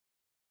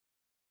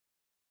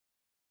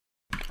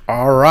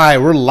All right,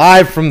 we're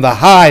live from the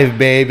Hive,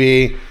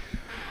 baby.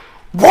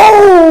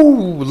 Whoa!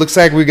 Looks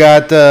like we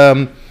got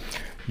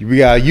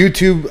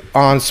YouTube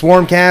on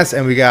Swarmcast,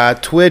 and we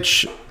got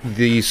Twitch,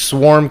 the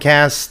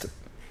Swarmcast,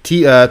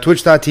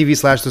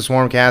 twitch.tv/the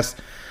Swarmcast.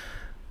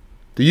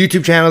 The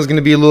YouTube channel is going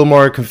to be a little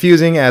more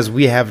confusing as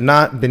we have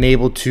not been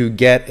able to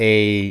get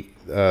a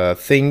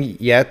thing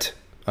yet,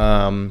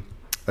 a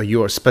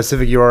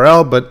specific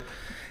URL. But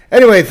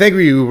anyway, thank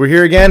you. We're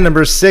here again,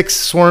 number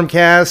 6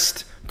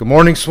 Swarmcast. Good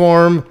morning,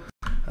 Swarm.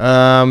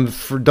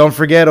 Don't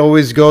forget,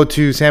 always go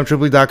to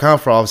samtripoli.com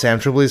for all of Sam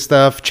Tripoli's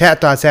stuff.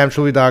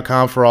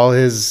 Chat.samtripoli.com for all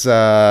his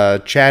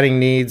chatting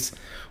needs.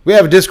 We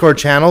have a Discord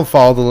channel.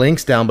 Follow the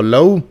links down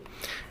below.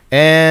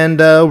 And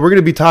we're going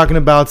to be talking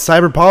about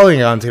Cyber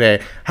Polygon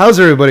today. How's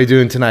everybody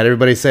doing tonight?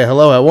 Everybody say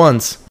hello at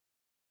once.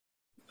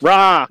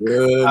 Rah!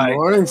 Good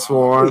morning,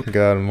 Swarm.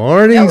 Good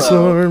morning,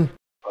 Swarm.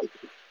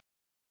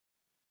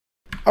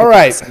 All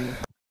right.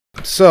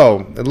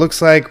 So, it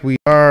looks like we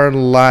are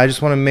live. I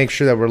just want to make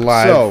sure that we're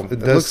live. So, it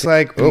looks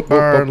like we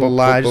are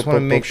live. I just want to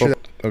make sure that...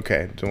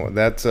 Okay,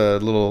 that's a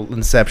little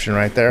inception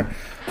right there.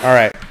 All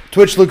right.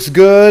 Twitch looks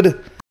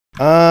good.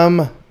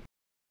 YouTube,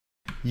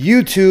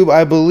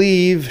 I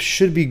believe,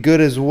 should be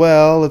good as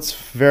well. Let's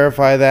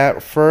verify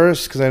that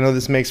first, because I know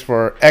this makes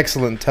for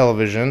excellent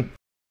television.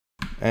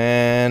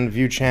 And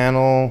view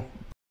channel.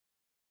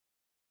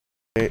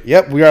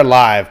 Yep, we are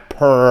live.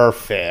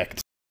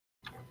 Perfect.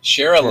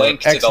 Share a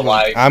link to the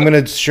live. I'm going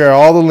to share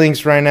all the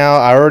links right now.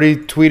 I already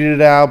tweeted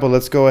it out, but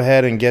let's go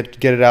ahead and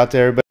get it out to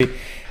everybody.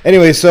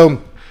 Anyway,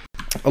 so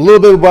a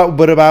little bit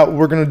about what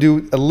we're going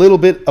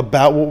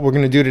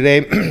to do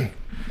today.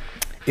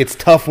 It's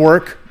tough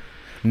work.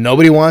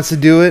 Nobody wants to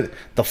do it.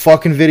 The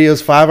fucking video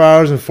is 5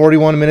 hours and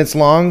 41 minutes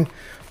long,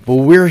 but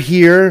we're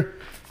here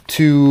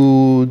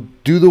to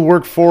do the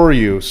work for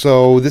you.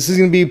 So this is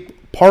going to be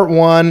part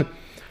 1.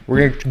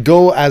 We're going to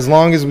go as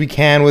long as we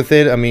can with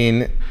it. I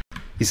mean,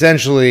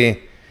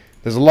 essentially,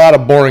 there's a lot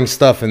of boring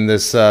stuff in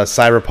this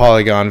Cyber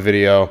Polygon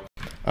video.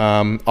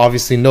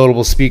 Obviously,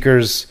 notable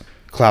speakers,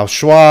 Klaus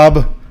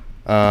Schwab,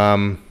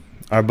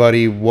 our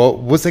buddy,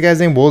 what's the guy's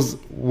name?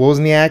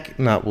 Wozniak?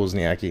 Not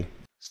Wozniacki.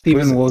 Steve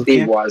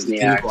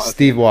Wozniak.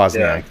 Steve Wozniak.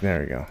 Yeah. There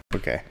we go.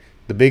 Okay.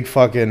 The big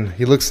fucking...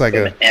 He looks like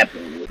a...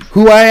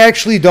 Who I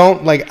actually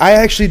don't...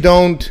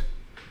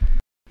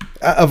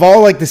 Of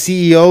all, like, the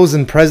CEOs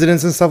and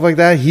presidents and stuff like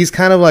that, he's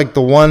kind of like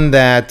the one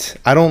that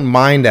I don't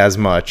mind as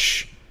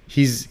much.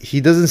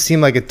 He doesn't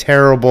seem like a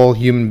terrible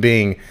human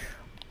being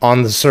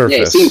on the surface.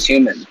 Yeah, he seems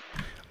human.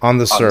 On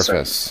the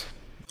surface.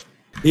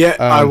 Yeah,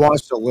 I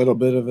watched a little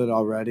bit of it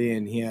already,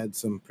 and he had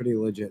some pretty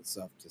legit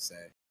stuff to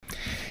say.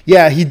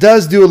 Yeah, he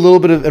does do a little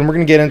bit of, and we're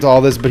going to get into all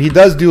this, but he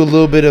does do a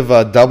little bit of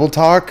double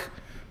talk,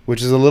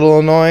 which is a little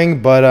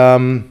annoying,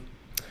 but,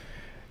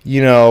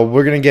 you know,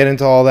 we're going to get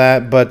into all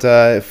that. But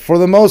for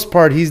the most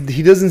part,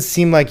 he doesn't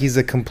seem like he's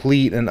a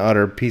complete and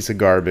utter piece of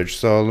garbage.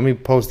 So let me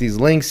post these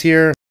links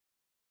here.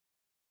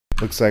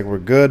 Looks like we're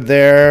good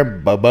there.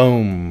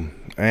 Ba-boom.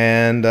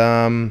 And,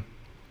 all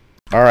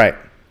right.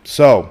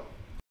 So,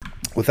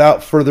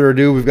 without further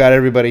ado, we've got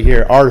everybody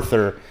here.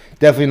 Arthur,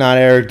 definitely not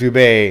Eric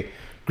Dubé.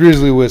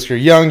 Grizzly Whisker,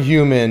 Young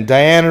Human,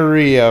 Diana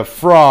Ria,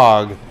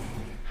 Frog.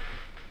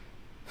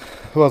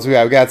 Who else we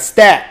got? We got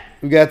Stat.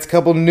 We got a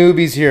couple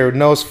newbies here.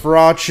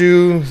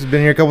 Nosferatu, who's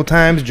been here a couple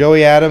times.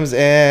 Joey Adams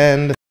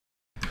and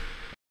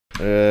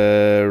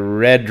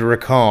Red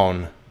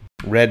Dracon.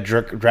 Red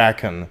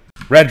Dracon.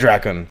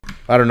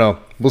 I don't know.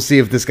 We'll see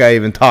if this guy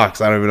even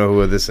talks. I don't even know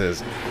who this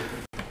is.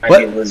 Might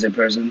be a lizard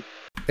person.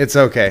 It's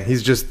okay.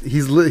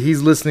 He's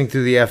listening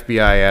to the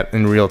FBI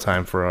in real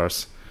time for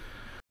us.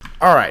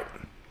 All right.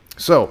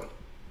 So,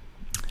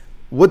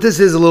 what this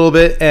is a little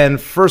bit, and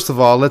first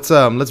of all, let's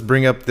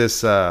bring up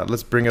this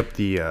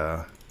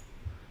the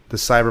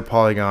Cyber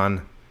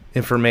Polygon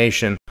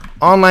information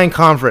online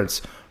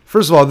conference.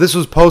 First of all, this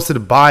was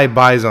posted by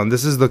Bison.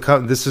 This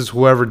is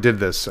whoever did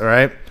this. All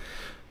right,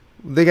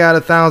 they got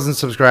 1,000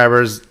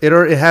 subscribers. It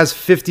has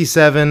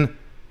 57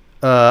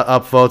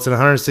 upvotes and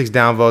 106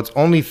 downvotes.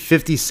 Only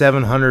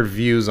 5,700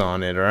 views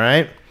on it. All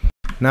right.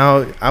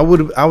 Now, I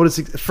would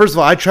first of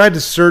all, I tried to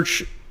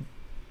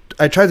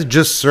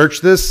just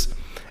search this,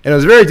 and it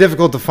was very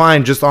difficult to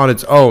find just on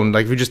its own.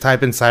 Like, if you just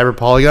type in Cyber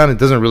Polygon, it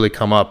doesn't really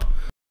come up.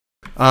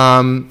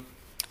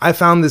 I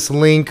found this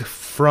link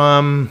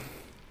from...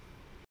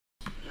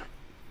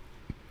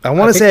 I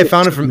want to say I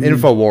found it from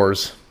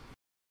InfoWars.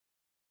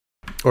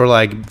 Or,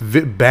 like,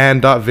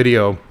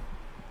 band.video.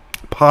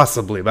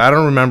 Possibly, but I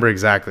don't remember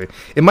exactly.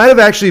 It might have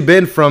actually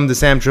been from the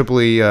Sam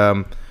Tripoli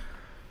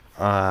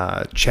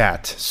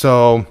chat.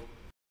 So...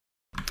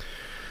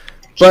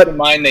 Keep in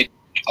mind they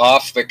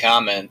off the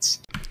comments.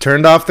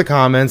 Turned off the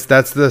comments.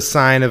 That's the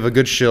sign of a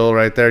good shill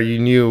right there. You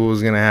knew what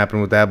was gonna happen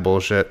with that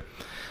bullshit.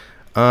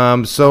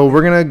 So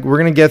we're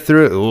gonna get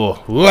through it. Ooh.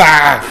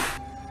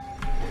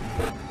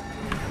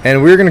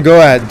 And we're gonna go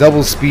at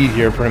double speed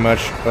here, pretty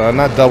much.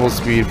 Not double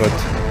speed, but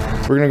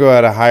we're gonna go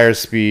at a higher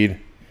speed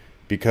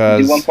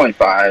because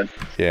 1.5.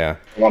 Yeah.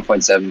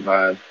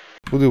 1.75.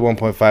 We'll do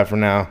 1.5 for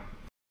now.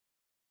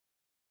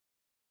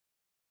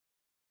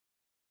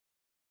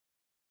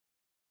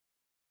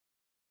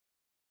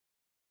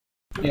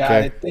 Yeah,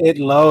 Okay. it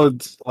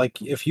loads.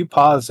 Like if you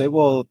pause, it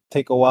will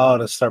take a while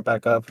to start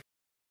back up.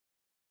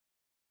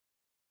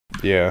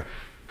 Yeah.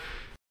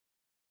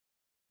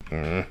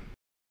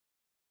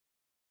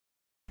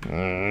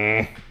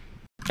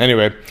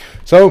 Anyway,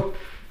 so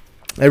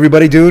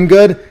everybody doing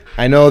good?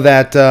 I know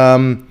that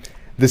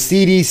the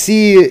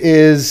CDC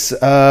is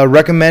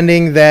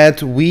recommending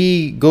that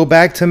we go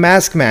back to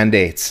mask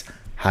mandates.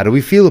 How do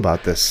we feel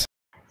about this?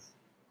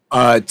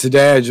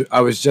 Today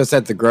I was just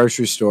at the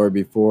grocery store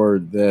before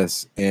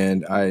this,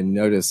 and I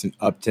noticed an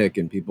uptick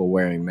in people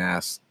wearing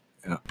masks,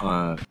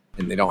 and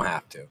they don't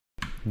have to.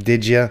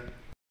 Did you?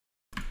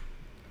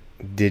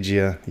 Did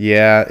you?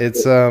 Yeah,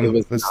 it's It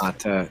was let's not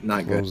good.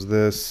 close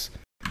this.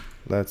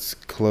 Let's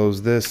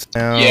close this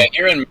now. Yeah,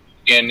 here in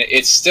Michigan,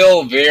 it's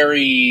still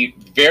very,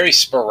 very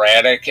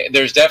sporadic.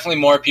 There's definitely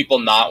more people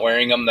not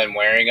wearing them than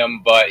wearing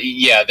them, but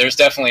yeah, there's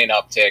definitely an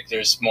uptick.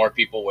 There's more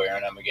people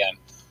wearing them again.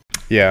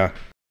 Yeah.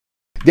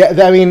 Yeah,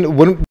 I mean,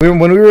 when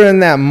we were in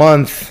that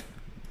month,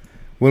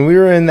 when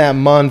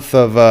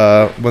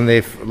of when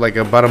they like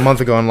about a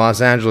month ago in Los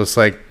Angeles,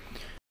 like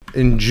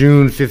in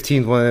June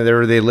 15th when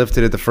they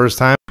lifted it the first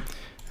time,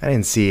 I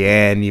didn't see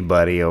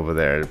anybody over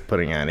there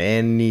putting on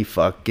any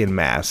fucking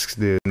masks,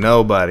 dude.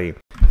 Nobody.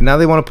 And now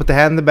they want to put the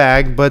hat in the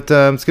bag, but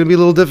it's gonna be a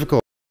little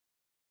difficult.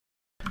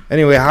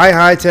 Anyway,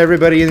 hi to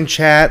everybody in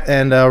chat,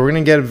 and we're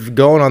gonna get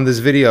going on this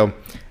video.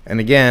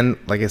 And again,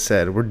 like I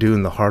said, we're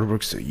doing the hard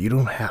work so you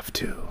don't have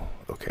to.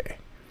 Okay.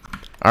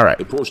 All right.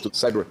 Approach to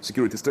cyber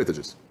security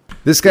strategies.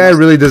 This guy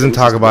really doesn't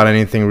talk about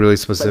anything really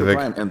specific.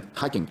 Cybercrime and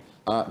hacking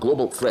are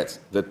global threats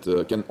that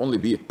can only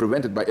be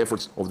prevented by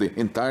efforts of the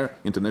entire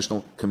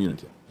international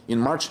community. In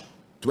March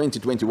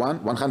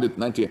 2021,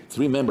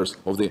 193 members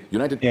of the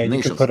United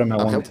Nations put him at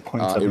held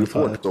a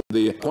report of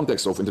the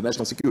context of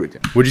international security.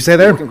 What'd you say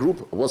there? The working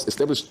group was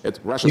established at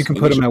Russia's You can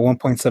put him at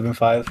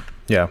 1.75.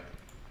 Yeah.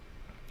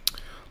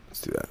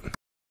 Let's do that.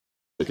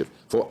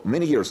 For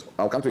many years,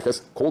 our country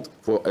has called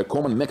for a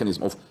common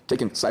mechanism of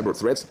taking cyber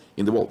threats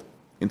in the world.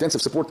 Intensive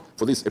support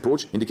for this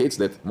approach indicates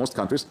that most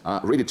countries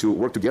are ready to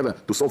work together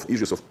to solve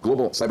issues of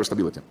global cyber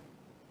stability.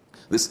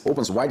 This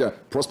opens wider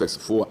prospects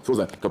for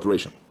further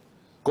cooperation.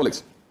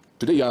 Colleagues,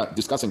 today you are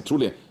discussing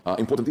truly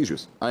important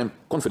issues. I am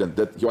confident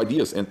that your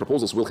ideas and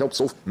proposals will help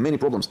solve many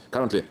problems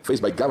currently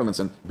faced by governments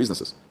and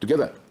businesses.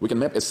 Together, we can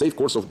map a safe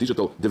course of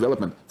digital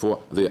development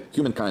for the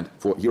humankind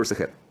for years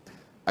ahead.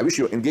 I wish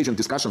you engaging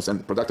discussions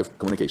and productive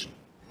communication.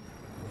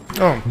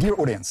 Oh. Dear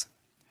audience.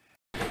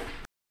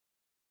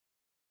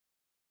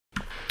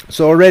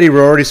 So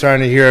we're already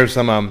starting to hear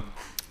some,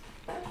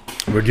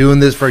 we're doing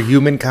this for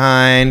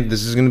humankind.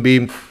 This is going to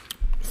be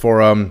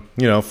for,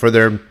 you know, for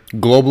their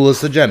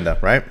globalist agenda,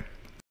 right?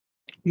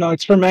 No,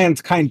 it's for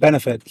mankind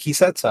benefit. He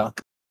said so.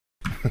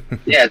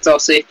 Yeah, it's all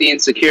safety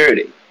and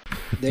security.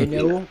 They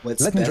know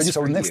what's Let me best introduce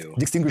for our next you.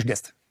 distinguished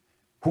guest,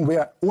 whom we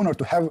are honored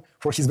to have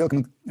for his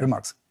welcoming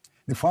remarks.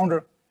 The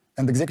founder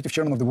and executive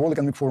chairman of the World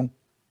Economic Forum,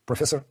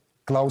 Professor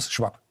Klaus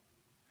Schwab.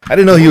 I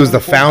didn't know he was the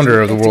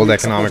founder of the World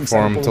Economic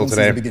Forum until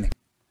today.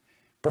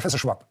 Professor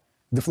Schwab,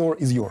 the floor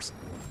is yours.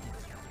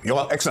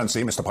 Your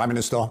Excellency, Mr. Prime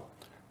Minister,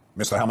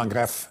 Mr. Hermann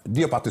Gref,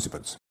 dear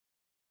participants.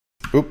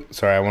 Oop,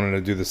 sorry, I wanted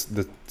to do this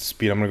the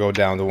speed. I'm going to go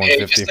down to Hey,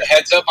 150. just a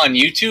heads up on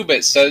YouTube,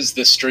 it says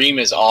the stream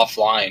is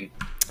offline.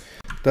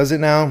 Does it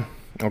now?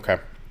 Okay.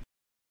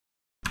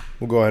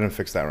 We'll go ahead and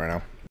fix that right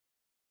now.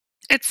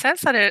 It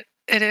says that it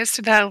is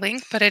to that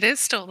link, but it is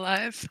still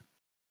live.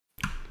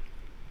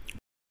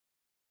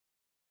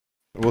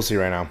 We'll see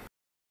right now.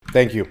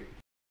 Thank you.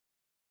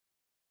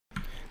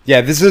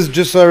 Yeah, this is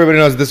just so everybody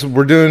knows. This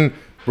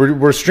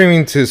we're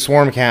streaming to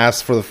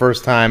Swarmcast for the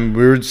first time.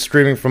 We were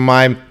streaming from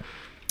my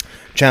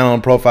channel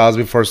and profiles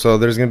before, so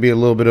there's gonna be a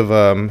little bit of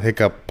a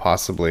hiccup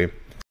possibly.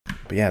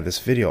 But yeah, this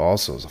video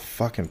also is a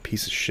fucking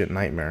piece of shit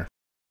nightmare.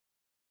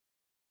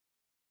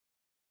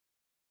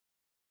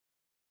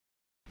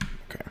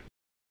 Okay.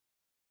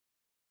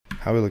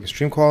 How we look at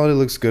stream quality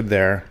looks good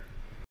there.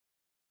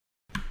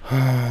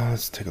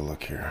 Let's take a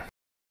look here.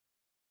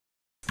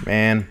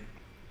 Man.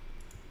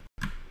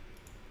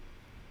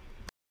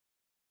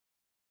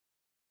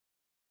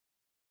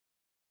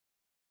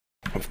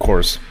 Of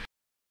course.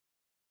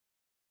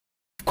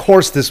 Of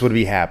course this would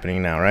be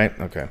happening now, right?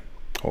 Okay.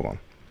 Hold on.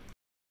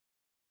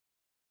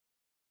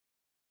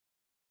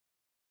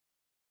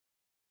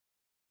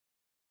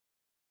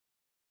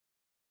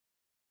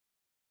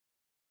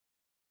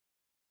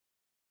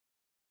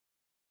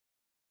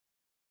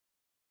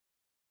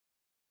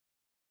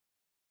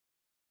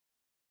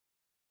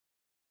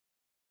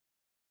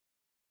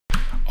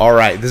 All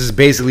right, this is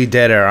basically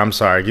dead air. I'm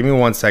sorry. Give me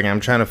 1 second.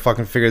 I'm trying to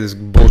fucking figure this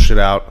bullshit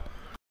out.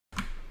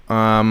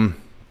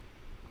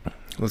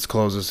 Let's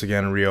close this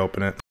again and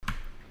reopen it.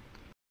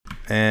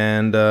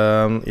 And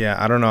yeah,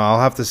 I don't know. I'll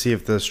have to see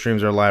if the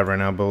streams are live right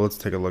now, but let's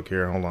take a look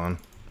here. Hold on.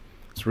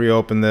 Let's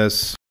reopen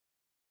this.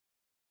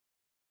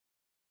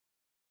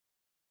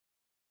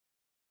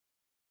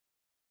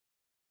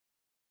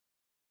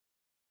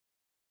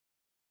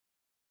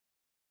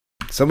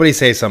 Somebody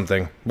say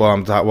something while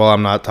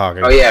I'm not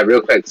talking. Oh yeah,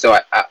 real quick. So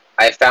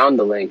I found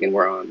the link and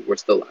we're on. We're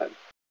still live.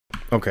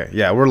 Okay,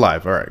 yeah, we're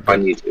live. All right, good.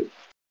 On YouTube.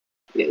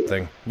 Yeah.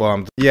 Thing.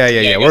 Well, yeah.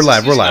 I We're guess live.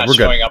 it's We're just live. not We're good.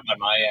 showing up on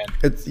my end.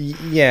 It's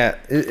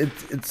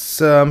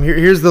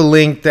here's the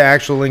link, the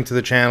actual link to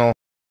the channel.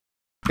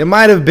 It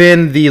might have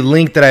been the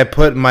link that I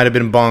put, might have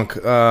been bunk.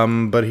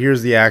 But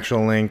here's the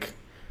actual link.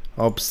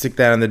 I'll stick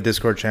that in the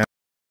Discord channel.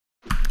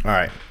 All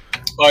right.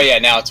 Oh yeah,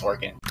 now it's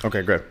working.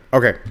 Okay, good.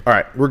 Okay, all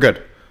right, we're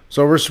good.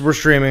 So we're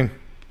streaming.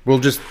 We'll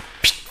just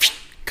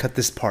cut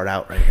this part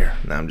out right here.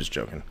 No, I'm just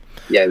joking.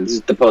 Yeah, this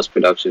is the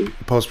post-production.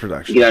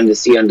 Post-production. You get to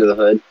see under the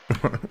hood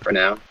for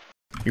now.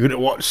 You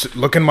gonna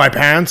look in my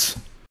pants?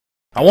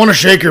 I want to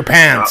shake your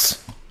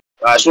pants.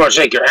 I just want to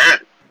shake your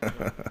hand.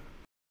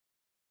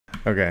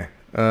 Okay.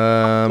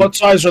 What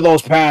size are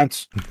those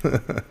pants? All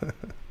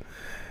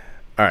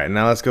right,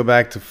 now let's go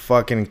back to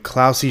fucking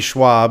Klausy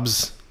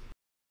Schwab's.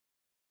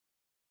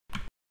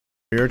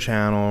 Your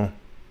channel.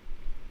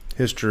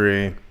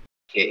 History.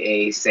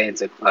 AKA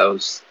Santa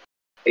Claus.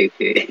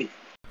 AKA.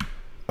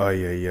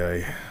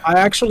 Ay. I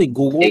actually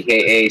Googled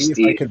AKA to see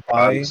Steve if I could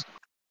buy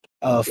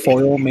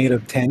foil made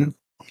of tin.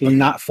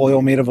 Not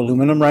foil made of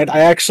aluminum, right? I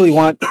actually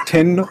want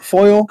tin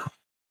foil.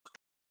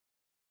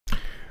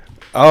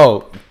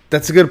 Oh,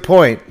 that's a good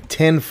point.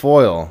 Tin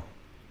foil.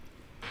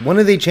 When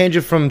did they change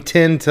it from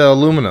tin to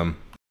aluminum?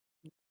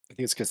 I think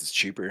it's because it's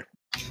cheaper.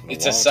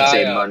 It's a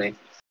Save psyop. money.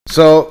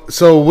 So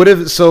what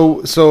if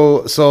so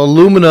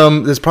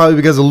aluminum? That's probably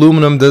because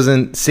aluminum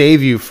doesn't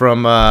save you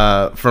from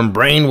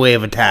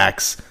brainwave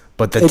attacks,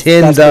 but the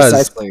tin does.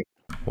 Precisely.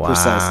 Wow.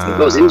 Precisely. It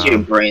goes into your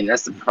brain.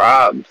 That's the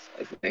problem,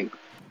 I think.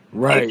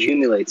 Right. It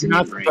accumulates You're in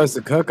your not brain. supposed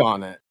to cook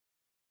on it.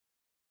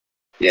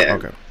 Yeah.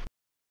 Okay.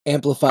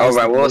 Amplifies. Oh,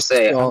 I will the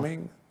say,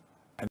 cholesterol.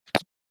 I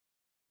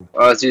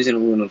was using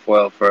aluminum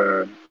foil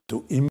for a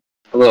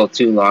little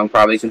too long,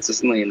 probably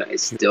consistently, and I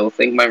still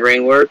think my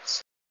brain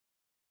works.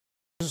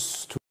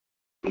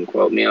 Don't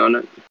quote me on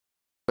it.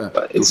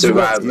 But it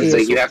survives. It's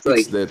like you have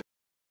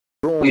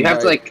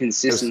to like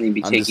consistently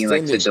be taking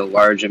like such a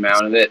large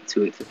amount of it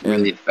to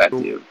really affect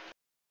you.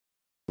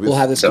 We'll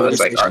have this So it's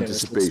like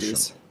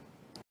conversation.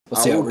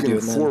 We'll see how we're doing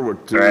then.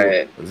 forward to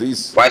Right.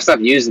 this. Why stop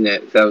using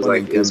it? Because I was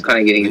like, it was kind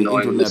of getting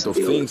annoying. Internet to of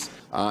listen to. Things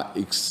are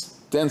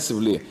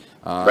extensively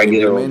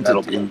Regular metal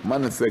implemented in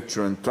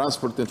manufacturing,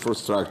 transport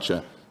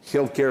infrastructure,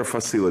 healthcare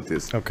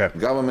facilities, Okay.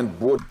 government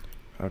board.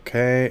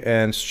 Okay,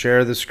 and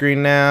share the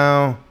screen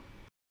now.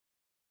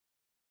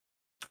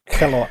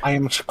 Hello, I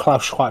am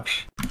Klaus Schwab.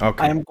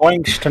 Okay. I am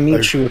going to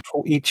need you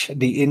to eat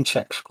the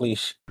insects,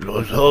 please.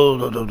 All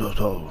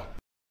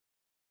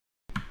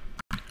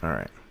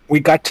right. We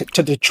got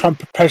to the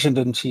Trump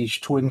presidency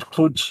to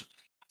include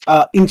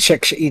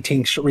insect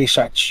eating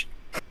research.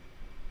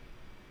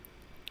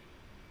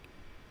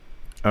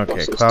 Okay,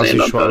 Also Klausy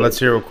stand up Schwab. on Let's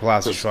hear what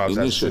Klausy Schwab has to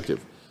say.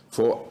 Initiative.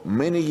 For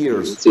many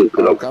years, Let's see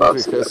what our Klaus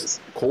country says. has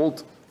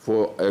called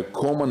for a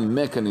common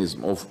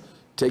mechanism of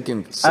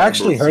taking I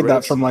actually heard that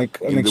threats from like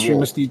in an the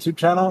extremist world. YouTube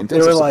channel. They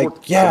Intensive were like,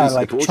 support for yeah, this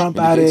like approach Trump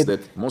indicates added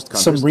that most some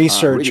countries are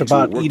research ready to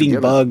about work eating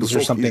together to bugs or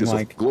solve something issues of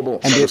like, global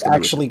and it sustainability.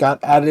 actually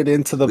got added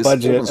into the This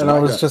budget. opens And I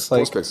was wider just like,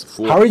 prospects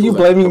for how are you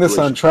further blaming this on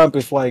cooperation. Trump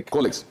if like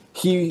Colleagues,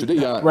 he today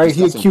we are right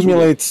he discussing two,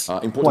 accumulates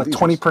important what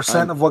issues.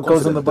 20% I'm of what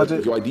goes in the confident that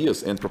budget? your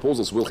ideas and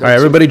proposals will help All right,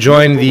 everybody solve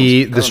join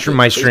many the problems my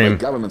currently faced by stream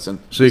governments and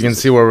so you can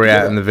businesses. see where we're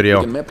at Together, in the we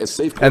video. can map a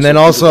safe And then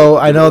course of also,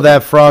 I know development.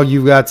 that Frog,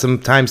 you got some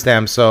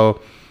timestamps,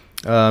 so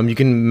you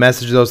can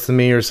message those to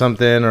me or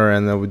something, or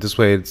and this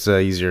way it's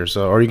easier.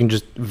 So, or you can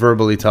just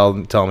verbally tell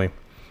me.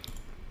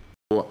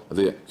 For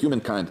the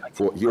humankind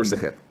for years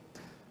ahead.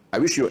 I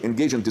wish you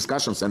engaging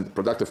discussions and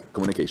productive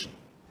communication.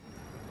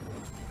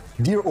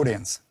 Dear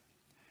audience,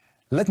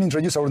 let me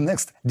introduce our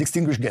next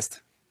distinguished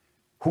guest,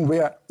 whom we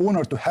are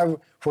honored to have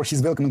for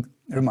his welcoming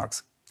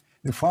remarks,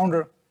 the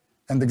founder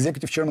and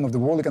executive chairman of the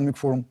World Economic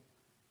Forum,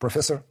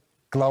 Professor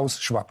Klaus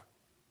Schwab.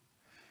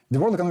 The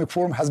World Economic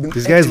Forum has been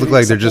These guys look actively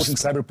like they're just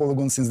supporting cyber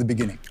polygons since the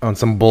beginning. on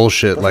some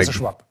bullshit. Professor Like,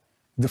 Schwab,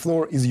 the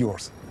floor is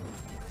yours.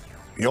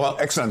 Your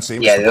Excellency,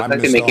 Yeah, Mr. they look Prime like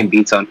they're Minister, making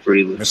beats on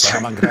Fruity Loops. Mr.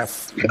 Hermann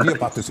Graf, dear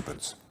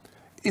participants,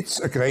 it's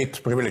a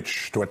great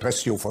privilege to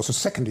address you for the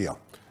second year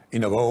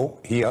in a row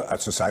here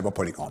at the Cyber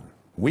Polygon.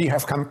 We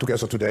have come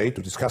together today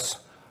to discuss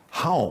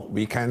how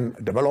we can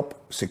develop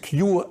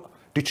secure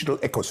digital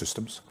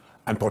ecosystems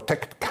and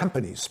protect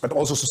companies, but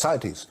also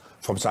societies,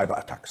 from cyber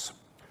attacks.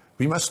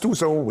 We must do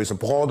so with a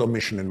broader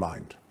mission in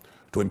mind,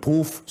 to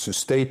improve the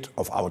state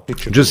of our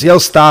digital. just yell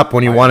stop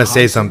when you by want to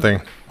say enhancing,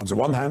 something. On the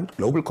one hand,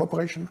 global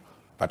cooperation,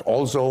 but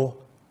also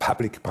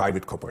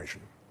public-private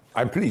cooperation.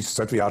 I'm pleased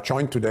that we are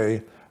joined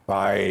today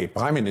by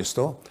Prime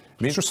Minister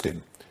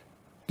Justin.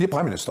 Dear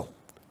Prime Minister,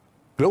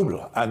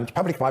 global and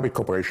public-private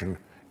cooperation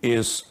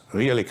is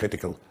really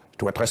critical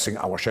to addressing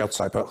our shared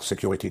cyber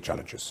security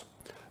challenges.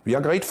 We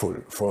are grateful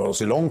for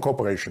the long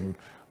cooperation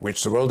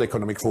which the World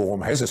Economic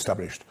Forum has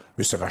established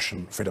with the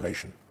Russian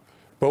Federation,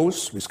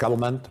 both with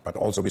government but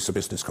also with the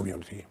business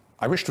community.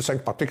 I wish to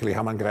thank particularly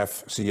Hermann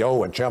Graf,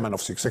 CEO and Chairman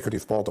of the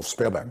Executive Board of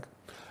Sberbank,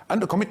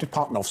 and a committed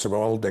partner of the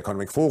World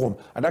Economic Forum,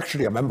 and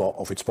actually a member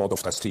of its Board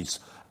of Trustees,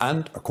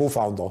 and a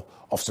co-founder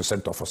of the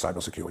Center for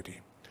Cybersecurity.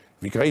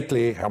 We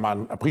greatly,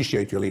 Herman,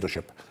 appreciate your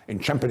leadership in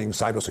championing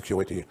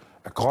cybersecurity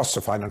across the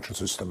financial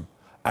system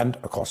and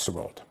across the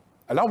world.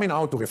 Allow me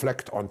now to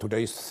reflect on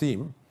today's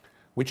theme,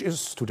 which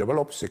is to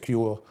develop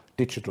secure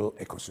digital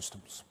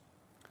ecosystems.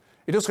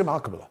 It is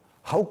remarkable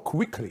how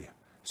quickly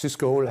this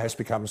goal has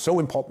become so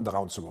important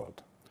around the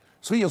world.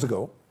 3 years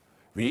ago,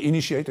 we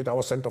initiated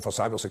our Center for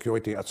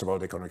Cybersecurity at the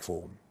World Economic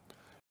Forum.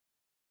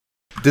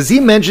 Does he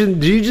mention,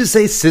 did you just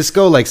say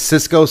Cisco, like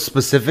Cisco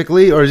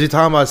specifically, or is he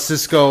talking about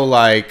Cisco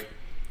like,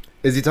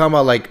 is he talking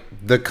about like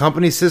the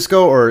company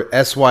Cisco or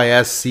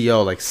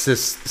SYSCO, like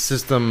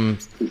system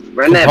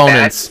Run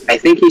components? That back. I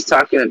think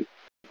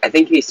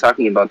he's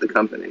talking about the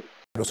company.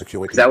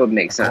 Security that would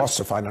make sense. Across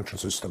the financial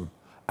system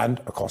and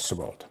across the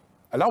world.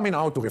 Allow me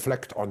now to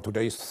reflect on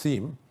today's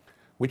theme,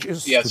 which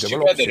is to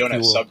develop secure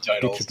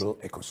digital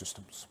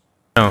ecosystems.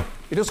 No.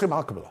 It is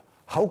remarkable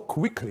how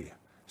quickly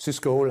this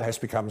goal has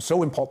become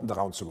so important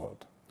around the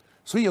world.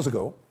 3 years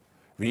ago,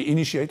 we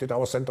initiated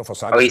our Center for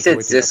Cybersecurity. Oh, he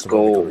said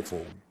Cisco.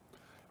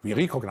 We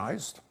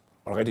recognized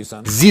already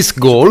then this the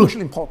goal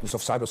crucial importance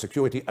of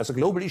cybersecurity as a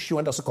global issue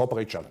and as a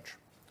corporate challenge.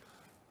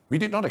 We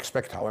did not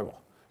expect, however,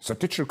 that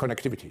digital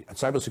connectivity and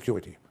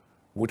cybersecurity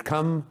would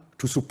come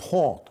to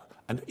support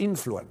and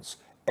influence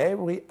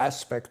every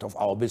aspect of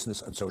our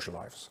business and social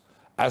lives,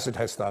 as it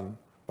has done,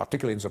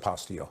 particularly in the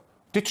past year.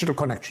 Digital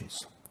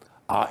connections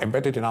are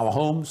embedded in our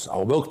homes,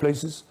 our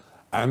workplaces,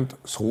 and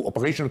through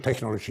operational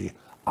technology,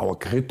 our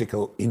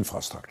critical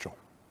infrastructure.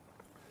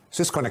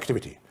 This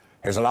connectivity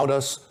has allowed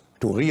us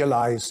to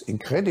realize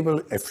incredible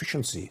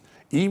efficiency,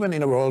 even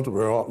in a world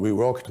where we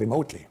worked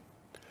remotely.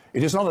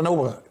 It is not an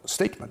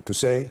overstatement to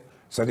say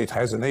that it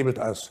has enabled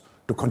us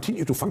to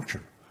continue to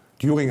function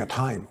during a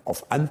time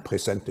of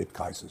unprecedented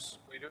crisis.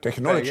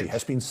 Technology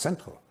has been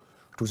central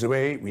to the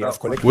way we have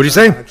collectively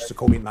managed the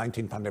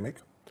COVID-19 pandemic.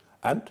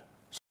 And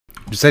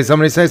did you say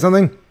somebody say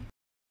something?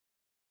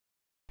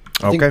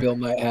 I think Bill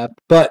might have.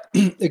 But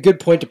a good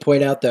point to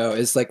point out, though,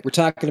 is like we're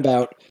talking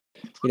about,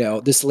 you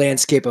know, this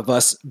landscape of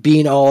us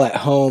being all at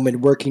home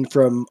and working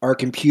from our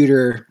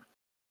computer.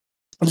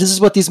 This is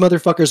what these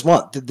motherfuckers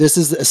want. This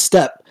is a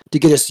step to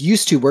get us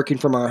used to working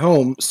from our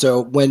home.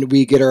 So when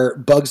we get our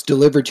bugs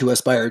delivered to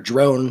us by our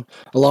drone,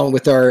 along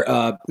with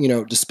our,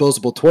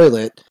 disposable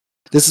toilet,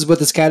 this is what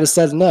this cat is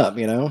setting up,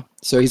 you know?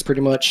 So he's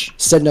pretty much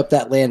setting up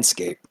that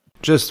landscape.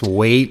 Just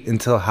wait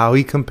until how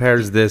he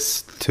compares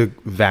this to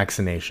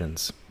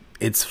vaccinations.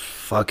 It's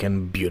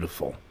fucking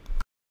beautiful.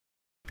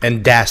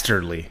 And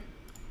dastardly.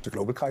 The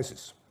global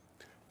crisis.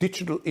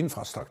 Digital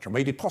infrastructure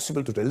made it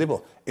possible to deliver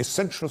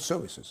essential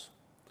services.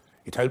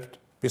 It helped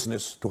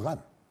business to run.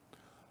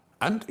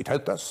 And it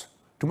helped us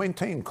to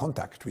maintain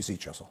contact with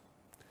each other.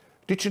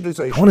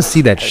 Digitalization. I want to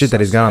see that shit that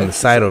he's got on the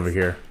side over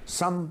here.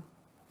 Some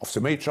of the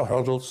major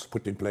hurdles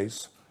put in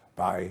place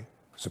by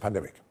the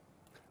pandemic.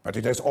 But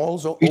it has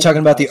also... You're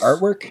talking about the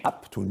artwork?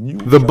 Up to new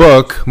the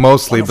book,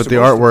 mostly, but the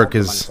artwork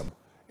is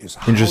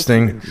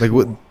interesting. Like,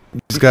 what,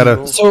 it's got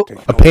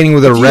a painting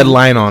with a red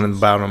line on the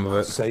bottom of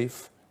it.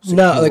 Safe.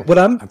 No, like what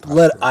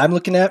I'm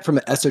looking at from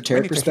an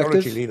esoteric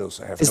perspective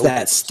is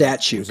that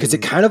statue, because it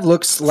kind of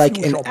looks like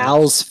an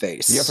owl's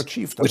face,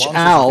 which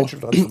owl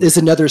is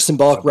another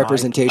symbolic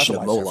representation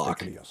of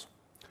Moloch.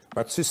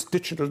 But this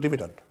digital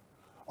dividend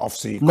of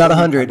the not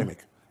 100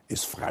 pandemic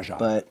is fragile.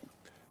 But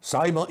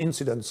cyber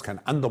incidents can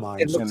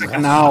undermine it looks like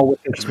an owl with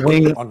its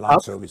wing online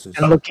up services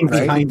and looking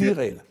behind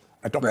derail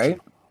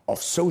adoption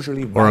of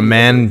socially or a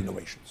man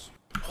innovations.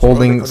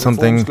 holding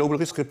something global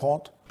risk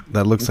report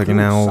that looks like an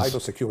owl's.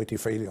 Cybersecurity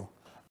failure.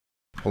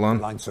 Hold on.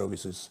 Online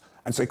services,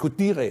 and they could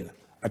derail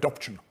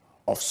adoption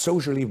of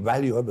socially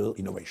valuable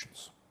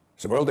innovations.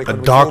 The World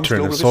Economic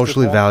doctrine of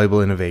socially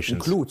valuable innovations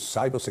includes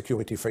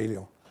cybersecurity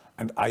failure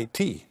and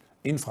IT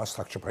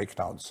infrastructure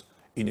breakdowns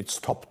in its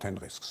top 10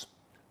 risks.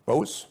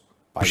 Both.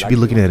 We should be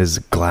looking at his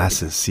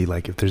glasses, see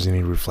like if there's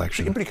any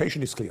reflection. The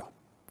implication is clear.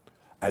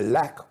 A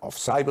lack of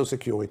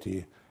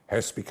cybersecurity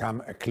has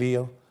become a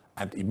clear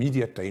and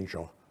immediate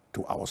danger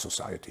to our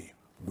society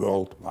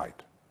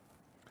worldwide.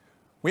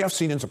 We have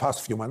seen in the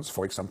past few months,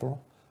 for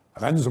example,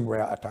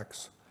 ransomware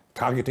attacks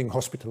targeting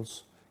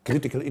hospitals,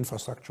 critical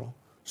infrastructure,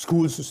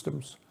 school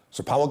systems,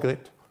 the power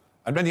grid,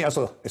 and many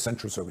other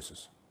essential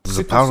services.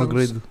 The power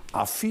grid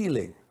are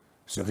feeling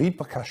the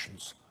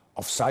repercussions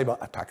of cyber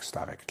attacks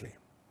directly.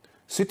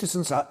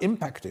 Citizens are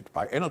impacted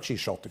by energy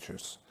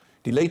shortages,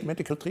 delayed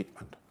medical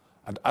treatment,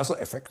 and other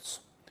effects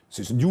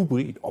this new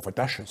breed of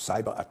audacious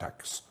cyber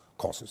attacks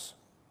causes.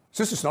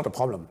 This is not a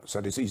problem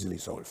that is easily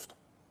solved.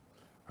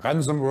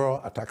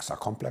 Ransomware attacks are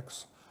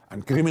complex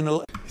and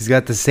criminal. He's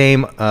got the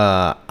same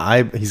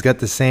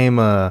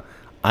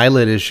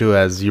eyelid issue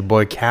as your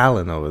boy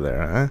Callan over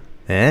there,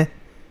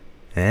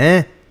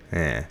 huh?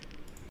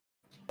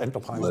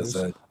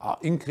 Enterprises are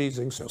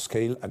increasing their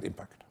scale and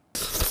impact.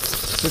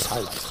 This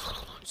highlights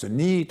the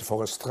need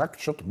for a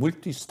structured,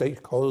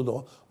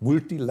 multi-stakeholder,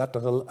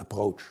 multilateral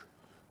approach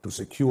to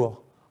secure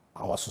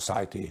our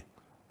society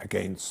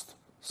against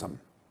them.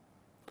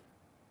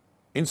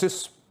 In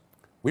this,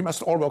 we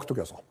must all work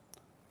together.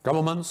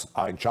 Governments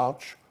are in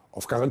charge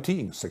of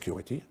guaranteeing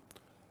security,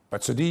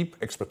 But the deep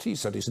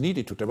expertise that is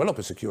needed to develop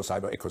a secure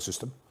cyber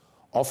ecosystem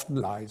often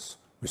lies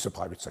with the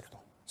private sector.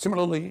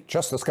 Similarly,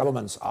 just as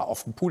governments are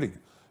often pooling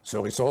the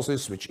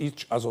resources with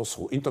each other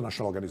through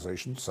international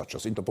organizations such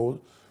as Interpol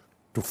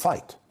to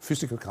fight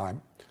physical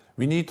crime,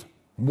 we need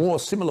more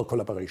similar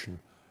collaboration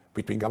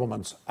between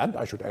governments and,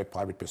 I should add,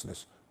 private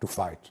business to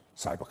fight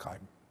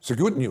cybercrime. The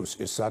good news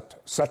is that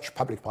such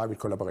public-private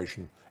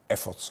collaboration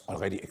efforts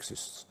already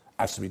exist,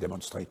 as we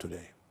demonstrate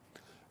today.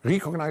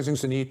 Recognizing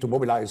the need to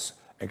mobilize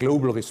a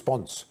global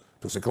response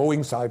to the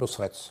growing cyber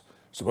threats,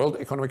 the World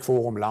Economic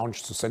Forum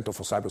launched the Center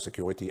for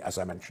Cybersecurity, as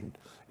I mentioned,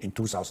 in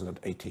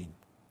 2018.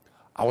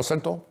 Our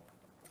center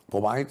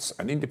provides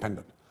an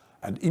independent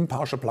and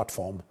impartial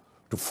platform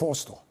to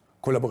foster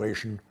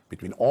collaboration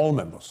between all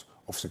members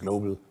of the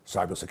global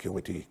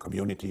cybersecurity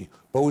community,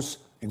 both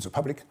in the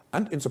public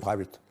and in the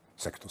private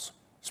sectors.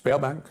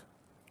 Sberbank,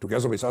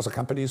 together with other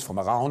companies from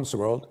around the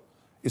world,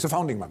 is a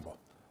founding member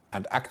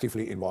and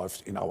actively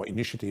involved in our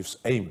initiatives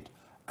aimed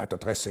at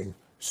addressing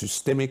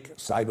systemic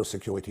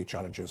cybersecurity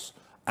challenges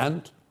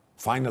and,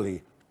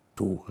 finally,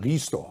 to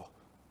restore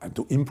and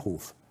to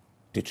improve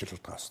digital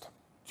trust.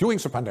 During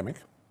the pandemic,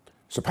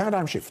 the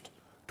paradigm shift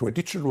to a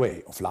digital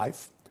way of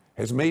life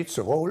has made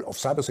the role of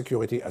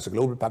cybersecurity as a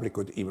global public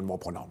good even more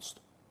pronounced.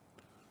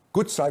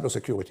 Good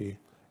cybersecurity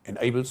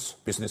enables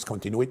business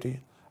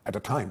continuity at a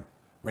time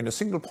when a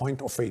single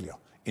point of failure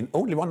in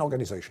only one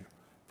organization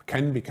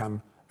can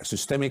become a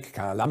systemic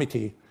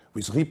calamity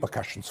with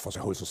repercussions for the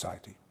whole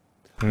society.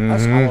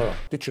 As our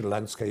digital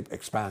landscape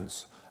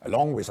expands,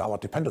 along with our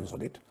dependence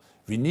on it,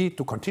 we need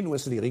to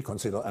continuously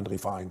reconsider and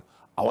refine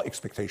our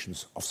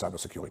expectations of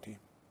cybersecurity.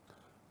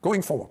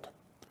 Going forward,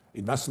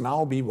 it must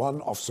now be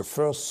one of the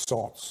first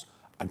thoughts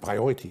and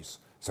priorities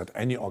that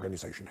any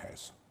organization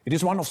has. It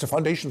is one of the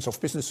foundations of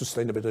business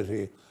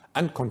sustainability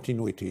and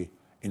continuity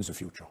in the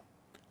future.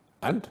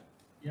 And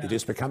it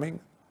is becoming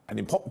an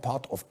important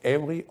part of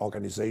every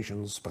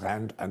organization's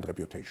brand and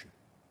reputation.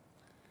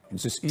 In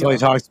this era, all he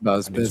talks about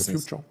is and business. in the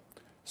future,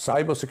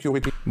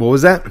 cybersecurity. What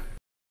was that?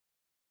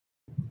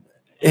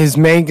 His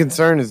main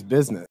concern is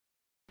business.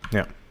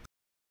 Yeah.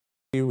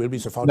 Will be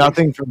the foundation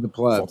Nothing from the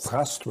plebs. for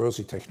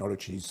trustworthy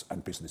technologies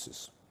and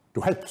businesses.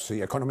 To help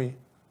the economy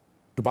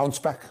to bounce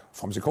back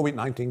from the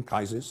COVID-19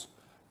 crisis,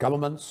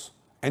 governments,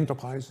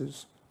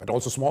 enterprises, but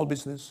also small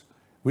business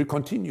will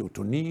continue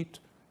to need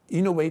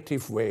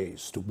innovative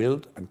ways to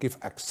build and give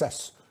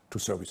access to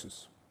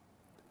services.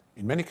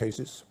 In many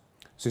cases,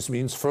 this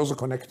means further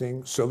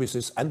connecting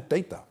services and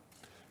data,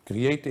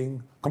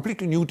 creating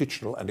completely new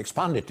digital and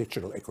expanded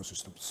digital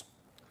ecosystems.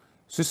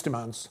 This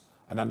demands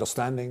an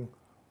understanding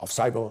of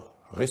cyber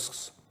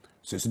risks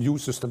these new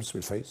systems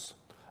will face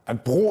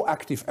and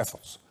proactive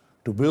efforts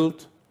to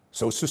build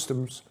those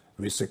systems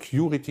with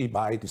security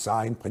by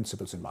design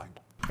principles in mind.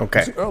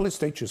 Okay. In the early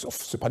stages of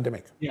the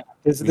pandemic,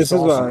 This we is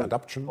saw the what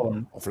adoption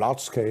of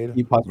large-scale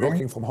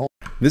working from home.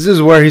 This is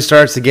where he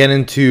starts to get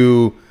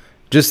into.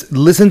 Just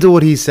listen to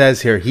what he says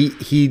here. He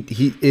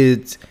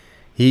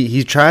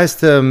tries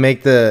to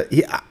make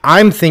the.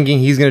 I'm thinking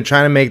he's going to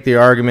try to make the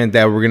argument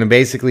that we're going to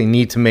basically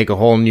need to make a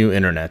whole new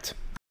internet.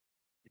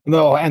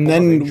 No, and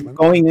then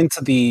going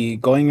into the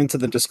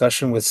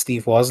discussion with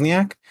Steve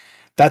Wozniak,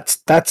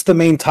 that's the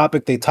main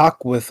topic they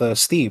talk with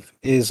Steve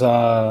is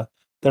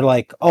they're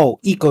like, oh,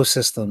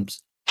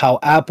 ecosystems, how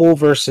Apple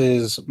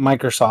versus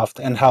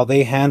Microsoft and how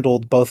they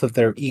handled both of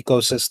their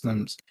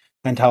ecosystems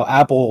and how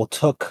Apple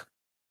took,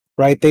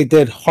 right, they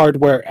did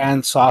hardware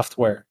and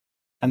software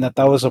and that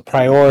was a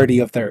priority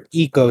of their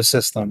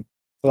ecosystem.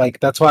 Like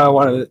that's why I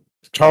wanted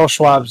Charles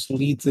Schwab's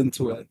leads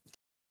into it.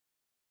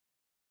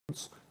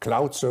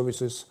 Cloud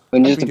services.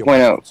 And just to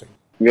point out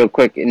real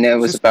quick, and that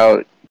was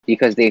about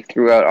because they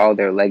threw out all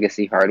their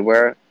legacy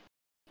hardware,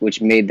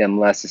 which made them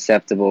less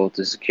susceptible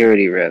to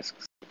security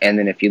risks. And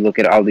then if you look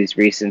at all these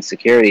recent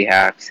security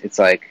hacks, it's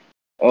like,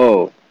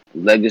 oh,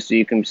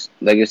 legacy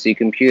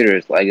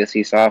computers,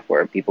 legacy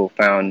software. People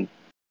found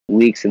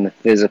leaks in the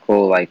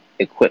physical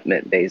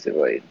equipment,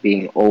 basically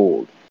being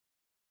old.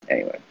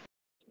 Anyway.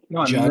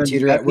 No, John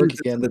Teeter at work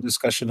again. The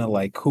discussion of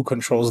who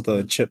controls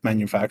the chip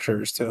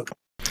manufacturers too.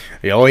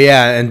 Oh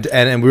yeah,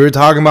 and we were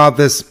talking about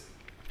this.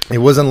 It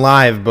wasn't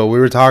live, but I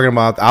was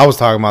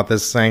talking about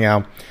this, saying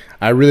how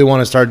I really want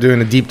to start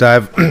doing a deep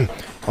dive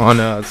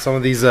on some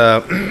of these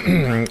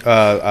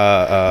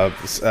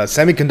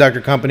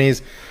semiconductor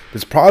companies.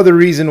 It's probably the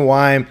reason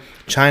why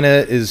China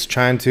is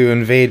trying to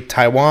invade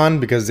Taiwan,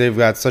 because they've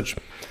got such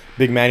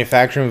big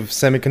manufacturing of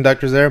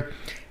semiconductors there.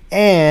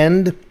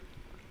 And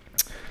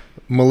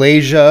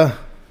Malaysia,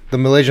 the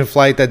Malaysian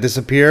flight that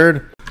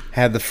disappeared,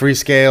 had the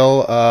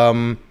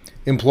Freescale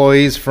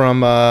employees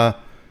from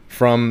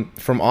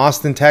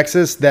Austin,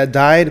 Texas, that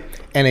died.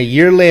 And a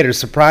year later,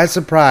 surprise,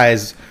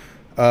 surprise,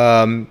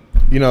 the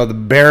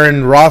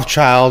Baron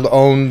Rothschild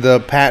owned the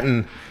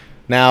patent.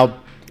 Now,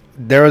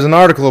 there was an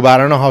article about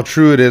it. I don't know how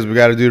true it is. We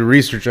got to do the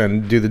research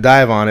and do the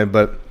dive on it,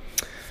 but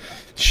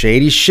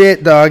shady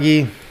shit,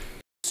 doggy.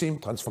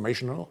 Seemed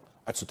transformational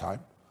at the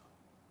time,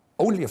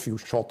 only a few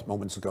short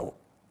moments ago.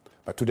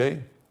 But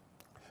today,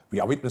 we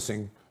are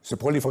witnessing the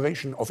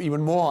proliferation of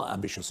even more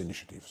ambitious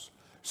initiatives.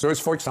 So is,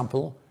 for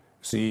example,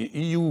 the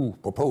EU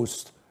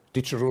proposed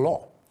digital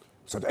law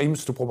that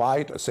aims to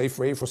provide a safe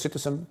way for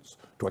citizens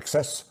to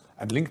access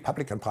and link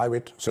public and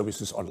private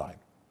services online.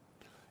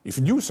 If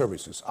new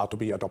services are to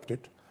be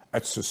adopted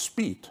at the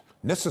speed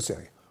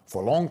necessary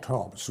for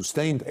long-term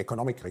sustained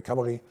economic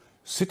recovery,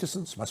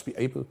 citizens must be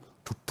able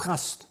to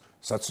trust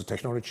that the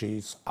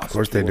technologies are Of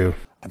course they do.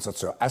 and that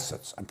their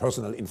assets and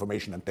personal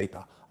information and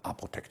data are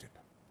protected.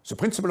 The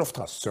principle of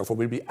trust, therefore,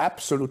 will be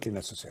absolutely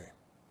necessary.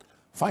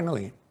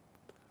 Finally,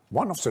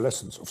 one of the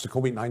lessons of the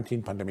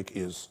COVID-19 pandemic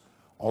is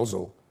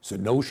also the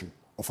notion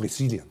of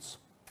resilience.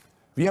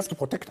 We have to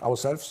protect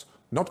ourselves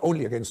not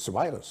only against the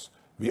virus,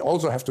 we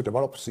also have to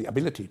develop the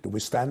ability to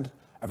withstand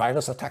a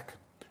virus attack.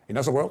 In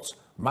other words,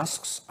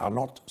 masks are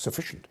not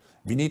sufficient.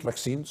 We need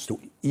vaccines to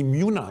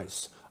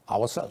immunize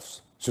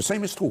ourselves. The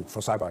same is true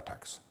for cyber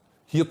attacks.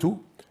 Here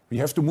too, we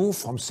have to move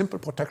from simple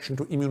protection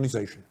to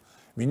immunization.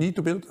 We need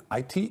to build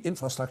IT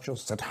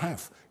infrastructures that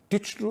have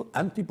digital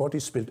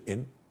antibodies built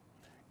in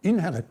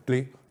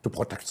inherently to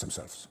protect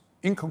themselves.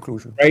 In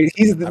conclusion, right?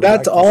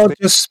 That's all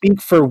just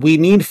speak for we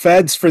need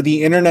feds for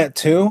the internet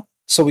too,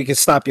 so we can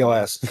stop your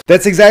ass.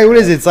 That's exactly what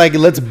it is. It's like,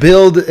 let's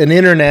build an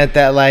internet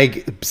that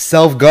like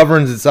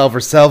self-governs itself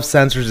or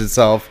self-censors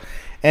itself,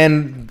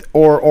 and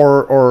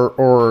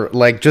or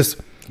like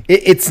just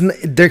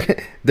they're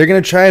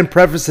gonna try and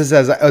preface this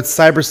as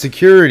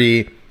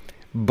cybersecurity,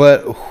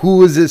 but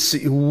who is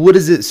it? What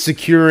is it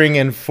securing,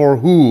 and for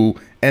who,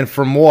 and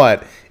from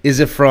what? Is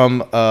it from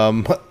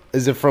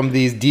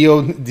these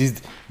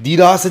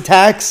DDoS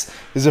attacks?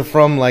 Is it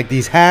from like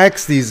these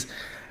hacks?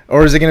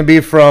 Or is it going to be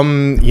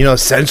from,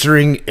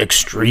 censoring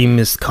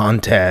extremist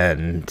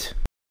content?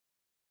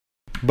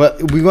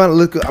 But we want to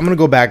look. I'm going to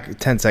go back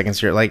 10 seconds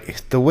here.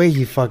 Like the way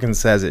he fucking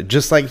says it,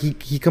 just like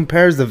he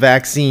compares the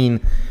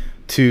vaccine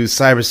to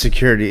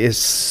cybersecurity is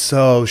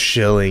so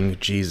shilling.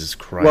 Jesus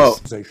Christ. Well,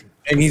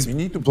 and he's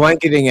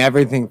blanketing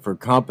everything for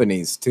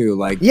companies too,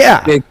 like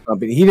yeah, big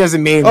company. He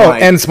doesn't mean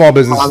and small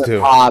businesses too.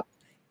 Top,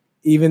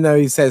 even though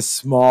he says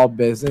small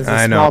business,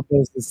 I know. Small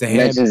business to him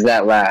mentions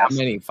that last. How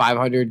many?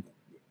 500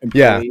 employees?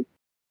 Yeah,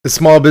 the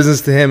small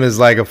business to him is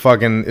like a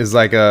fucking is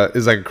like a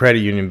credit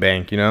union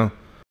bank,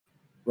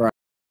 Right.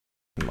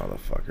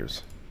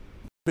 Motherfuckers.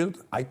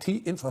 Build IT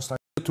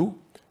infrastructure too.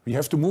 We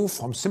have to move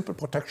from simple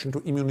protection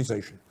to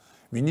immunization.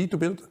 We need to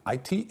build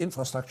IT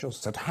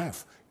infrastructures that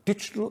have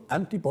digital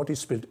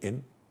antibodies built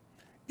in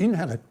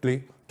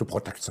inherently to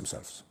protect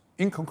themselves.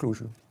 In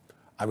conclusion,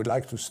 I would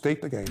like to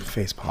state again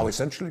how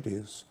essential it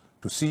is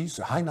to see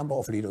the high number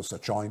of leaders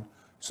that join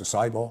the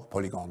Cyber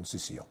Polygon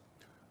this year.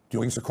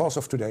 During the course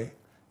of today,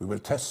 we will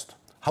test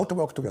how to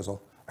work together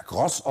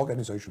across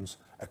organizations,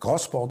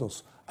 across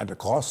borders, and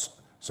across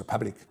the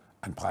public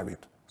and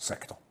private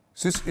sector.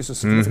 This is a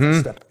significant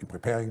step in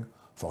preparing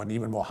for an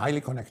even more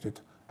highly connected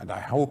and, I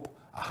hope,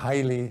 a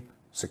highly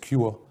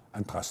secure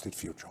and trusted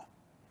future.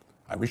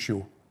 I wish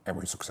you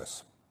every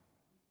success.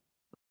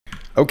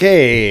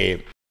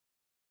 Okay.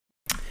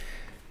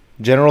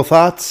 General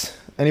thoughts?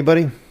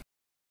 Anybody?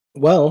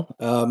 Well,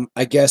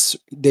 I guess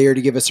they are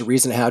to give us a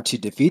reason how to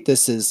defeat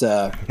this is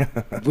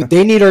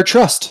they need our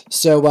trust.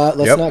 So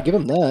let's not give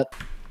them that.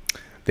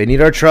 They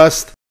need our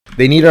trust.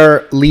 They need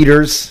our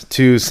leaders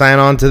to sign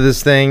on to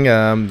this thing.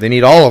 They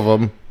need all of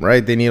them,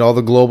 right? They need all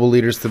the global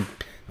leaders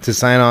to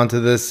sign on to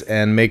this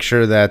and make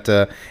sure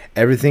that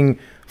everything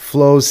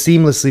flows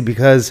seamlessly,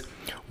 because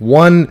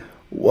one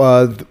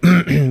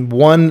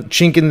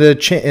chink in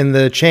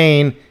the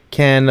chain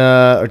can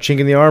or chink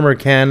in the armor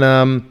can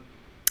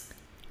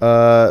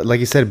like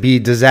you said, be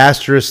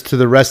disastrous to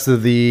the rest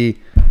of the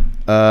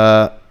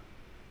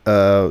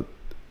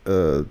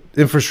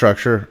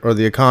infrastructure or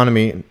the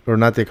economy, or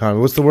not the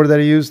economy. What's the word that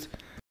he used?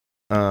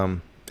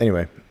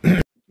 Anyway,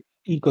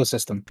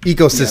 ecosystem.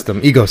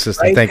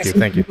 Ecosystem. Right?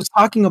 Thank you. He was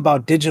talking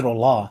about digital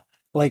law.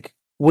 Like,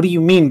 what do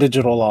you mean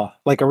digital law?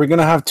 Like, are we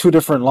gonna have two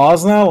different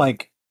laws now?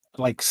 Like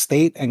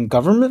state and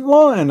government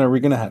law, and are we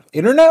gonna have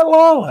internet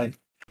law? Like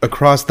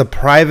across the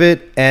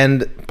private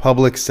and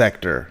public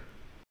sector.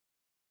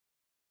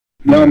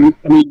 No, I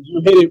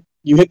mean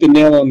you hit the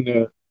nail on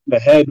the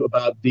head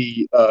about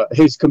the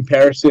his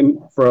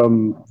comparison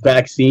from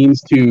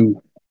vaccines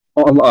to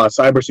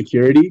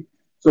cybersecurity.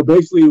 So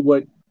basically,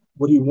 what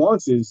he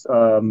wants is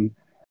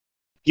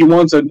he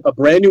wants a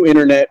brand new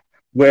internet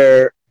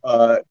where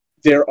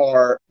there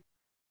are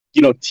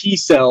T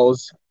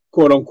cells,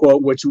 quote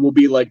unquote, which will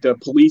be like the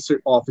police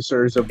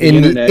officers of the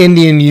internet.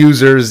 Indian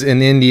users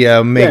in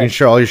India making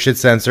sure all your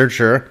shit's censored.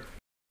 Sure.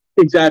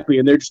 Exactly,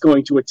 and they're just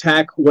going to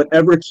attack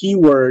whatever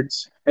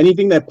keywords,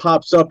 anything that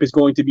pops up is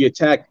going to be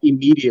attacked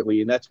immediately,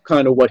 and that's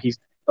kind of what he's,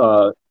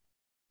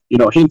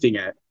 hinting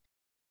at.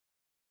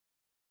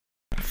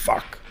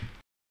 Fuck.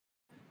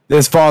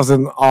 This falls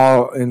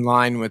all in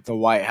line with the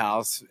White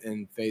House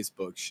and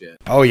Facebook shit.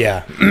 Oh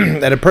yeah,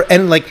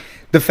 and like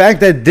the fact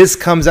that this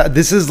comes out,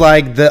 this is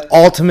like the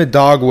ultimate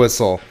dog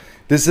whistle.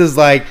 This is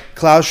like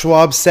Klaus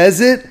Schwab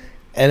says it,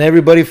 and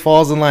everybody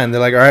falls in line.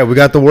 They're like, all right, we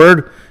got the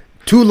word.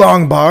 2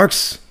 long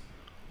barks.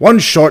 1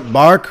 short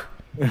bark,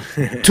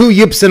 2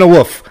 yips and a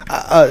woof.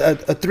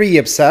 3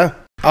 yips, huh?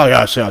 Oh,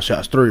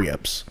 yes, 3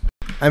 yips.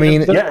 I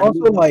mean, but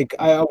also like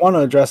I want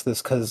to address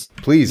this because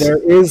please, there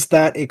is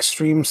that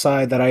extreme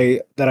side that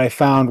I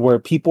found where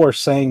people are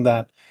saying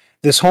that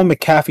this whole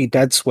McAfee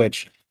dead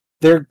switch,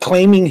 they're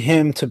claiming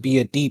him to be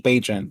a deep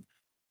agent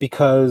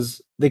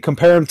because they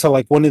compare him to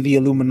like one of the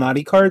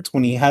Illuminati cards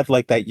when he had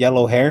like that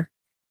yellow hair.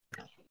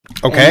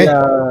 Okay.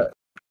 And,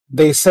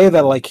 they say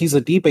that like he's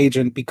a deep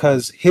agent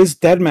because his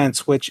deadman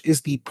switch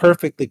is the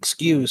perfect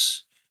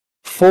excuse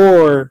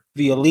for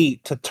the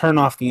elite to turn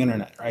off the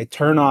internet, right?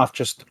 Turn off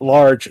just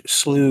large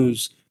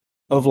slews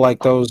of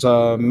like those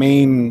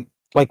main,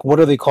 like what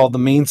are they called? The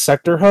main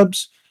sector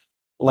hubs,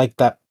 like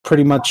that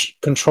pretty much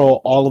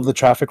control all of the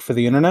traffic for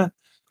the internet.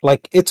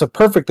 Like it's a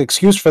perfect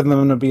excuse for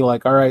them to be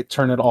like, all right,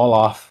 turn it all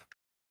off.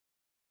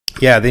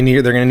 Yeah,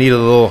 they're gonna need a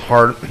little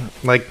hard,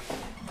 like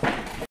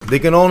they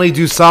can only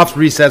do soft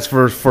resets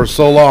for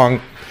so long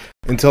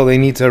until they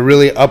need to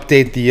really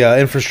update the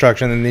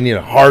infrastructure, and then they need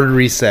a hard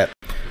reset.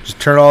 Just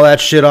turn all that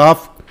shit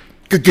off,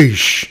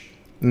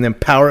 and then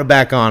power it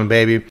back on,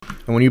 baby.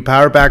 And when you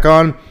power it back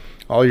on,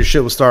 all your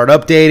shit will start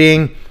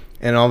updating,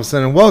 and all of a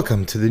sudden,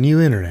 welcome to the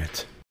new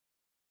internet.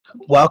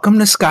 Welcome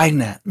to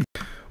Skynet.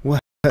 Well,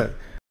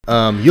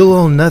 you'll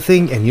own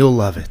nothing, and you'll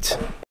love it.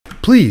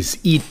 Please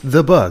eat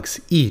the bugs.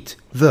 Eat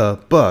the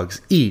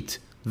bugs. Eat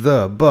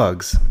the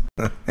bugs.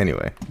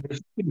 Anyway,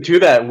 to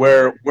that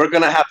where we're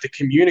going to have to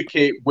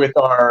communicate with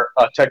our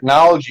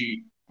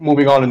technology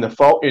moving on in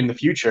the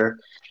future,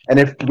 and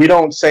if we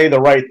don't say the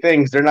right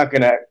things, they're not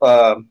going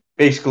to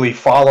basically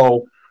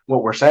follow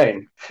what we're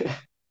saying.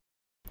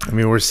 I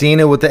mean, we're seeing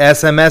it with the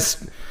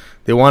SMS.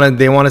 They want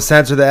to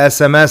censor the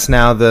SMS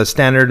now, the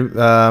standard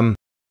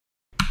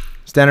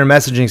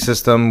messaging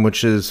system,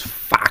 which is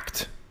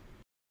fucked.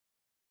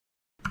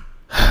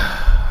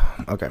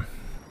 Okay.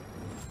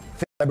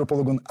 Cyber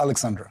Polygon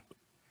Alexandra.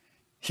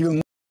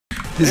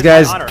 These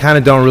guys kind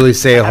of don't really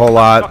say a whole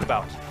lot.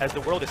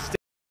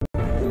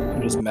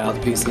 Just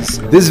mouthpieces.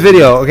 This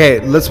video, okay,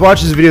 let's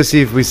watch this video,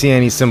 see if we see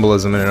any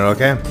symbolism in it,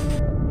 okay?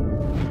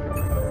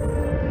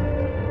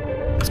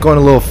 It's going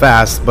a little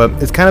fast, but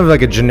it's kind of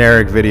like a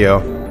generic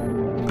video.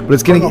 But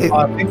it's getting... think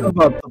of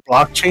the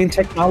blockchain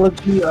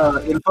technology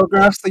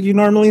infographics that you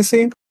normally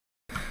see.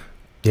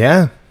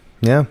 Yeah,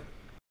 yeah.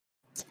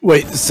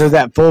 Wait, so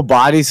that full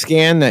body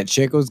scan that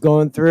chick was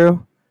going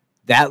through,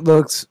 that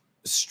looks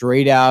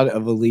straight out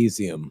of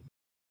Elysium.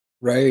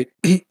 Right.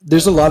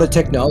 There's a lot of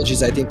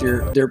technologies I think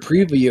they're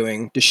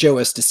previewing to show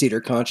us Deceiver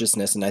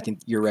consciousness, and I think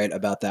you're right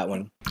about that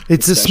one.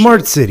 It's a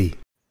smart city.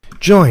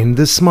 Join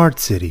the smart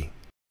city.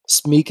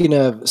 Speaking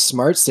of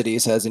smart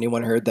cities, has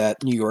anyone heard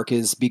that New York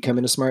is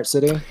becoming a smart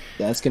city?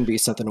 That's going to be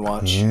something to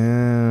watch.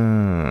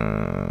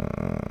 Yeah,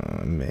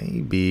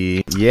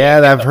 maybe.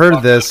 Yeah, I've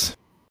heard this.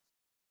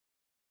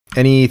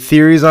 Any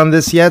theories on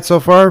this yet so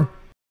far?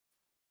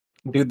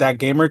 Dude, that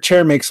gamer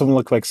chair makes him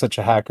look like such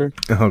a hacker.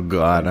 Oh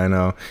god, I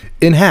know.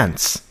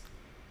 Enhance.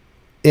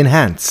 Okay.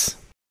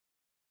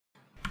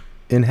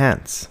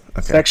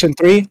 Section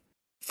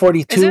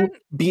 342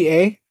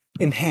 BA.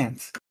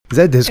 Enhance. Is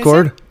that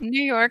Discord? Isn't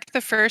New York the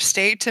first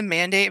state to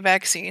mandate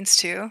vaccines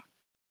too?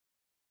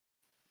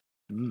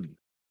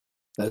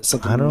 That's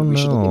something I don't we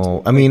should look know.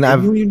 into. I mean,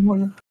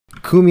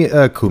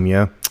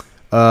 Cumia.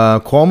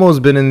 Cuomo's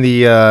been in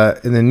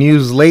the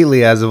news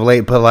lately, as of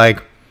late, but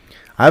like,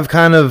 I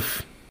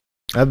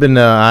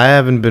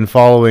haven't been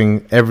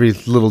following every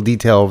little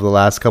detail over the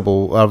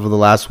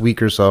last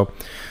week or so,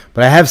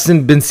 but I have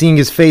been seeing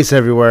his face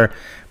everywhere.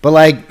 But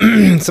like,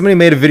 somebody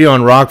made a video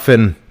on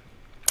Rockfin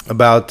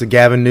about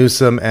Gavin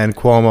Newsom and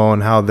Cuomo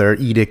and how their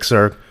edicts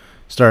are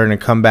starting to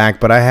come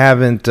back, but I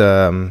haven't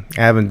done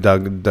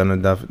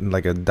enough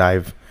like a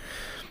dive.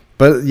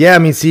 But yeah, I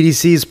mean,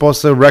 CDC is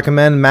supposed to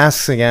recommend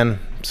masks again,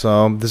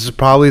 so this is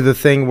probably the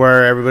thing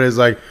where everybody's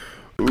like,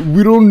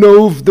 we don't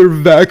know if they're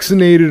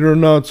vaccinated or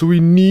not, so we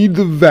need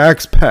the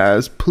Vax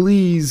Pass.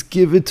 Please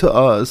give it to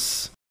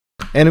us.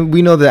 And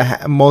we know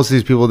that most of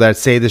these people that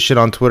say this shit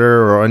on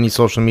Twitter or any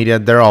social media,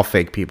 they're all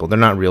fake people. They're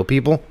not real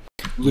people.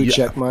 Blue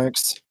check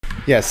marks.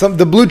 Yeah,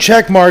 the blue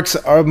check marks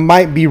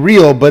might be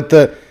real, but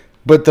the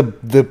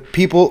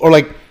people, or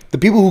like the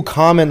people who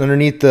comment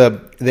underneath the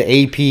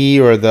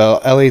AP or the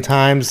LA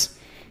Times,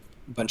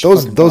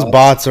 those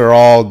bots are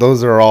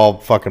all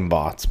fucking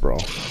bots, bro.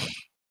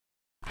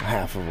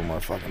 Half of them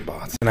are fucking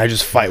bots, and I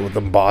just fight with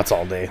them bots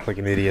all day like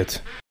an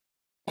idiot.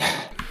 All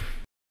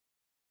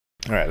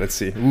right, let's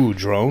see. Ooh,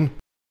 drone.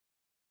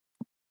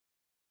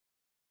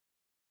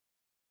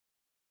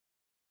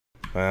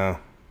 Wow.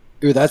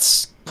 Ooh,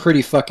 that's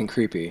pretty fucking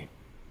creepy.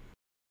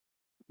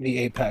 The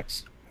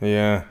Apex.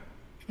 Yeah.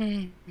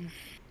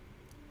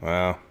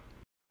 Wow.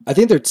 I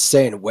think they're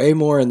saying way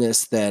more in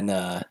this than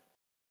yeah.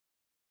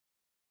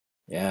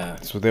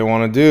 That's what they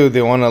want to do.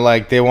 They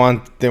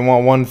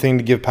want one thing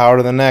to give power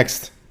to the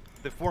next.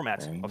 The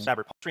format of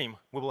Cyber Stream,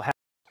 we will have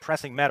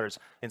pressing matters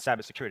in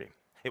cybersecurity.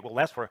 It will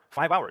last for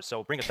 5 hours,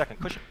 so bring a second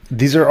cushion.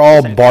 These are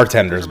all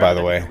bartenders, by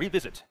the way.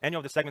 Revisit any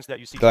of the segments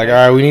that you see. They're like,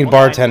 all right, we need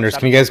bartenders.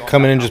 Can you guys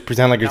come in and just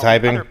pretend like you're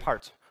typing?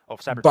 Part of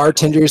cyber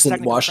bartenders and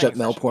technical washed up training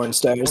male session, porn which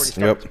is already stars.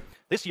 started.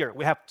 This year,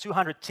 we have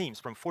 200 teams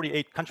from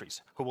 48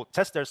 countries who will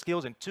test their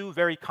skills in 2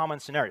 very common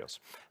scenarios.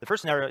 The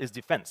first scenario is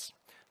defense.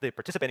 The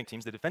participating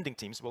teams, the defending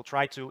teams, will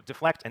try to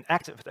deflect an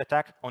active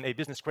attack on a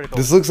business-critical.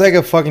 This looks like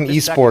a fucking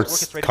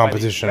esports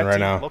competition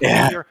right now.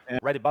 Here,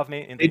 right above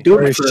me in They the do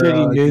it for,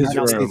 shitty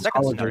newsroom. The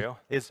second scenario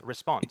is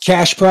response.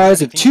 Cash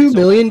prize of $2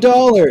 million.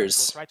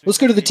 Let's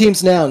go to the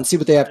teams now and see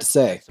what they have to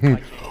say.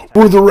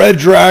 We're the Red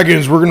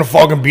Dragons. We're gonna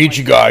fucking beat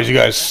you guys. You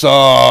guys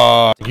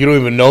suck. You don't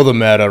even know the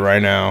meta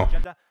right now.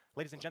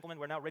 Ladies and gentlemen,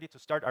 we're now ready to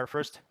start our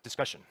first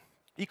discussion.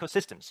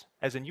 Ecosystems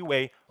as a new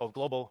way of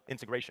global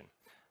integration.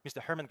 Mr.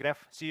 Herman Greff,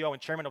 CEO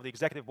and Chairman of the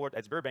Executive Board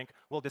at Sberbank,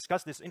 will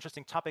discuss this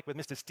interesting topic with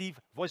Mr. Steve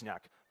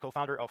Wozniak,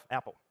 co-founder of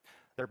Apple.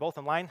 They're both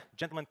online.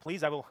 Gentlemen,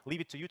 please, I will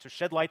leave it to you to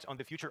shed light on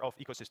the future of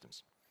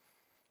ecosystems.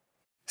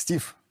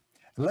 Steve,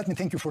 let me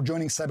thank you for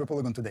joining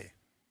CyberPolygon today.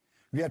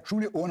 We are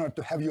truly honored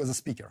to have you as a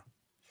speaker.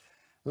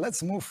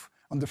 Let's move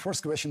on the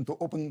first question to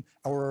open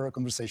our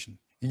conversation.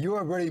 You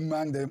are very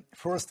among the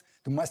first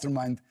to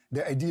mastermind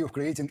the idea of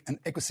creating an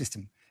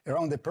ecosystem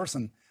around a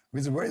person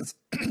with various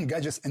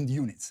gadgets and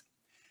units.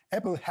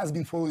 Apple has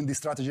been following this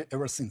strategy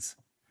ever since,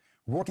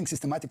 working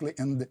systematically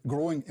and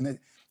growing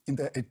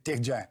into a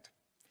tech giant.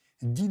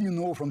 Did you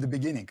know from the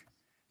beginning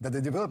that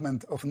the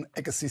development of an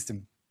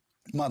ecosystem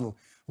model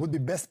would be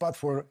best part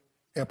for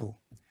Apple?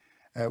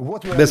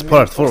 What were best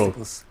part for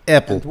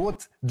Apple? And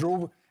what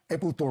drove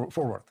Apple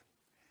forward?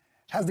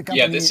 Has the company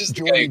yeah, this is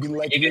the guy who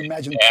created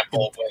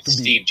Apple with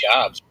Steve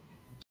Jobs.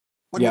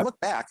 When you look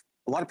back,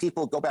 a lot of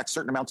people go back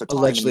certain amounts of time.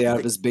 Allegedly out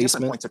of his basement.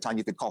 Different points of time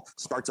you could call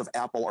starts of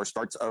Apple or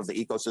starts of the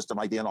ecosystem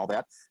idea and all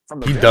that. From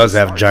the he does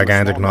have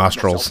gigantic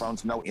nostrils. Cell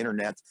phones, no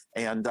internet,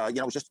 and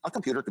it was just a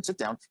computer could sit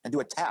down and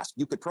do a task.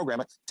 You could program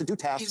it to do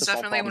tasks. He's to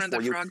solve definitely one of the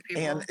for you, frog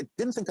people. and it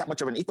didn't think that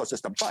much of an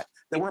ecosystem, but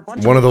there were a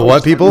bunch one of the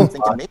what people?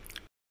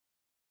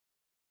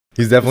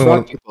 He's definitely one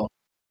of people.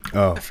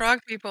 Oh, The frog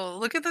people.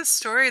 Look at the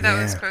story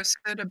that was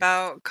posted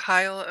about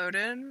Kyle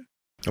Odin.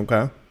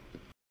 Okay.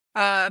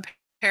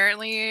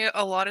 Apparently,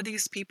 a lot of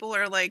these people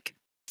are like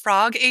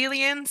frog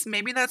aliens.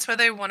 Maybe that's why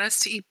they want us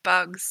to eat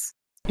bugs.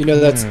 You know,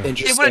 that's They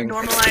interesting.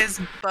 want to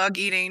normalize bug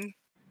eating.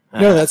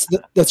 No,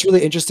 that's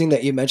really interesting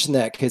that you mentioned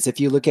that, because if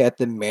you look at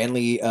the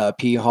Manly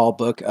P. Hall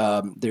book,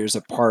 there's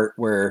a part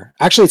where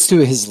actually it's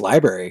to his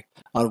library.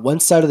 On one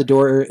side of the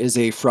door is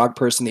a frog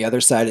person, the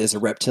other side is a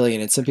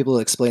reptilian, and some people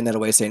explain that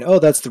away, saying, "Oh,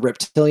 that's the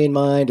reptilian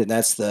mind, and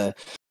that's the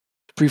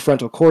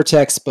prefrontal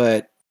cortex."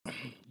 But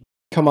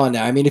come on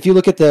now, I mean, if you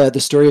look at the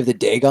story of the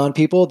Dagon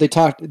people, they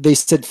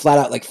said flat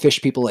out like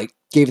fish people like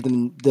gave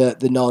them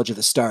the knowledge of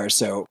the stars.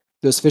 So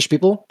those fish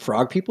people,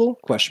 frog people?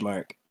 Question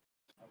mark.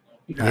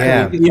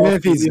 Yeah. Even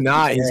if he's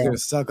not, he's going to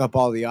suck up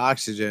all the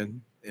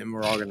oxygen and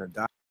we're all going to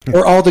die.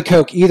 Or all the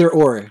coke, either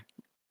or.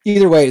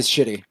 Either way is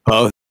shitty.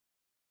 Both.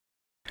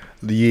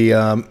 The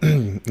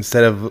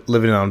instead of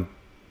living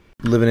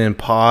in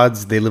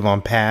pods, they live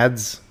on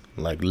pads,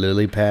 like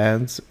lily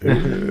pads.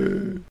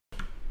 Ribbit.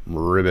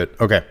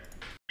 Okay.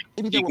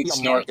 Maybe there You will can be a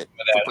snort market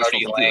with that for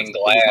personal already laying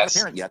computers. It was not glass.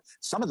 apparent yet.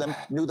 Some of them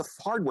knew the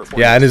hardware for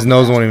Yeah, it. and his Some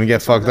nose of them won't even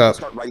get some of fucked them up.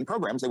 Start writing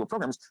programs. They were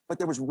programs, but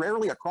there was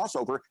rarely a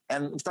crossover.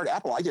 And we started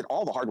Apple. I did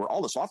all the hardware, all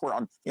the software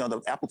on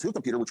the Apple II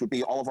computer, which would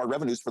be all of our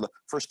revenues for the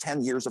first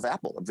 10 years of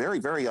Apple. A very,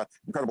 very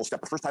incredible step.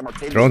 The first time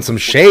arcade Throwing some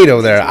shade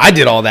over there. I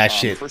did all that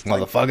shit,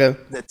 motherfucker.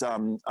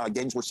 That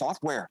games were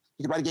software.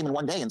 You could write a game in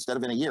one day instead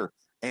of in a year.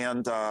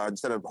 And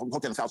instead of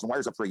hooking 1,000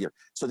 wires up for a year.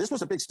 So this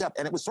was a big step.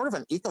 And it was sort of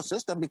an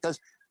ecosystem because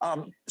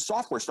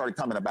software started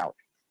coming about.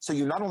 So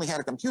you not only had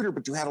a computer,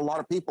 but you had a lot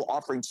of people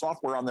offering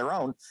software on their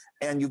own,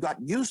 and you got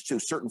used to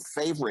certain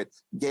favorite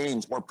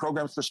games or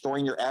programs for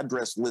storing your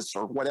address lists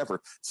or whatever.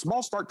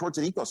 Small start towards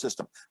an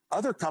ecosystem.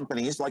 Other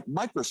companies like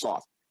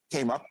Microsoft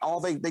came up,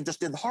 they just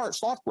did hard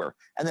software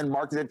and then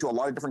marketed to a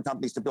lot of different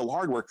companies to build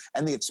hardware.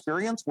 And the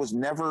experience was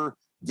never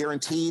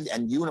guaranteed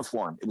and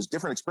uniform. It was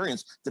different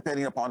experience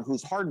depending upon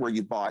whose hardware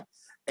you bought.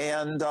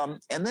 And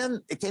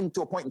then it came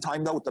to a point in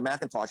time, though, with the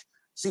Macintosh.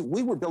 See,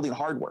 we were building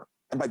hardware.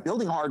 And by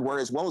building hardware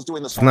as well as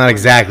doing the It's not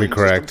exactly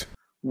correct.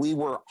 We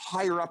were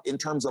higher up in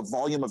terms of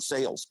volume of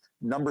sales,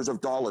 numbers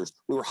of dollars.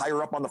 We were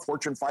higher up on the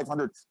Fortune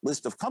 500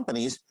 list of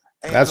companies.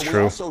 And That's we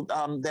true. Also,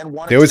 then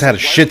They always had a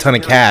shit ton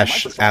of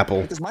cash,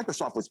 Apple. Because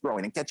Microsoft was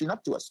growing and catching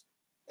up to us.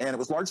 And it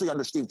was largely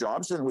under Steve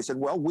Jobs. And we said,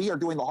 well, we are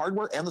doing the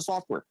hardware and the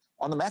software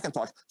on the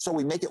Macintosh. So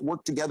we make it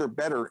work together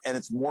better. And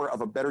it's more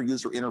of a better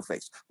user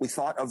interface. We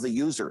thought of the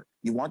user.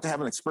 You want to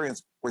have an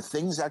experience where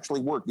things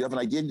actually work. You have an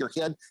idea in your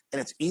head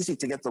and it's easy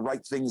to get the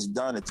right things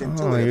done. It's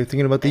intuitive. Oh, you're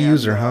thinking about the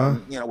user, huh?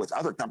 With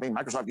other companies,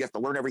 Microsoft, you have to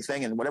learn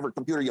everything, and whatever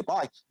computer you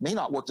buy may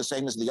not work the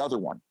same as the other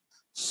one.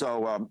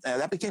 So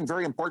that became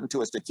very important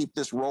to us to keep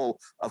this role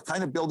of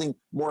kind of building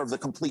more of the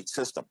complete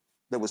system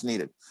that was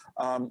needed.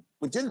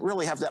 We didn't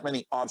really have that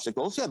many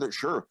obstacles. Yeah,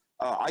 sure.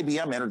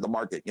 IBM entered the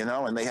market,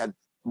 and they had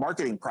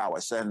marketing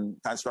prowess and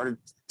kind of started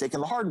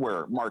taking the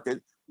hardware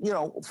market,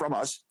 from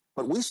us.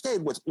 But we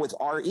stayed with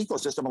our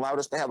ecosystem, allowed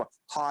us to have a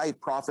high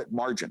profit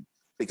margin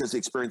because the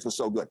experience was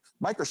so good.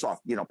 Microsoft,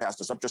 passed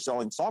us up just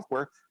selling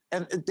software,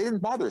 and it didn't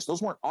bother us.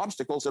 Those weren't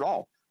obstacles at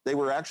all. They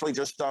were actually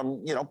just,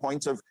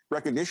 points of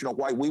recognition of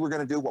why we were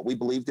going to do what we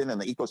believed in,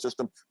 and the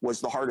ecosystem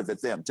was the heart of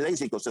it then.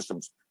 Today's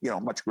ecosystem's,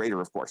 much greater,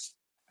 of course.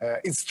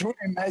 It's truly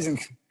amazing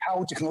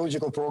how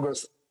technological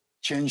progress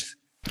changed.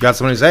 Got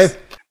something to say?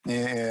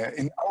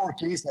 In our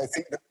case, I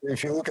think that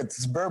if you look at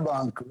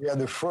Sberbank, we are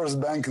the first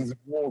bank in the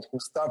world who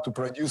start to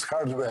produce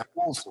hardware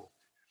also.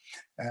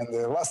 And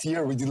last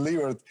year we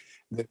delivered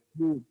the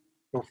two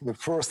of the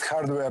first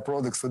hardware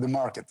products to the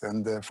market.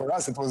 And for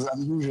us, it was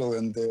unusual.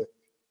 And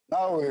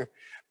now we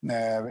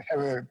have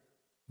a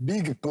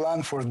big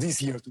plan for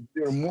this year to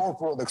deliver more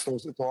products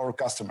also to our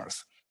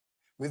customers.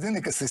 Within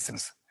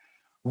ecosystems,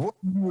 what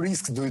new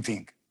risks do you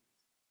think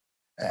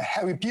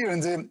have appeared in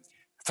the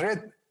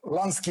threat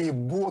landscape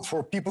both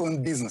for people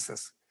and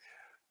businesses?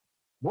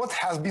 What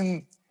has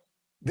been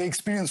the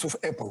experience of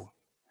Apple?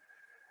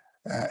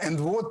 And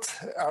what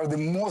are the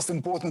most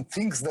important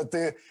things that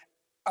the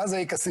other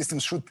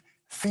ecosystems should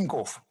think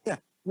of? Yeah,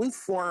 we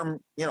form,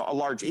 a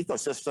large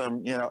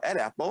ecosystem, at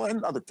Apple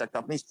and other tech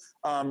companies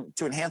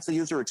to enhance the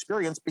user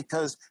experience,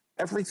 because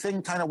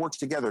everything kind of works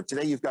together.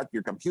 Today, you've got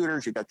your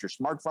computers, you've got your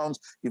smartphones,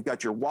 you've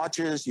got your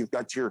watches, you've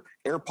got your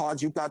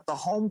AirPods, you've got the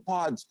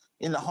HomePods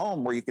in the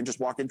home where you can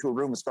just walk into a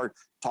room and start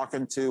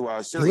talking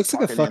to Siri. It looks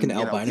like a fucking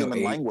albino human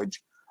 8.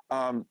 language.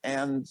 The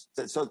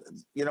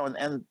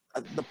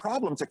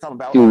problems that come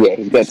about. Dude, yeah,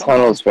 he's got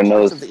tunnels for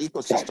nose. Parts of the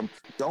ecosystem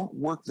don't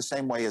work the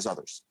same way as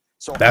others.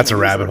 So that's a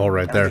rabbit hole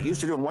right there. I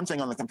used to doing one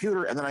thing on the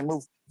computer, and then I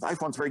moved. The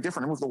iPhone's very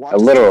different. I moved the watch. A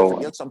literal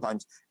one.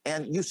 Sometimes,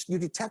 and you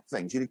detect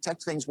things. You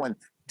detect things when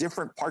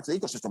different parts of the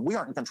ecosystem. We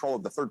aren't in control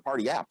of the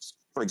third-party apps,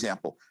 for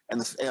example,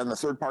 and the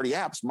third-party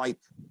apps might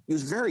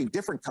use very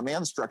different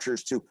command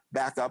structures to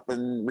back up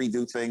and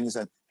redo things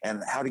and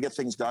how to get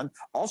things done.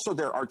 Also,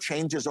 there are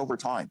changes over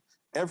time.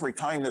 Every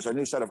time there's a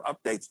new set of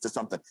updates to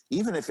something,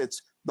 even if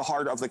it's the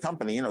heart of the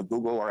company,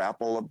 Google or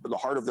Apple, the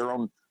heart of their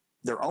own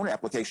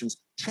applications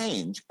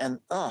change, and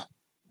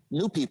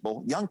new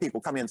people, young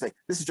people come in and say,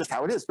 this is just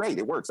how it is. Great,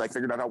 it works. I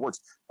figured out how it works.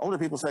 Older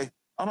people say,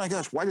 oh my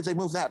gosh, why did they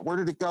move that? Where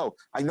did it go?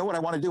 I know what I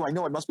want to do. I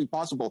know it must be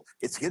possible.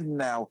 It's hidden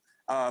now.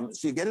 So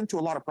you get into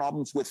a lot of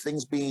problems with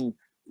things being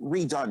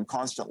redone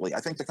constantly. I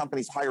think the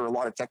companies hire a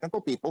lot of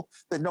technical people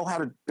that know how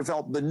to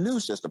develop the new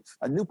system,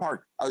 a new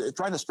part,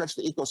 trying to stretch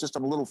the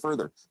ecosystem a little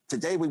further.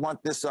 Today, we want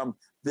this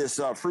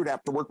fruit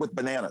app to work with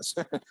bananas,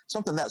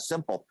 something that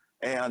simple.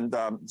 And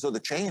so the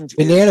change.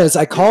 Bananas,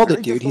 I called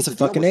it, dude. He's a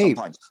fucking ape.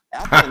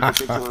 Apple in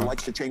particular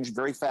likes to change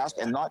very fast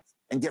and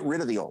get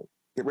rid of the old.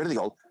 Get rid of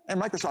the old.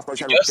 And Microsoft always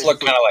had. He does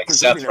look kind of like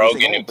Seth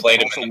Rogen, who played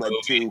him in the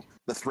movie. To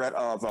the threat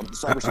of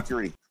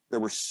cybersecurity. There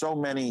were so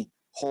many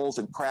holes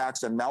and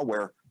cracks and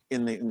malware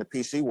in the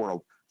PC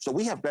world. So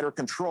we have better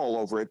control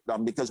over it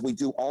because we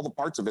do all the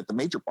parts of it, the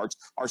major parts,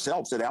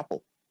 ourselves at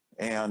Apple.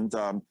 And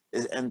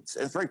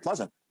it's very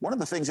pleasant. One of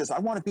the things is I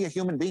want to be a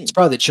human being. It's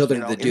probably the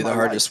children that do the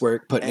hardest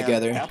work putting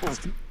together.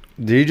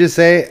 Did you just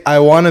say, I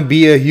want to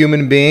be a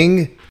human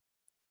being?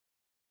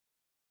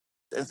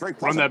 It's very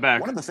pleasant. Run that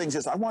back. One of the things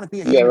is I want to be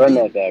a human run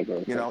being, that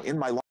back, in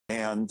my life.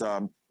 And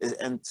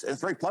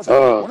it's very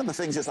pleasant. One of the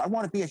things is I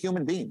want to be a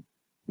human being,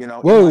 in my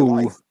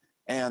life.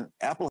 And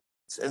Apple,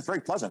 it's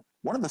very pleasant.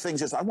 One of the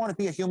things is I want to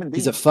be a human being.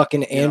 He's a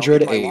fucking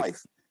Android 8.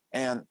 Life.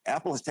 And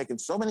Apple has taken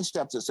so many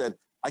steps that said,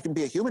 I can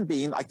be a human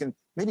being. I can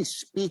maybe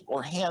speak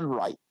or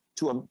handwrite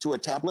to a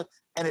tablet,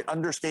 and it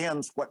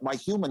understands what my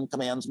human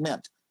commands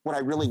meant, what I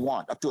really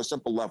want, up to a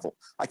simple level.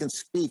 I can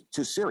speak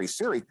to Siri.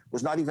 Siri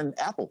was not even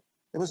Apple.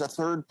 It was a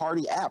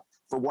third-party app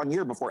for 1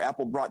 year before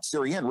Apple brought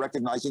Siri in,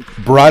 recognizing...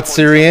 Brought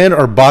Siri in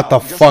or bought the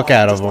fuck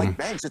out of them? Like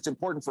banks, it's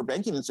important for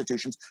banking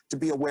institutions to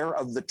be aware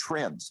of the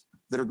trends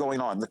that are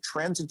going on, the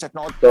trends in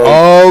technology.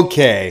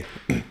 Okay.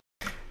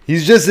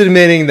 He's just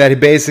admitting that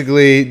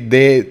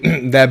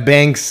that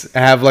banks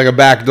have like a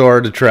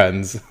backdoor to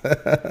trends.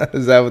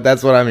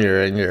 That's what I'm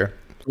hearing here?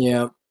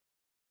 Yeah.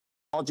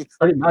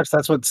 Pretty much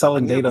that's what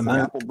selling data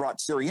meant. Apple brought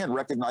Siri in,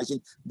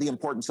 recognizing the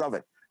importance of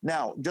it.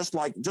 Now, just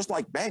like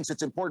banks,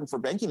 it's important for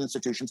banking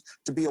institutions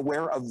to be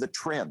aware of the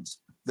trends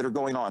that are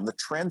going on, the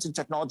trends in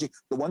technology,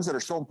 the ones that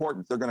are so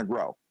important, they're going to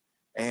grow.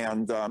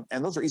 And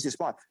those are easy to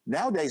spot.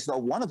 Nowadays, though,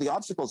 one of the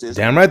obstacles is...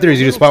 Damn right they're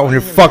easy to spot when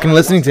you're fucking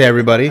listening to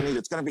everybody.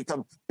 It's going to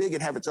become big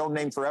and have its own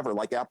name forever,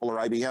 like Apple or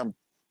IBM.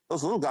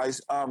 Those little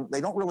guys,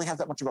 they don't really have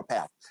that much of a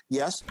path.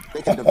 Yes,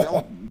 they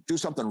can do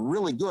something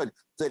really good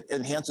that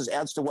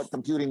adds to what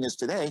computing is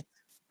today,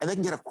 and they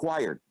can get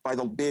acquired by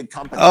the big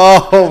companies.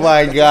 Oh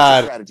my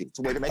God.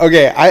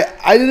 Okay,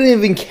 I didn't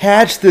even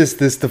catch this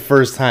the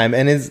first time,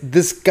 and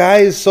this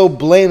guy is so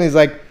blatant. He's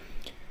like,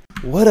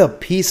 what a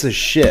piece of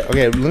shit.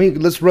 Okay,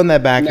 let's run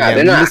that back again.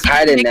 They're not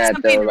hiding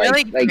that though.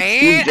 Really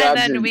great, and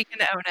then we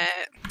can own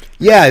it.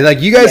 Yeah,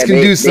 like you guys can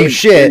do some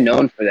shit. They're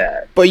known for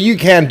that. But you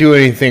can't do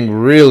anything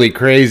really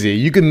crazy.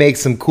 You can make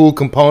some cool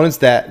components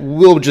that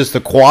we'll just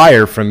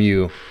acquire from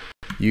you.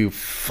 You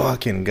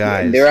fucking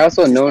guys. Yeah, they're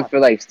also known for,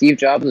 like, Steve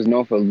Jobs was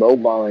known for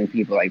lowballing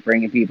people, like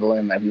bringing people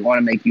in, like, we want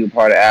to make you a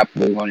part of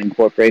Apple, we want to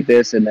incorporate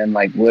this, and then,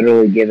 like,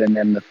 literally giving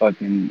them the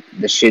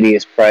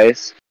shittiest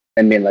price.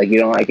 And being like, you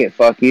don't like it,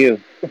 fuck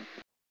you.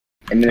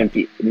 And then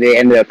they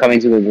ended up coming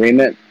to an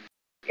agreement.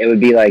 it would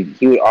be like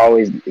he would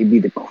always it'd be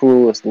the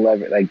cruelest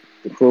leverage, like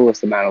the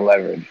cruelest amount of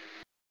leverage.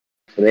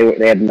 So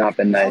they have not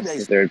been nice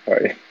to third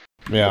party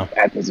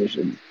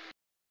acquisitions.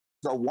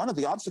 So one of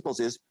the obstacles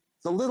is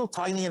the little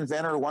tiny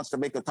inventor who wants to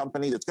make a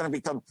company that's going to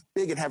become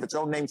big and have its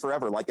own name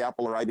forever, like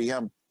Apple or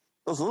IBM.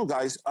 Those little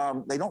guys,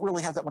 they don't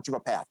really have that much of a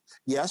path.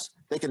 Yes,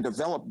 they can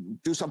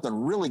do something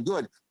really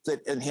good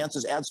that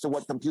adds to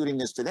what computing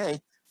is today,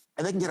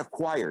 and they can get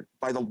acquired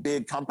by the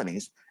big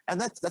companies. And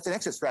that's an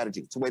exit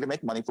strategy. It's a way to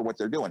make money for what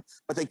they're doing.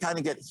 But they kind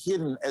of get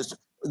hidden as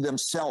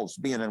themselves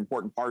being an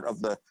important part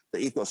of the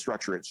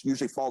eco-structure. It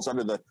usually falls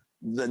under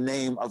the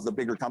name of the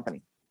bigger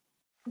company.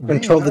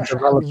 Control the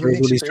developer is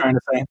what he's trying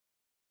to say.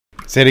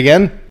 Say it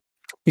again.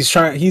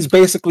 He's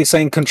basically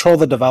saying control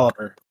the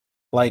developer.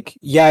 Like,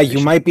 yeah, you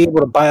might be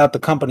able to buy out the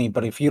company,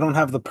 but if you don't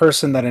have the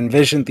person that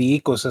envisioned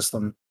the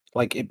ecosystem,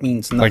 like, it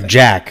means nothing. Like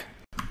Jack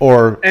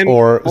or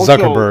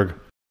Zuckerberg.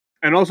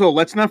 And also,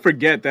 let's not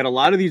forget that a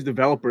lot of these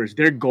developers,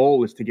 their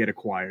goal is to get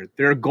acquired.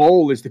 Their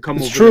goal is to come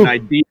up with an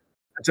idea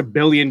that's $1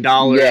 billion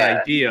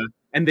idea,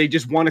 and they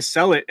just want to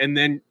sell it and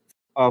then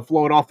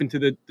flow it off into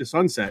the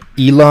sunset.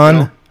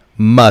 Elon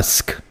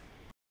Musk.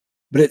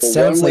 But it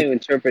sounds one way to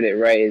interpret it,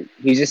 right?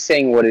 He's just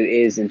saying what it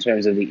is in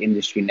terms of the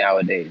industry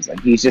nowadays. Like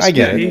he's just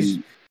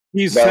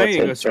he's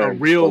saying a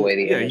real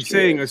he's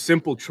saying a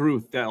simple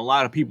truth that a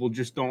lot of people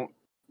just don't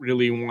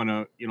really want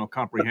to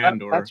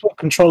comprehend. That's what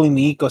controlling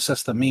the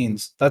ecosystem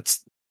means.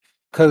 That's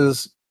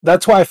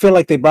why I feel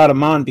like they brought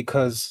him on,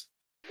 because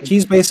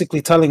he's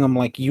basically telling them,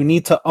 like, you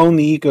need to own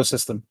the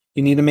ecosystem.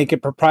 You need to make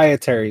it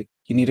proprietary.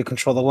 You need to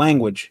control the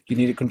language. You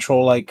need to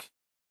control like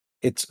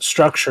its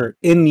structure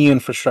in the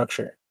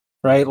infrastructure.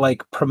 Right,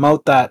 like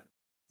promote that,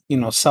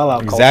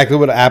 sellout. Exactly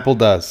what Apple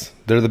does.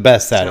 They're the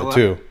best at it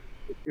too.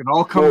 It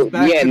all comes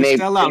back to the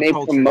sellout and they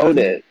culture. Promote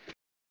it,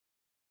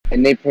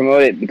 and they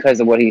promote it because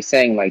of what he's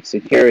saying, like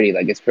security.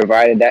 Like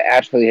that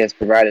actually has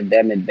provided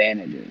them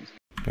advantages.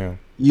 Yeah,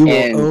 you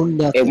will own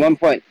nothing. At one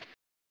point,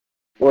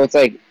 well, it's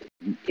like,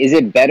 is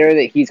it better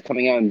that he's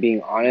coming out and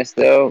being honest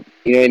though?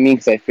 You know what I mean?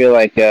 Because I feel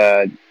like.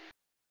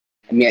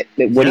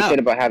 What he said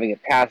about having a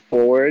path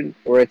forward,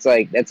 where it's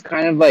like, that's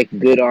kind of like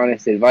good,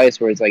 honest advice,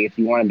 where it's like, if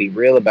you want to be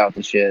real about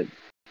the shit,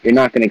 you're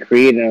not going to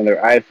create another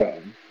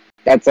iPhone.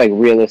 That's like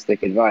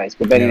realistic advice.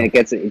 But then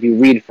if you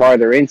read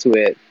farther into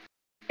it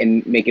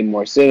and make it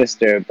more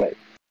sinister, but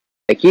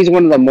like he's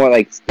one of the more,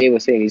 like Dave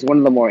was saying, he's one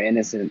of the more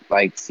innocent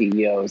like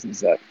CEOs and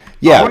stuff.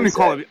 Yeah,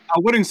 I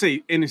wouldn't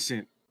say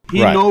innocent. He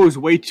knows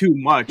way too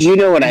much. You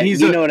know what I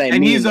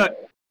mean?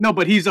 No,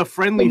 but he's a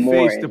friendly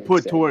face to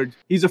put towards.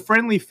 He's a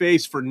friendly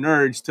face for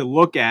nerds to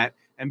look at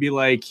and be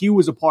like, he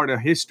was a part of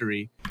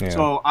history. Yeah.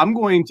 So I'm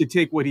going to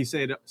take what he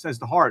says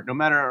to heart, no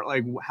matter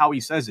like how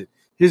he says it.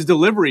 His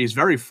delivery is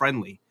very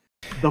friendly.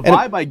 The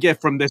vibe I get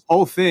from this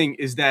whole thing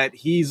is that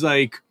he's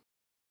like,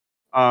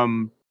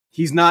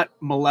 he's not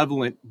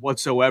malevolent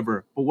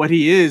whatsoever. But what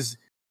he is,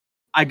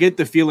 I get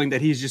the feeling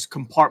that he's just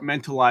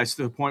compartmentalized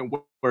to the point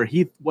where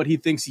what he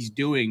thinks he's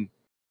doing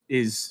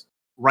is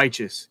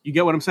righteous. You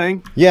get what I'm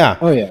saying? Yeah.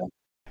 Oh yeah.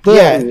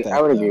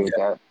 I would agree with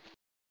that.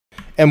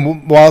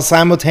 And while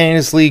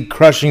simultaneously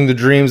crushing the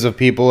dreams of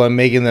people and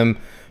making them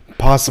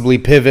possibly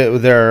pivot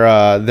with their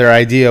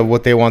idea of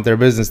what they want their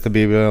business to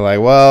be, being like,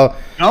 well,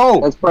 no,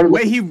 the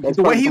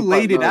way he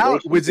laid it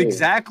out was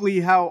exactly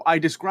how I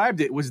described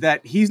it. Was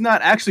that he's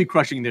not actually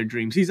crushing their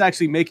dreams; he's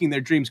actually making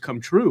their dreams come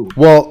true.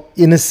 Well,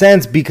 in a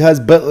sense,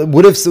 but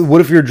what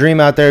if your dream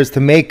out there is to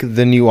make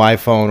the new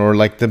iPhone, or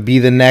like to be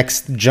the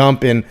next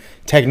jump in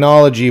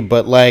technology,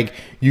 but like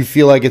you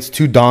feel like it's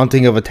too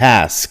daunting of a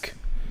task?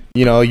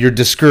 You're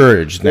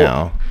discouraged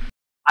now.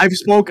 I've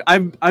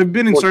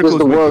been in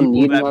circles with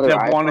people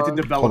that wanted to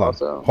develop.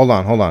 Hold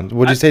on.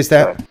 What'd you say,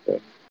 Stat?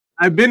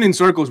 I've been in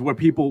circles where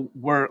people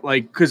were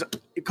like, because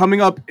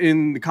coming up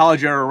in the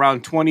college era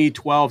around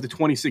 2012 to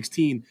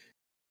 2016,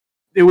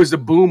 it was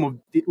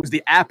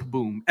the app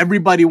boom.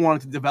 Everybody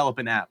wanted to develop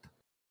an app.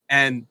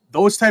 And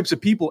those types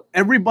of people,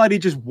 everybody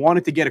just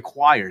wanted to get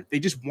acquired. They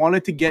just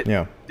wanted to get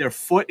their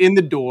foot in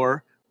the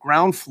door,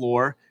 ground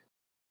floor,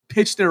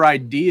 pitch their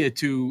idea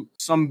to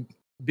some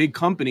big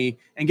company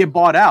and get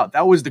bought out.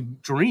 That was the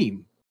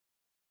dream.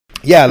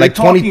 Yeah, like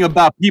talking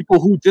about people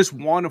who just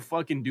want to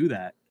fucking do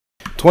that.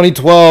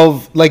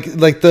 2012, like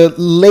the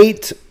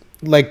late,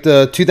 like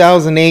the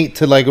 2008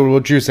 to like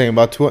what you're saying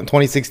about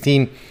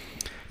 2016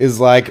 is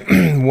like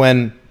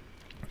when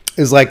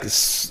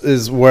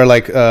is where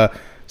like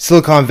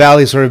Silicon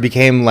Valley sort of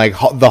became like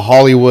the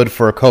Hollywood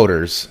for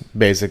coders,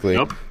 basically.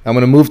 Yep. I'm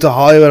gonna move to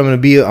Hollywood.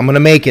 I'm gonna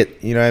make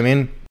it. You know what I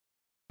mean?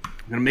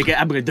 I'm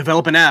gonna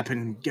develop an app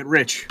and get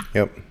rich.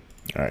 Yep.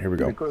 All right, here we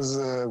go. Because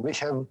we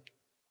have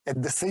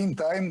at the same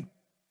time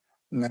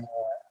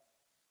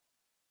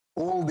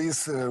all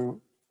these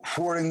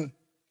foreign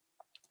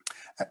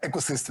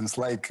ecosystems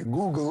like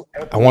Google.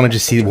 Apple, I want to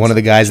just see one of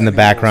the guys in the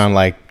background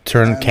like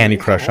turn Candy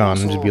Crush on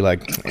and just be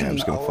like, I'm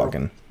just gonna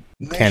fucking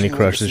Candy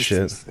Crush this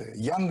shit.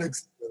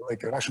 Yandex,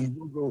 like Russian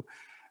Google,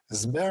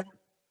 Sber.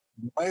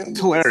 It's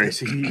hilarious.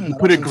 He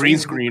put a green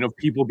screen of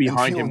people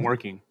behind him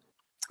working.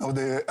 Of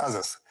the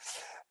others.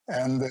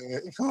 And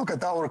if you look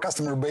at our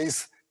customer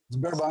base,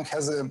 Sberbank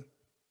has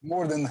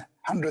more than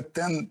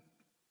 110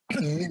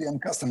 million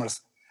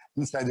customers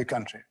inside the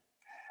country.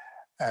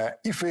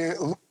 If we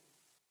look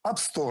at App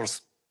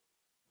Stores,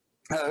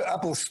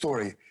 Apple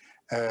story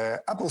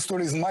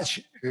is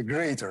much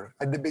greater.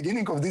 At the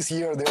beginning of this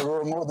year, there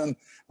were more than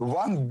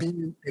 1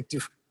 billion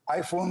active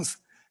iPhones,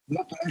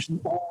 not to mention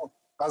all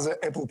other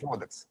Apple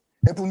products.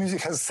 Apple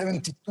Music has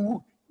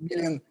 72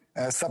 million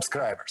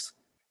subscribers.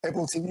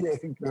 Apple TV, I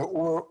think,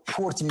 over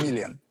 40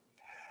 million.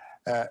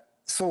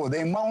 So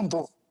the amount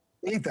of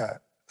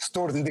data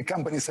stored in the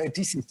company's IT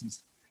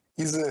systems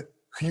is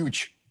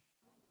huge.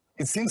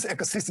 It seems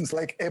ecosystems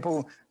like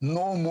Apple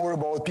know more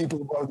about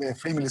people, about their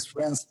families,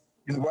 friends,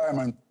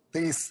 environment,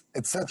 tastes,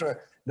 etc.,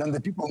 than the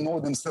people know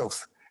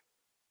themselves.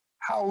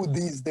 How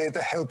these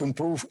data help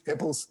improve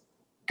Apple's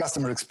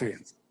customer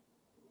experience?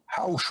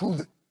 How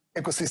should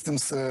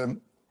ecosystems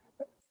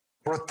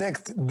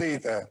protect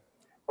data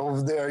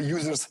of their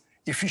users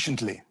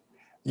efficiently?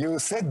 You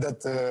said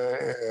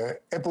that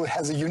Apple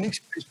has a unique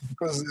situation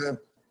because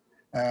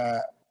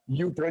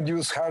you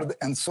produce hard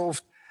and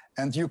soft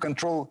and you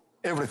control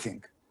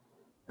everything.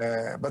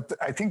 But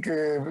I think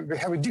we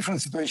have a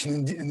different situation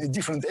in the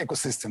different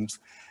ecosystems.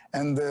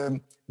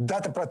 And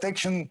data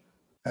protection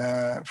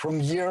from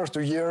year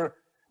to year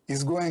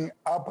is going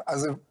up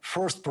as a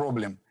first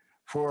problem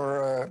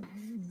for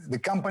the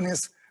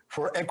companies,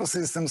 for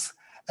ecosystems,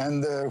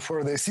 and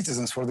for the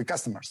citizens, for the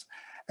customers.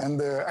 And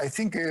I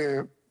think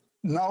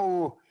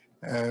now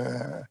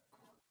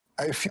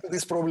I feel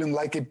this problem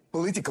like a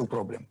political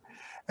problem.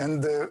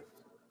 And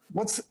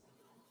what's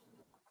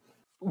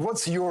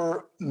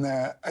your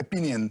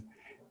opinion?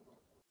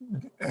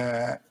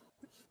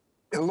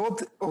 A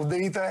lot of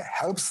data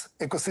helps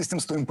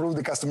ecosystems to improve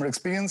the customer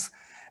experience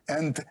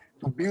and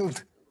to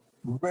build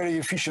very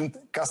efficient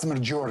customer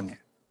journey.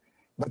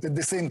 But at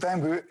the same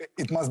time,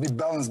 it must be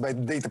balanced by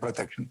data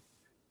protection.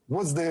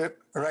 What's the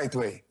right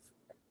way?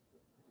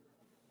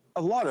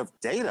 A lot of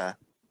data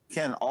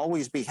can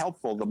always be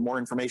helpful. The more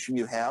information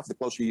you have, the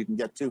closer you can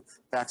get to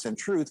facts and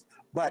truth.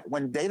 But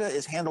when data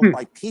is handled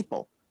by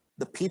people,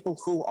 the people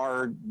who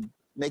are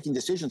making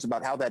decisions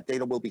about how that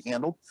data will be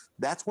handled,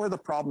 that's where the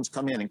problems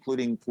come in,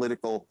 including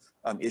political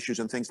issues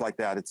and things like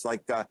that. It's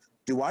like,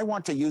 do I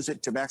want to use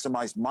it to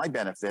maximize my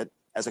benefit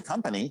as a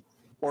company,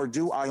 or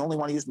do I only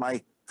want to use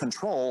my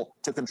control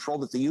to control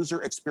that the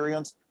user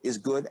experience is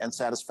good and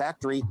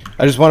satisfactory?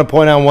 I just want to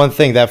point out one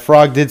thing. That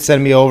Frog did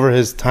send me over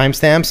his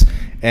timestamps,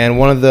 and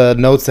one of the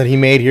notes that he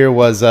made here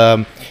was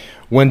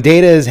when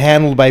data is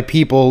handled by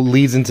people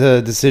leads into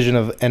the decision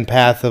of and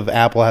path of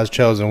Apple has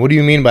chosen. What do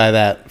you mean by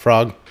that,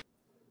 Frog?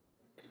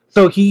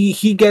 So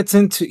he gets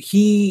into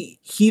he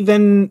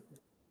then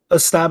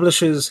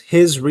establishes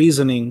his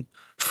reasoning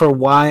for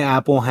why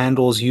Apple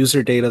handles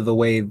user data the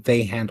way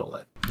they handle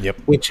it. Yep.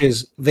 Which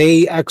is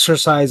they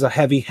exercise a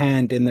heavy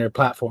hand in their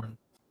platform.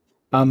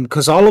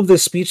 Because all of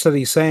this speech that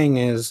he's saying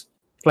is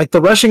like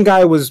the Russian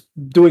guy was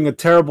doing a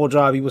terrible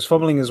job. He was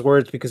fumbling his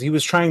words because he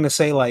was trying to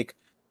say like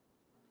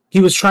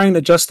he was trying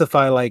to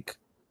justify like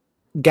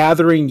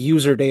gathering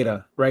user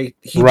data, right?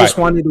 He just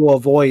wanted to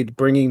avoid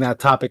bringing that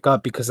topic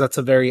up because that's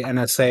a very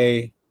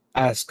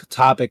NSA-esque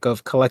topic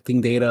of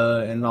collecting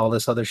data and all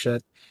this other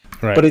shit.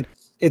 Right. But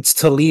it's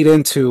to lead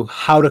into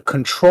how to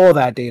control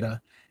that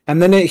data.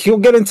 And then he'll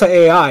get into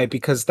AI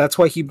because that's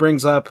why he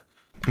brings up,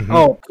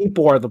 oh,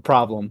 people are the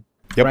problem,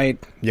 right?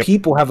 Yep.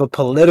 People have a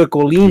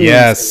political leanings.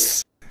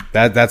 Yes,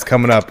 that's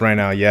coming up right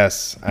now.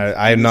 Yes,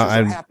 I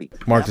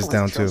marked this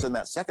down too. In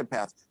that second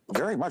path,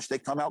 very much they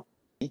come out,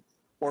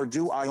 or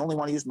do I only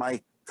want to use my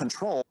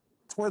control?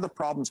 That's where the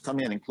problems come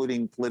in,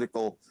 including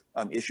political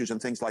issues and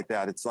things like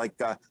that. It's like,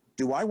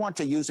 do I want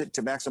to use it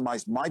to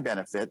maximize my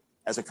benefit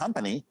as a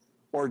company,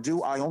 or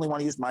do I only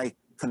want to use my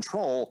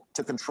control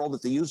to control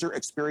that the user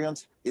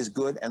experience is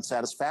good and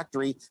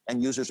satisfactory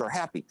and users are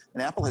happy?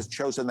 And Apple has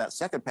chosen that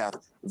second path.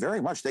 Very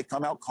much they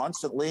come out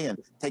constantly and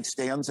take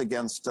stands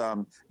against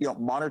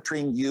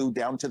monitoring you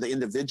down to the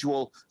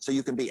individual so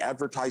you can be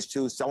advertised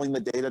to, selling the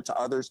data to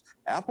others.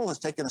 Apple has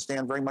taken a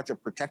stand very much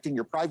of protecting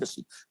your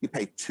privacy. You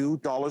pay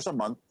 $2 a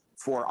month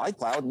for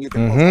iCloud, and you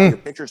can post all your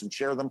pictures and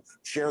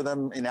share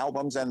them in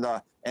albums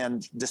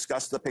and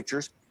discuss the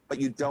pictures, but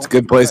you don't. It's a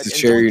good place to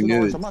share your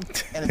news.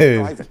 And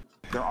it's private.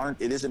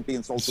 It isn't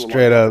being sold to a lot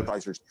of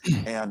advertisers.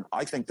 And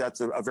I think that's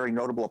a very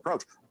notable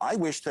approach. I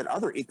wish that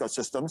other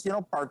ecosystems,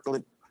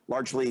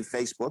 largely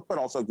Facebook, but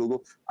also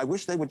Google, I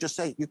wish they would just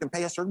say, you can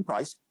pay a certain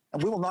price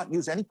and we will not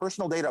use any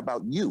personal data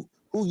about you,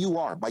 who you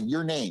are, by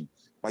your name,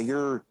 by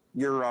your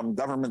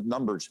government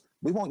numbers.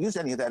 We won't use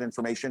any of that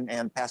information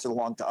and pass it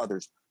along to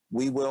others.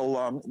 We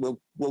will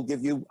we'll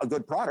give you a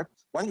good product.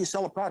 Why don't you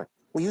sell a product?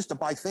 We used to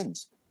buy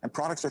things, and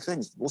products are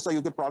things. We'll sell you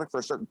a good product for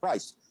a certain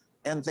price.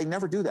 And they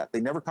never do that. They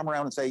never come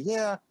around and say,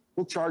 yeah,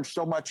 we'll charge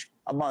so much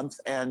a month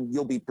and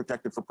you'll be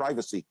protected for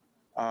privacy.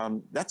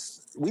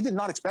 We did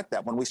not expect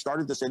that when we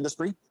started this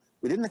industry.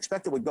 We didn't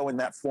expect it would go in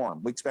that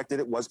form. We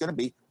expected it was going to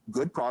be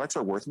good products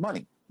are worth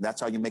money.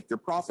 That's how you make your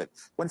profit.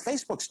 When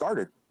Facebook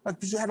started,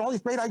 Because you had all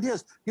these great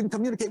ideas. You can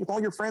communicate with all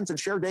your friends and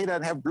share data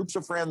and have groups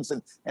of friends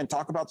and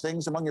talk about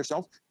things among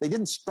yourself. They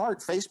didn't start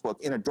Facebook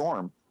in a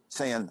dorm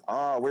saying,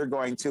 "Oh, we're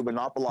going to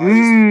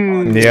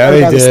monopolize." Yeah,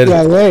 they did.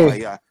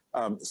 By,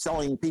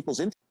 selling people's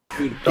interest.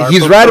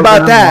 He's right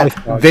about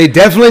that. They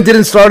definitely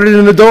didn't start it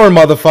in the dorm,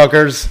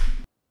 motherfuckers.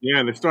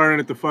 Yeah, they started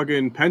at the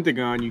fucking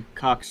Pentagon, you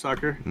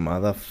cocksucker.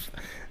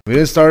 We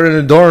didn't start in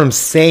a dorm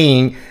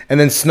saying, and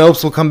then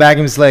Snopes will come back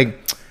and it's like,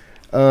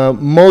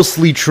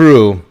 mostly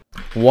true.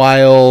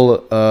 While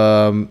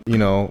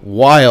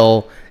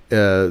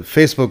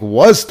Facebook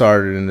was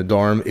started in the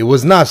dorm, it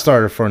was not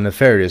started for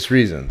nefarious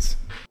reasons.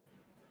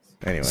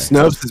 Anyway,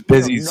 Snopes is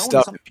busy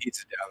stuffing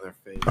pizza down their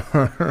face.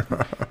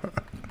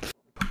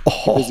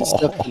 Busy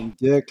stuffing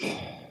dick.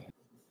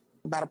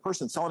 About a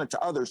person selling it to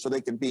others so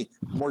they can be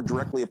more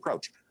directly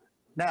approached.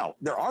 Now,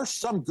 there are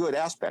some good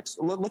aspects.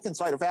 Look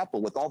inside of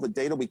Apple with all the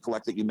data we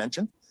collect that you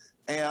mentioned,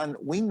 and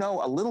we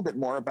know a little bit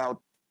more about,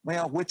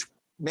 well, which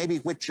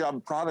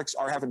products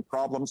are having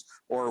problems,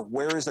 or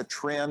where is a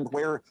trend,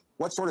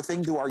 what sort of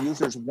thing do our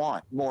users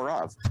want more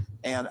of,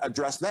 and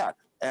address that.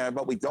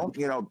 But we don't,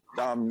 get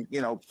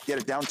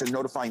it down to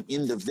notifying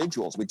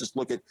individuals. We just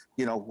look at,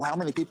 how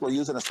many people are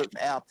using a certain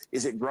app.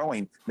 Is it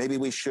growing? Maybe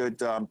we should,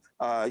 tighten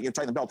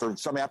the belt. Or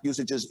some app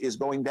usage is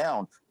going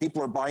down.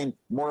 People are buying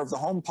more of the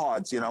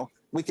HomePods.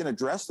 We can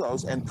address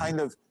those and kind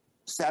of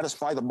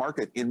satisfy the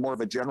market in more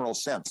of a general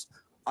sense.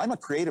 I'm a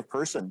creative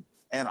person,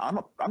 and I'm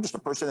just a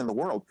person in the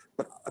world.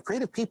 But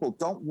creative people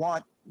don't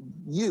want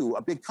you,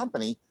 a big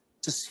company,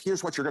 to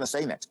here's what you're going to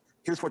say next.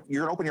 Here's what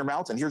you're going to open your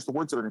mouth, and here's the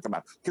words that are going to come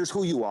out. Here's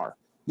who you are.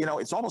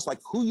 It's almost like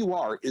who you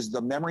are is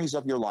the memories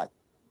of your life.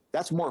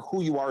 That's more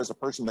who you are as a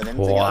person than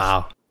anything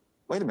else.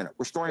 Wait a minute.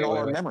 We're storing all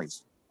our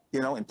memories,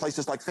 in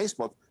places like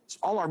Facebook.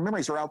 All our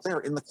memories are out there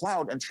in the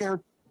cloud and shared.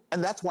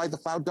 And that's why the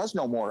cloud does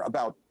know more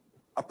about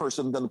a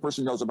person than the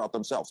person knows about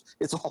themselves.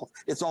 It's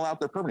all out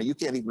there permanent. You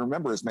can't even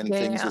remember as many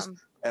things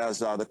as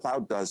the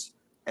cloud does.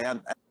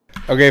 And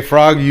okay,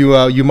 Frog,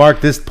 you mark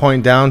this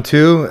point down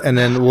too, and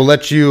then we'll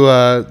let you.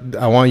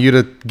 I want you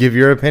to give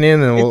your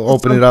opinion, and we'll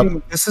open it up.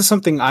 This is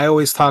something I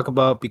always talk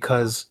about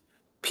because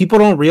people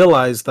don't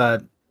realize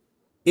that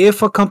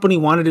if a company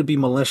wanted to be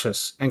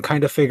malicious and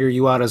kind of figure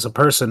you out as a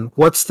person,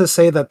 what's to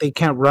say that they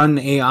can't run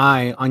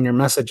AI on your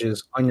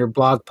messages, on your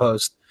blog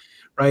post,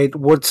 right?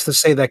 What's to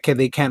say that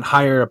they can't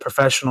hire a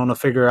professional to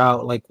figure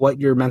out like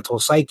what your mental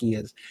psyche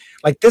is?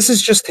 Like, this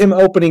is just him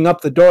opening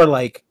up the door,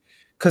 like.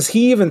 Because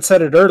he even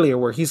said it earlier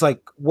where he's like,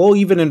 we'll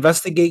even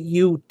investigate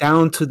you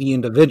down to the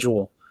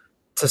individual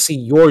to see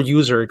your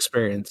user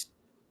experience.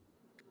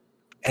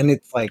 And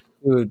it's like,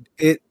 dude,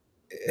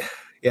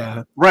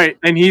 yeah. Right.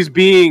 And he's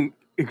being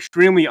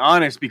extremely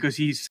honest because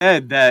he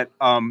said that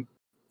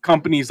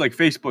companies like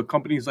Facebook,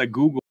 companies like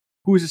Google,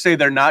 who's to say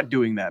they're not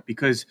doing that?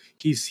 Because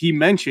he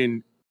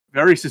mentioned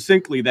very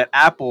succinctly that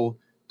Apple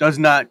does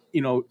not,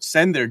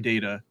 send their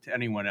data to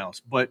anyone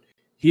else. But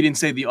he didn't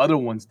say the other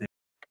ones did.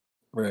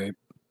 Right.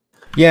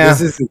 Yeah.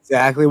 This is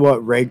exactly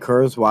what Ray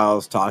Kurzweil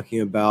is talking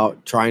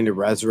about, trying to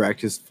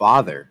resurrect his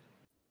father.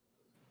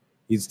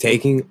 He's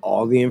taking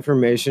all the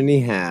information he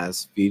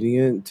has, feeding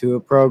it into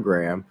a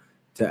program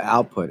to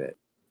output it.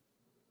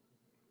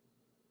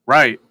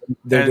 Right.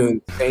 They're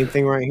doing the same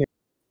thing right here.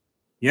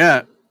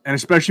 Yeah. And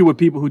especially with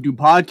people who do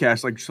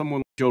podcasts, like someone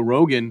like Joe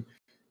Rogan,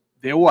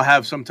 they will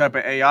have some type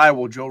of AI.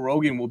 Well, Joe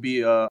Rogan will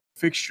be a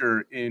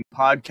fixture in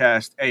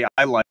podcast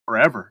AI life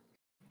forever.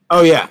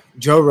 Oh yeah,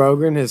 Joe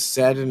Rogan has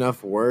said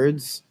enough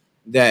words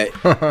that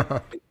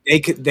they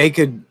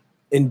could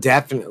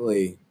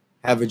indefinitely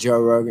have a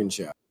Joe Rogan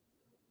show.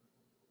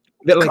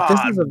 Like, this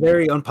is a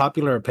very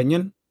unpopular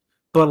opinion,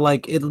 but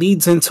like it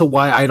leads into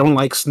why I don't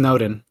like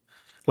Snowden.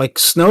 Like,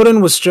 Snowden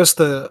was just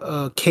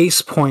a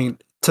case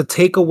point to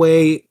take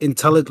away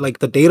like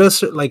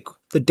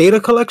the data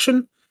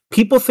collection.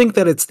 People think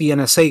that it's the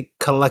NSA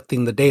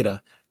collecting the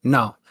data.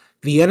 No,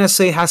 the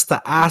NSA has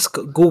to ask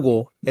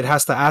Google. It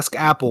has to ask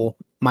Apple,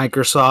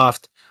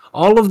 Microsoft.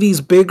 All of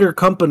these bigger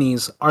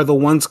companies are the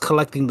ones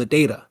collecting the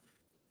data.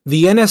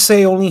 The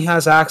NSA only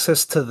has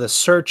access to the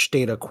search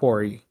data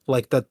query,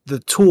 like the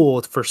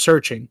tool for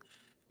searching.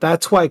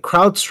 That's why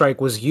CrowdStrike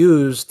was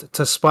used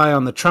to spy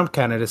on the Trump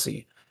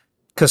candidacy,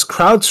 because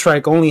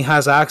CrowdStrike only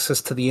has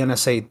access to the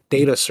NSA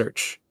data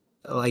search,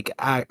 like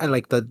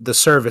the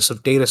service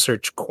of data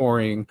search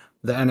querying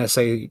the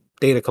NSA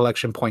data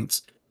collection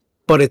points.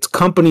 But it's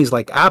companies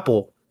like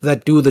Apple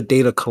that do the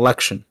data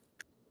collection.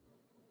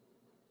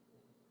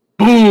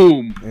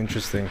 Boom.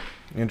 Interesting.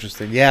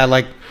 Yeah,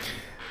 like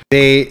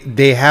they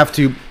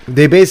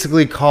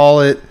basically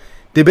call it.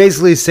 They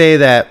basically say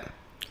that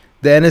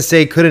the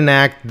NSA couldn't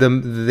act.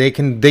 They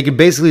can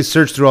basically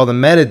search through all the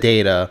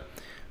metadata,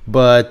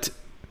 but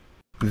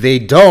they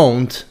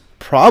don't.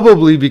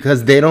 Probably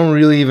because they don't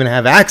really even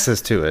have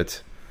access to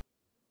it.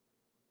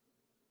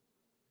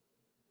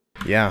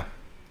 Yeah.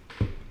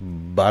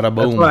 Bada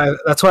boom.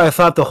 That's why I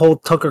thought the whole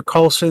Tucker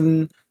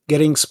Carlson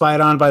getting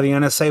spied on by the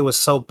NSA was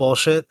so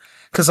bullshit.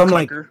 Because I'm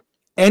like,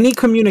 any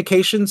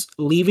communications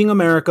leaving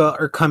America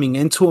or coming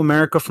into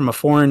America from a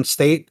foreign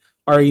state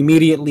are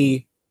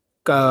immediately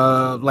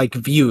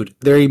viewed.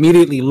 They're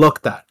immediately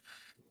looked at.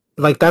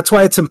 Like, that's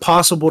why it's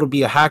impossible to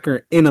be a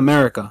hacker in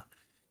America.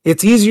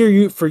 It's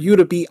easier for you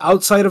to be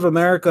outside of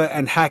America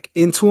and hack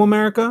into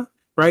America,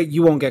 right?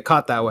 You won't get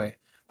caught that way.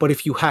 But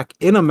if you hack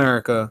in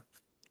America,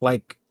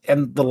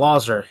 and the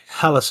laws are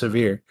hella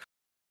severe.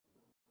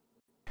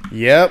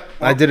 Yep,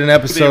 I did an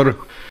episode.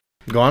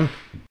 Go on.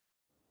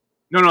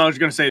 No, I was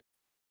gonna say,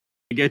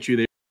 they get you,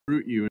 they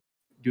recruit you,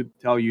 and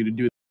tell you to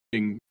do the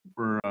thing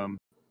for,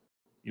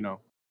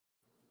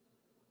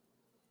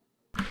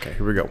 Okay,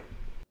 here we go.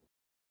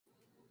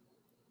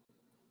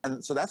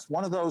 And so that's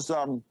one of those,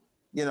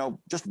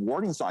 just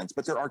warning signs.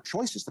 But there are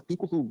choices. The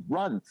people who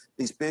run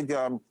these big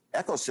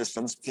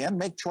ecosystems can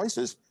make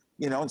choices,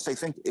 and say,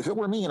 if it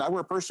were me and I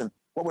were a person,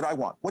 what would I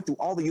want? What do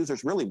all the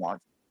users really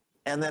want?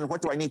 And then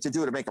what do I need to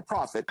do to make a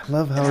profit? I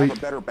love how have a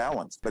better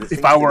balance. But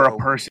if I were a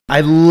person, I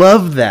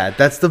love that.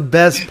 That's the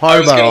best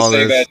part about all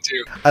this. That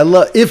too. I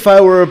love if I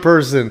were a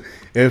person.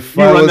 If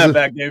you I run was that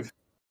back, Dave.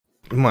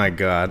 Oh my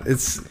God,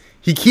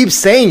 he keeps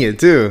saying it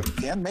too.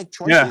 Can make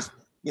choices,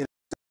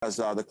 as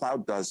the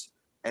cloud does,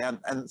 and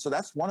so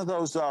that's one of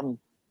those,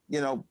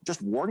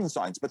 just warning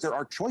signs. But there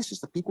are choices.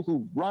 The people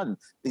who run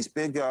these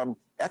big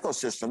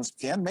ecosystems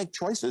can make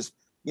choices,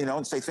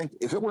 and say,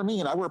 if it were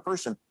me and I were a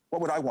person,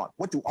 what would I want?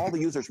 What do all the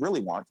users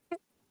really want?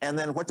 And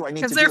then what do I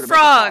need to do to make a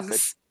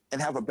profit and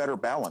have a better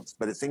balance?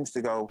 But it seems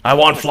to go. I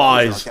want in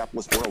flies. our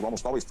capitalist world,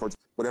 almost always towards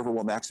whatever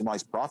will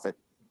maximize profit.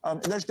 And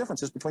there's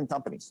differences between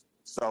companies.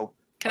 So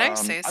can I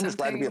say something? I'm just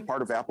glad to be a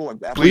part of Apple.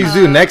 Please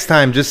do. Next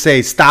time, just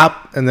say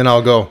stop, and then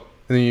I'll go.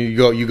 And then you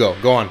go. You go.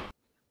 Go on.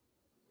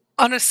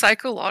 On a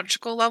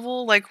psychological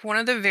level, like one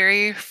of the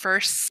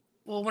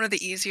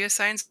easiest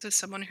signs to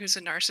someone who's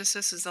a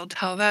narcissist is they'll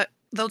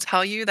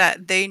tell you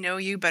that they know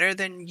you better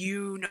than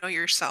you know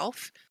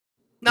yourself.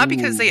 Not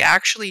because they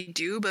actually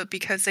do, but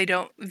because they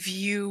don't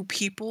view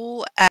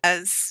people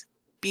as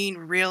being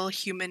real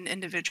human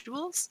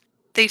individuals.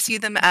 They see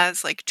them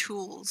as like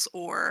tools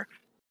or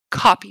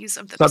copies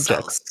of themselves.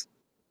 Subjects.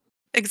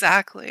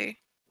 Exactly.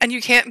 And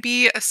you can't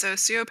be a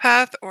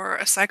sociopath or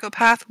a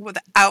psychopath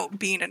without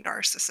being a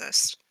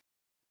narcissist.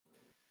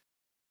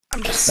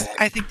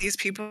 I think these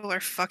people are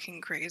fucking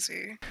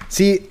crazy.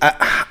 See,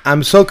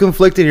 I'm so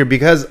conflicted here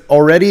because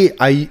already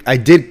I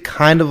did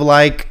kind of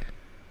like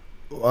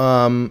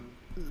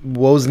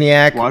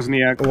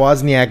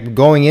Wozniak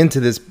going into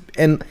this,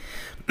 and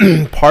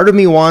part of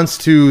me wants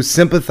to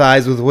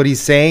sympathize with what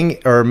he's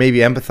saying, or maybe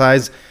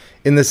empathize,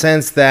 in the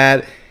sense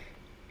that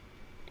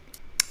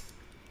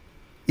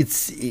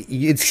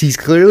he's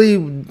clearly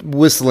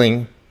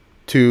whistling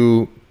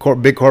to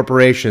big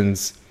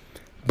corporations,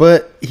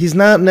 but he's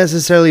not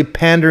necessarily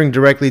pandering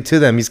directly to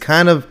them. He's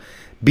kind of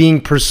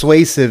being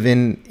persuasive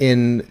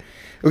in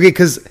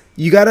because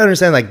you got to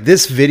understand, like,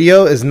 this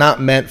video is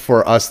not meant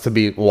for us to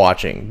be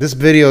watching. This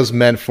video is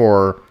meant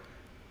for,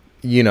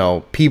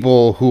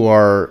 people who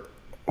are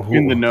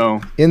in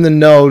the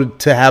know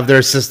to have their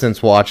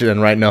assistants watch it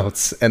and write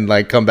notes and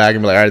like come back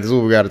and be like, all right, this is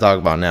what we got to talk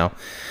about now.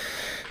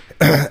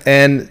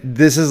 And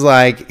this is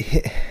like,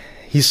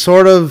 he's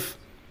sort of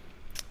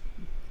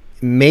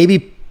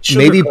maybe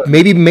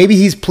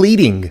he's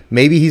pleading.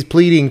 Maybe he's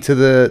pleading to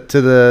the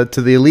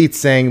elites,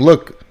 saying,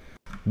 look,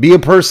 be a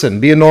person,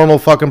 be a normal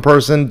fucking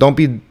person. Don't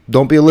be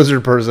a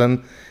lizard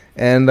person,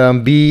 and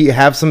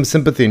have some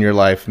sympathy in your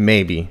life,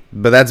 maybe.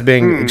 But that's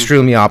being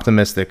extremely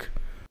optimistic.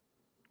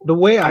 The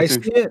way I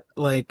see it,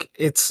 like,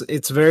 it's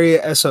very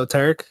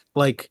esoteric.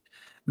 Like,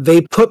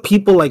 they put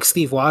people like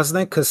Steve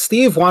Wozniak because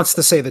Steve wants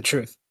to say the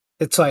truth.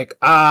 It's like,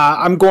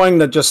 I'm going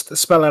to just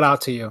spell it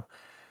out to you.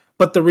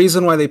 But the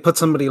reason why they put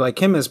somebody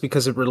like him is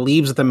because it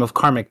relieves them of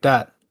karmic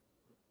debt.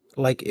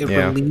 Like, it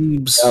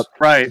relieves,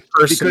 right?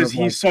 Because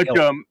he's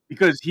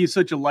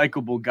such a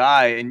likable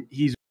guy, and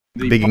he's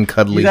big and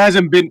cuddly. He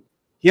hasn't been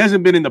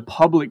in the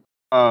public,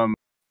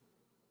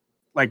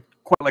 like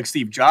quite like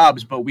Steve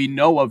Jobs, but we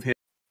know of him.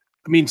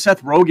 I mean,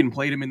 Seth Rogen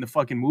played him in the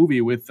fucking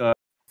movie with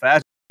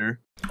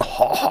Fassbender. So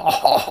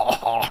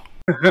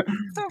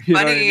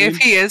funny if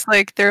he is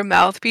like their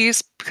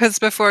mouthpiece, because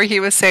before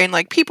he was saying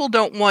like people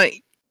don't want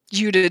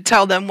you to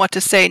tell them what to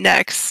say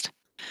next,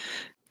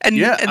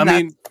 and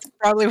that's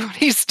probably what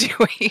he's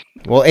doing.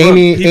 Well,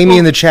 Amy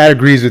in the chat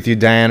agrees with you,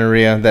 Diana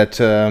Ria, that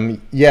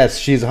yes,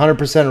 she's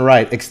 100%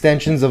 right.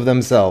 Extensions of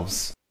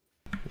themselves.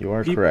 You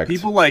are correct.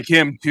 People like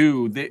him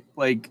too. They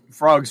like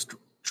Frog's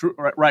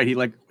right.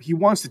 He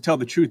wants to tell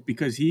the truth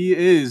because he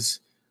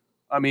is.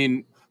 I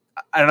mean.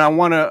 And I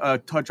want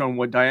to touch on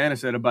what Diana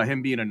said about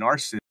him being a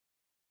narcissist.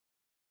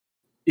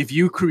 If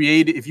you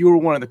were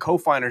one of the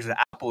co-founders of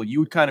Apple, you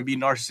would kind of be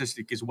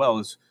narcissistic as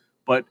well.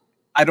 But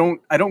I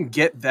don't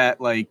get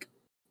that like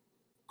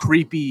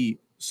creepy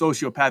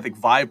sociopathic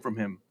vibe from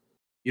him.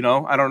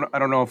 I don't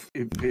know if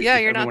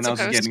you're not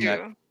supposed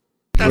to.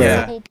 That's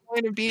the whole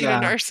point of being a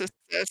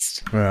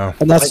narcissist. Yeah,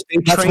 and they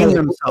train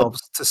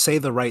themselves to say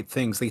the right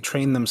things. They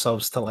train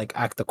themselves to like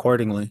act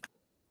accordingly.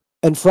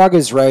 And Frog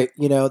is right.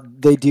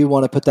 They do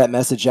want to put that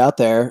message out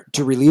there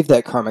to relieve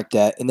that karmic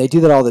debt, and they do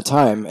that all the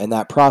time in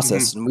that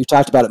process. And we've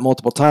talked about it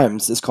multiple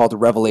times. It's called the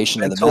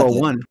revelation of the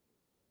method.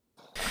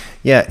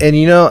 Yeah, and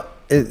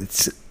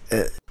it's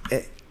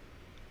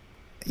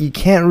you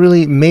can't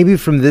really, maybe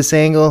from this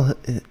angle,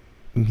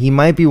 he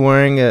might be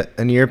wearing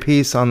an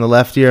earpiece on the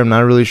left ear. I'm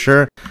not really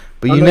sure,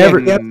 but you never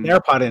he has an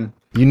AirPod in.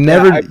 You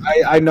never.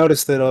 Yeah, I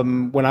noticed it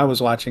when I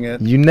was watching it.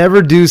 You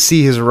never do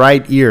see his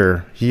right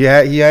ear. He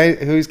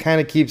always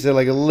kind of keeps it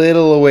like a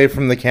little away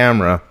from the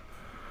camera.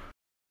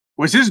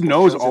 Was his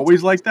nose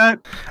always like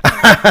that?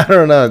 I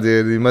don't know,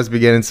 dude. He must be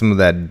getting some of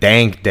that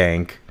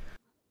dank.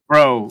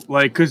 Bro,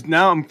 like, cause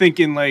now I'm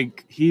thinking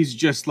like he's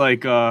just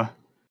like one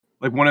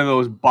of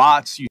those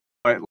bots you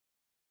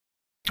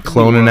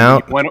cloning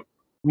out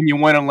when you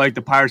went on like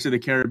the Pirates of the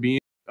Caribbean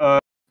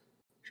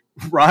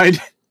ride.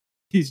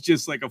 He's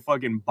just like a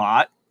fucking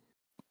bot.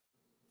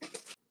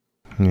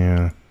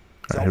 Yeah.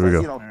 Right, here we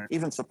go.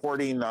 Even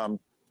supporting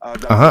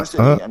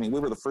diversity. I mean, we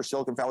were the first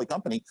Silicon Valley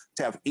company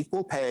to have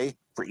equal pay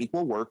for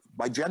equal work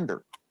by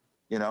gender.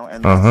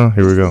 And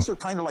here we go. These are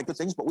kind of like the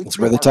things, but we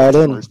treat our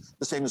customers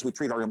the same as we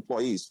treat our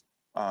employees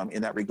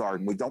in that regard.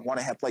 And we don't want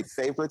to play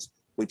favorites.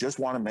 We just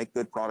want to make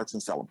good products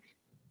and sell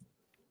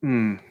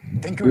them.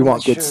 Thank you. We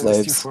want good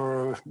slaves.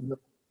 For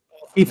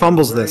he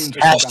fumbles this.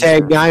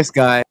 Hashtag nice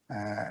guy.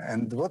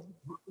 And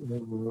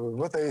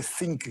what I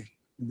think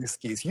in this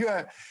case, you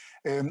are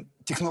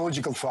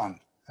technological fan.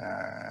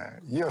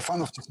 You are a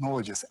fan of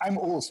technologies. I'm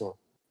also,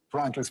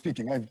 frankly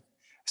speaking, I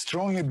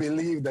strongly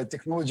believe that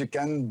technology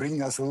can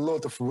bring us a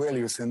lot of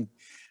values and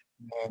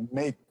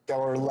make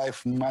our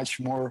life much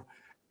more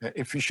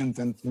efficient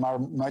and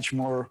much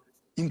more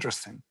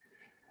interesting.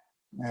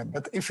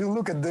 But if you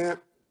look at the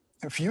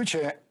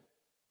future,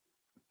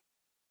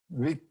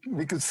 we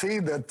could say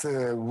that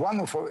one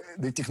of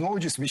the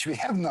technologies which we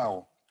have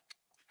now,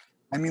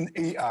 I mean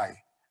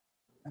AI,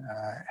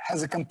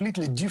 has a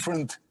completely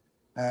different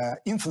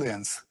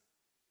influence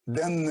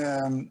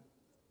than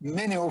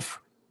many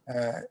of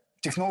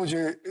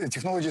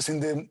technologies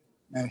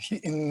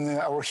in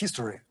our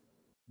history,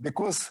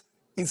 because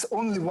it's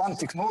only one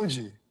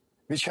technology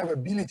which have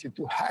ability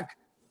to hack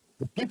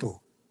the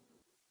people,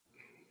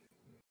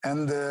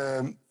 and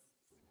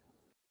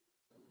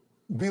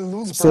we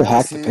lose still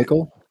hack privacy. the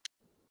pickle.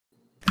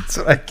 That's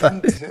what I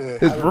thought.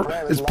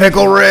 It's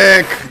Pickle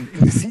Rick.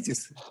 In the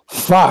cities.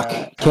 Fuck.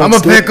 I'm a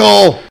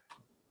pickle.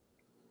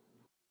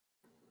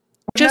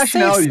 Just say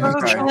nationality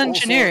is social right.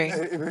 engineering.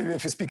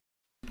 If you speak,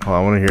 Oh,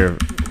 I want to hear.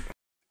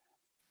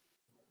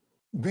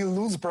 we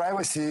lose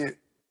privacy.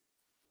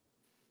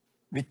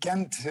 We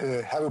can't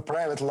have a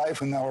private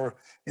life in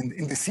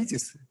the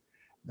cities,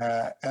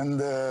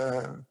 and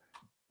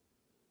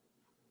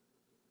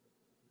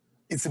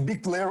it's a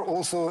big player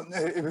also.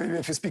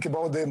 If you speak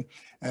about a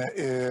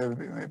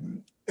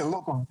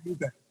lot of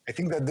data, I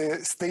think that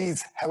the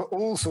states have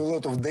also a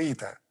lot of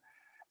data,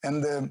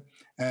 and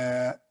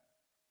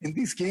in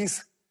this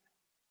case,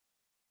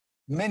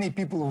 many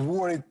people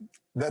worried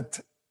that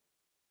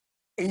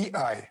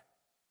AI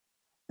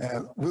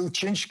will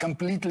change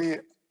completely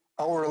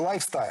our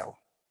lifestyle,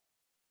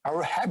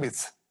 our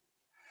habits,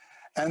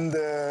 and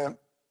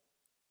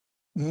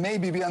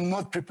maybe we are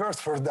not prepared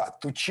for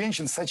that, to change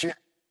in such a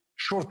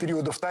short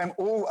period of time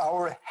all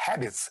our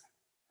habits.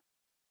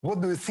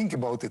 What do you think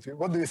about it?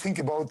 What do you think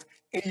about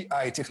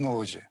AI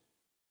technology?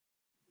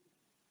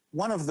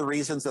 One of the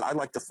reasons that I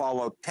like to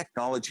follow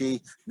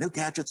technology, new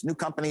gadgets, new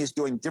companies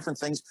doing different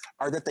things,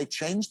 are that they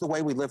change the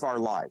way we live our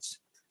lives.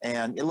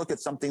 And you look at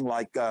something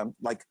like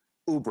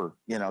Uber,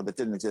 that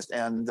didn't exist,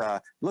 and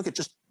look at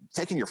just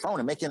taking your phone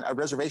and making a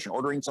reservation,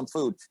 ordering some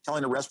food,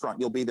 telling a restaurant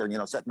you'll be there,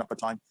 setting up a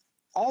time.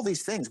 All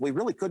these things we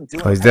really couldn't do.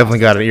 Oh, he's definitely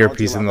got an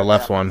earpiece in the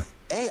left one.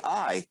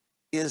 AI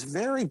is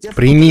very different.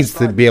 But he needs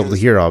to be able to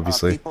hear,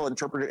 obviously. People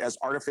interpret it as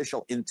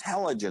artificial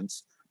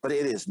intelligence, but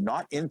it is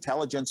not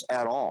intelligence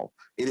at all.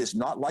 It is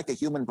not like a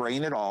human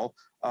brain at all.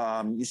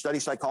 You study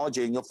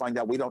psychology and you'll find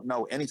out we don't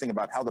know anything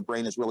about how the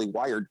brain is really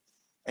wired.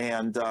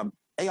 And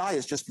AI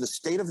is just the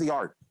state of the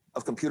art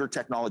of computer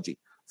technology.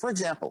 For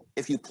example,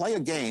 if you play a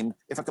game,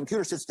 if a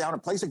computer sits down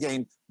and plays a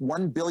game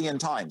 1 billion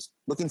times,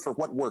 looking for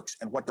what works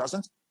and what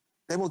doesn't,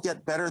 they will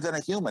get better than a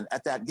human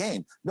at that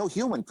game. No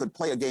human could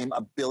play a game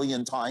 1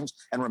 billion times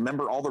and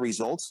remember all the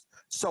results.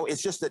 So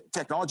it's just that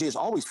technology is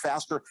always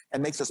faster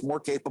and makes us more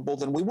capable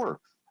than we were.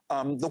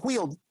 The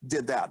wheel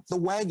did that. The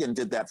wagon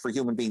did that for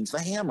human beings. The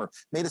hammer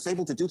made us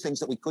able to do things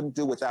that we couldn't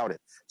do without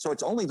it. So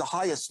it's only the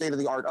highest state of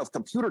the art of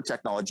computer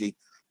technology.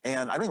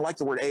 And I don't like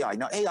the word AI.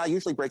 Now, AI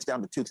usually breaks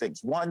down to two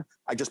things. One,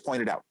 I just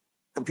pointed out.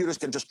 Computers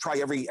can just try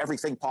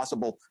everything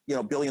possible,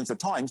 billions of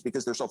times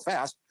because they're so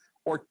fast.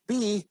 Or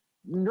B,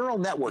 neural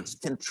networks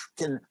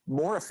can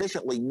more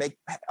efficiently make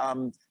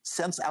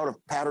sense out of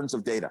patterns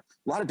of data.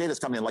 A lot of data is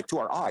coming in, like to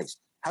our eyes.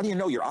 How do you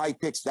know your eye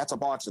picks that's a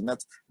box and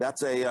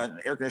that's an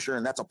air conditioner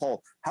and that's a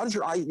pole? How does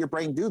your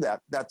brain do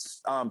that?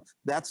 That's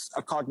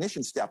a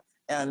cognition step,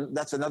 and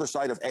that's another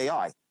side of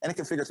AI, and it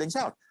can figure things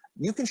out.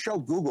 You can show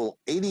Google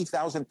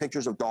 80,000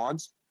 pictures of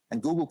dogs,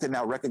 and Google can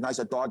now recognize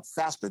a dog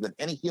faster than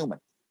any human.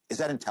 Is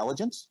that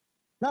intelligence?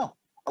 No.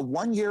 A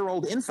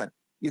 1-year-old infant,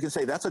 you can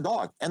say that's a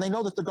dog, and they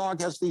know that the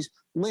dog has these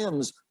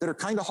limbs that are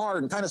kind of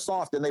hard and kind of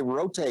soft, and they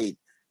rotate.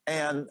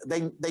 and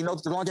they know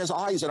that the dog has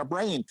eyes and a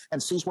brain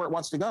and sees where it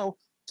wants to go.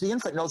 The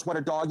infant knows what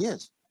a dog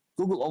is.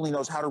 Google only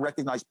knows how to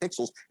recognize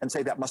pixels and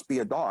say that must be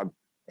a dog,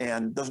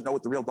 and doesn't know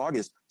what the real dog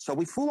is. So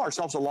we fool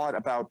ourselves a lot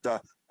about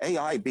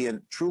AI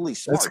being truly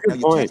smart. Now,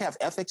 you can't have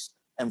ethics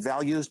and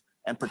values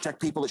and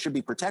protect people that should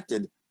be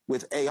protected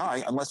with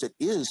AI unless it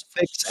is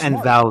ethics smart.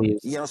 and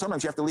values. You know,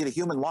 sometimes you have to lead a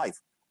human life.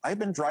 I've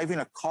been driving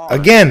a car.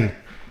 Again,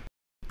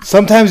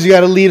 sometimes you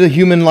got to lead a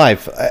human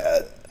life.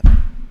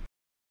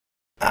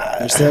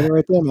 You're standing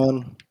right there,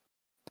 man.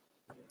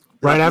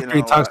 Right after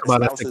he talks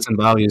about ethics and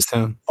values,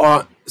 too.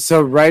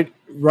 So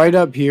right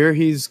up here,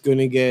 he's going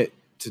to get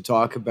to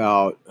talk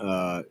about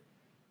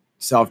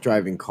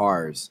self-driving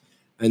cars.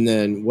 And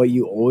then what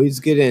you always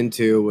get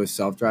into with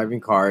self-driving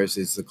cars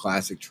is the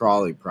classic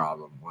trolley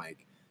problem.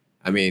 Like,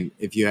 I mean,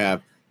 if you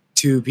have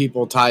two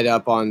people tied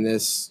up on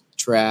this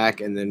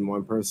track and then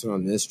one person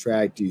on this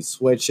track, do you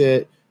switch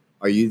it?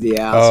 Are you the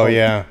asshole? Oh,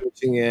 yeah.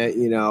 Switching it,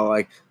 you know,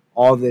 like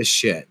all this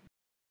shit.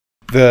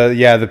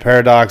 The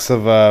paradox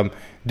of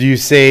do you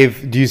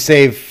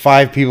save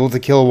 5 people to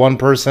kill 1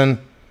 person?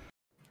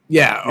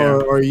 Yeah,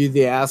 or are you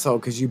the asshole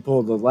because you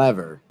pulled the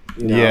lever?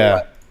 You know, Yeah.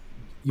 like,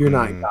 you're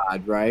not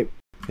God, right?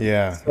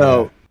 Yeah.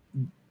 So,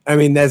 I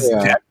mean, that's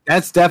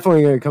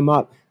definitely going to come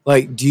up.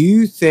 Like, do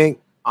you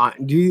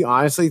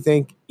honestly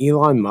think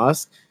Elon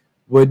Musk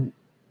would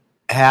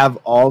have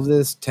all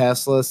this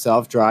Tesla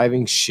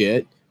self-driving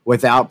shit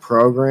without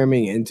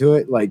programming into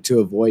it, like to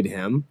avoid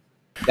him?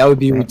 That would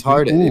be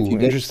retarded. Ooh, if you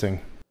did. interesting.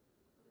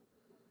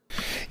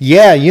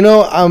 Yeah, you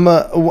know,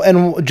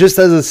 and just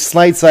as a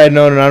slight side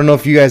note, and I don't know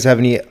if you guys have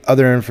any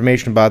other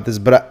information about this,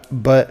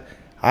 but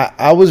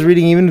I was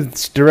reading even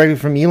directly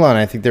from Elon.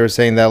 I think they were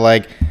saying that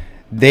like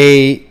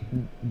they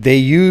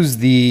use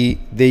a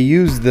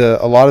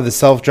lot of the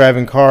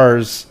self-driving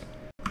cars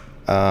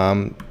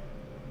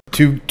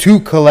to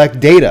collect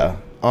data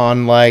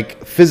on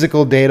like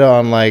physical data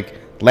on like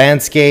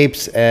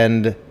landscapes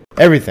and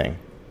everything.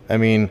 I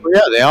mean, well,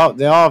 yeah,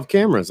 they all have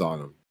cameras on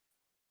them.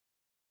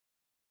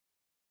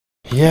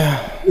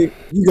 Yeah,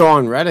 you go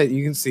on Reddit,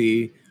 you can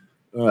see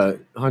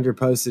 100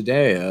 posts a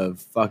day of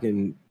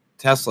fucking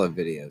Tesla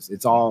videos.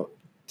 It's all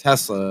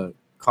Tesla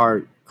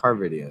car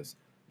videos.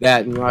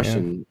 That and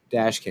Russian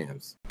dash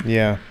cams.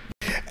 Yeah,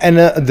 and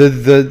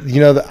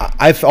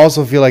I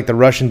also feel like the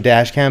Russian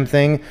dash cam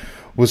thing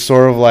was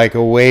sort of like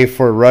a way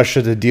for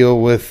Russia to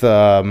deal with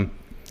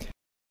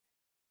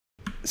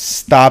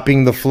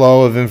stopping the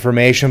flow of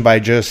information by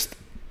just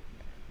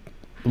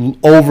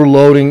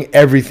overloading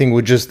everything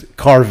with just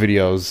car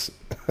videos,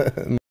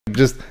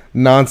 just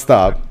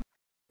nonstop.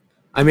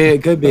 I mean,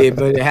 it could be,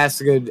 but it has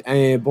to go. I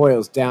mean, it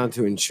boils down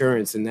to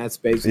insurance, and that's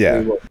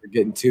basically what we're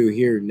getting to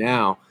here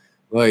now.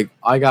 Like,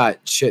 I got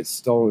shit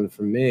stolen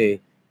from me,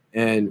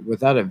 and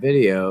without a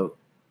video,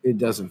 it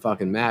doesn't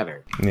fucking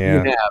matter.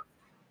 Yeah. You have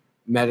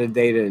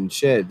metadata and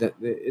shit that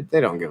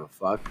they don't give a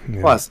fuck. Yeah.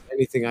 Plus,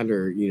 anything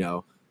under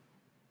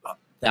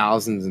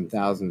thousands and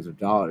thousands of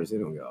dollars, they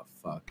don't give a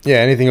fuck. Yeah,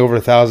 anything over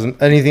 $1,000,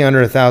 anything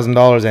under $1,000,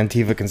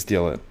 Antifa can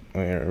steal it.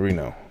 We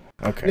know.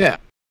 Okay. Yeah.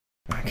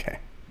 Okay.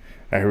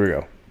 All right, here we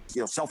go.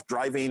 You know,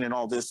 self-driving and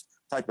all this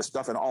type of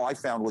stuff, and all I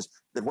found was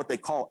that what they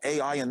call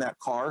AI in that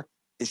car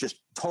is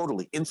just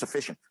totally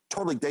insufficient,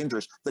 totally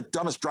dangerous. The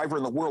dumbest driver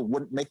in the world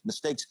wouldn't make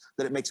mistakes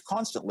that it makes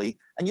constantly,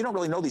 and you don't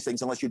really know these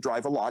things unless you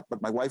drive a lot.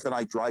 But my wife and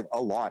I drive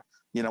a lot.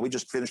 You know, we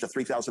just finished a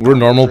 3,000. We're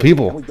normal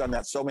people. And we've done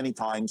that so many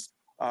times,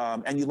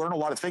 and you learn a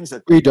lot of things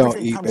that we don't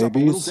everything eat comes up a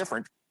little babies.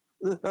 different.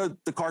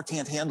 The car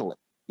can't handle it.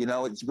 You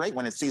know, it's great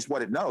when it sees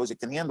what it knows; it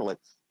can handle it.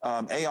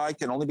 AI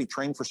can only be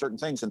trained for certain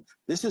things, and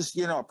this is,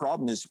 you know, a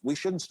problem. Is we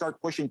shouldn't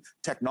start pushing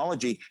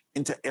technology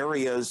into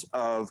areas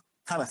of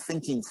kind of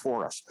thinking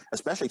for us,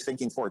 especially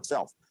thinking for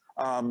itself.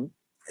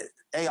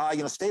 AI,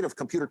 you know, state of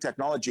computer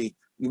technology.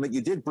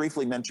 You did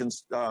briefly mention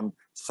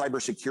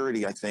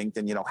cybersecurity, I think,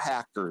 and, you know,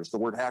 hackers. The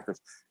word hackers.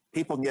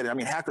 People can get it. I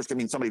mean, hackers can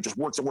mean somebody who just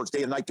works and works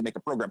day and night to make a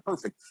program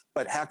perfect.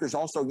 But hackers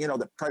also, you know,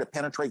 that try to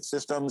penetrate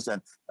systems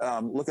and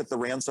look at the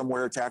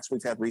ransomware attacks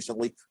we've had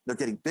recently. They're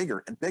getting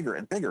bigger and bigger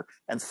and bigger.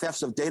 And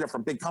thefts of data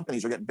from big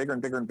companies are getting bigger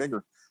and bigger and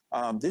bigger.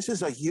 This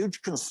is a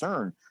huge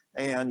concern.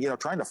 And, you know,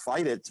 trying to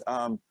fight it,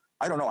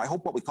 I don't know. I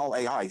hope what we call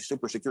AI,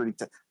 super security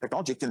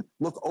technology, can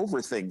look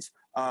over things.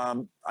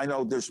 I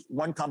know there's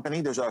one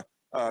company, there's a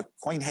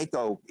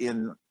CoinHeco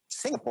in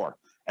Singapore,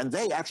 and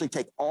they actually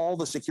take all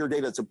the secure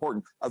data that's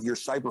important of your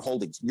cyber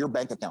holdings, your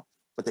bank account,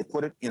 but they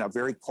put it in a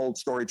very cold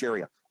storage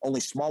area. Only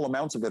small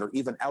amounts of it are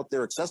even out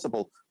there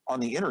accessible on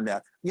the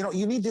internet. You know,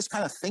 you need this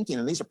kind of thinking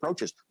and these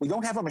approaches. We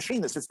don't have a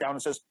machine that sits down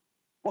and says,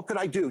 what could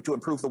I do to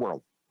improve the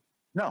world?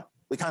 No,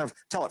 we kind of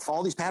tell it,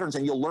 follow these patterns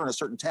and you'll learn a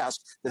certain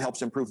task that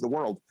helps improve the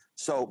world.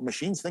 So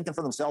machines thinking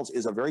for themselves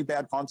is a very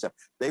bad concept.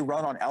 They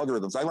run on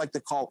algorithms. I like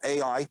to call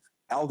AI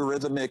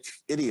algorithmic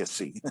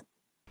idiocy.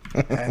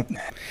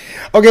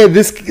 Okay,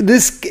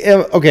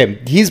 okay,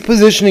 he's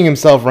positioning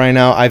himself right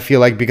now, I feel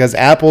like, because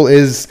Apple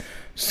is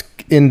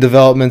in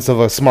developments of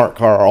a smart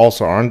car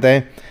also, aren't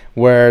they?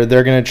 Where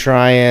they're going to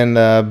try and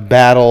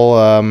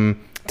battle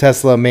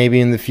Tesla maybe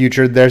in the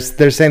future. They're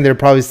saying they're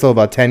probably still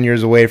about 10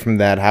 years away from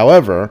that.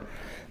 However,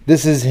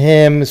 this is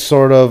him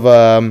sort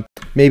of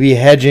maybe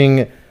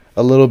hedging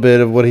a little bit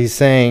of what he's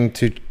saying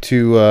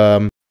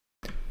to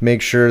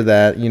make sure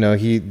that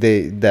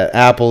that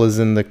Apple is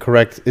in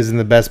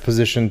the best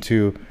position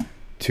to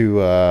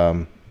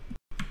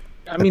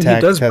I mean, he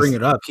does bring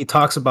it up. He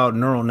talks about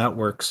neural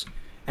networks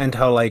and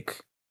how like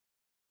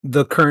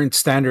the current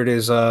standard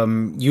is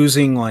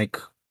using like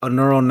a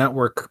neural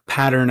network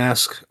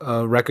pattern-esque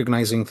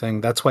recognizing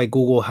thing. That's why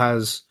Google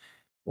has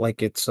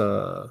like it's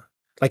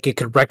like it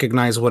could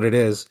recognize what it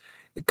is,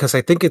 because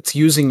I think it's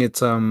using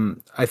its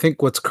I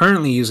think what's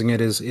currently using it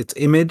is its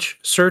image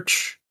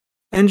search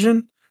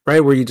engine,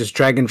 right, where you just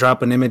drag and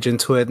drop an image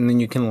into it and then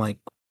you can like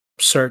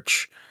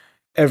search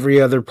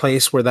every other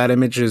place where that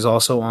image is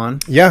also on.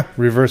 Yeah,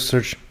 reverse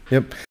search.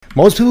 Yep.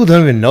 Most people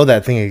don't even know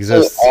that thing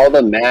exists. So all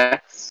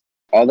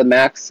the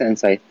Macs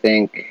since I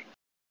think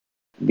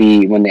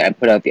when I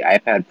put out the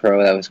iPad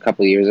Pro, that was a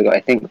couple of years ago, I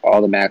think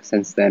all the Macs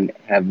since then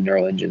have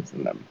neural engines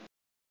in them.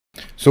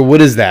 So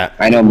what is that?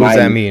 I know. What does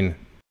that mean?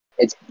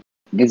 It's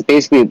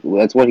basically,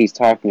 that's what he's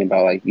talking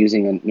about, like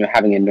using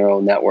having a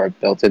neural network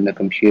built in the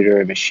computer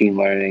and machine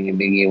learning and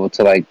being able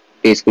to like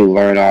basically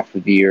learn off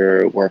of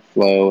your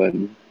workflow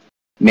and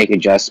make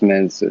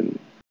adjustments. And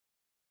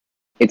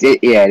it's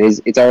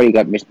already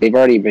got, they've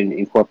already been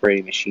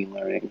incorporating machine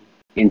learning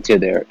into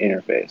their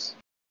interface.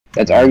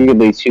 That's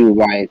arguably too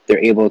why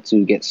they're able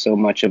to get so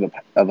much of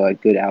a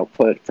good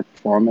output for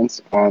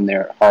performance on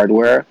their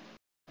hardware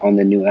on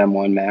the new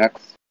M1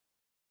 Max.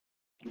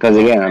 Because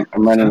again,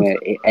 I'm running at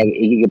 8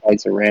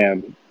 gigabytes of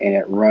RAM, and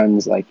it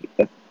runs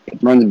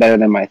better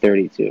than my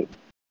 32.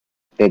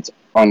 It's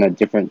on a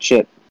different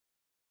chip,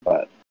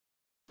 but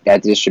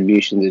that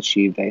distribution is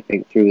achieved, I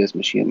think, through this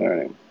machine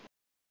learning.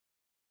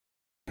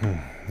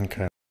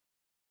 Okay.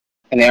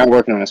 And they are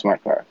working on a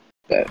smart car.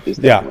 That is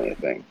definitely a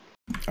thing.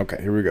 Okay,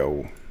 here we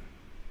go.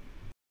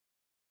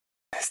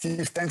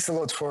 Steve, thanks a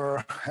lot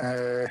for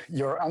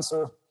your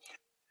answer.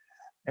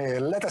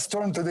 Let us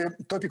turn to the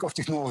topic of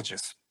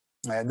technologies.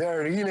 They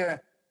really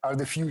are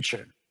the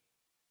future.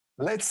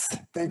 Let's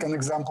take an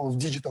example of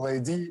digital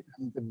ID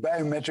and the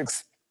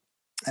biometrics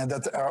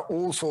that are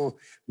also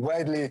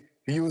widely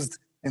used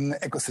in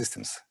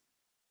ecosystems.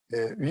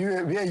 We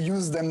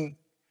use them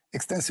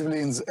extensively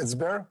at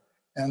Sber,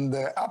 and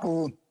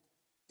Apple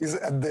is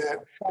at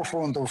the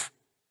forefront of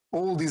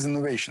all these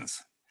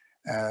innovations.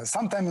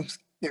 Sometimes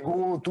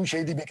ago, Touch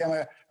ID became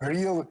a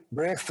real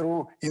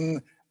breakthrough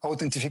in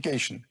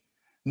authentication.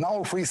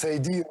 Now Face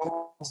ID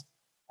allows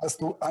us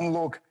to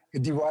unlock the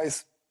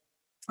device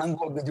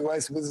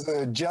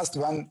with just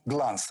one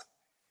glance.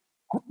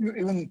 Could you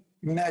even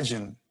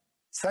imagine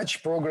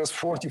such progress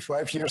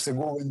 45 years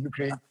ago when you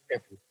created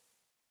Apple?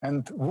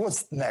 And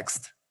what's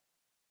next?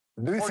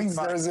 Do you think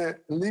there's a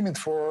limit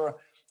to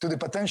the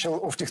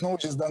potential of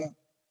technologies that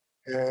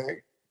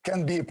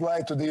can be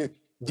applied to the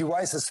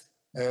devices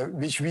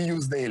which we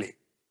use daily?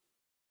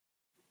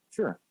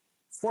 Sure.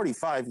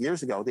 45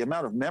 years ago, the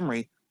amount of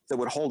memory that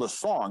would hold a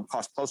song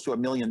cost close to $1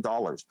 million.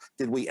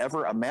 Did we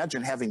ever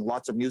imagine having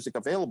lots of music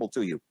available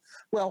to you?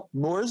 Well,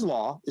 Moore's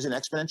law is an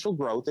exponential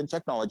growth in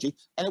technology,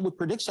 and it would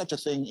predict such a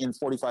thing in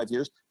 45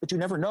 years, but you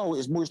never know,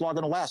 is Moore's law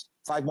going to last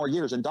 5 more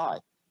years and die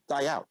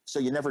out? So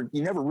you never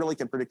really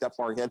can predict that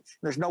far ahead.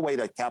 There's no way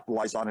to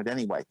capitalize on it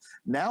anyway.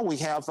 Now we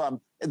have,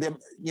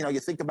 you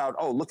think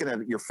about, looking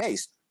at your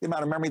face, the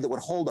amount of memory that would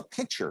hold a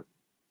picture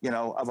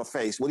of a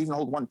face, would even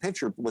hold one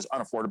picture, was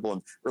unaffordable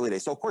in early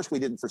days. So of course we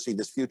didn't foresee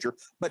this future,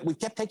 but we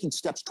kept taking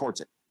steps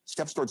towards it,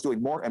 steps towards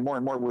doing more and more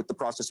and more with the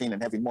processing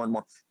and having more and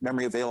more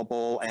memory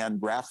available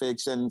and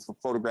graphics and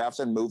photographs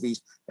and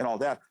movies and all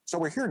that. So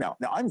we're here now.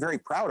 Now I'm very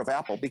proud of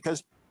Apple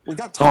because we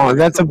got.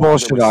 That's a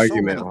bullshit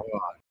argument. All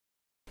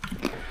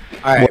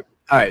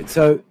right.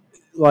 So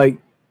like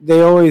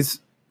they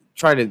always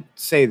try to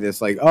say this,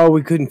 like,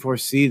 we couldn't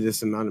foresee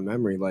this amount of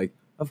memory. Like,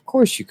 of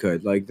course you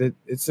could. Like,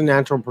 it's a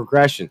natural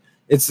progression.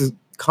 It's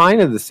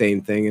kind of the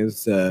same thing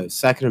as the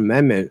Second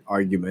Amendment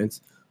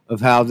arguments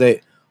of how the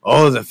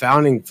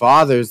founding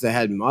fathers that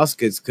had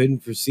muskets couldn't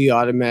foresee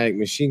automatic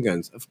machine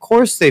guns. Of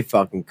course they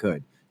fucking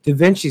could. Da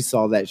Vinci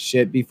saw that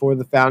shit before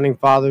the founding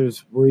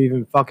fathers were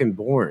even fucking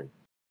born.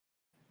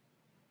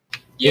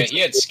 Yeah, he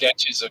had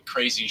sketches of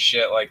crazy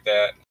shit like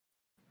that.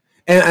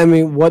 And I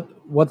mean,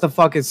 what the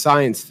fuck is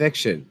science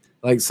fiction?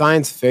 Like,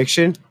 science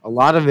fiction, a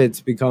lot of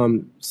it's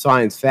become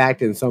science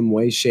fact in some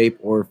way, shape,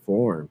 or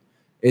form.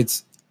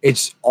 It's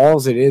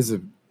all it is.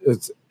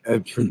 It's a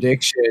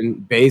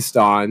prediction based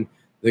on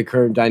the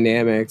current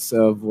dynamics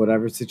of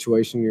whatever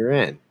situation you're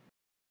in.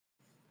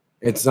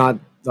 It's not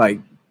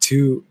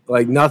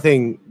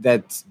nothing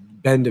that's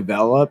been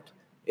developed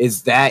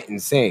is that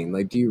insane.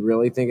 Like, do you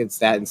really think it's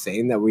that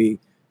insane that we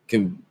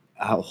can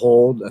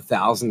hold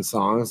 1,000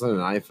 songs on an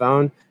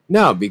iPhone?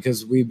 No,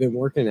 because we've been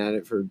working at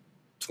it for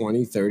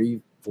 20,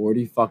 30,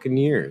 40 fucking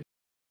years.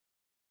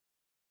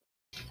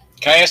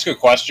 Can I ask you a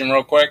question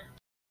real quick?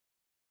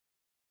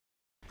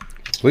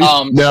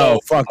 Please. No,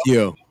 fuck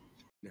you.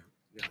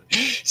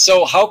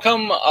 So how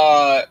come,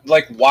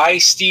 like, why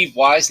Steve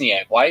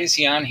Wozniak? Why is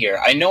he on here?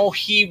 I know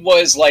he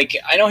was like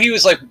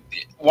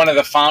one of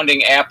the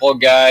founding Apple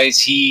guys.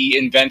 He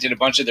invented a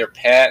bunch of their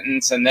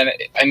patents, and then,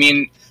 I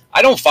mean,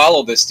 I don't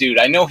follow this dude.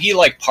 I know he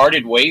like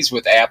parted ways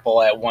with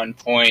Apple at one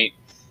point,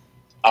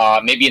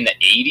 maybe in the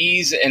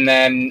 80s, and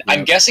then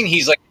I'm guessing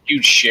he's like a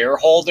huge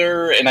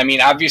shareholder. And I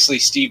mean, obviously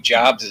Steve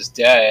Jobs is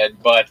dead,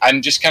 but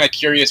I'm just kind of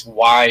curious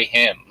why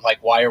him?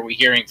 Like, why are we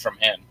hearing from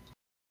him?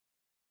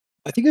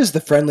 I think it was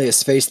the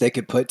friendliest face they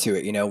could put to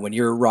it. You know, when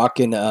you're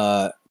rocking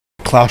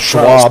Klaus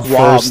Schwab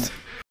first.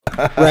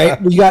 Right?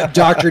 You got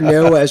Dr.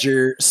 No as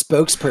your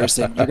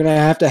spokesperson. You're going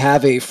to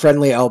have a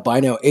friendly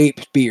albino ape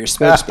be your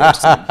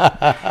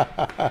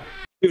spokesperson.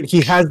 Dude,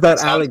 he has that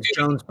Alex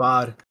Jones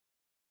bod.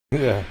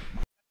 Yeah.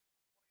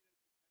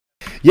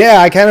 Yeah,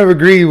 I kind of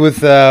agree with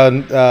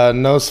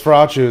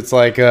Nosferatu. It's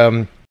like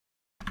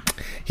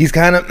he's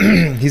kind of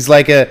he's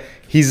like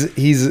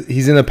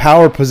he's in a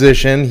power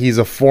position. He's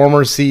a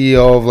former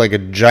CEO of like a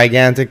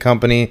gigantic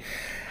company.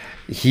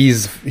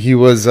 He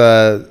was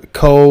a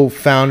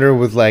co-founder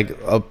with like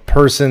a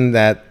person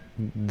that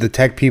the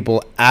tech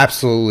people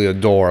absolutely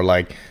adore.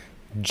 Like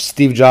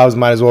Steve Jobs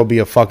might as well be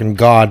a fucking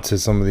god to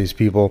some of these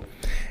people.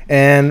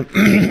 And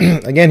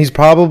again, he's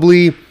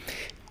probably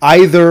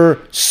either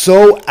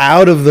so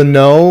out of the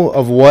know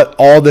of what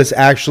all this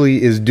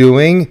actually is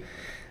doing,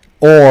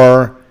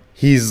 or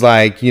he's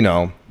like, you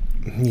know,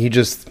 he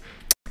just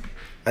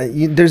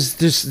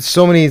there's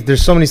so many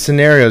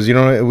scenarios we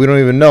don't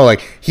even know.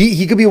 Like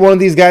he could be one of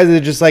these guys that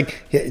just like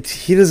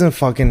he doesn't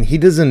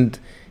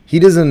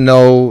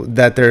know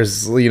that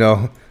there's, you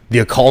know, the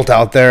occult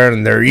out there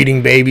and they're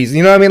eating babies.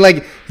 You know what I mean?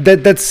 Like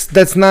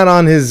that's not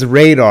on his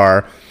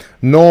radar,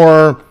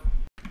 nor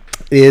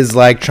is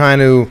like trying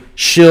to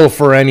shill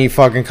for any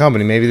fucking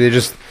company. Maybe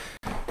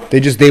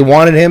they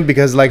wanted him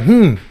because like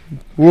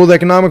World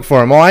Economic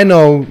Forum. Oh, I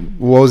know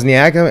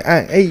Wozniak.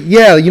 Hey,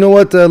 yeah, you know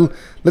what?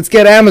 Let's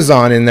get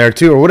Amazon in there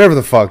too, or whatever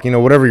the fuck, you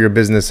know, whatever your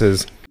business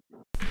is.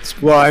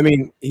 Well, I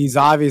mean, he's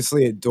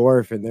obviously a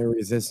dwarf and they're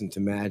resistant to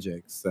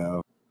magic,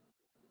 so.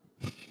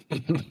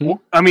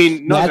 Well, I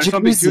mean, no, Magic there's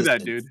something resistant. to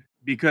that, dude,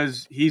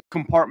 because he's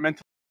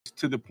compartmentalized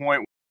to the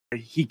point where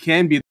he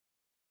can be,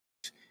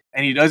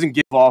 and he doesn't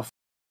give off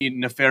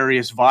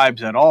nefarious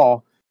vibes at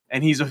all.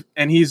 And he's a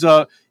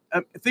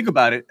think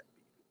about it.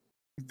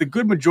 The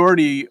good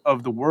majority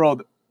of the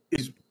world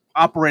is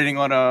operating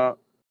on a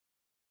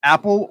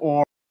Apple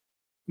or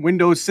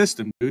Windows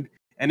system, dude.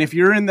 And if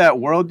you're in that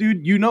world,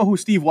 dude, you know who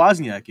Steve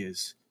Wozniak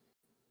is.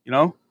 You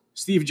know,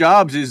 Steve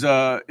Jobs is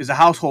a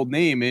household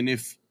name, and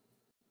if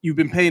you've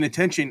been paying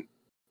attention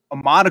a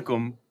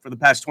modicum for the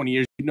past 20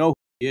 years, you know who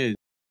he is.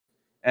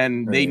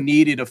 And they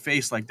needed a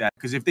face like that,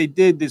 because if they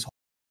did this whole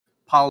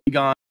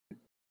Polygon,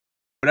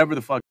 whatever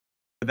the fuck,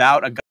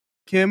 without a guy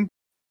like him,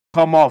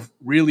 come off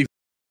really,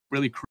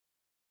 really crazy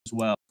as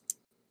well.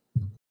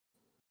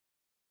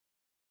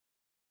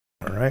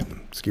 All right,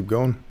 let's keep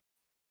going.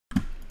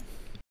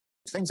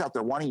 Things out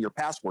there wanting your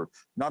password,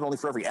 not only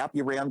for every app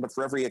you ran, but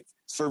for every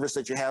service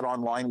that you had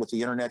online with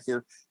the internet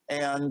here.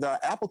 And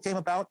Apple came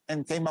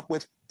up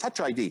with Touch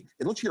ID.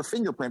 It looks at your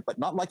fingerprint, but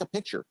not like a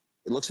picture.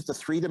 It looks at the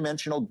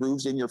three-dimensional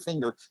grooves in your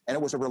finger, and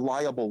it was a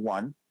reliable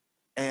one.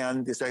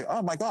 And they say,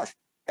 oh my gosh,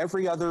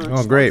 every other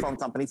smartphone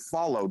company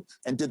followed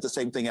and did the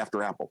same thing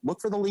after Apple.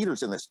 Look for the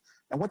leaders in this.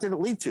 And what did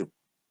it lead to?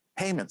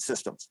 Payment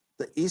systems.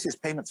 The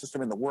easiest payment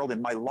system in the world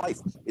in my life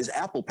is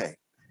Apple Pay.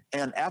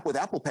 And with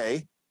Apple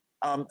Pay,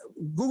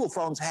 Google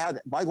phones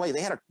had, by the way,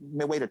 they had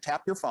a way to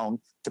tap your phone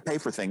to pay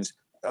for things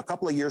a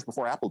couple of years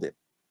before Apple did.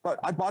 But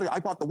I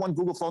bought the one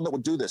Google phone that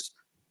would do this.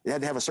 It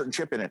had to have a certain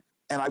chip in it.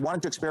 And I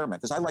wanted to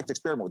experiment because I like to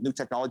experiment with new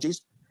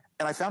technologies.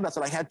 And I found out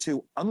that I had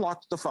to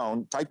unlock the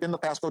phone, type in the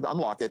passcode to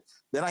unlock it.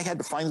 Then I had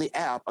to find the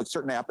app, a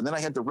certain app, and then I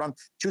had to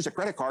choose a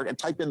credit card and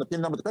type in the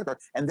PIN number of the credit card,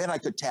 and then I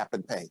could tap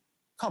and pay.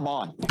 Come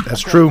on.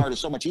 That's true. Card is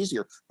so much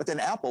easier. But then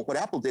what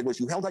Apple did was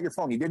you held out your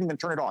phone. You didn't even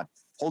turn it on.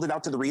 Hold it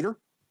out to the reader.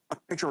 A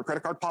picture of a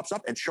credit card pops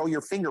up and show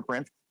your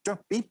fingerprint.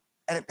 Beep,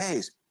 and it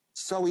pays.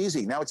 So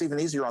easy. Now it's even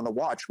easier on the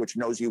watch, which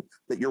knows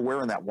that you're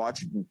wearing that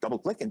watch. You can double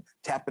click and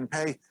tap and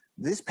pay.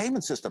 These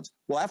payment systems.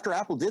 Well, after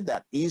Apple did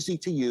that, easy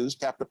to use,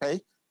 tap to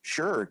pay.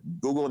 Sure,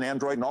 Google and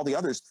Android and all the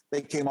others,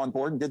 they came on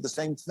board and did the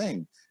same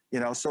thing. You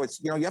know, so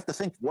it's, you have to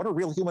think, what are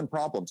real human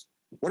problems?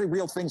 What are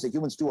real things that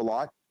humans do a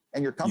lot?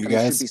 And your company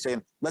should be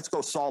saying, let's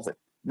go solve it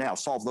now,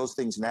 solve those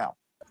things now.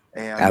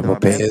 And Apple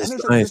Pay is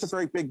there's nice. a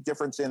very big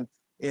difference in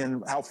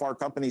how far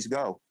companies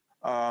go.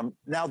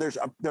 Now there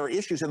are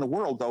issues in the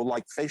world though,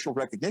 like facial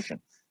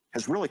recognition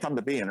has really come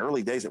to be. In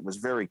early days, it was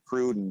very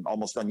crude and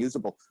almost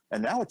unusable.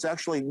 And now it's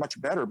actually much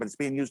better, but it's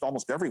being used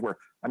almost everywhere.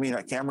 I mean,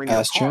 a camera in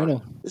your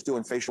car is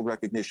doing facial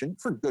recognition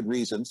for good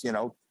reasons,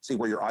 see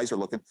where your eyes are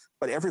looking.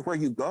 But everywhere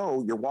you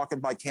go, you're walking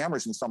by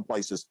cameras in some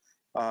places.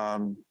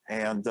 And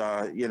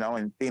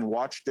being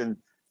watched. And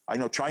I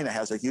know China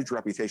has a huge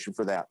reputation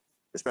for that,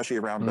 especially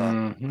around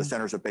the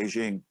centers of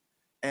Beijing.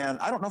 And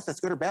I don't know if that's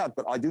good or bad,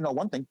 but I do know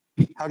one thing.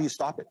 How do you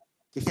stop it?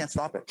 You can't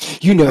stop it.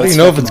 You know, How do it's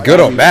you know if it's fucking good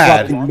or you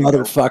bad? fucking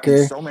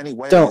motherfucker. So many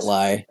ways. Don't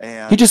lie.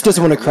 And He just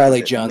doesn't want to cry like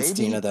maybe John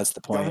Cena. That's the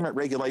point. Government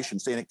regulation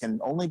saying it can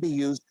only be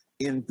used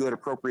in good,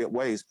 appropriate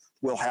ways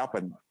will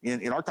happen.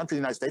 In our country,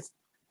 the United States,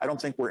 I don't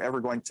think we're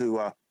ever going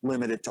to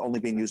limit it to only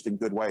being used in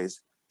good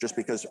ways, just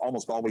because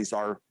almost always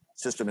our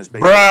system is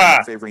based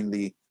on favoring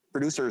the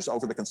producers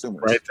over the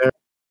consumers. Right there.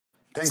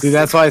 Thanks. See,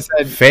 that's why I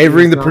said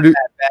Favoring the it's not producer.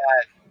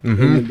 that bad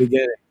in the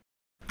beginning.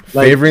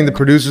 Like, Favoring the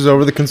producers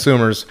over the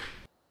consumers.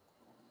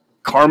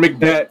 Karmic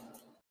debt.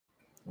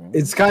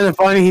 it's kind of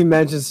funny he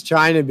mentions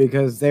China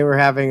because they were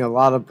having a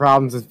lot of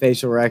problems with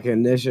facial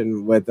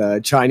recognition with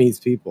Chinese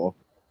people.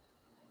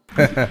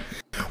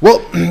 Well,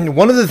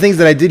 one of the things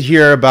that I did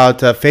hear about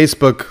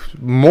Facebook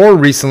more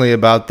recently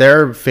about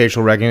their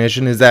facial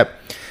recognition is that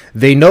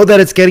they know that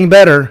it's getting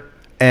better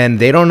and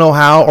they don't know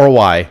how or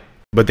why,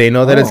 but they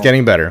know that it's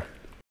getting better.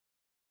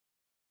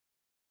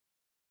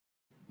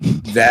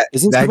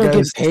 Isn't someone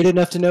getting paid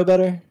enough to know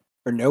better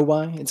or know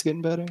why it's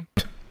getting better?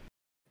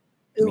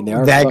 I mean,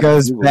 That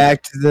goes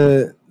back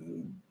to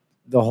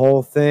the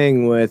whole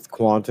thing with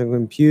quantum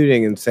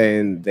computing and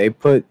saying they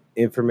put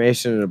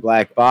information in a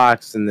black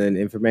box and then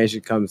information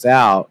comes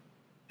out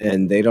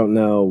and they don't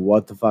know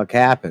what the fuck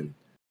happened.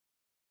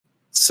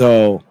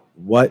 So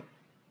what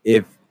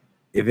if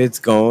it's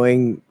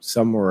going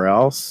somewhere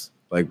else?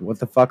 Like, what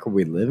the fuck are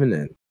we living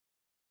in?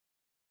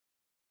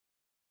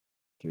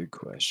 Good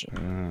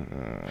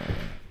question.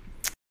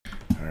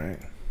 All right.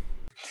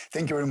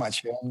 Thank you very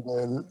much.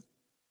 And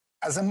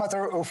as a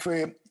matter of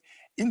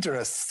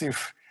interest,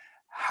 Steve,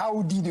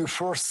 how did you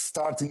first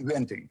start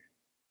inventing?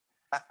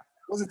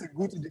 Was it a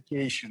good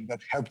education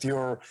that helped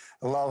your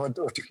love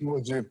of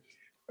technology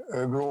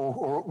grow,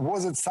 or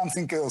was it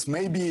something else?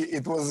 Maybe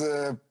it was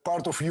a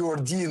part of your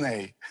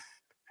DNA.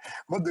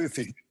 What do you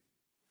think?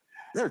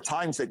 There are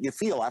times that you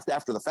feel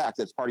after the fact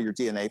that it's part of your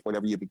DNA,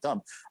 whatever you become.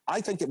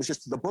 I think it was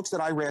just the books that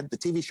I read, the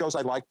TV shows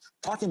I liked,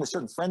 talking with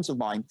certain friends of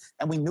mine,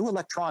 and we knew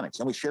electronics,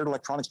 and we shared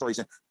electronic stories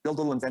and built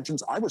little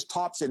inventions. I was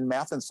tops in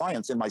math and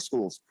science in my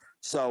schools.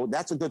 So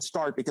that's a good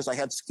start because I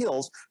had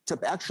skills to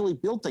actually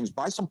build things,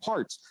 buy some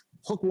parts,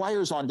 hook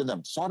wires onto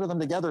them, solder them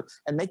together,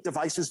 and make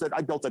devices that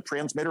I built a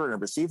transmitter and a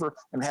receiver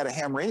and had a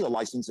ham radio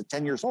license at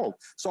 10 years old.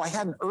 So I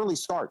had an early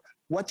start.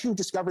 What you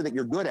discover that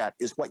you're good at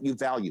is what you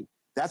value.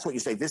 That's what you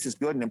say, this is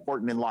good and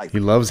important in life.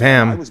 He loves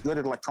ham. I was good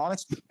at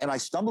electronics, and I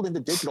stumbled into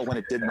digital when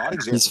it did not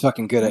exist. He's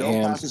fucking good at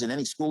ham. No classes in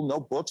any school, no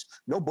books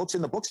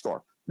in the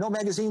bookstore, no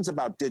magazines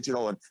about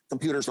digital and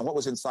computers and what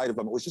was inside of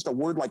them. It was just a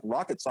word like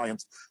rocket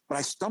science, but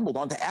I stumbled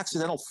onto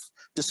accidental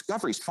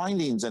discoveries,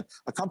 findings, and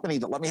a company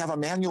that let me have a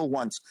manual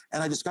once,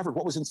 and I discovered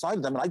what was inside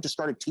of them, and I just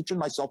started teaching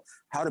myself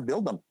how to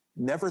build them.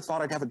 Never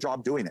thought I'd have a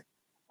job doing it.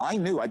 I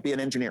knew I'd be an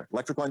engineer,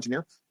 electrical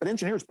engineer, but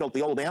engineers built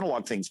the old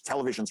analog things,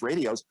 televisions,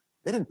 radios.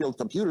 They didn't build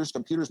computers.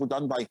 Computers were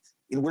done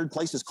in weird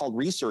places called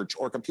research,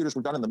 or computers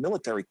were done in the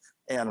military.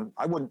 And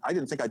I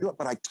didn't think I'd do it,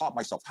 but I taught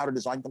myself how to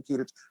design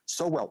computers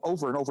so well,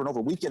 over and over and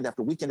over, weekend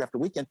after weekend after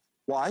weekend.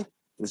 Why? It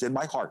was in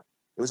my heart.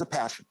 It was a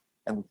passion.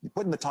 And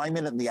putting the time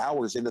in and the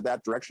hours into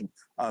that direction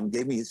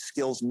gave me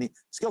skills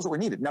that were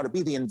needed. Now, to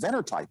be the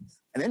inventor type,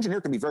 an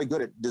engineer can be very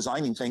good at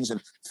designing things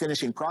and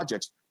finishing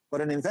projects,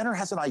 but an inventor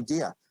has an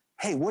idea.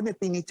 Hey, wouldn't it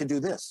be neat to do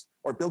this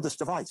or build this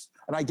device?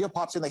 An idea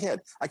pops in the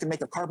head. I can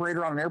make a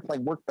carburetor on an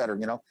airplane work better,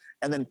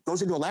 and then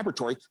goes into a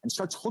laboratory and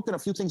starts hooking a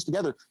few things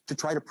together to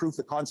try to prove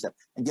the concept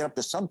and get up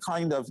to some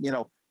kind of,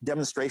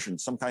 demonstration,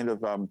 some kind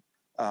of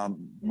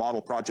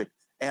model project.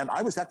 And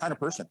I was that kind of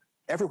person.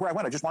 Everywhere I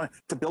went, I just wanted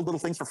to build little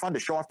things for fun to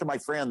show off to my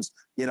friends,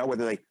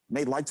 whether they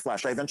made lights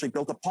flash. I eventually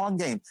built a Pong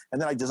game,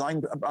 and then I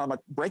designed a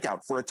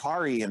Breakout for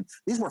Atari, and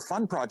these were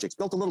fun projects.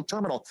 Built a little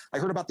terminal. I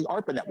heard about the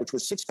ARPANET, which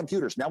was 6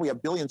 computers. Now we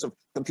have billions of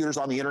computers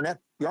on the internet.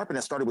 The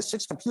ARPANET started with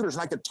 6 computers,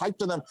 and I could type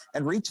to them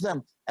and read to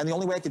them, and the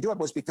only way I could do it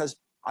was because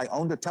I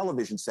owned a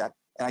television set,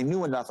 and I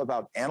knew enough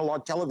about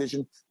analog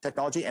television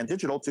technology and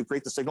digital to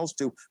create the signals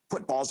to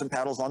put balls and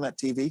paddles on that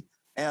TV.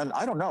 And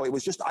I don't know, it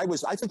was just, I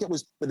think it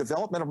was the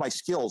development of my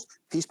skills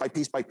piece by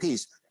piece by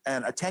piece,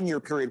 and a 10-year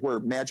period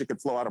where magic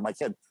could flow out of my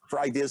head for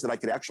ideas that I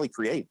could actually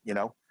create,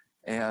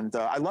 And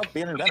I love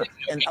being an inventor.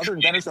 And other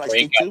inventors that I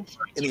speak to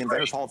in the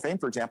Inventors Hall of Fame,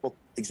 for example,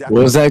 exactly.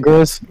 What was that,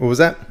 Gross? What was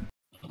that?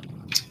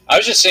 I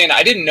was just saying,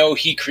 I didn't know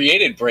he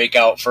created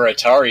Breakout for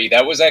Atari.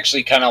 That was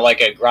actually kind of like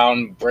a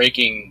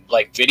groundbreaking,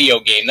 video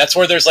game. That's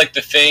where there's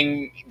the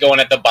thing going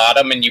at the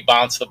bottom, and you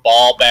bounce the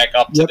ball back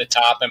up to the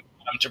top and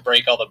to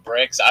break all the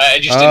bricks. I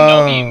just didn't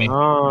know he made.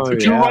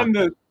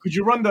 Could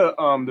you run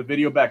the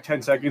video back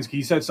 10 seconds?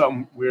 He said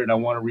something weird. I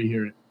want to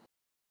rehear it.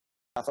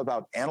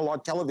 About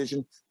analog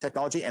television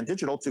technology and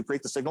digital to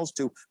create the signals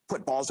to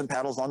put balls and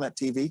paddles on that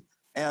TV.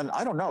 And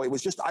I don't know, it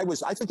was just, I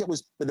think it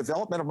was the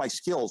development of my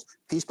skills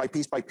piece by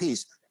piece by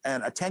piece,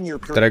 and a 10-year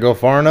period. Did I go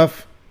far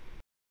enough?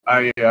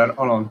 Yeah,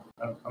 hold on.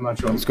 I'm not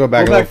sure. Let's go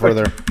back a little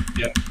further.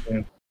 Yeah.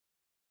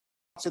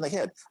 In the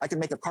head, I can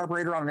make a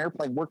carburetor on an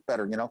airplane work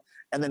better,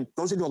 and then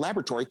goes into a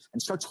laboratory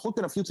and starts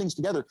hooking a few things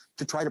together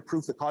to try to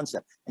prove the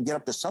concept and get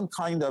up to some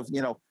kind of,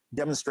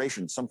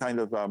 demonstration, some kind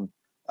of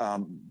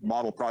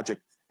model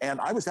project.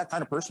 And I was that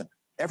kind of person.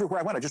 everywhere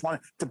I went. I just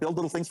wanted to build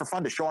little things for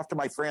fun to show off to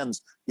my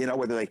friends,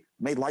 whether they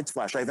made lights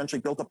flash. I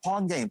eventually built a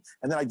Pong game,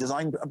 and then I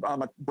designed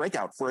a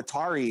Breakout for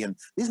Atari, and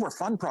these were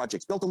fun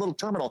projects. Built a little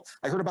terminal.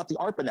 I heard about the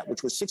ARPANET,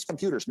 which was 6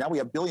 computers. Now we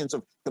have billions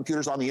of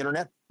computers on the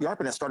internet. The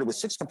ARPANET started with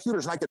 6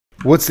 computers, and I could...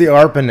 What's the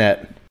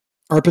ARPANET?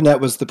 ARPANET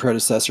was the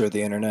predecessor of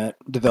the internet,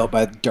 developed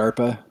by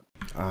DARPA.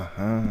 Uh-huh.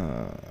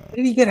 How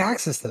did he get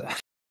access to that?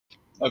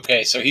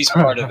 Okay, so he's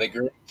part of the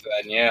group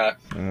then, yeah.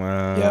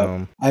 Wow.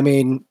 Yeah. I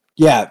mean,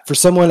 yeah, for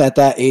someone at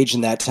that age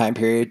in that time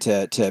period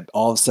to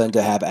all of a sudden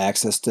to have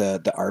access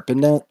to the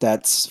ARPANET,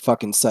 that's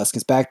fucking sus.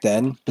 Because back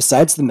then,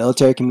 besides the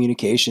military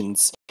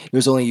communications, it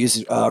was only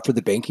used for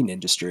the banking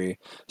industry.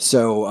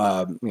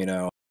 So,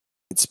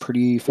 it's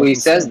pretty fucking Well, he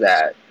says sus.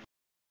 that.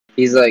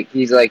 He's like,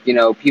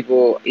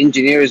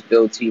 engineers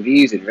build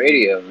TVs and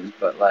radios,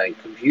 but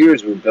like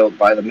computers were built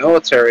by the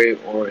military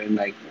or in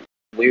like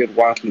weird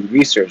wonky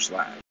research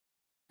labs.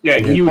 Yeah,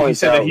 And he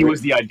said that out he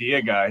was the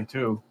idea guy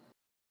too.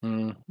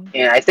 And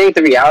I think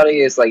the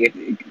reality is like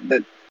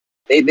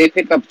they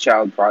pick up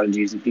child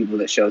prodigies and people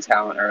that show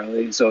talent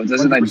early. So it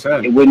doesn't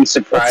 100%. it wouldn't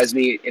surprise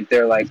me if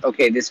they're like,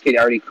 okay, this kid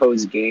already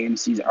codes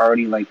games. He's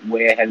already like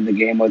way ahead of the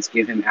game. Let's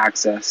give him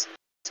access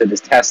to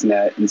this test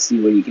net and see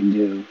what he can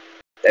do.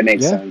 That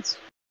makes sense.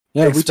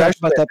 Yeah, we talked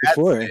about that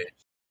before.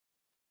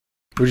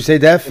 Would you say,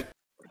 Def?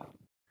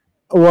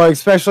 Well,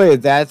 especially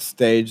at that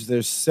stage,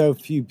 there's so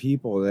few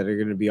people that are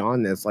going to be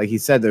on this. Like he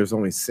said, there's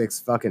only 6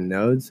 fucking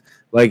nodes.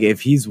 Like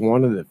if he's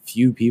one of the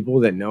few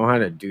people that know how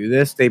to do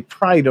this, they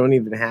probably don't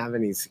even have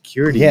any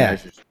security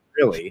measures.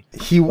 Really,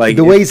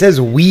 the way he says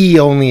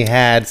we only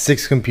had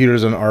 6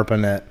 computers on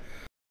ARPANET.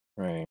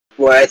 Right.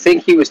 Well, I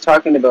think he was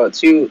talking about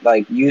too,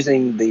 like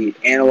using the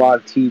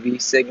analog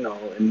TV signal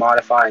and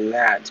modifying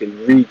that to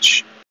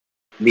reach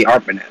the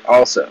ARPANET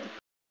also.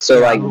 So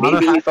like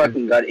maybe he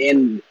fucking got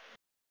in.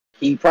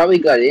 He probably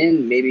got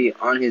in maybe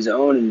on his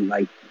own and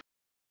like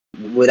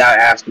without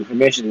asking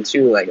permission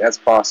too. Like that's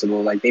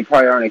possible. Like they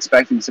probably aren't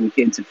expecting some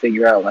kid to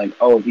figure out like,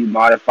 oh, if you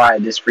modify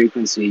this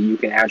frequency, you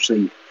can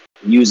actually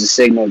use a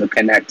signal to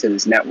connect to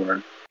this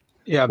network.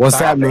 Yeah. What's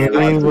that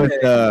movie with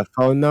the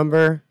phone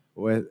number?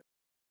 With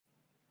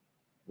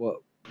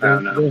I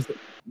don't know.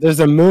 There's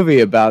a movie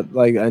about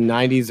like a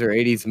 90s or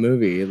 80s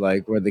movie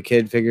like where the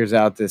kid figures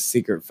out this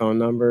secret phone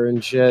number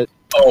and shit.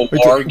 Oh,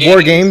 War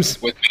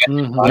Games with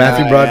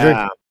Matthew Broderick.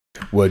 Yeah.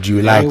 Would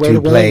you like to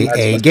play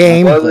a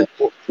game?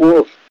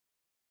 Well,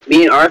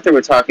 me and Arthur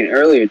were talking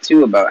earlier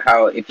too about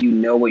how if you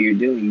know what you're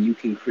doing, you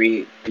can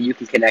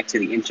connect to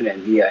the internet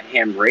via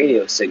ham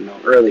radio signal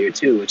earlier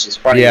too, which is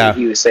funny. Yeah. That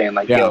he was saying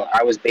like, yo,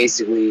 I was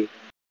basically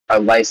a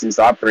licensed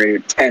operator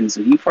at 10,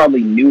 so he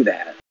probably knew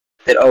that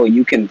oh,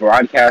 you can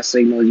broadcast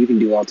signals, you can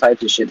do all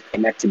types of shit to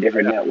connect to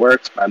different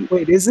networks.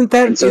 Wait, isn't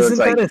that so isn't it's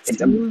that like, a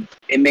scene?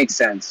 it makes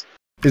sense.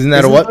 Isn't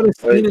that a what? That a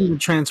scene in the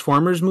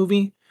Transformers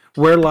movie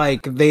where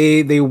like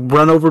they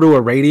run over to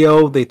a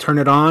radio, they turn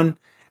it on,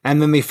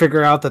 and then they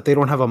figure out that they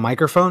don't have a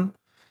microphone.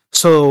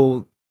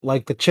 So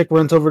like the chick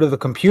runs over to the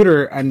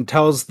computer and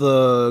tells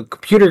the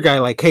computer guy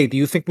like, "Hey, do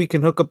you think we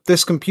can hook up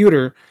this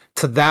computer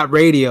to that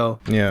radio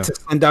to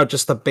send out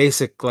just a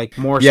basic like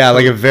Morse code?"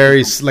 like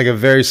a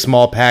very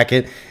small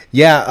packet.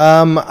 Yeah,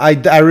 I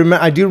do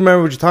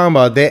remember what you're talking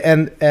about.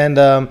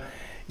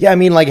 I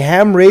mean like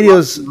ham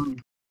radios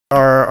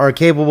are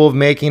capable of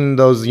making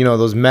those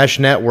those mesh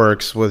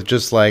networks with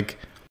just like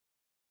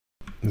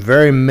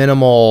very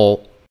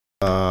minimal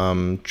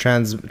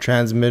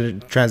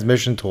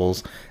transmission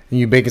tools, and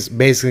you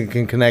basically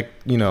can connect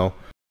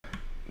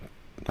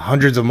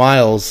hundreds of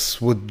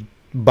miles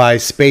by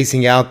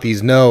spacing out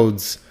these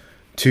nodes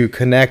to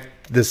connect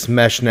this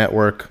mesh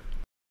network.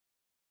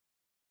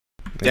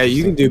 Yeah,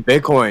 you can do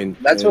Bitcoin.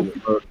 That's or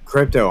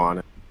crypto on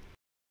it.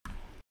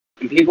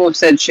 And people have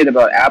said shit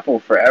about Apple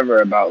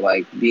forever about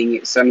like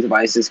being some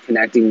devices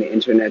connecting the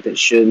internet that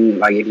shouldn't.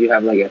 Like if you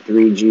have like a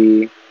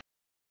 3G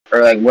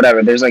or like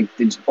whatever, there's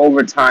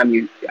over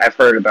time I've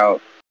heard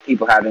about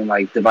people having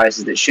like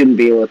devices that shouldn't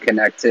be able to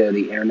connect to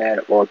the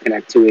internet or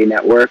connect to a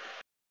network,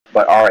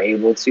 but are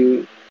able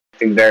to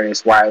through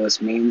various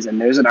wireless means. And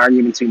there's an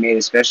argument to be made,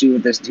 especially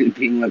with this dude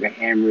being like a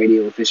ham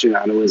radio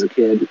aficionado as a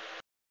kid,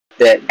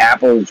 that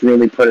Apple's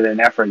really put in an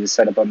effort to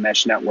set up a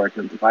mesh network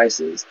of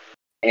devices.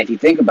 And if you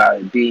think about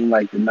it, being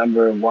like the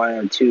number 1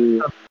 or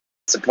 2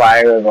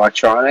 supplier of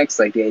electronics,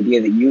 like the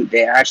idea that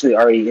there actually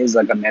already is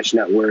like a mesh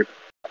network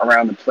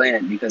around the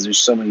planet because there's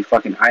so many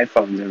fucking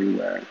iPhones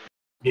everywhere.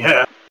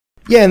 Yeah.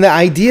 Yeah, and the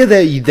idea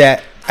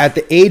that at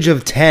the age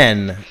of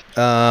 10,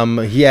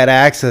 he had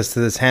access to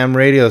this ham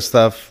radio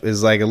stuff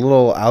is like a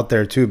little out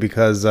there too,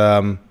 because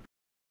they're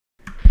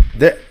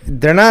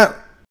not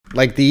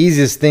like the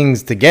easiest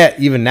things to get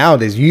even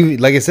nowadays.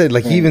 Like I said,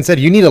 like he even said,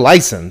 you need a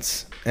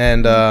license,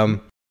 and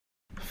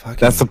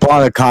that's the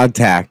plot of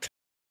Contact.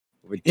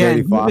 Yeah,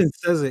 and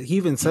he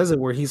even says it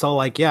where he's all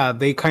like, yeah,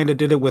 they kind of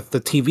did it with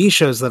the TV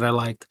shows that I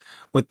liked,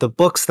 with the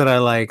books that I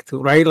liked,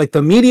 right? Like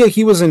the media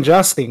he was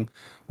ingesting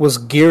was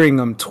gearing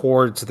him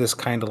towards this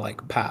kind of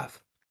like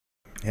path.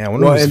 Yeah, I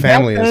wonder who his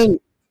family is.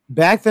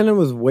 back then it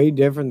was way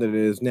different than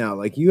it is now.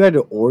 Like you had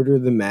to order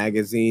the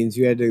magazines,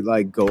 you had to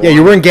like go. Yeah,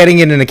 you weren't getting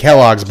it in a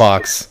Kellogg's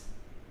box.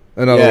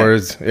 In other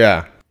words,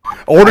 yeah.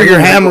 Order your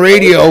ham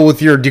radio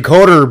with your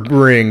decoder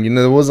ring. You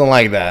know, it wasn't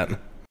like that.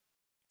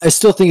 I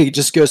still think it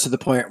just goes to the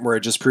point where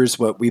it just proves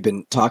what we've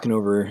been talking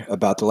over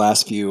about the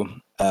last few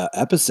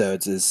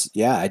episodes. Is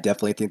I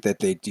definitely think that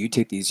they do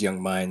take these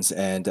young minds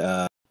and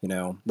you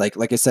know,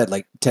 like I said,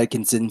 like Ted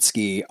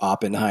Kaczynski,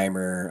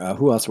 Oppenheimer.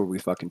 Who else were we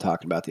fucking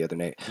talking about the other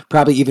night?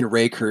 Probably even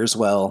Ray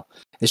Kurzweil.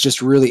 It's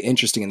just really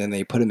interesting, and then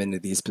they put him into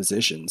these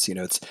positions. You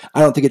know,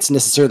 I don't think it's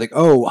necessarily like,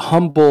 oh,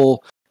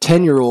 humble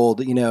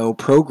 10-year-old, you know,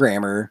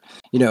 programmer,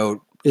 you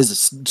know, is a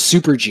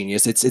super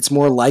genius. It's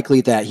more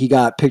likely that he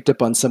got picked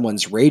up on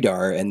someone's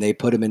radar and they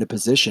put him in a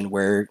position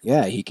where,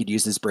 he could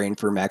use his brain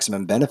for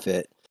maximum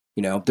benefit.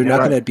 You know, they're not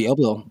going to be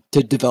able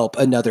to develop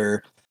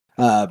another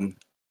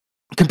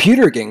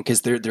computer again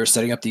because they're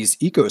setting up these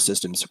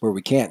ecosystems where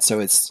we can't. So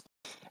it's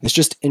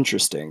just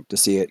interesting to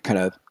see it kind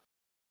of,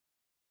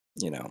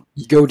 you know,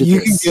 go to You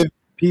this. can give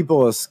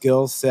people a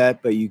skill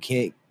set, but you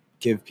can't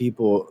give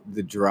people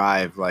the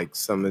drive like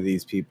some of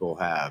these people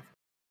have.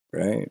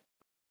 Right.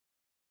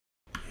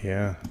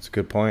 Yeah, that's a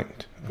good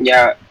point.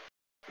 Yeah,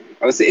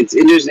 I would say it's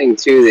interesting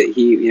too that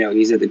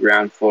he's at the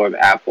ground floor of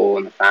Apple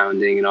and the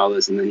founding and all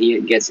this, and then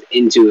he gets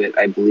into it,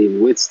 I believe,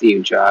 with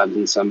Steve Jobs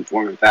in some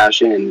form or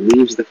fashion, and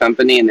leaves the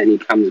company, and then he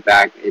comes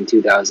back in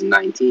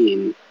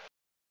 2019.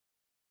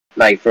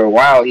 Like for a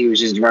while, he was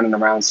just running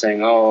around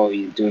saying, "Oh,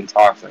 you're doing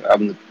talks like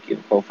I'm the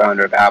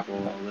co-founder of Apple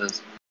and all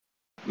this."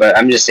 But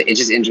it's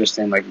just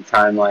interesting, like the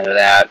timeline of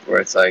that,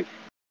 where it's like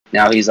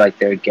now he's like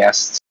their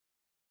guest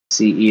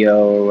CEO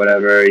or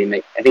whatever.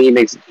 I think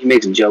he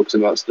makes jokes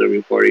about still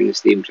reporting to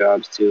Steve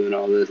Jobs too and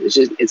all this. It's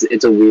just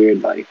it's a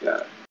weird like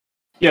the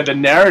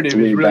narrative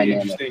is really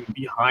dynamic. interesting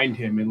behind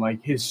him and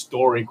like his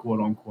story, quote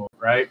unquote,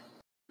 right?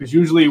 Because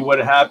usually what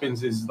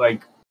happens is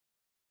like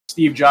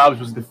Steve Jobs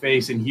was the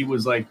face and he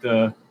was like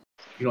the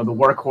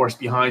workhorse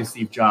behind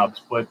Steve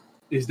Jobs, but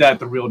is that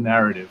the real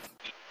narrative?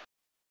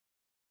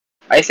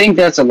 I think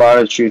that's a lot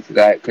of truth to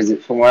that, because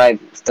from what I've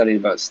studied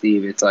about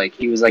Steve, it's like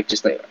he was like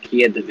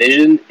he had the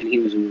vision and he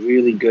was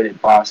really good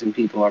at bossing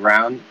people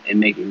around and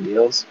making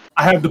deals.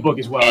 I have the book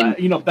as well.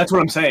 And, that's what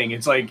I'm saying.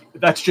 It's like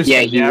that's just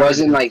he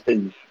wasn't like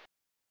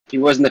he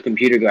wasn't the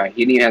computer guy.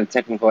 He didn't have the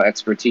technical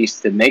expertise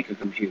to make a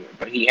computer,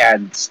 but he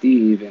had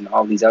Steve and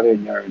all these other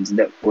nerds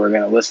that were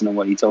going to listen to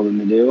what he told them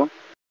to do.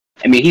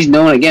 I mean, he's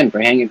known again for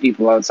hanging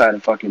people outside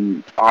of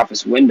fucking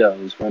office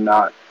windows for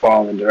not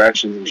following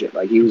directions and shit.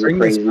 Like he was a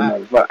crazy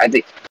motherfucker. I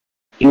think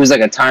he was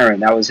like a tyrant.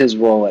 That was his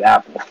role at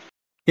Apple.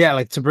 Yeah,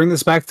 like to bring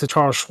this back to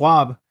Charles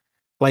Schwab,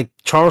 like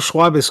Charles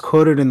Schwab is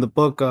quoted in the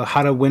book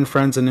How to Win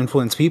Friends and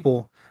Influence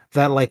People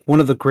that like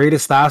one of the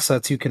greatest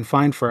assets you can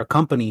find for a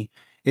company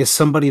is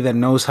somebody that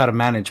knows how to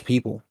manage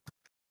people.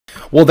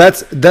 Well, in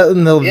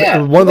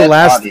one of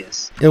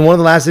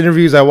the last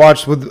interviews I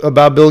watched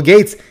about Bill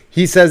Gates,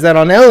 he says that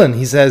on Ellen.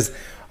 He says,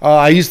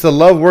 "I used to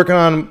love working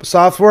on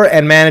software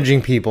and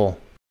managing people."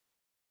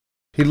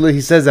 He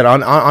says that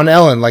on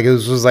Ellen, like it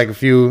was like a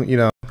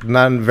few,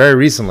 not very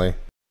recently.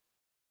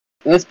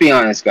 Let's be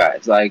honest,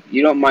 guys. Like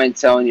you don't mind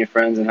telling your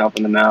friends and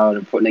helping them out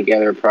or putting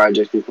together a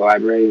project and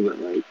collaborating, but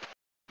like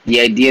the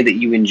idea that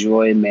you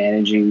enjoy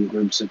managing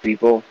groups of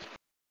people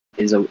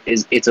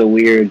it's a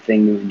weird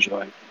thing to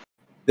enjoy.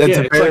 That's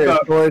a very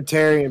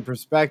authoritarian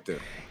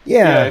perspective.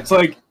 Yeah, it's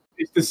like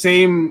it's the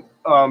same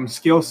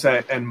skill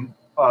set and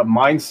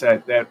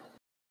mindset that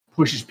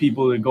pushes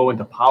people to go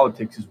into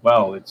politics as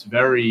well. It's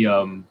very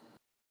a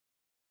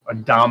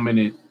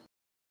dominant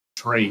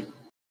trait.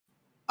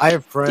 I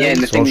have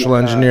friends. Social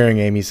engineering,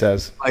 Amy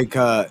says. Like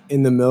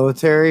in the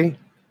military,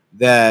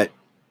 that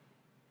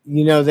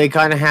they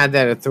kind of had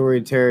that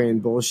authoritarian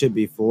bullshit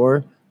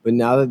before, but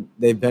now that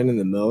they've been in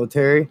the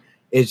military,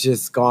 it's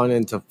just gone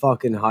into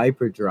fucking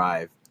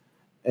hyperdrive.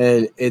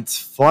 And it's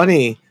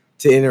funny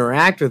to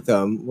interact with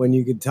them when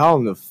you could tell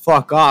them to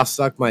fuck off,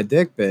 suck my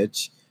dick,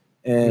 bitch.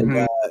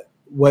 And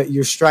what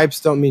your stripes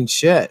don't mean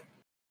shit.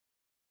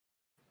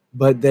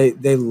 But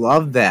they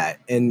love that.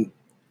 And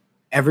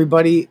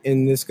everybody,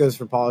 and this goes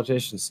for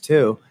politicians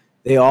too,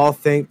 they all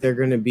think they're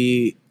going to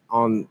be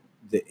on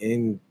the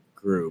in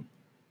group,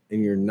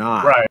 and you're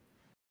not. Right.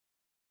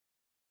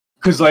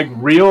 Because like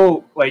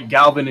real like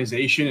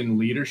galvanization and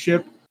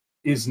leadership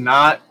is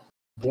not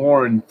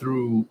born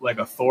through like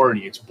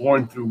authority. It's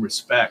born through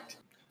respect.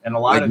 And a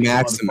lot like of these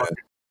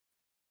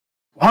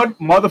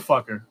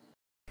motherfucker.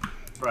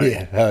 Right.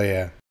 Yeah, hell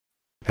yeah.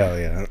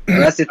 And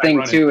that's the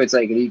thing too. It's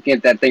like you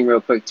get that thing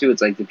real quick too.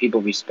 It's like, do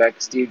people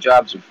respect Steve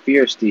Jobs or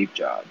fear Steve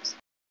Jobs?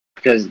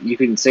 Because you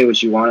can say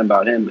what you want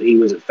about him, but he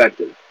was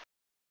effective.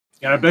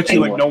 And I bet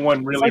you like no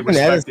one really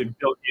respected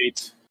Bill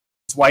Gates.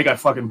 That's why he got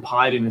fucking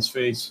pied in his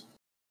face.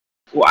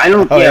 Well, I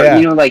don't.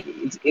 Like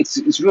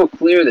it's real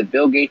clear that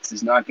Bill Gates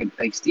does not get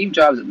like Steve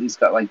Jobs. At least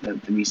got like the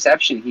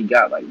reception he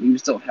got. Like he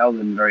was still held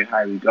in very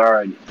high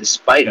regard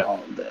despite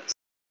all of this.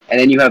 And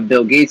then you have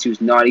Bill Gates,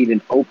 who's not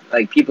even open.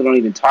 Like people don't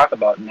even talk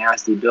about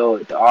nasty Bill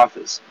at the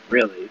office,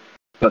 really.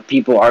 But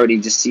people already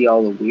just see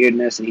all the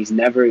weirdness, and he's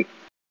never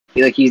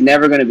he's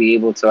never going to be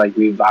able to like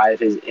revive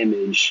his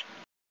image.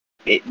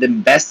 The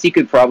best he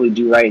could probably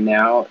do right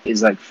now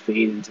is like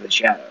fade into the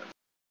shadow.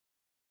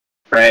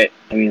 Right?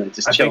 I mean, like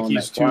just I chill think in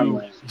he's that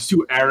farmland.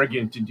 too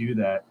arrogant to do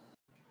that.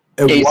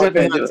 Yeah, he's one, not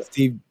gonna thing do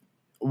on it.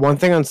 One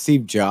thing on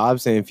Steve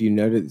Jobs, and if you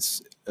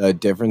notice a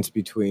difference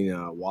between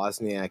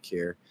Wozniak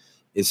here,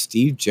 is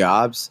Steve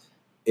Jobs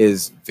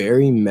is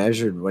very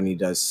measured when he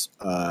does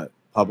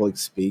public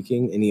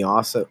speaking, and he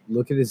also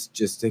look at his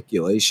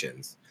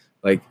gesticulations,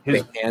 like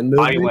His the hand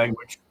body movement,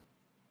 language.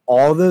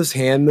 all those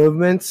hand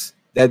movements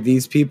that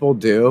these people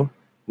do.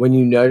 When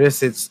you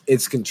notice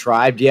it's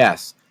contrived,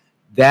 yes,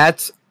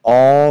 that's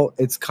all.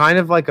 It's kind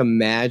of like a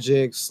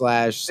magic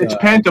slash It's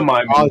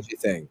pantomime technology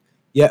thing.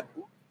 Yeah,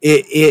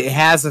 it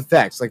has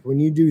effects. Like when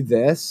you do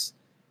this,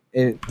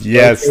 and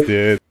Yes, like,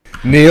 dude.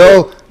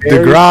 Neil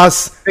very deGrasse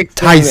specific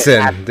thing that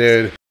Tyson, happens.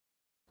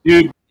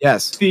 dude.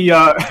 Yes, The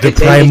The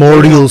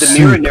primordial It's the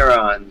mirror soup.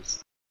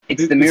 neurons.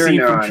 It's the mirror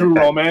scene from neuron True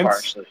effect Romance?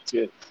 partially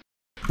too.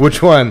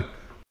 Which one?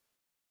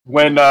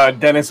 when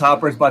Dennis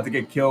Hopper's about to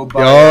get killed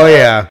by Oh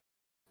yeah.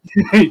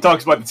 he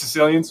talks about the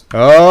Sicilians.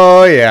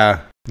 Oh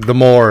yeah. The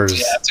Moors.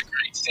 Yeah, that's a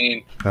great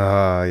scene.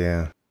 Oh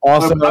yeah.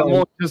 Also,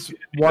 Well, just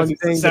because one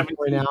it's thing to 17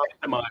 point out.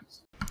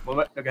 pantomimes. Well,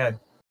 go ahead.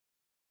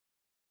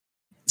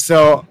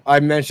 So I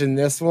mentioned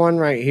this one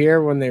right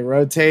here when they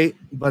rotate,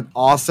 but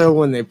also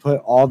when they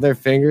put all their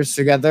fingers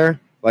together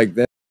like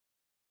this.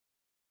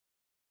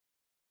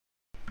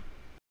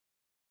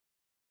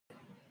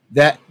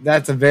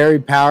 That's a very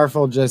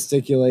powerful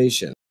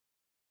gesticulation.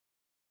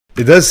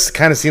 It does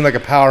kind of seem like a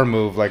power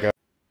move, like a.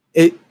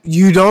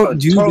 You don't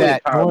It's do totally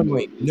that power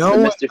normally. move. No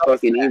The one Mr.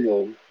 Fucking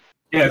Evil.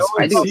 Yeah,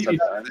 I do it's,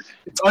 sometimes.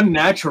 it's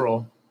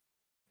unnatural.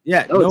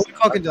 Yeah, No, no it's one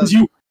fucking does.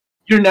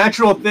 Your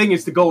natural thing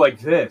is to go like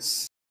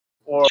this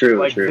or True,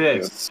 like true,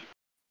 this.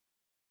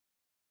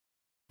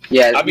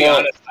 Yeah, I'll be well,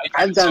 honest.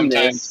 I've done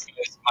sometimes this.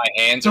 because my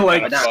hands To are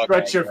like kind of fucked.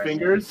 stretch your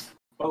fingers,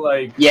 but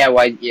like Yeah,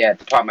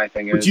 to pop my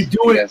fingers. but you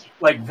do it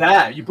like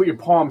that. You put your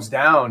palms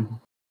down.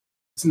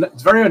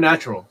 It's very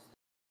unnatural.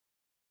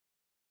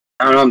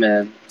 I don't know,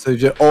 man. So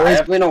just I always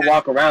definitely don't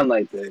walk around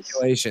like this.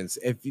 gesticulations.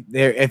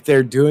 If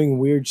they're doing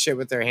weird shit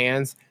with their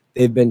hands,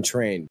 they've been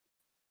trained.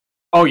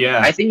 Oh yeah.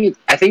 I think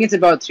it's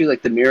about too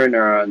like the mirror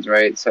neurons,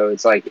 right? So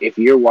it's like if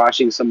you're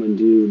watching someone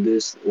do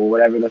this or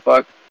whatever the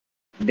fuck,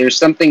 there's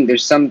something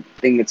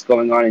that's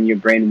going on in your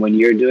brain when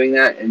you're doing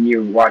that and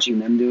you're watching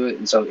them do it,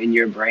 and so in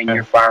your brain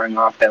you're firing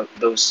off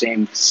those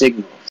same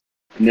signals,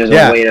 and there's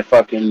a way to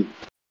fucking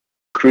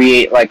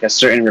create like a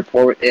certain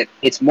rapport.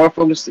 It's more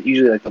focused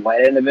usually like the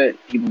light end of it.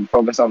 People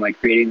focus on like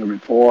creating a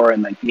rapport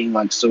and like being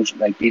like social,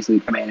 like basically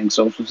commanding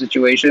social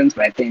situations,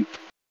 but I think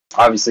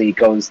obviously it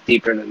goes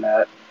deeper than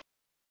that.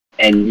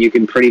 And you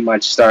can pretty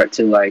much start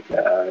to like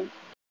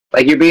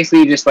you're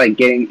basically just like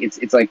getting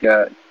it's like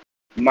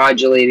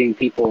modulating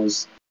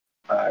people's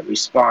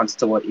response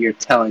to what you're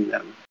telling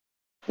them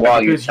while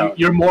because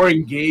you're more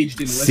engaged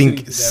in listening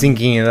to them.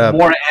 Syncing it up. The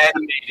more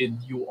animated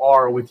you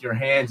are with your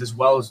hands, as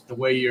well as the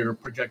way you're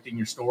projecting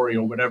your story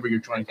or whatever you're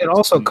trying to. It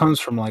also comes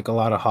from like a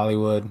lot of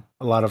Hollywood,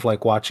 a lot of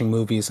like watching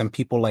movies and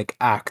people like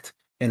act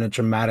in a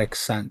dramatic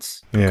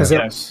sense Yeah. because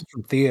Yes.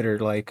 from theater,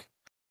 like,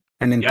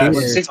 and in Yes.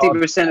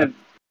 theater,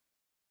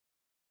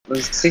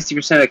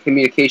 60% of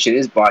communication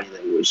is body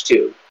language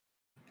too.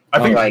 I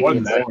think like, more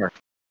than it's that. like-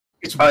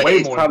 It's way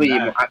it's more probably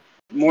than that.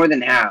 more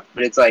than half,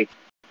 but it's like,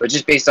 but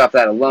just based off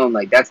that alone,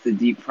 like that's the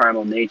deep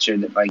primal nature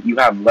that like you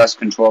have less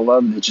control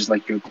of. That's just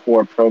like your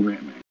core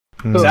programming.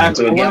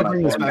 Exactly. So I again, wanna like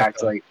bring this going back, back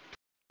to like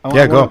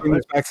Yeah, go. bring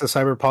this back to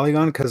Cyber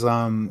Polygon because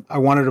I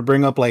wanted to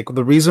bring up like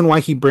the reason why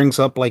he brings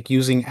up like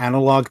using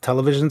analog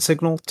television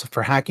signal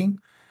for hacking.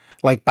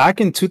 Like back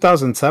in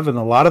 2007,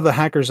 a lot of the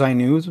hackers I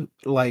knew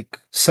like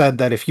said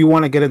that if you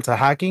want to get into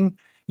hacking,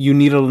 you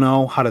need to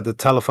know how the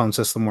telephone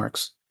system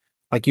works.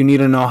 Like you need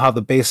to know how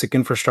the basic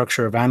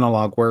infrastructure of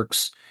analog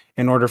works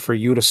in order for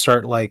you to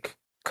start like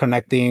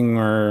connecting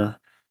or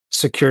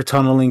secure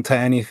tunneling to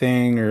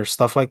anything or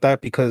stuff like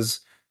that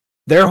because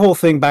their whole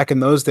thing back in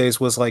those days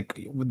was like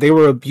they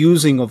were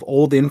abusing of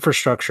old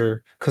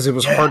infrastructure because it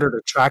was harder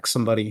to track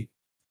somebody.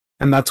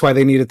 And that's why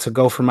they needed to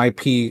go from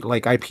IP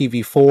like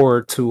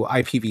IPv4 to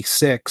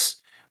IPv6,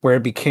 where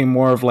it became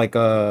more of like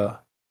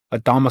a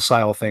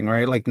domicile thing,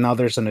 right? Like now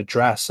there's an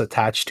address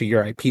attached to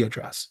your IP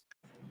address.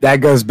 That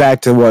goes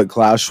back to what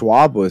Klaus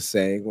Schwab was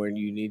saying when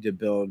you need to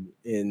build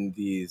in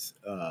these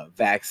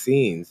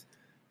vaccines.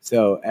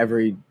 So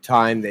every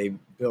time they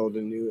build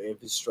a new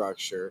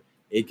infrastructure,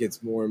 it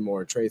gets more and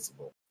more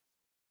traceable.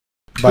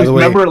 By the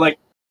way, remember, like,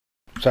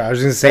 sorry, I was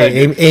going to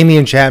say, Amy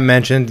in chat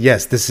mentioned,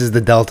 yes, this is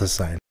the Delta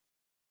sign.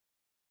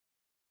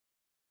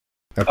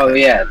 Okay. Oh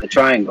yeah, the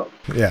triangle.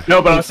 Yeah.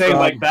 No, but I was saying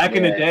like back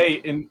in the Yeah. day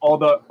in all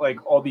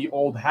the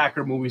old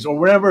hacker movies or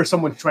whenever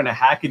someone's trying to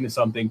hack into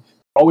something,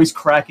 always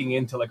cracking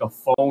into like a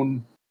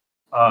phone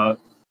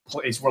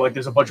place where like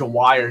there's a bunch of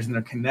wires and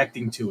they're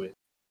connecting to it.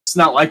 It's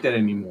not like that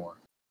anymore.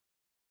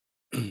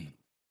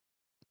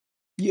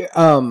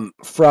 Yeah,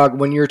 Frog,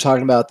 when you're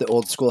talking about the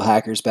old school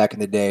hackers back in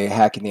the day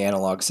hacking the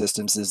analog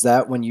systems, is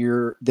that when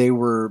they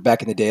were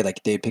back in the day,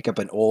 like they'd pick up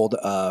an old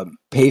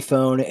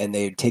payphone and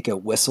they'd take a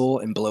whistle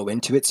and blow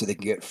into it so they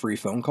can get free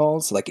phone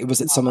calls? Like, was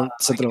it something?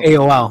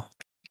 AOL.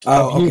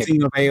 Oh, okay.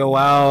 Using of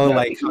AOL,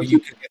 like how you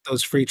could get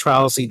those free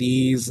trial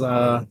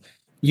CDs,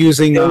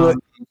 using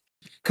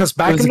because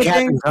back in the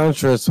day,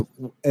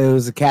 it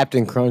was a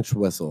Captain Crunch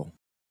whistle.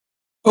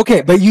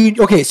 Okay,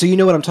 so you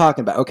know what I'm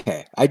talking about.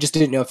 Okay, I just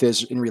didn't know if it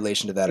was in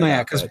relation to that. No, or yeah,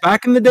 not, because but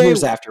back in the day,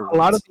 years a afterwards.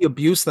 lot of the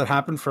abuse that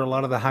happened for a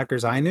lot of the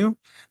hackers I knew,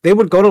 they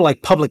would go to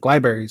like public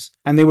libraries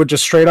and they would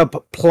just straight up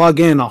plug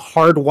in a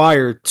hard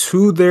wire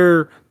to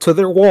their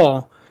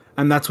wall,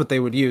 and that's what they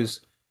would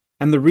use.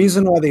 And the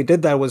reason why they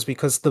did that was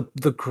because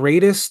the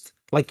greatest,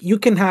 like, you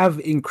can have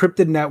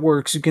encrypted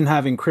networks, you can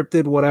have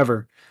encrypted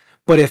whatever,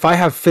 but if I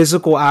have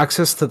physical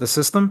access to the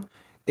system,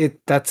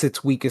 that's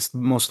its weakest,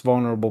 most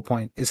vulnerable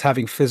point, is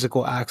having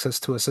physical access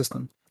to a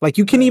system. Like,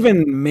 you can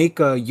even make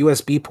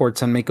USB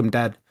ports and make them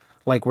dead,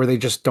 like where they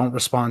just don't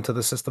respond to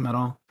the system at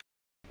all.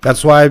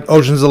 That's why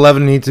Ocean's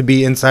 11 needs to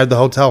be inside the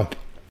hotel.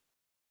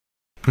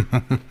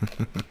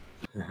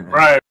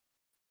 Right.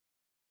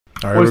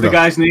 All right, What was the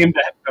guy's name?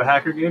 The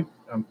hacker game?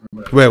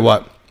 Wait,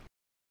 what?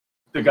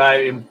 The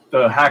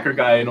hacker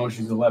guy in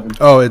Ocean's 11.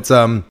 Oh, it's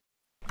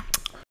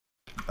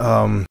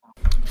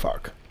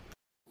fuck.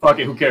 Fuck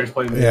it, who cares?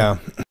 Play the game. Yeah.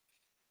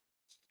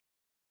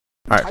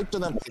 All right. Type to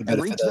them and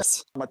read to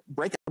them,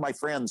 break it to my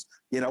friends,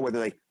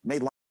 whether they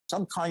made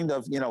some kind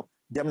of,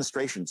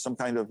 demonstration, some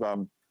kind of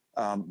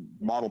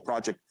model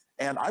project.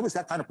 And I was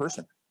that kind of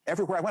person.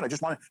 Everywhere I went, I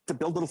just wanted to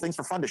build little things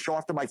for fun to show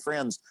off to my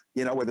friends,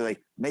 whether they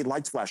made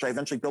lights flash. I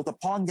eventually built a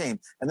Pong game,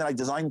 and then I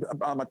designed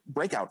a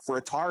Breakout for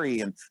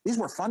Atari, and these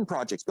were fun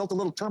projects. Built a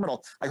little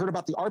terminal. I heard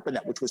about the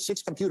ARPANET, which was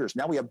 6 computers.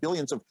 Now we have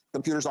billions of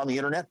computers on the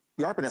internet.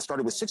 The ARPANET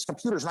started with 6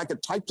 computers, and I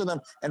could type to them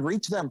and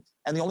read to them.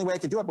 And the only way I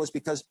could do it was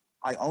because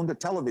I owned a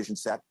television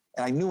set,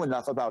 and I knew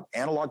enough about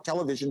analog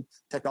television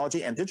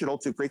technology and digital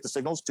to create the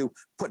signals to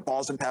put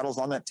balls and paddles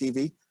on that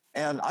TV.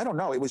 And I don't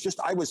know, it was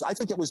just, I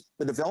think it was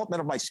the development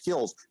of my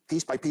skills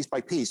piece by piece by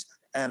piece,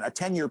 and a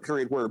 10-year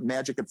period where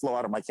magic could flow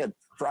out of my head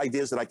for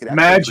ideas that I could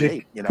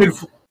actually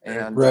create,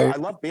 And I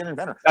love being an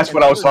inventor. That's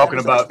what I was talking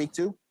about. I speak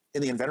to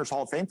in the Inventors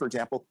Hall of Fame, for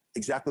example,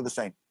 exactly the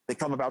same. They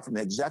come about from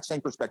the exact same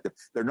perspective.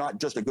 They're not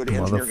just a good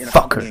engineer in a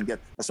company and get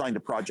assigned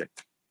a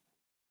project.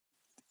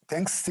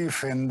 Thanks, Steve.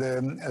 And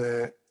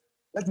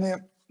let me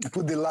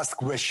put the last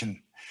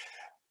question.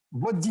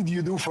 What did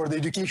you do for the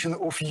education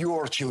of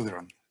your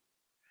children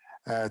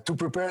to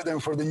prepare them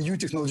for the new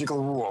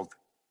technological world?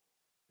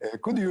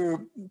 Could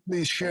you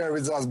please share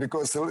with us,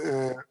 because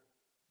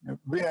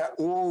we are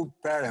all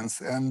parents,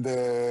 and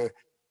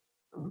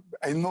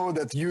I know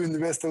that you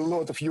invest a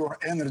lot of your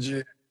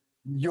energy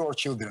in your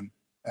children.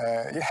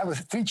 You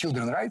have 3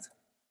 children, right?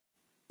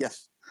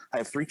 Yes, I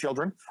have 3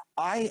 children.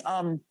 I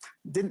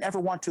didn't ever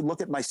want to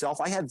look at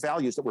myself. I had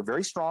values that were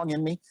very strong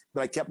in me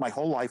that I kept my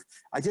whole life.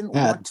 I didn't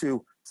want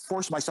to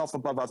force myself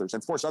above others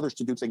and force others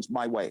to do things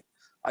my way.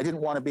 I did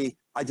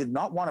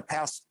not want to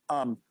pass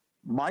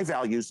my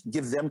values,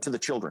 give them to the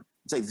children.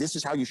 Say, this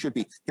is how you should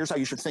be. Here's how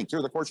you should think. Here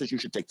are the courses you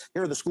should take.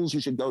 Here are the schools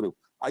you should go to.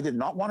 I did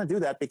not want to do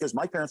that because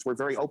my parents were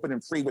very open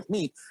and free with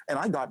me. And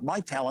I got my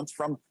talents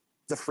from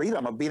the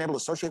freedom of being able to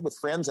associate with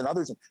friends and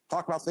others and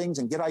talk about things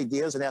and get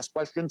ideas and ask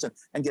questions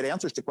and get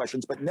answers to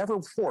questions, but never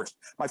forced.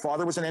 My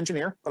father was an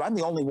engineer, but I'm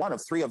the only one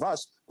of 3 of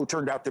us who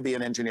turned out to be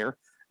an engineer.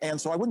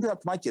 And so I wouldn't do that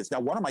to my kids. Now,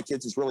 one of my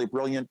kids is really a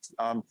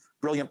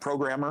brilliant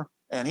programmer,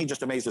 and he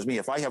just amazes me.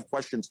 If I have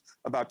questions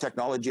about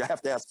technology, I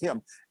have to ask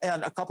him.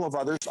 And a couple of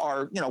others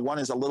are, one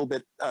is a little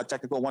bit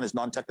technical, one is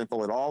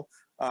non-technical at all.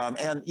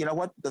 And you know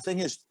what? The thing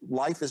is,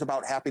 life is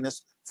about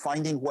happiness.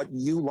 Finding what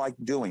you like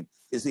doing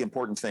is the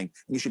important thing.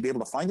 You should be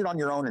able to find it on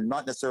your own and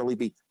not necessarily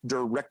be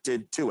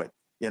directed to it.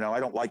 I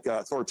don't like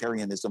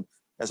authoritarianism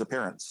as a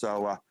parent.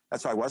 So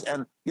that's how I was.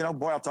 And,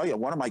 boy, I'll tell you,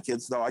 one of my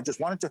kids, though, I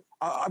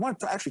wanted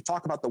to actually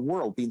talk about the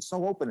world being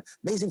so open,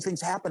 amazing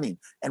things happening,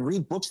 and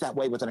read books that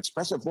way with an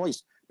expressive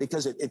voice,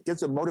 because it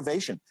gives them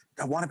motivation.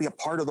 I want to be a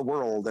part of the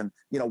world and,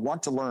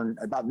 want to learn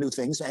about new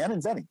things and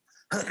inventing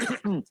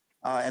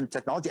and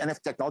technology. And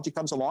if technology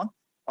comes along,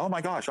 oh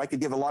my gosh, I could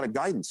give a lot of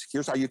guidance.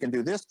 Here's how you can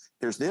do this.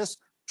 Here's this.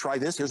 Try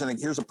this.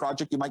 Here's a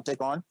project you might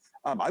take on.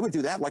 I would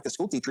do that like a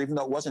school teacher, even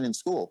though it wasn't in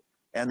school.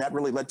 And that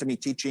really led to me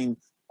teaching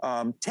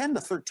 10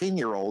 to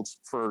 13-year-olds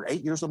for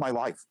 8 years of my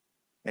life.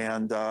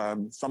 And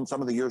some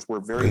of the years were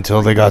very...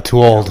 Until they got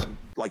too old.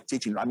 Like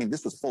teaching. I mean,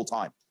 this was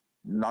full-time,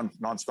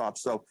 nonstop.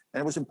 So,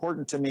 and it was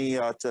important to me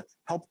to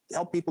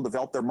help people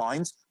develop their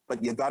minds,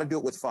 but you got to do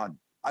it with fun.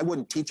 I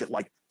wouldn't teach it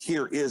like,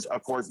 here is a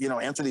course,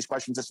 answer these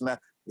questions, this and that.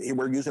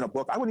 We're using a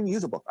book. I wouldn't even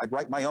use a book. I'd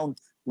write my own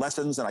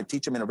lessons, and I'd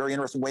teach them in a very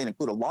interesting way and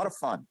include a lot of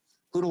fun.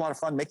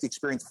 Make the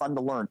experience fun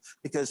to learn.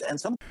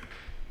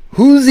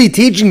 Who's he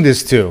teaching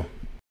this to?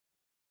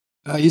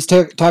 He's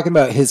talking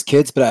about his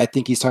kids, but I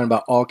think he's talking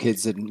about all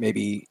kids and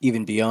maybe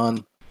even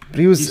beyond.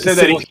 But he said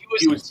that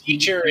he was a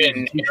teacher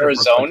in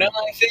Arizona,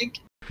 I think.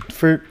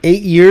 For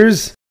 8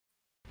 years?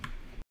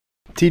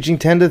 Teaching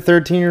 10 to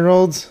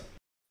 13-year-olds?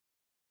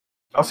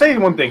 I'll say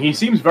one thing. He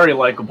seems very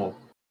likable.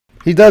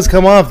 He does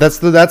come off.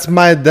 That's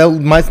my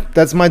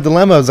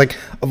dilemma. It's like,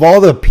 of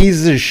all the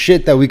pieces of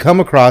shit that we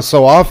come across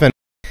so often,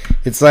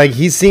 it's like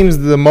he seems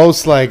the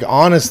most like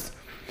honest.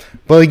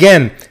 But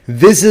again,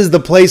 this is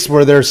the place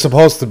where they're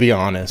supposed to be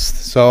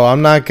honest. So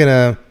I'm not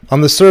gonna.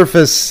 On the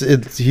surface,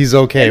 he's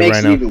okay right now.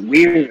 It makes it even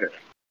weirder.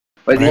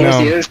 But here's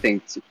the other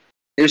thing too.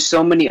 There's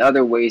so many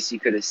other ways he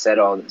could have said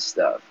all this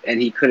stuff, and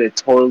he could have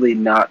totally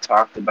not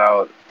talked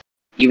about.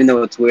 Even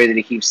though it's weird that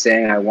he keeps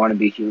saying "I want to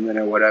be human"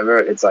 or whatever,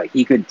 it's like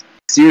he could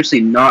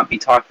seriously not be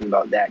talking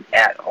about that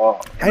at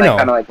all. And I know.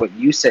 Kind of like what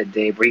you said,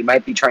 Dave, where he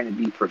might be trying to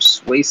be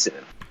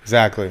persuasive.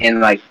 Exactly. And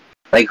like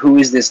who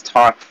is this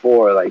talk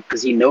for? Like,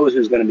 because he knows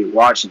who's going to be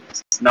watching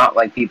this. It's not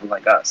like people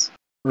like us.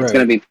 Right. It's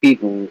going to be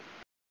people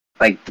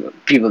like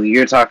people that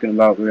you're talking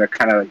about. We're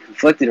kind of like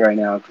conflicted right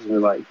now because we're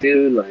like,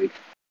 dude, like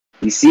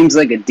he seems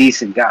like a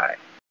decent guy,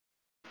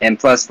 and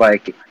plus,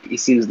 like he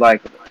seems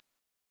like.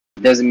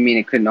 Doesn't mean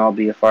it couldn't all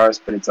be a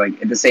farce, but it's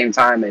like at the same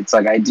time, it's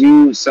like I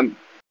do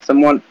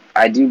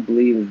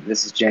believe that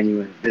this is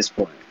genuine at this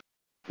point.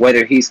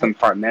 Whether he's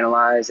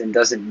compartmentalized and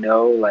doesn't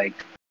know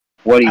like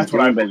what he's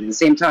doing, but at the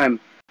same time,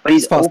 but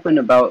he's open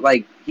about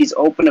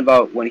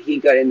when he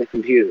got in the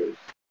computers.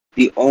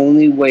 The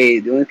only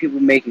people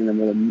making them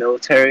were the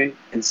military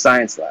and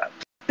science labs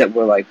that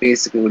were like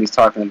basically what he's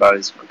talking about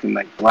is fucking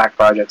like black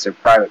projects or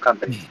private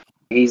companies.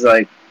 He's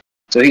like,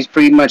 so he's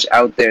pretty much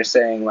out there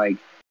saying like.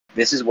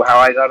 This is how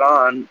I got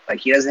on. Like,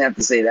 he doesn't have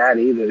to say that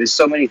either. There's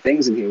so many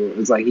things in here where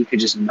it's like he could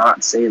just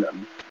not say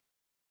them.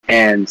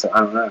 And so,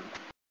 I don't know.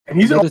 And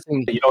he's,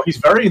 he's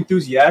very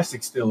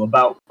enthusiastic still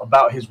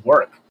about his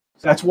work.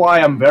 So that's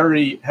why I'm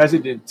very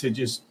hesitant to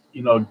just,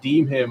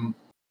 deem him,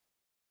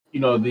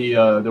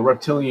 the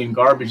reptilian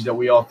garbage that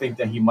we all think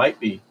that he might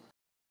be.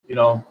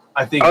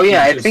 I think. Oh,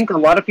 yeah, I think a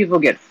lot of people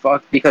get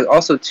fucked because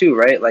also, too,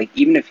 right? Like,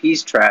 even if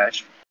he's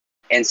trash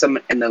and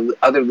the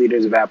other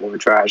leaders of Apple are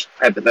trash,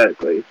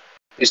 hypothetically,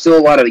 there's still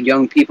a lot of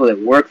young people that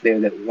work there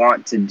that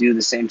want to do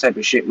the same type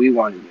of shit we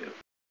want to do.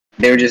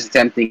 They're just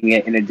attempting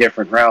it in a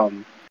different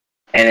realm.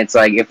 And it's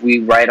like, if we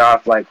write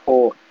off like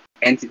whole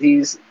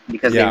entities,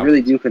 because they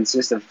really do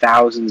consist of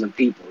thousands of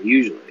people,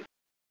 usually.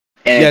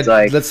 And it's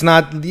like... let's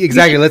not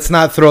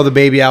throw the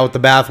baby out with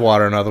the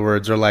bathwater, in other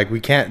words. Or like, we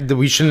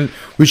shouldn't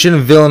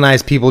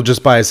villainize people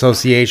just by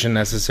association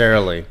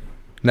necessarily.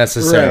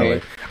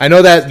 Right. I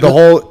know that the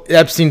whole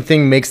Epstein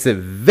thing makes it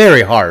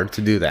very hard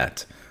to do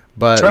that.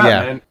 But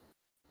man.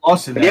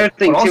 Also, the other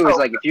thing too is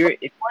like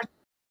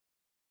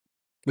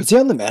was he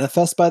on the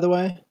manifest, by the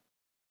way?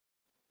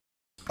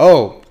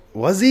 Oh,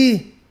 was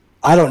he?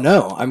 I don't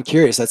know. I'm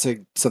curious. That's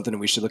something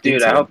we should look into.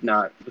 Dude, I hope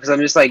not, because I'm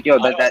just like,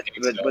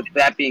 with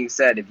that being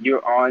said, if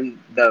you're on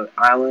the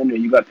island or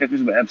you got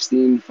pictures of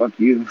Epstein, fuck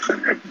you.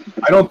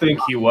 I don't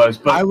think he was,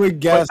 but I would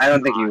guess. I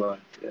don't think he was.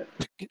 Yeah.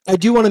 I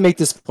do want to make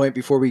this point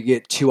before we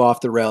get too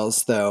off the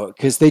rails, though,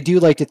 because they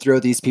do like to throw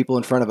these people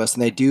in front of us,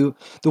 and the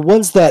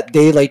ones that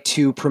they like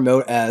to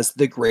promote as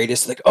the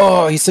greatest, like,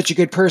 oh, he's such a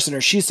good person,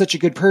 or she's such a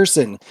good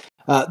person.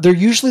 They're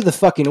usually the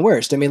fucking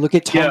worst. I mean, look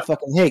at Tom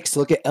fucking Hanks,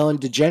 look at Ellen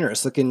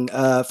DeGeneres, look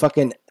at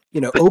fucking,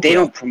 but Oprah. They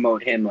don't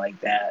promote him like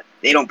that.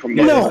 They don't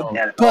promote him like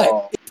that at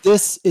all.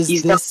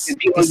 He's not,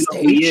 people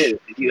know who he is.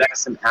 If you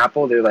ask them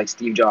Apple, they're like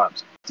Steve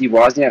Jobs. Steve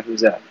Wozniak,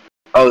 who's that?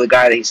 Oh, the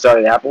guy that he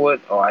started Apple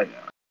with? Oh, I know.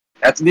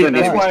 That's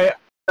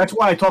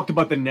why I talked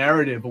about the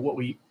narrative of what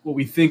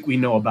we think we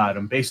know about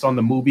him based on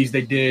the movies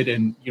they did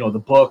and the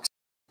books.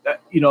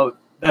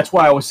 That's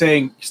why I was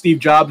saying Steve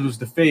Jobs was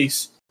the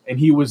face and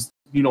he was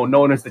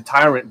known as the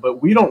tyrant, but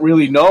we don't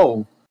really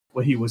know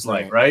what he was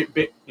like, right?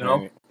 But,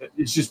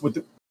 it's just what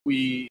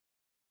we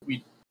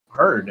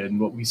heard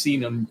and what we've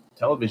seen on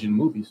television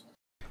movies.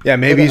 Yeah,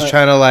 maybe he's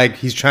trying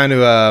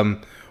to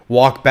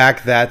walk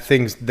back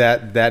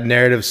that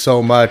narrative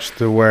so much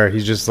to where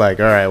he's just like,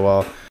 all right,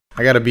 well,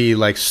 I gotta be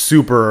like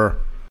super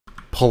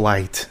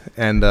polite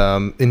and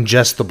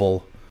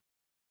digestible.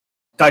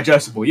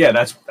 Yeah,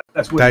 that's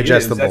what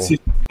digestible. He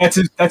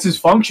is. That's his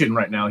function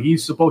right now.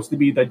 He's supposed to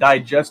be the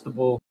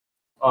digestible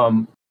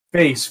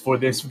face for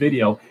this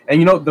video.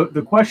 And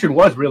the question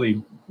was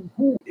really,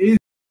 who is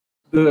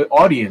the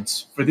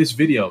audience for this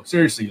video?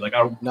 Seriously, like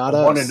I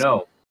want to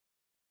know.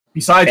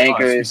 Besides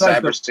bankers,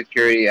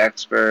 cybersecurity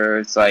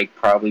experts, like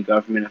probably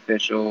government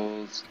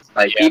officials,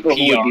 like people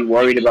who would be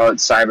worried about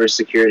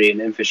cybersecurity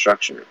and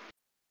infrastructure.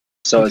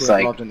 So it's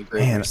like,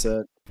 man,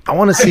 I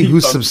want to see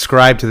who's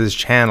subscribed to this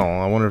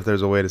channel. I wonder if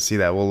there's a way to see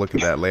that. We'll look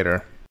at that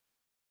later.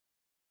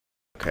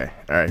 Okay,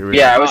 all right. Here we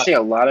go. I would say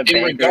a lot of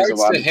bankers, a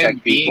lot of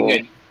tech people.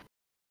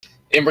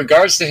 In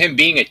regards to him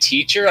being a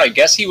teacher, I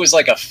guess he was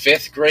like a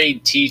 5th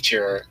grade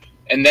teacher.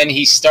 And then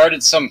he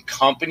started some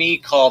company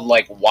called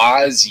like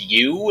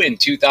WazU in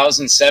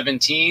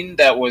 2017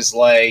 that was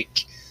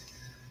like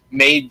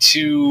made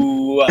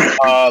to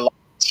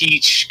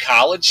teach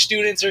college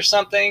students or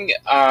something,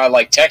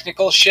 like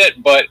technical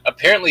shit. But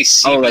apparently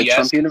CBS, like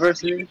Trump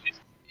University.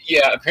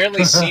 Yeah,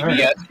 apparently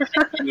CBS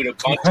interviewed a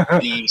bunch of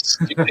the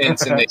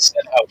students and they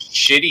said how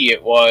shitty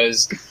it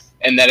was.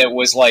 and that it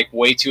was like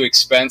way too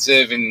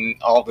expensive and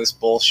all this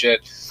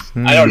bullshit.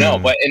 I don't know,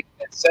 but it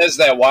says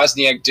that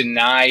Wozniak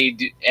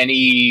denied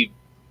any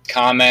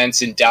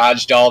comments and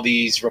dodged all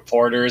these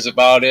reporters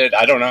about it.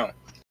 I don't know.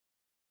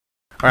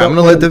 All right, I'm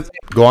gonna let the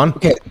go on.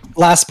 Okay,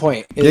 last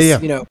point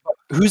is, you know,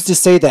 who's to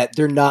say that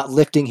they're not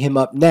lifting him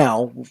up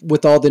now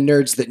with all the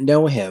nerds that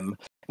know him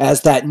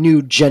as that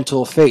new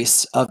gentle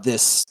face of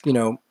this, you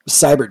know,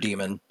 cyber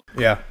demon.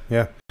 Yeah. All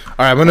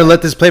right, I'm gonna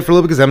let this play for a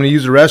little bit because I'm gonna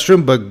use the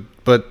restroom,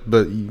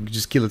 but you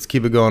just let's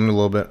keep it going a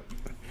little bit.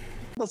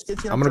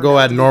 I'm gonna go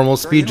at normal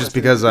speed just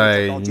because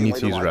I need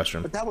to use the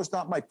restroom. But that was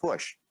not my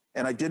push,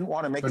 and I didn't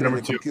want to make it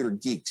into computer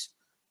geeks.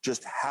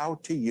 Just how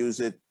to use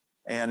it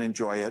and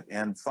enjoy it,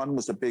 and fun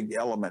was a big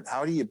element.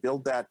 How do you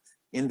build that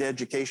into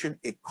education?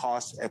 It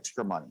costs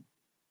extra money.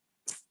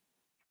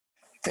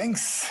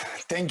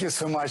 Thank you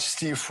so much,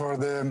 Steve, for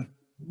the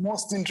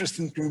most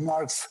interesting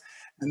remarks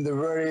and the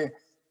very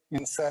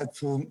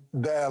insightful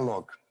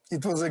dialogue.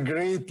 It was a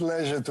great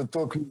pleasure to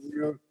talk with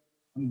you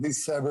on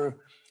this Cyber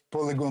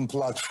Polygon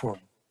platform.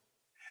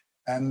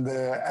 And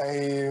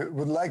I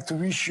would like to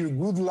wish you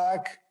good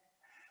luck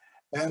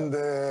and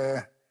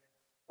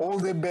all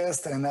the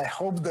best. And I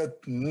hope that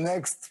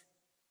next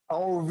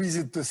our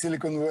visit to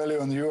Silicon Valley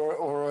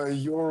or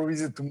your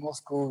visit to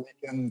Moscow,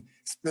 we can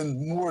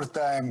spend more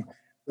time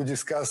to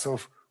discuss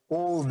of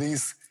all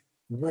these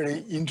very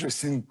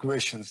interesting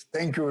questions.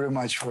 Thank you very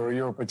much for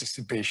your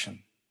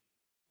participation.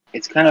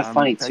 It's kind of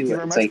funny too.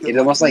 It's like it's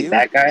almost like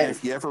that guy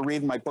if you ever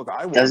read my book,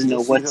 doesn't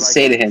know what to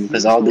say to him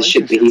because all the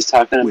shit that he's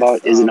talking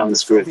about isn't on the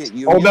script.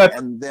 Hold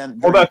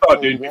that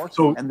thought, dude.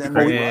 So, and then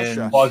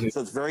Russia.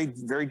 So it's very,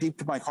 very deep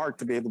to my heart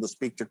to be able to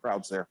speak to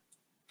crowds there.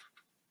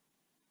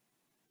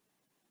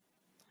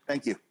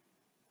 Thank you.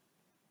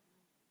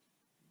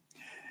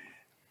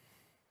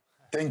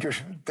 Thank you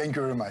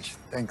very much.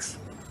 Thanks.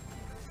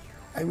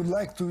 I would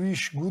like to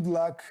wish good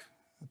luck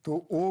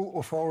to all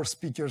of our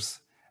speakers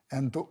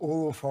and to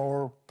all of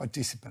our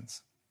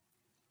participants.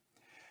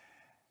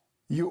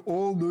 You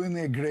all doing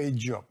a great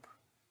job.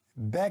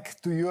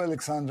 Back to you,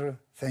 Alexander.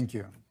 Thank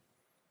you.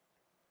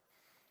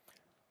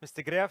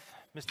 Mr. Gref,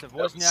 Mr.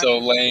 Wozniak, so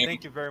lame.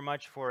 Thank you very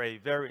much for a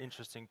very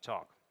interesting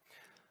talk.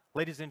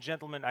 Ladies and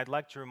gentlemen, I'd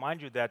like to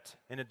remind you that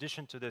in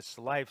addition to this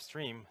live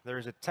stream, there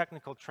is a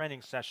technical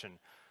training session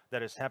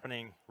that is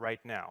happening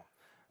right now.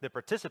 The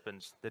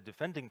participants, the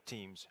defending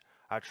teams,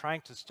 are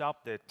trying to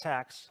stop the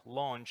attacks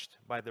launched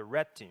by the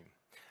Red Team.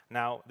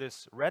 Now,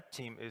 this Red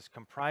Team is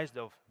comprised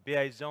of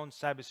BI Zone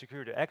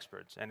cybersecurity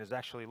experts and is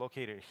actually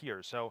located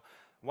here. So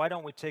why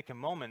don't we take a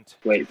moment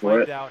to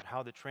find out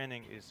how the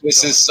training is going.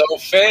 This is so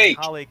fake.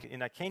 My colleague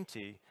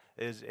Inakenti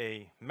is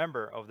a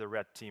member of the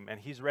Red Team, and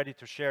he's ready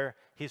to share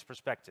his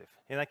perspective.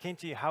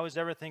 Inakenti, how is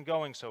everything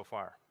going so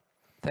far?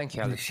 Thank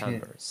you,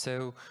 Alexander.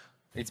 So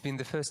it's been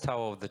the first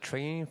hour of the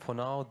training. For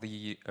now,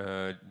 the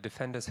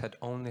defenders had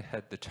only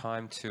had the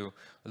time to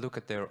look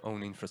at their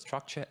own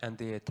infrastructure, and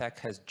the attack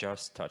has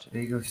just started.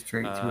 They go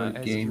straight to a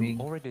as gaming.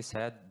 you already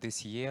said,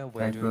 this year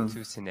we're doing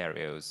two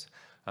scenarios,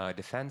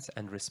 defense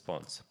and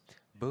response.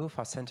 Both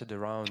are centered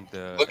around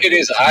the look at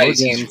his eyes.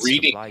 He's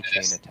reading supply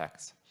chain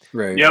attacks.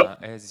 Right. Yep.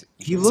 As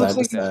He looks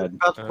like he's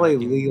about to play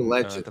League of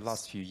Legends. The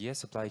last few years,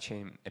 supply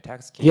chain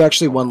attacks. He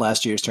actually won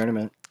last year's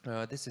tournament.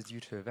 This is due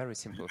to a very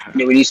simple.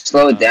 Yeah, when you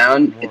slow it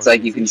down, it's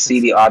like you can see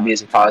the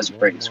obvious pause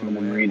breaks when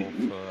I'm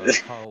reading.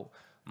 Oh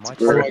my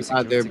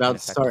god, they're about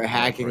to start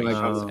hacking like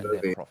on the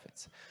movie.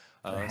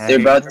 They're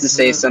about to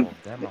say something.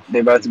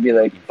 They're about to be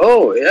like,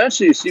 "Oh, it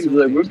actually seems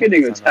like we're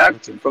getting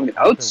attacked from the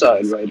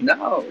outside right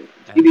now.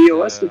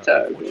 DDoS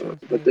attack."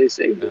 What they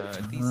say.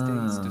 These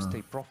days, to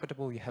stay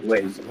profitable, you have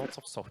to use lots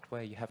of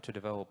software. You have to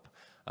develop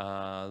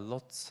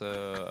lots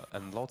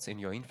and lots in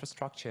your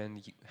infrastructure,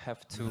 and you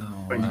have to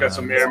you got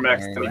some Air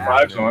Max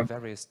 25s on.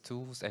 Various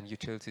tools and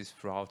utilities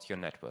throughout your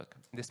network.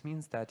 This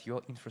means that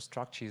your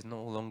infrastructure is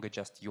no longer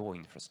just your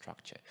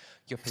infrastructure.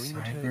 Your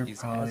perimeter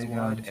is as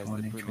wide as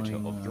the perimeter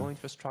of your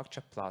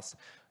infrastructure plus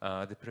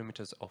the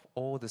perimeters of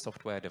all the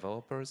software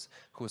developers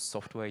whose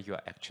software you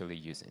are actually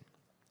using.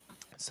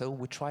 So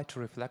we try to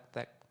reflect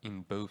that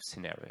in both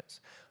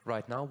scenarios.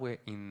 Right now we're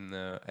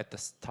at the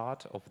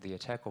start of the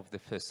attack of the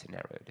first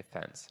scenario,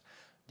 defense.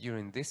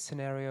 During this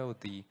scenario,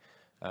 the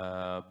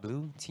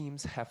blue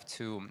teams have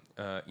to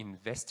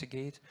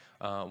investigate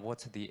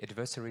what the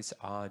adversaries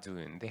are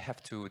doing. They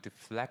have to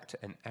deflect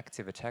an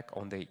active attack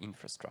on their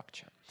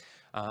infrastructure.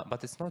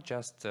 But it's not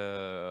just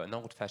an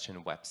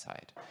old-fashioned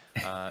website.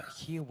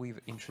 Here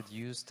we've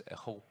introduced a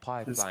whole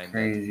pipeline. It's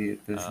crazy.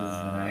 This is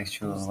an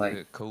actual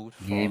like code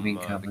gaming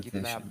from,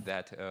 competition. the GitLab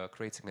that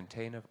creates a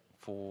container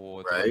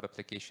for the web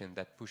application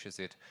that pushes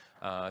it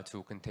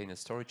to container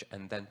storage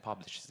and then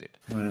publishes it.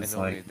 When it's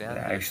and like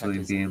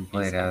actually being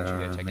played out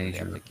on a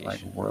major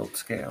like world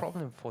scale. The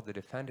problem for the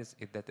defenders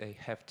is that they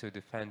have to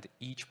defend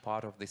each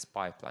part of this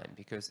pipeline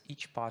because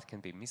each part can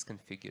be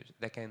misconfigured.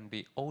 There can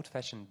be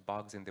old-fashioned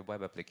bugs in the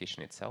web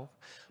application itself,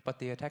 but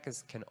the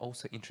attackers can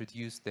also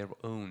introduce their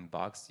own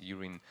bugs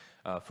during,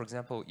 for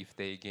example, if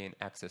they gain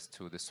access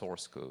to the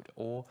source code,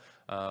 or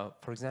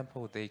for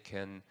example, they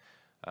can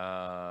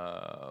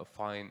or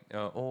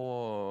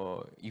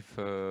if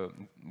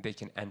they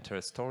can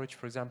enter storage,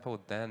 for example,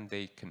 then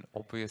they can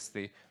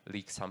obviously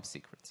leak some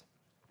secrets.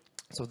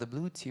 So the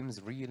blue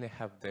teams really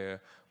have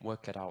their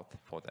work cut out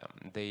for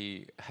them.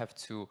 They have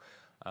to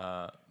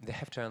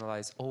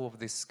analyze all of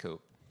this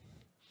scope.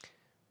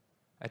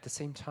 At the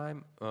same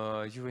time,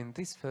 during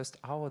this first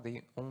hour,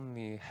 they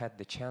only had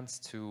the chance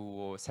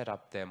to set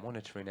up their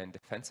monitoring and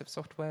defensive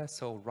software.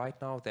 So right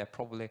now, they're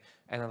probably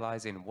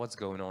analyzing what's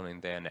going on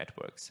in their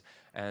networks.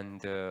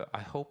 And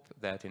I hope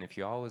that in a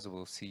few hours,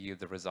 we'll see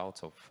the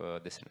results of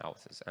this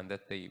analysis and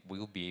that they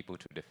will be able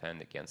to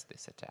defend against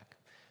this attack.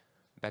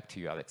 Back to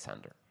you,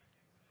 Alexander.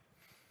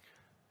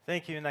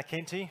 Thank you,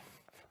 Innocenty.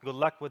 Good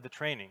luck with the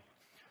training.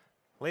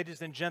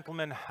 Ladies and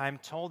gentlemen, I'm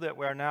told that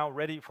we are now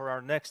ready for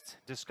our next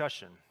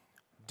discussion.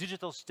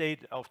 Digital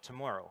state of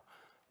tomorrow.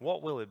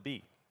 What will it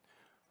be?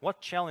 What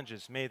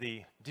challenges may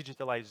the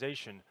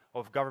digitalization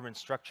of government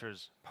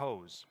structures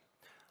pose?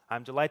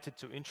 I'm delighted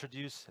to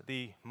introduce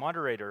the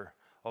moderator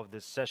of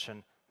this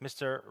session,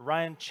 Mr.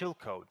 Ryan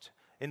Chilcote,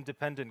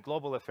 independent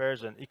global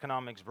affairs and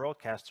economics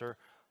broadcaster,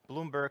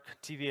 Bloomberg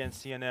TV and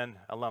CNN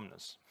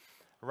alumnus.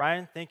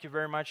 Ryan, thank you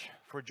very much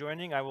for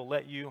joining. I will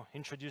let you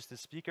introduce the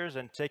speakers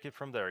and take it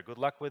from there. Good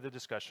luck with the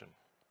discussion.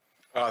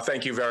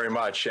 Thank you very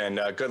much, and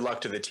good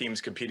luck to the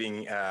teams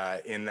competing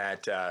in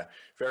that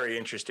very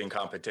interesting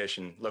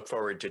competition. Look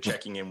forward to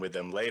checking in with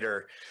them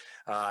later,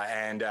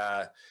 and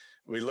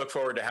we look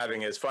forward to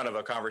having as fun of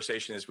a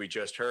conversation as we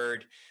just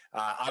heard.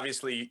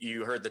 Obviously,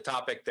 you heard the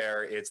topic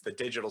there. It's the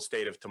digital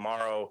state of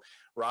tomorrow.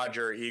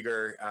 Roger,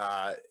 Igor,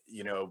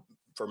 you know,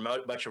 for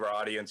much of our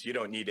audience, you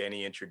don't need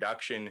any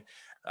introduction.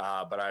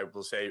 But I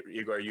will say,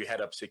 Igor, you head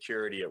up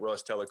security at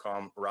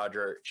Rostelecom.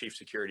 Roger, chief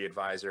security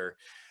advisor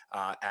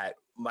at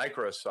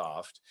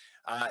Microsoft.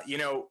 You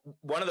know,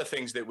 one of the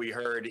things that we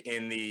heard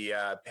in the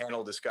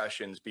panel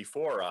discussions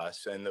before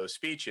us and those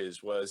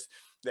speeches was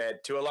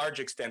that to a large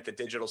extent, the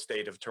digital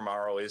state of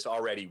tomorrow is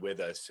already with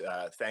us,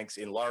 thanks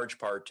in large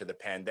part to the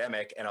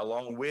pandemic. And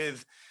along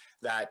with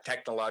that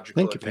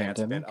technological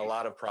advancement, a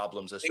lot of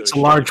problems associated It's a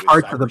large with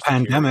part to the cybersecurity.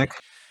 pandemic.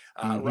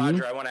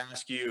 Roger, I want to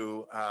ask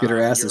you, Get our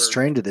asses you're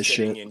trained to this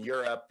sitting shit. in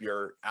Europe,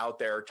 you're out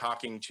there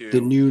talking to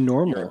The new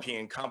normal.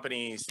 European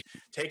companies.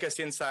 Take us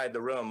inside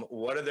the room.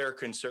 What are their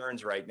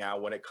concerns right now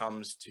when it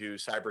comes to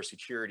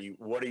cybersecurity?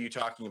 What are you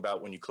talking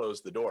about when you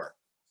close the door?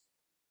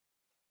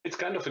 It's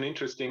kind of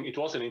it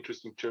was an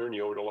interesting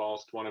journey over the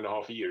last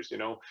 1.5 years. You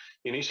know,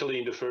 initially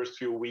in the first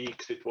few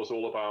weeks, it was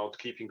all about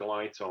keeping the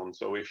lights on.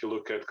 So if you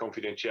look at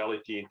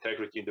confidentiality,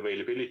 integrity, and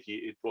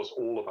availability, it was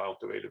all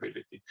about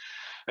availability.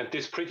 And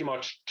this pretty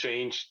much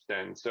changed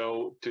then.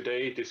 So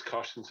today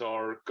discussions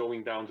are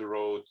going down the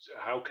road.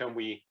 How can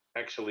we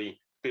actually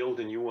build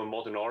a new and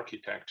modern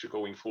architecture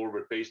going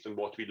forward based on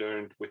what we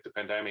learned with the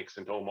pandemics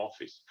and home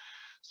office?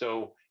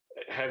 So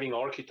having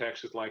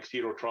architectures like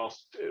Zero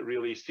Trust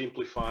really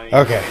simplifying.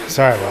 Okay,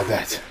 sorry about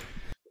that.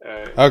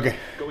 Okay.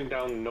 Going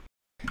down.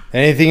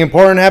 Anything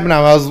important happened?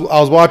 I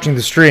was watching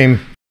the stream.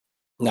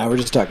 Now we're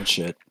just talking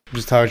shit.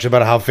 Just talking shit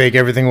about how fake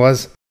everything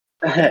was.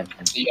 Yeah,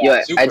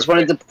 I just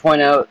wanted to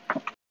point out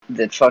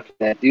that fucking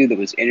that dude that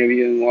was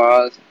interviewing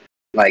Woz,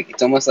 like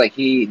it's almost like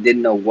he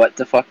didn't know what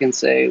to fucking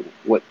say.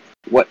 What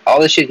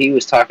all the shit he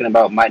was talking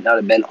about might not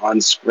have been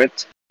on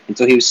script. And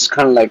so he was just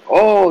kind of like,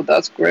 "Oh,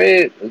 that's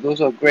great.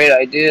 Those are great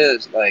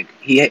ideas." Like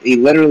he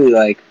literally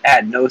like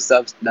had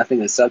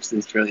nothing of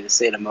substance really to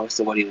say to most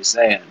of what he was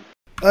saying.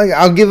 Like,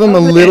 I'll give him a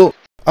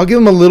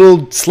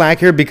little slack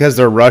here because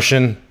they're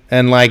Russian,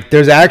 and like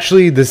there's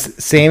actually this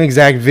same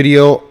exact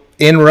video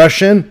in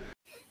Russian,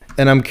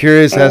 and I'm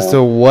curious as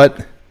to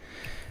what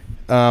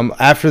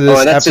after this.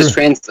 Oh, that's just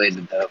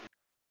translated though.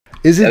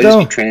 Is it that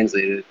though? Just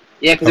translated.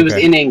 Yeah, because it was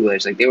in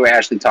English. Like they were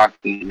actually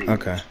talking in English.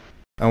 Okay.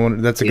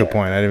 That's a good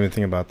point. I didn't even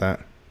think about that.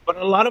 But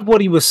a lot of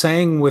what he was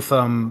saying with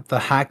the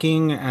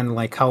hacking and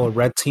like how a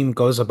red team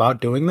goes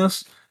about doing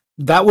this,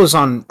 that was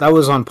on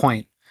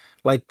point.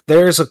 Like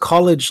there's a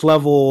college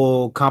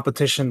level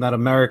competition that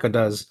America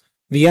does.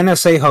 The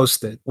NSA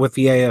hosts it with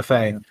the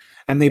AFA,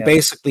 and they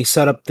basically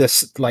set up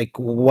this like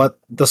what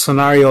the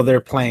scenario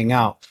they're playing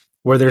out,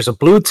 where there's a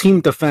blue team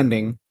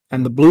defending,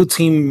 and the blue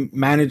team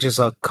manages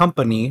a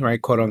company,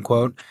 right, quote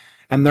unquote,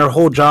 and their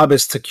whole job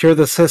is to cure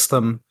the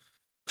system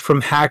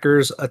from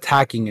hackers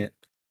attacking it.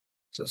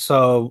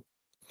 So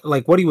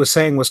like what he was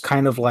saying was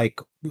kind of like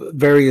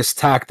various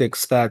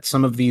tactics that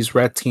some of these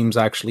red teams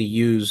actually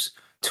use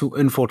to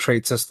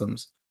infiltrate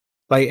systems.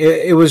 Like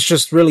it was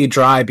just really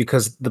dry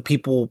because the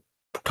people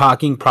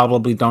talking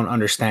probably don't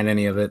understand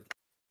any of it.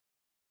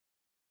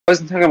 I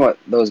wasn't talking about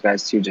those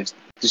guys too, just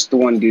the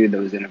one dude that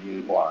was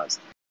interviewing Woz.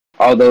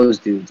 All those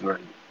dudes were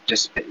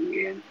just spitting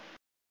me in.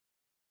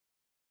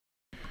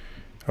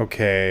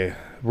 Okay,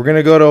 we're going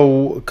to go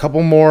to a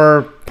couple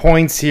more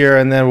points here,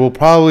 and then we'll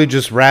probably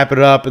just wrap it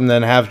up and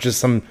then have just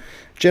some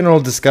general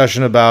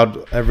discussion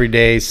about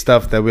everyday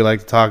stuff that we like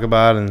to talk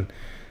about. And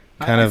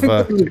kind I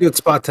think this is a good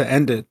spot to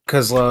end it,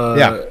 because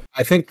I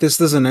think this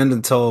doesn't end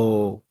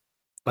until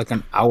like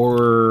an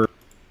hour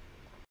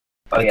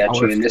Oh yeah,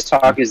 true. And this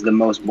talk is the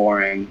most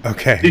boring.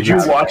 Okay. Did you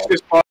watch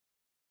this part?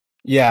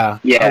 Yeah.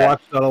 Yeah. I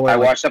watched all the way. I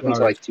like watched up 2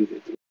 until hours. like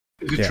 2:50.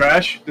 Is it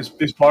trash?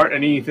 This part?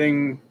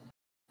 Anything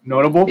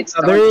notable? It's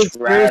Now, not there is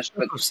trash,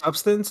 stuff of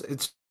substance.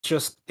 It's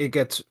just it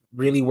gets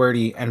really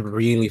wordy and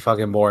really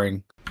fucking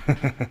boring.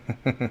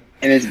 and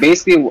it's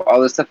basically all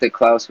the stuff that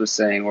Klaus was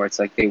saying, where it's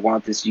like they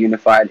want this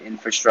unified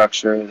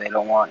infrastructure. They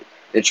don't want.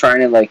 They're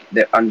trying to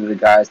they're under the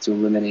guise to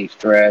eliminate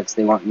threats.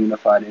 They want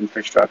unified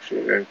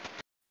infrastructure.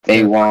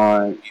 They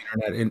want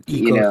internet and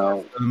you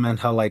know, ecosystem and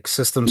how like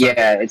systems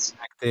yeah, are it's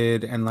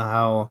connected and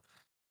how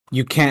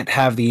you can't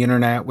have the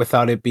internet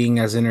without it being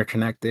as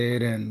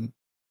interconnected and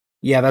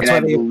yeah, that's and why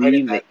I they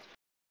believe that.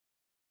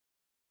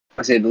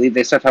 I believe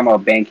they start talking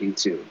about banking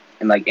too,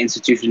 and like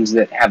institutions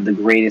that have the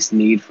greatest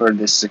need for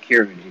this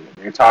security that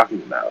they're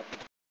talking about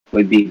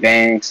would be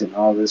banks and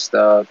all this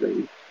stuff,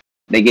 and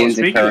they get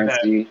into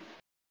currency.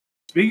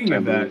 Speaking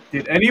of that,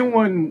 did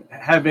anyone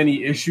have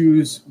any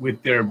issues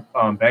with their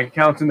bank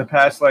accounts in the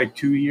past like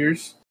 2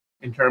 years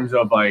in terms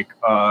of like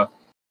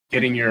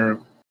getting your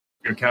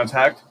accounts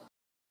hacked?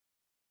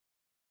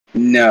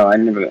 No, I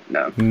never.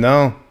 No.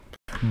 No,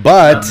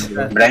 but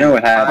I know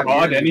what happened.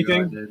 Fraud,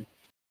 anything?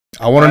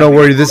 I want to know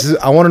where this is.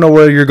 I want to know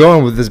where you're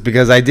going with this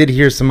because I did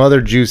hear some other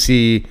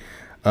juicy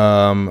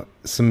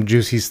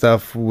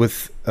stuff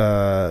with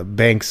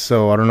banks.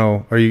 So I don't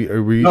know. Where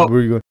are you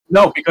going?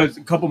 No, because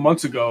a couple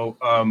months ago,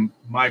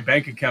 my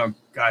bank account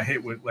got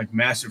hit with like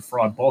massive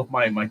fraud. Both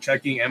my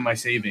checking and my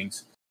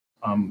savings.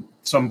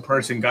 Some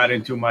person got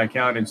into my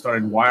account and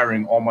started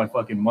wiring all my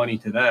fucking money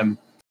to them,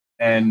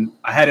 and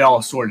I had it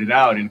all sorted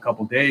out in a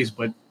couple days.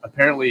 But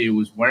apparently, it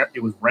was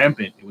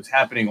rampant. It was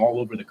happening all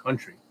over the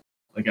country.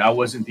 Like I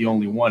wasn't the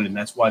only one, and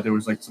that's why there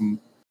was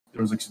some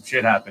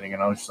shit happening,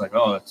 and I was just like,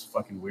 oh, that's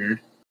fucking weird.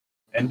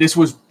 And this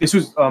was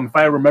if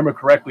I remember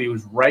correctly, it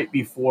was right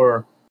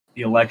before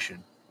the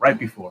election. Right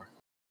before.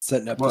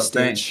 Setting up the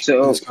stage.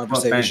 So, for this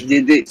conversation.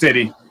 did they,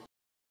 City.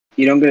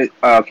 You don't get it.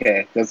 Oh,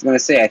 okay, I was gonna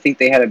say. I think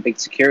they had a big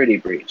security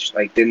breach.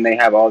 Like, didn't they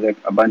have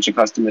a bunch of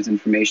customers'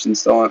 information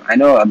stolen? I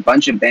know a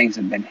bunch of banks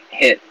have been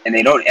hit, and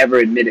they don't ever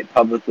admit it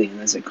publicly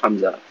unless it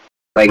comes up.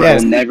 Like,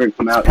 they'll never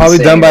come out. Probably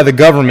and say done by it. the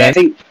government. I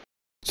think.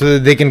 So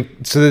that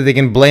they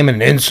can blame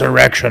an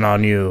insurrection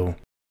on you.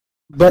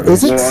 But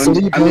is it Well,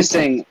 Citibank I'm just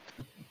saying.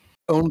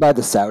 owned by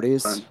the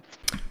Saudis?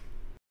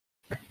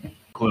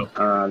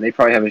 They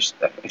probably have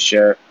a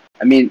share.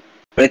 I mean,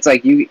 but it's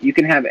like you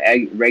can have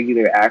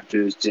regular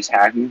actors just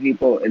hacking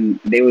people, and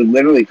they would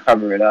literally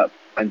cover it up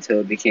until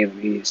it became a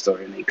media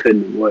story, and they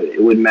couldn't avoid it.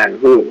 It wouldn't matter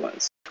who it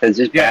was because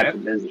it's just bad for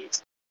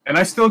business. And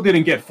I still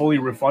didn't get fully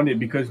refunded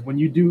because when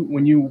you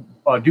do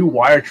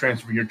wire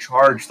transfer, you're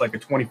charged like a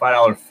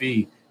 $25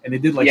 fee, and they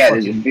did like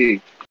there's a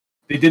fee.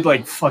 They did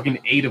like fucking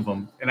 8 of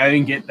them, and I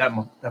didn't get that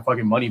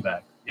fucking money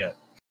back yet.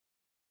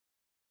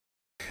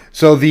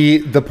 So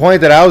the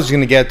point that I was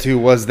going to get to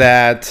was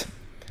that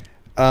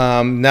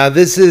now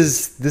this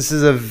is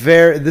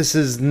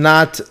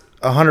not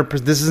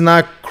 100%. This is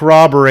not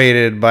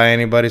corroborated by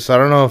anybody, so I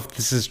don't know if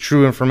this is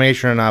true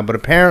information or not. But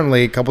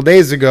apparently, a couple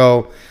days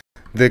ago,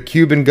 the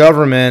Cuban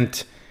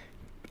government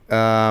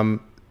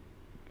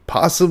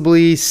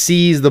possibly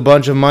seized a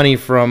bunch of money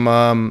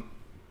from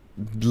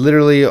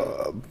literally,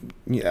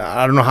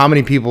 I don't know how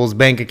many people's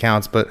bank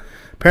accounts, but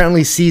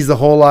apparently seized a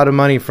whole lot of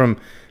money from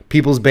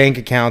people's bank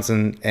accounts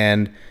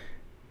and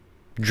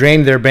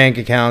drained their bank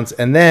accounts.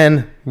 And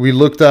then we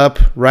looked up,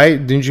 right?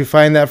 Didn't you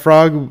find that,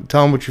 Frog?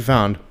 Tell them what you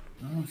found.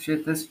 Oh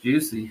shit, that's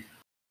juicy.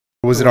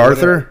 Was it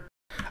Arthur?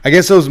 I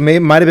guess it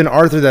might have been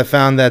Arthur that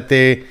found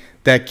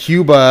that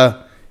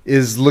Cuba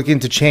is looking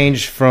to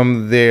change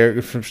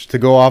to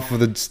go off of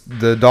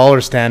the dollar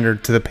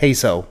standard to the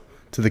peso,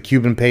 to the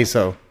Cuban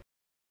peso.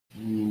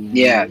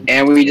 Yeah,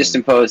 and we just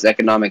imposed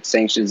economic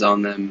sanctions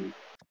on them.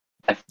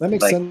 That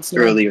makes sense.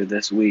 Earlier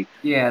this week.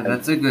 Yeah,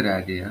 that's a good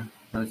idea.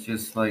 That's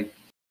just like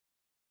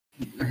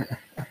they're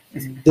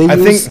starting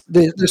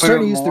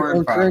to use their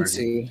own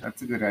currency.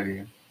 That's a good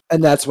idea.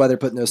 And that's why they're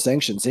putting those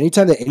sanctions.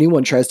 Anytime that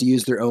anyone tries to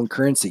use their own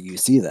currency, you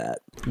see that.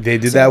 They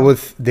did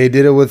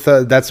it with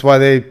that's why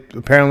they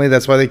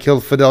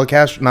killed Fidel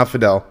Castro, not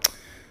Fidel.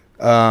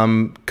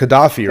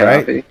 Gaddafi,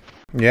 right?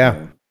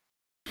 Yeah.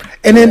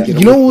 And then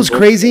you know what was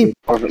crazy?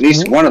 Or at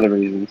least one of the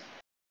reasons.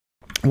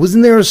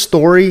 Wasn't there a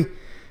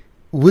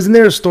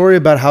story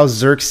about how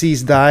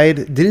Xerxes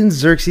died? Didn't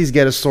Xerxes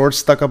get a sword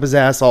stuck up his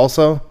ass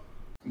also?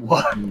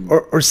 What?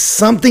 Or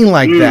something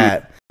like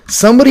that.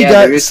 Somebody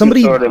some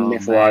sort of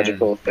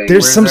mythological thing.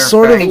 There's some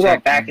sort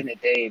of back in the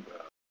day, bro.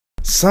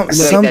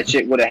 That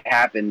shit would have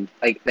happened.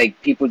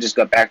 Like people just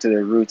got back to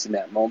their roots in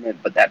that moment,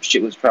 but that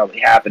shit was probably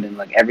happening.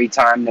 Like every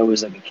time there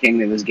was like a king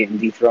that was getting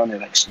dethroned, they're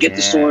like, get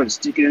the sword and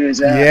stick it in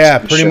his ass. Yeah,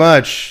 pretty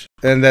much.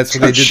 And that's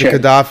what they did to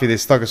Gaddafi. They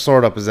stuck a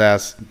sword up his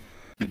ass.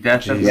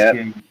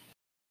 The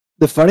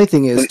funny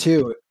thing is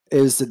too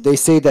is that they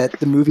say that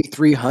the movie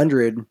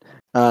 300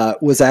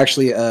 was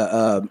actually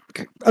a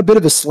bit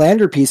of a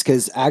slander piece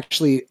because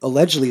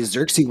allegedly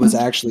Xerxes was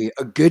actually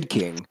a good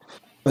king,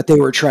 but they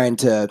were trying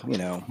to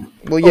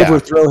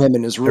overthrow him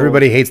in his rule.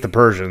 Everybody hates the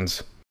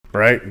Persians,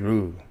 right?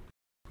 Ooh.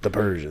 The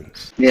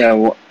Persians. Yeah,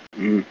 well,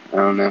 I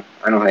don't know.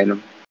 I don't hate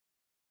them.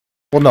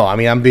 Well, no, I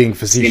mean, I'm being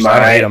facetious. I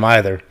don't hate them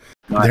either.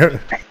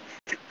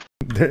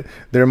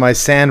 They're my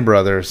sand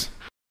brothers.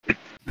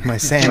 My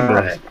sand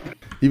brothers.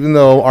 Even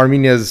though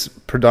Armenia's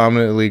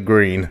predominantly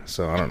green,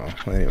 so I don't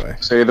know. Anyway.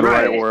 Say the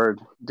right word.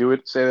 Do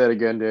it. Say that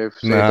again, Dave.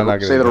 Say,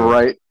 Say the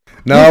right.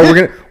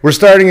 No, we're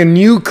starting a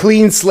new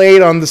clean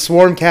slate on the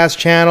Swarmcast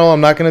channel.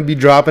 I'm not gonna be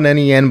dropping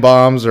any N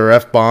bombs or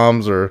F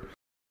bombs or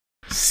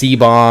C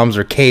bombs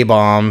or K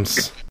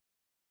bombs.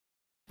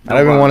 I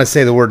don't even want to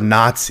say the word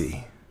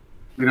Nazi.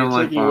 We don't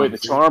like taking away the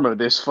charm of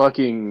this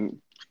fucking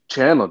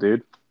channel,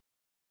 dude.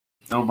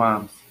 No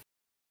bombs.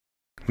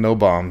 No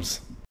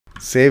bombs.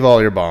 Save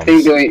all your bombs.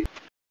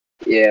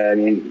 Yeah, I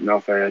mean, no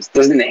fairness.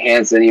 Doesn't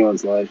enhance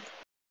anyone's life.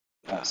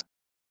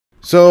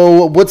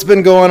 So, what's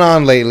been going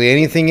on lately?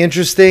 Anything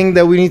interesting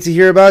that we need to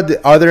hear about?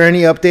 Are there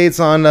any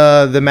updates on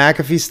the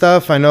McAfee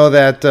stuff? I know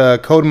that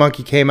Code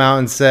Monkey came out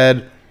and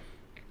said,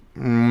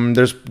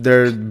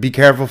 be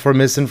careful for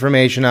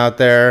misinformation out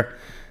there.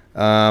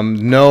 That's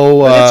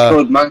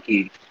Code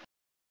Monkey.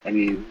 I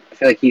mean, I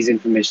feel like he's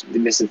the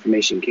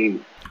misinformation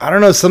king. I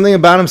don't know, something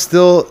about him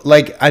still,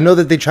 like, I know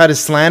that they try to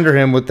slander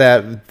him with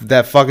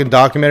that fucking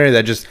documentary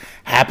that just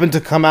happened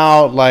to come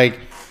out, like,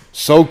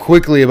 so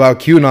quickly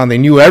about QAnon. They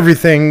knew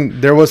everything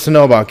there was to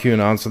know about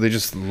QAnon, so they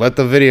just let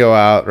the video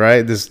out,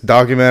 right? This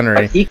documentary.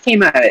 But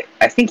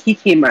I think he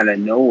came out of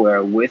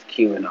nowhere with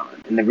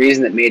QAnon, and the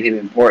reason that made him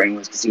important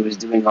was because he was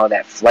doing all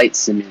that flight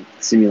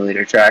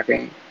simulator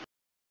tracking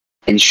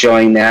and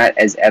showing that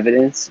as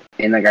evidence.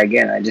 And, like,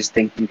 again, I just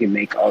think you can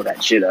make all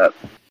that shit up.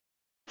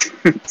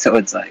 So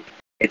it's like,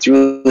 it's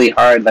really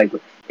hard. Like,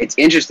 it's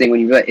interesting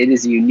when you realize it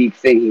is a unique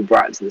thing he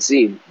brought to the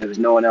scene. There was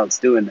no one else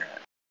doing that.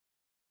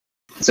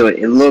 So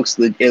it looks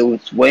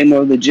way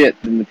more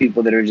legit than the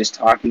people that are just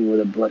talking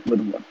with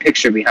a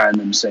picture behind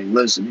them saying,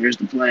 "Listen, here's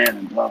the plan,"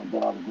 and blah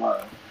blah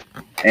blah.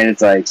 And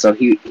it's like, so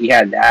he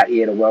had that. He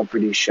had a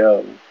well-produced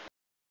show.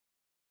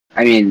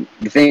 I mean,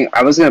 the thing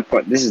I was gonna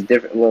point, this is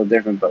different, a little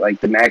different, but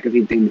like the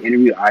McAfee thing, the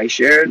interview I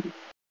shared,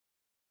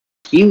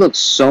 he looks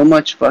so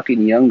much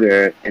fucking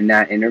younger in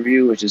that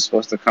interview, which is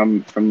supposed to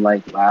come from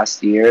like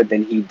last year,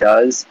 than he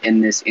does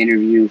in this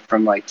interview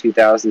from like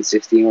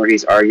 2016, where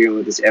he's arguing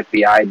with this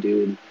FBI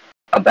dude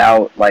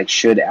about like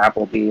should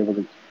Apple be able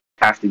to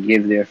have to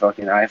give their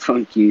fucking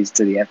iPhone keys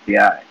to the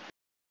FBI.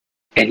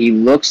 And he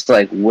looks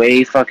like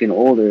way fucking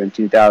older in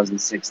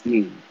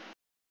 2016.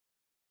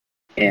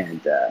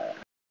 And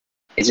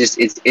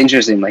it's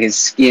interesting, like his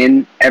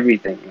skin,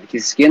 everything. Like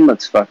his skin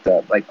looks fucked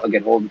up. Like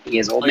he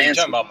has old man. You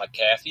talking about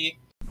McAfee?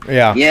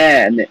 Yeah.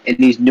 Yeah, and in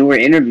these newer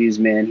interviews,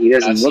 man, he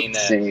doesn't look the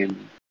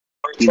same.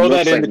 He Throw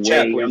looks that in like the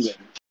chat, way please. younger.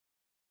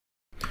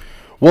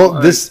 Well,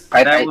 Like, this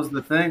that was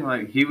the thing.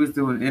 Like he was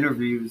doing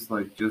interviews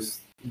like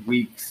just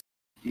weeks,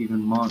 even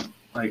months.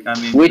 Like I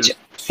mean, Which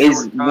just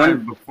is short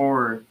time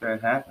before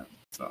that happened.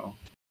 So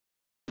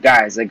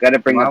guys, I gotta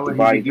bring why up the would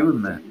body. he be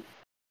doing that?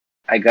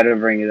 I gotta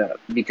bring it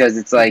up because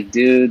it's like,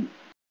 dude,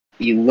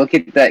 you look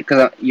at that,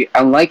 because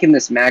I'm liking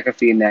this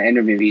McAfee in that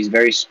interview. He's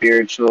very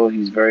spiritual.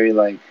 He's very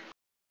like,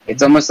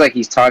 it's almost like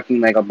he's talking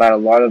like about a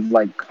lot of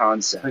like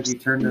concepts,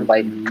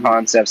 like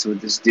concepts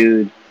with this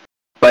dude.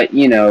 But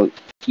you know,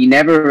 he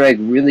never like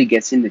really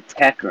gets into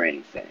tech or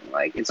anything.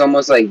 Like it's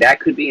almost like that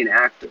could be an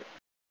actor.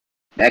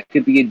 That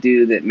could be a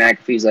dude that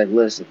McAfee's like,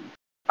 listen,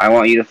 I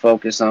want you to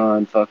focus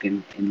on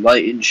fucking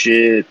enlightened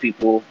shit,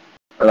 people.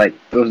 Or like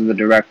those are the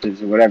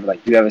directives or whatever.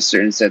 Like you have a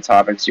certain set of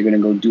topics. You're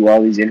gonna go do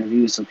all these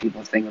interviews, so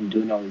people think I'm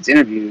doing all these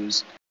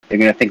interviews. They're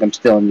gonna think I'm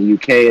still in the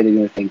UK. They're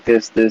gonna think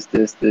this,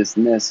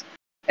 and this.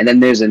 And then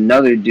there's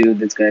another dude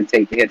that's gonna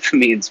take the hit from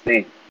me in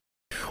Spain.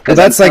 Well,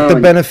 that's like the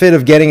benefit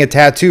of getting a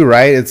tattoo,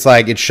 right? It's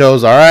like it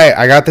shows, all right,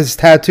 I got this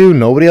tattoo.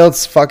 Nobody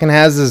else fucking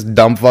has this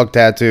dumb fuck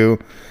tattoo.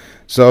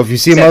 So if you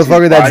see a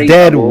motherfucker that's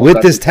dead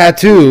with this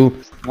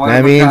tattoo,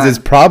 that means it's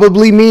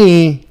probably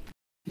me.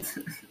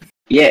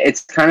 Yeah,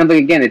 it's kind of like,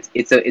 again,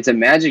 it's a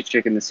magic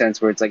trick in the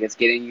sense where it's like it's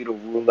getting you to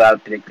rule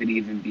out that it could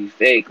even be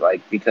fake,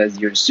 like because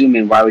you're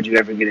assuming why would you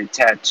ever get a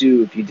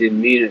tattoo if you didn't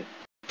mean it?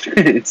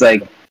 It's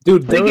like,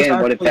 dude,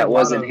 again, what if that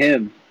wasn't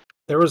him?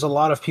 There was a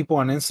lot of people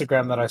on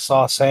Instagram that I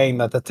saw saying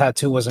that the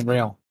tattoo wasn't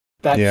real.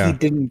 That he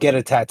didn't get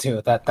a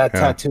tattoo. That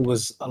tattoo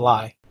was a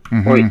lie.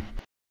 Wait,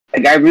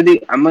 like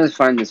I'm gonna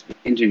find this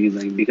interview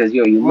link because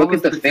you look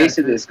at the face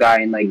of this guy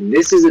and like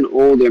this is an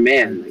older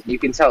man. Like you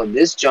can tell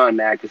this John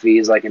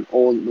McAfee is like the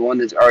one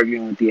that's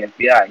arguing with the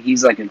FBI.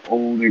 He's like an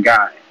older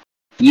guy.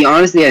 He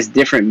honestly has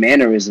different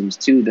mannerisms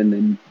too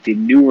than the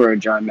newer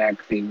John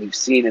McAfee we've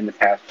seen in the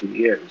past few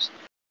years.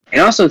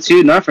 And also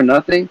too, not for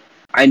nothing,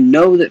 I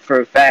know that for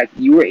a fact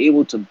you were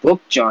able to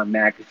book John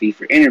McAfee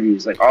for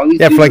interviews. Like all these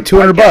for like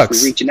 $200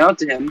 were reaching out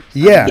to him.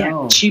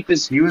 Yeah, cheap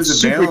as he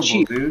was super available,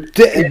 cheap. dude.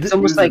 It's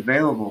almost like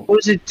available. What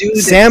was it, dude?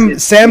 Sam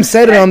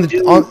said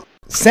it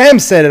Sam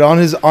said it on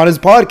his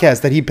podcast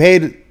that he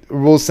paid.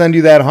 We'll send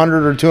you that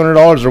 $100 or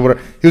 $200 or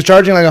whatever. He was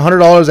charging like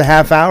 $100 a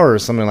half hour or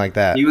something like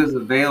that. He was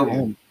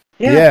available.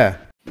 Yeah.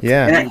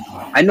 And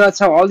I know that's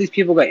how all these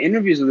people got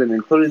interviews with him,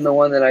 including the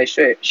one that I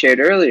shared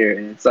earlier.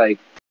 And it's like,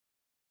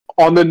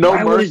 On the No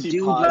Why would a Mercy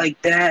dude pod.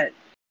 like that?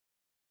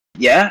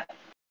 Yeah,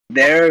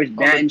 there's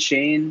Matt and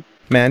Shane.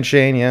 Man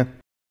Shane, yeah.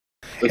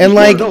 Which And is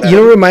like, one of the you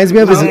know what reminds me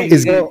of No,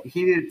 is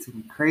he did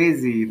some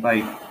crazy,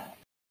 like,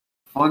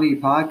 funny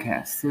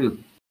podcasts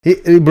too.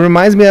 it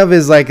reminds me of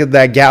is like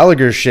that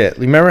Gallagher shit.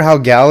 Remember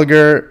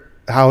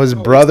how his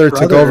brother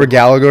took over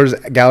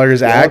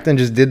Gallagher's act and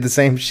just did the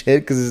same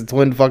shit because his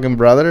twin fucking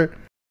brother?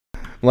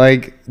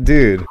 Like,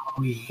 dude.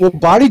 Well,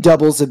 body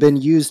doubles have been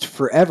used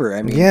forever.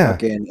 I mean, Yeah.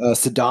 fucking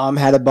Saddam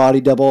had a body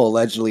double.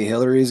 Allegedly,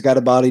 Hillary's got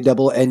a body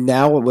double, and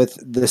now with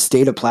the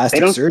state of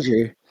plastic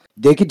surgery,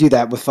 they could do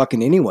that with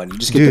fucking anyone. You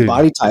just get the Dude,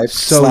 body type,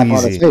 so slap on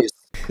easy. a face.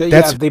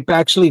 Yeah, they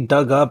actually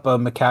dug up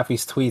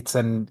McAfee's tweets,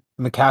 and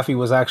McAfee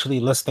was actually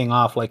listing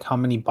off like how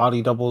many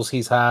body doubles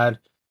he's had,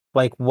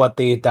 like what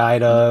they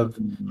died of,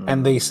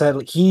 and they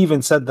said he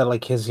even said that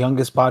like his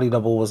youngest body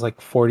double was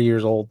like 40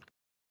 years old.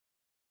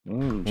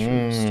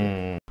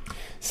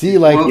 See,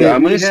 like Well, he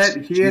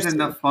had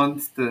enough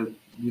funds to,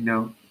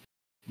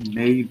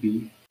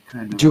 maybe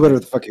kind of Do whatever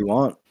the fuck you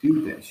want.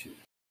 do that shit.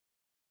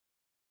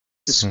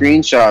 To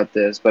screenshot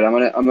this, but I'm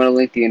gonna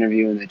link the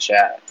interview in the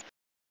chat.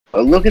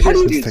 But look at this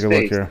Let's dude's take a look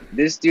face. here.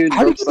 This dude How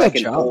did looks he get like that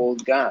an job?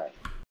 old guy.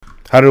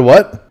 How did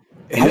what?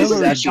 This is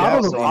Hillary actually got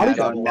also a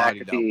on body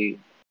McAfee.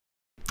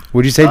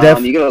 Would you say, Def?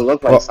 You gotta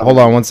look like Hold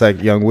on one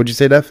sec, Young. Would you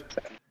say, Def?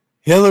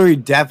 Hillary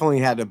definitely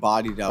had a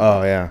body double.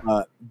 Oh, yeah.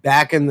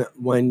 Back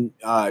when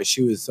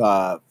she was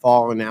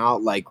falling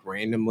out, like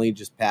randomly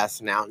just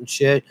passing out and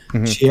shit,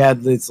 Mhm. she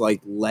had this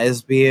like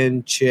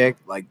lesbian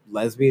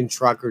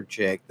trucker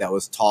chick that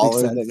was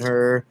taller sense. than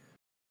her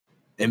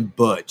and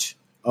butch.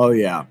 Oh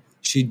yeah,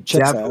 she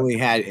Checks out. definitely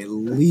had at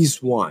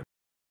least one.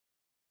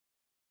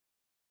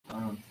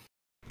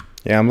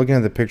 Yeah, I'm looking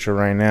at the picture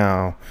right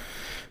now.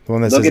 The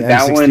one that Look says at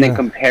that one and then M69.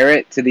 compare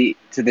it to the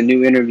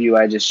new interview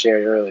I just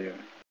shared earlier.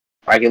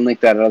 I can link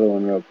that other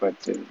one real quick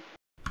too.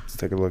 Let's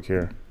take a look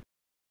here.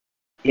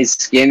 His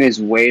skin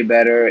is way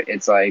better.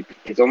 It's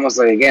almost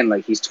like again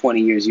like he's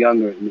 20 years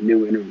younger in the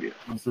new interview.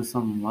 Was this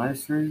on live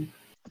stream?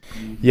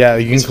 Yeah,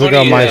 you can It's click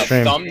funny, on my in the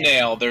stream.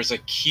 thumbnail, there's a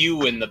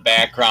Q in the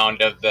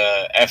background of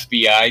the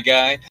FBI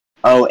guy.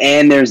 Oh,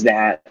 and there's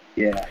that.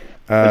 Yeah.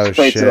 Oh, Which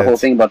plays to the whole shit.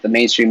 thing about the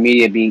mainstream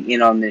media being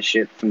in on this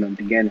shit from the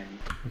beginning.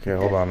 Okay,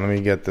 hold on. Let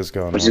me get this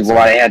going. Which one is sec.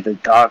 why I had the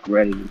doc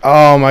ready.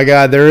 Oh my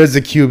god, there is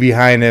a Q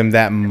behind him,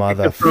 that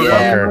motherfucker.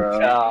 Yeah,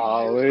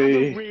 bro.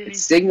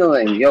 It's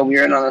signaling. Yo,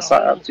 we're in on the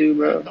side up too,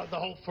 bro. The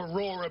whole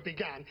furore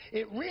began.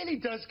 It really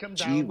does come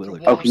Gee, down to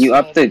Willard. Oh, can you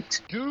up the...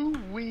 do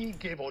we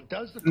give or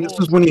does the This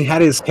was when he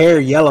had his hair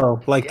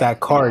yellow, like that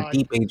car,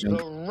 Deep Agent.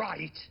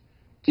 right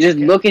Just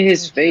look at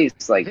his face.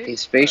 Like,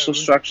 his facial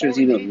structure is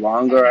even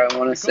longer, I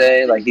want to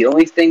say. Like, the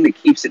only thing that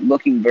keeps it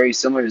looking very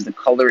similar is the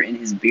color in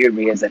his beard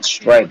where he has that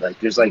stripe. Like,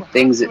 there's, like,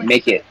 things that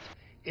make it,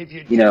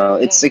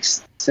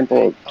 it's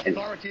simple. And,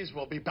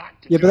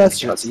 Yeah, but that's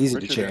just easy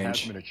to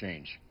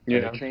change.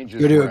 Yeah.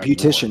 Go to a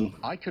beautician.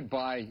 I could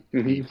buy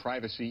Mm-hmm. the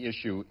privacy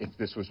issue if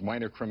this was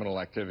minor criminal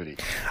activity.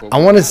 I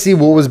want to see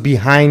what was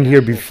behind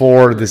here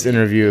before this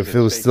interview, if it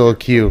was still a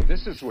Q.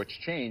 This is what's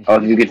changed. oh,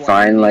 if you could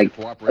find, like...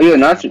 Oh,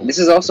 yeah, this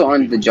is also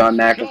on the John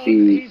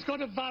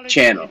McAfee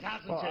channel.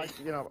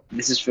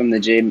 This is from the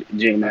J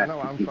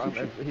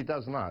McAfee. He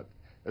does not.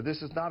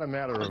 This is not a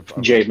matter of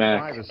J-Mac.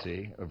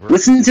 privacy.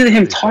 Listen to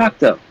him talk,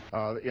 though.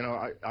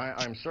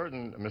 I'm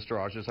certain, Mr.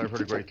 Arches, I've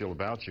heard a great deal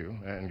about you,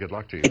 and good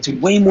luck to you. It's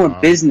way more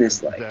that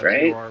business-like, you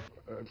right? are,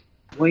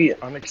 Wait,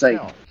 it's like...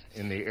 unexcelled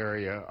in the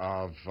area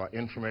of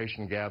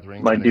information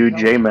gathering. My and dude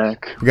intelligence.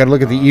 J-Mac. We gotta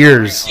look at the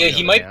ears. Yeah,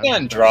 he might be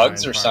on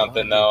drugs or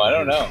something, though. I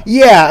don't know.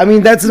 Yeah, I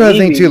mean, that's another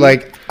thing, too.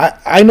 Maybe. Like,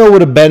 I know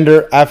what a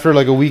bender, after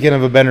like a weekend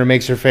of a bender,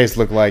 makes your face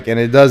look like, and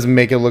it does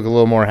make it look a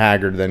little more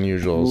haggard than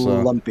usual,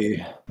 so...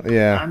 Lumpy.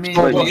 Yeah. I mean,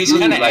 Well, he's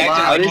kind of Like,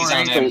 how acting like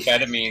does he's on he-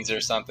 amphetamines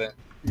or something.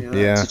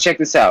 Yeah. So check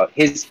this out.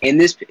 In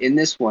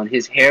this one,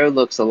 his hair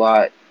looks a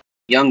lot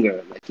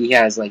younger. Like he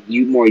has like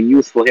more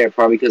youthful hair,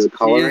 probably because of he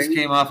coloring. just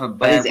came off a But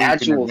bad his week in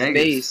actual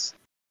Vegas. face,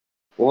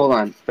 well, hold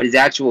on. But his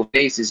actual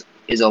face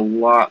is a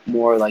lot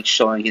more like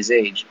showing his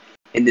age.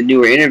 In the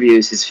newer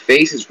interviews, his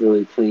face is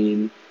really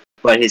clean,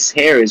 but his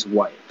hair is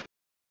white.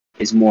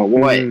 Is more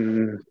white.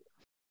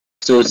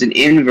 So it's an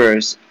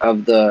inverse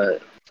of the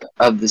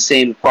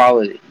same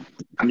quality.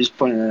 I'm just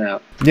pointing that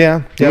out.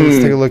 Yeah, let's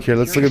take a look here.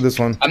 Let's look at this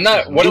one. I'm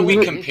not. What are we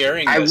Really-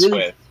 comparing I this really-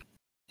 with?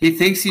 He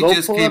thinks he Go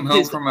just pull came up home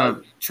his- from a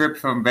trip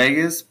from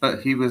Vegas,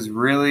 but he was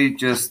really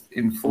just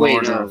in Wait,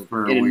 Florida no.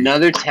 for a In week.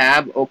 another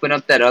tab, open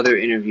up that other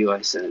interview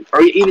I sent,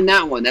 or even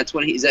that one. That's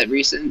when is that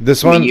recent?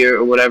 This From one? a year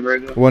or whatever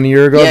ago. 1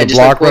 year ago, Yeah, the just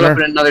block like pull it up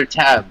runner. in another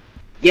tab.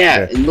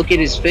 Yeah, Okay. and look at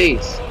his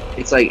face.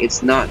 It's like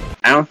it's not.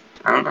 I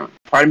don't know.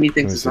 Part of me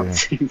thinks it's Let not me the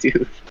same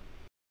dude.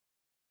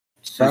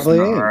 It's just Probably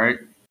not ain't. right.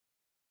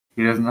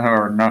 He doesn't have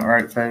a not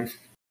right face.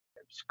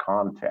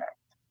 Contact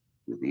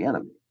with the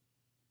enemy,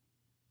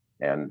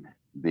 and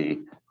the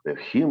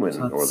human It's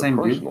not the or the same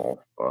dude. personal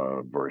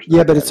version.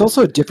 Yeah, of but that it's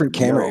also a is different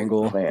camera no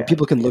angle. plan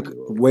People can look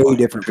in way life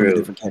different from a True.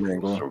 different camera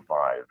will angle.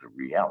 survive the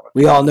reality.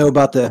 We all know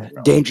about the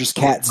dangerous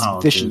cats Oh,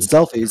 fishing dude.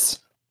 selfies.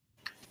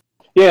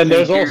 Yeah, and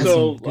there's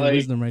also Good like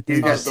wisdom right there.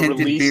 He's got the tinted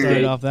release beard. Started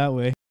date. off that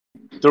way.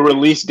 The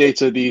release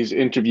dates of these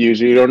interviews.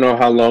 You don't know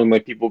how long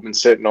like people have been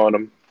sitting on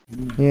them.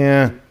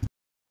 Yeah.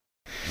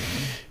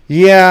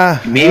 Yeah.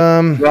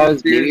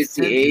 Maybe it's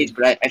the age,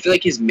 but I feel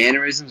like his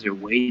mannerisms are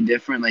way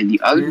different. Like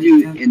the other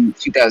dude in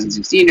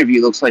 2016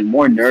 interview looks like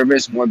more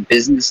nervous, more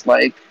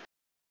business-like,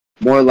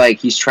 more like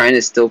he's trying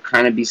to still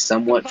kind of be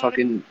somewhat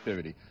fucking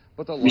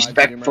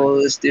respectful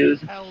of this dude.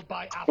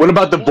 What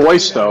about the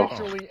voice though?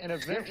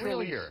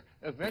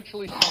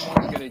 Eventually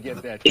someone's going to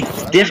get that.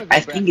 It's different. I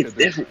think it's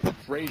different.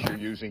 Fraser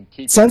using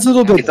Sounds a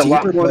little bit It's a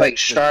lot deeper, more but- like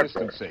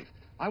sharper.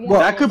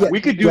 That could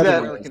we could do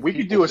that. We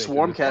could do a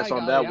swarmcast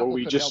on that where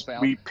we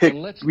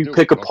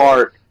pick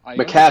apart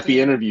McAfee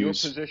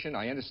interviews.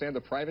 I understand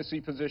the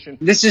privacy position.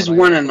 This is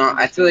one and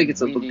I feel like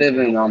it's a bit of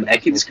an anomaly.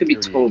 This could be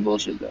total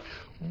bullshit though.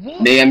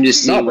 Maybe I'm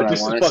just seeing what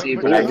I want to see,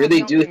 but I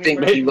really do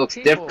think he looks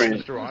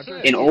different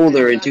and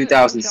older in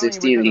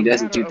 2016 than he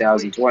does in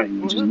 2020,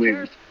 which is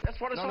weird.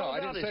 We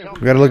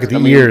got to look at the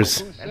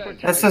ears.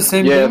 That's the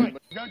same thing.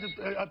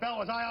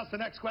 Bell, as I ask the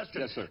next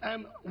question, yes, sir.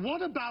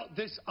 What about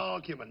this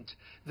argument?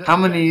 How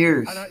many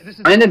years?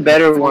 Find a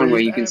better one where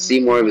you can see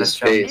more of his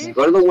face.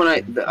 Go to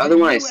the other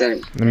one I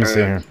sent. Let me see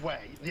here.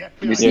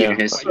 Let me see your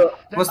history.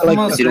 What's the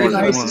most You don't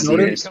want recent to see one?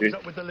 your history.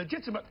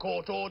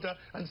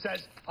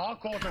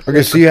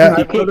 Okay, so you have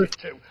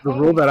The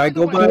rule that I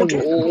go by with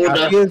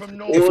McAfee is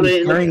if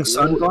he's wearing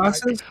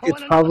sunglasses,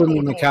 it's probably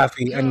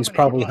McAfee, and he's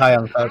probably high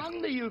on fat.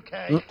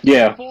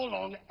 Yeah,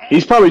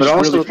 he's probably But just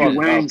also, really if you're fucking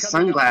wearing up.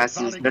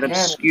 sunglasses, that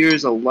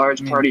obscures a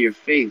large part of your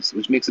face,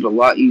 which makes it a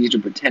lot easier to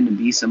pretend to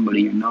be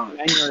somebody you're not.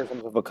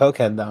 Mannerisms of a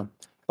cokehead, though.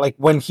 Like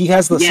when he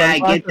has the Yeah, I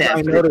sunglasses, get that,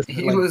 I but noticed.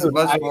 he like, was dude,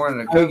 much I- more than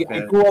a I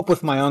cokehead. grew up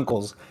with my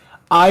uncles.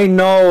 I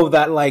know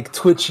that like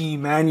twitchy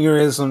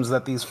mannerisms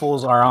that these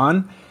fools are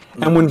on,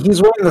 and when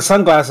he's wearing the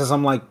sunglasses,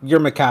 I'm like, "You're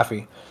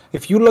McAfee."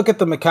 If you look at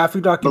the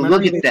McAfee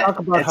documentary, at they that. talk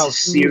about That's how a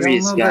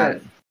serious guy.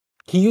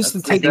 He used to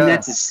I take think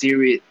that's a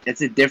serious.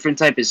 That's a different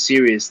type of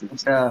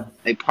seriousness.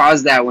 Like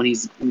pause that when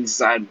he's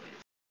sideways,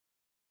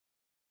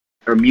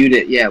 or mute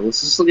it. Yeah,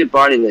 let's just look at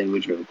body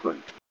language real quick.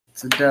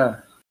 It's a duh.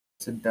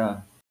 It's a duh.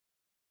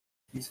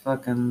 He's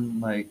fucking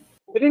like.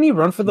 Didn't he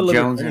run for the Jonesing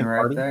Libertarian right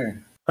Party?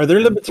 there. Are there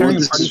What Libertarian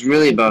this parties? is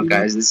really about,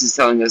 guys. This is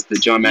telling us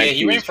that John Yeah, McAfee.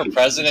 he ran for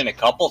president a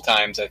couple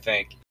times, I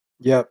think.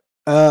 Yep.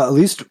 At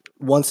least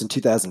once in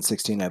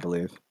 2016, I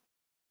believe.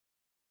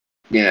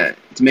 Yeah,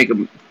 to make a,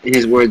 in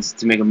his words,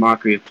 to make a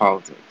mockery of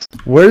politics.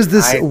 Where's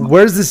the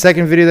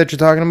second video that you're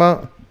talking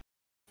about?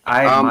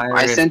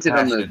 I sent it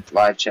on the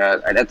live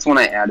chat. That's when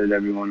I added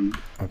everyone.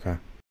 Okay.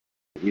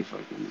 You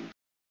fucking.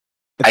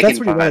 If I that's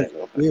can what find he it.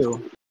 wanted to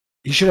do,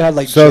 you should have had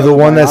like. So Joe the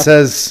one that Biden.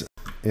 says,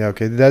 yeah,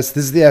 okay, this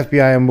is the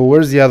FBI, but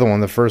where's the other one?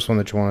 The first one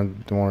that you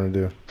want to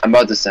do? I'm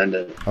about to send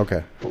it.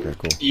 Okay, cool.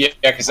 Yeah,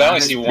 because I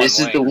only see one. This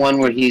is the one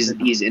where he's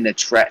in a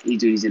track.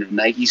 He's in a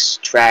Nike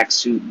track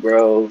suit,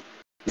 bro.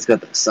 He's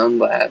got the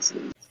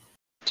sunglasses.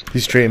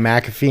 He's straight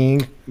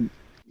McAfee.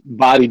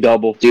 Body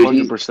double,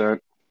 Dude, 100%.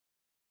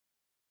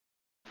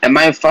 Am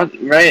I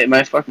fucking right? Am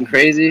I fucking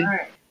crazy?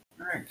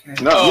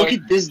 No, look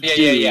at this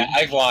dude. Yeah.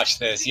 I've watched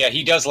this. Yeah,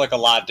 he does look a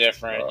lot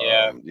different.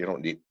 Yeah. You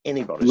don't need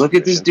anybody. Look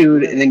at this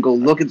dude, and then go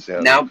look at.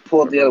 Now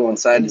pull up the other one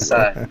side to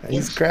side.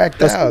 He's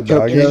cracked out,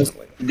 dog.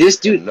 This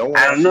dude,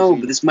 I don't know,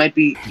 but this might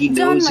be. He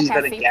knows he's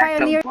got a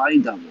gacked up body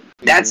double.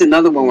 That's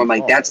another one where I'm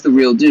like, that's the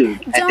real dude.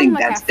 I think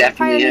that's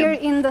definitely pioneer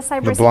him. in the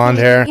cybersecurity The blonde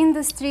hair.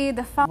 industry.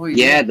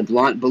 Yeah, the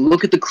blonde. But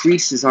look at the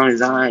creases on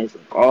his eyes.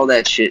 Like, all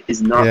that shit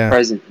is not Yeah.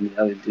 present in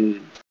the other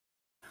dude.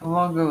 How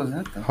long ago was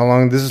that though? How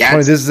long? This is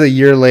That's- this is a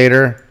year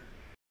later.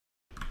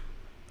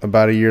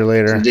 About a year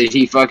later. So did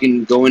he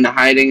fucking go into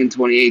hiding in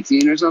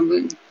 2018 or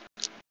something?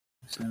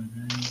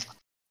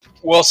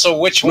 Well, so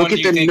which one Look do at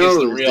you the think nose. is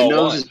the The real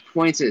nose one? is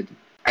pointed.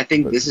 I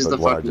think this is the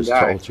what I fucking just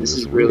guy. told you This is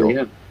is really real.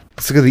 him.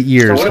 Let's look at the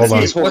ears. So Hold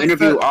on. this whole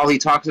interview, all he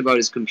talks about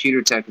is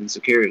computer tech and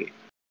security.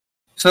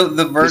 So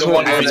the This version whole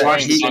of wearing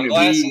it,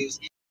 sunglasses.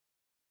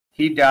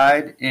 he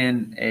died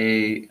in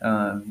a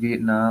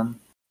Vietnam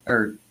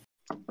or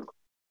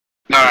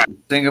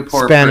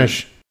Singapore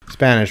Spanish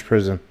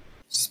prison.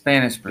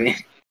 Spanish prison.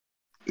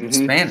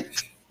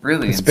 Spanish,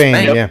 really? In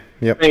Spain, yeah.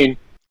 Yep. Spain.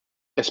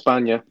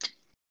 España.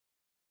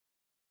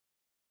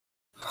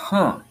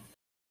 Huh.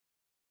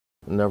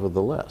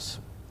 Nevertheless,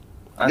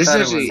 This is thought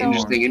it actually was an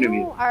interesting interview.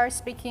 You are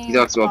speaking He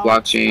talks about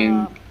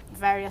blockchain.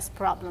 various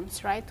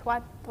problems, right?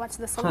 What's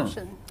the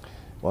solution?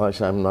 well,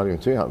 actually, I'm not even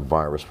talking about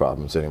virus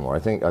problems anymore. I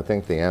think the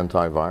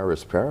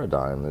antivirus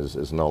paradigm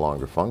is no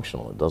longer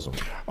functional. It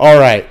doesn't. All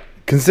right.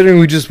 Considering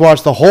we just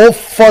watched the whole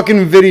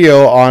fucking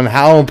video on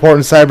how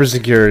important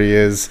cybersecurity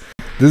is,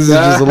 this is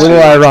just a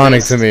little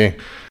ironic to me.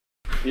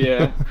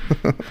 Yeah.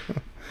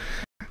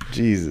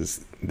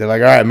 Jesus. They're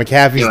like, all right,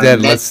 McAfee's Yo, dead.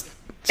 that- Let's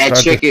That start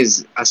chick the-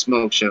 is a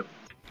smoke show.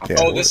 Yeah.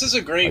 Oh, this is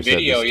a great I said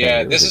video. this 10 Yeah,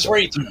 years this is ago. where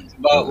he talks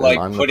about And like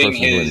I'm the putting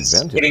person who his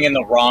invented putting in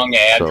the wrong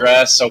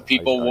address, so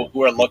people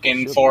who are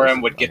looking for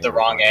him would get the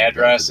wrong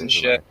address and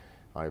shit.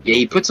 Yeah,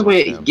 he puts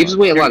away, he gives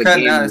away a lot You're of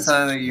cutting out games.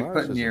 something. You're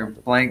putting your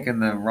blank in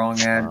the wrong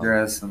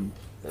address, and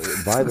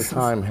by the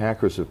time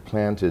hackers have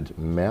planted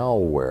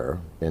malware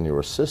in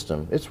your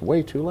system, it's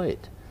way too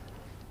late.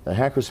 The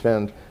hackers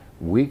spend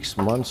weeks,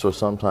 months, or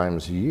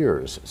sometimes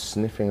years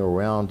sniffing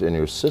around in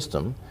your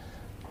system,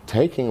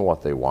 taking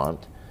what they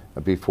want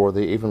before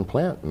they even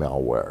plant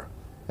malware.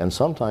 And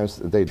sometimes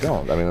they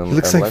don't. I mean,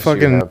 looks unless like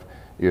fucking,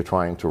 you're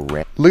trying to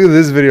ram. Look at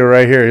this video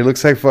right here. He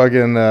looks like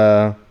fucking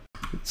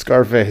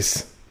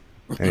Scarface.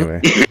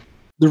 Anyway.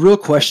 The real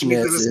question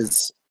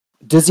is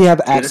does he have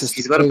access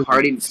he's to got a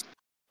party.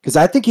 Because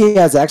I think he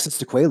has access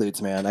to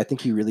Quaaludes, man. I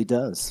think he really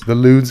does. The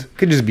Ludes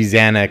could just be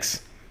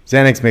Xanax.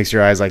 Xanax makes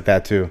your eyes like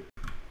that too.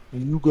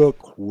 You got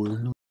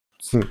Quaaludes.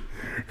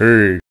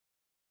 Hey,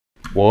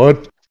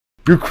 what?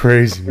 You're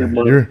crazy,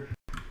 man.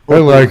 I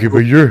like you,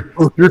 but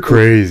you're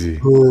crazy.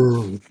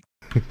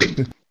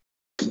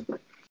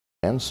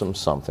 Ransom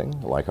something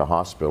like a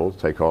hospital,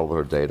 take all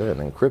their data and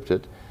encrypt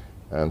it,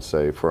 and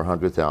say for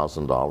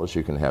 $100,000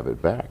 you can have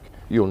it back.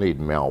 You'll need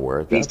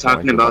malware. At that He's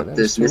talking point, about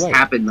this. This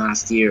happened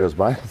last year. Because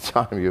by the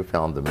time you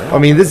found the malware, I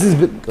mean, this is.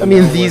 I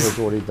mean,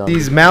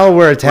 these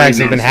malware attacks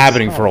have been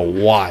happening for a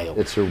while.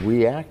 It's a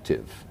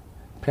reactive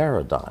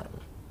paradigm,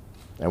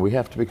 and we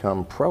have to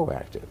become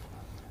proactive.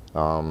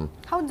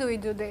 How do we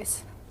do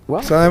this?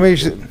 Well, so I mean,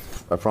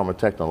 from a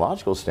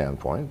technological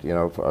standpoint, you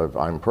know,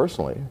 I'm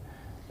personally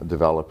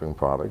developing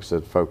products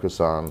that focus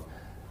on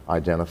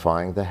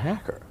identifying the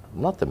hacker,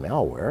 not the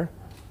malware.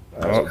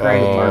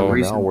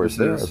 Malware's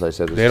there, as I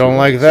said. They don't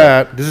like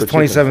that. This is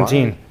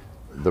 2017.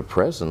 The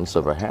presence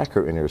of a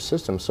hacker in your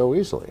system so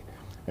easily.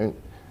 And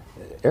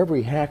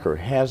every hacker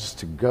has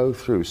to go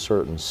through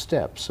certain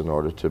steps in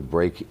order to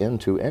break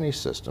into any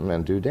system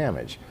and do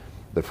damage.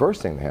 The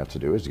first thing they have to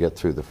do is get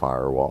through the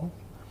firewall.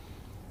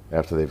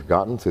 After they've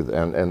gotten through,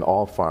 and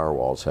all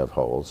firewalls have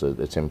holes.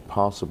 It's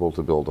impossible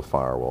to build a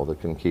firewall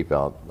that can keep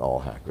out all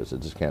hackers.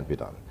 It just can't be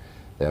done.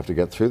 They have to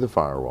get through the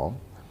firewall,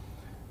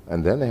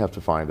 and then they have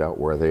to find out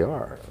where they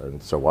are.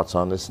 And so what's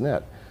on this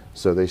net?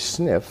 So they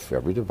sniff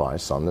every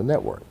device on the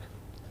network.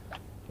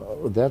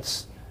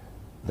 That's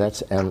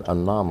an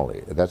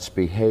anomaly. That's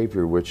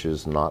behavior which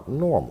is not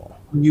normal.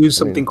 Use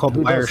something called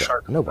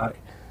Wireshark. Nobody.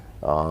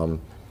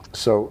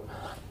 So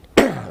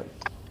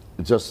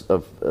just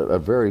a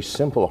very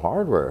simple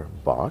hardware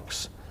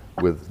box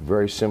with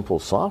very simple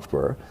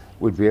software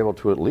would be able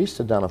to at least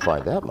identify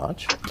that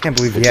much. Can't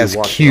believe he has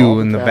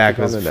Q in the back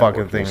of his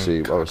fucking thing.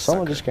 See, oh,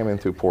 someone just came in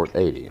through port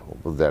 80.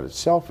 Well, that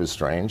itself is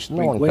strange.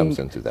 No one comes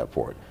in through that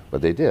port,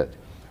 but they did.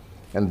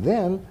 And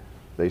then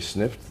they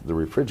sniffed the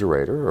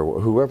refrigerator or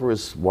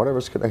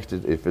whatever's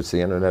connected. If it's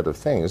the Internet of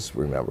Things,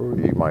 remember,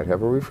 you might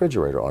have a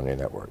refrigerator on your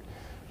network.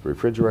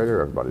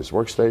 Refrigerator, everybody's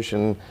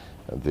workstation,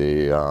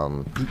 the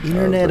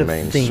Internet the of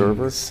main Things.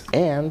 server,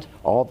 and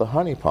all the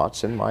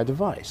honeypots in my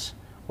device.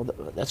 Well,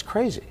 that's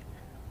crazy.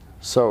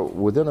 So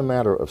within a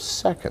matter of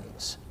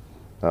seconds,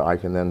 I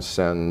can then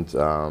send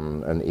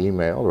an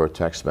email or a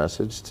text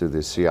message to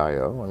the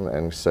CIO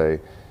and say,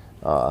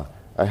 a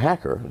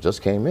hacker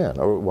just came in,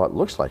 or what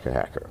looks like a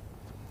hacker.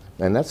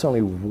 And that's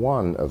only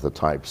one of the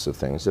types of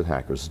things that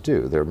hackers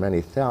do. There are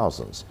many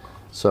thousands.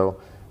 So,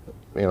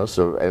 you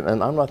know,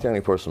 and I'm not the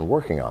only person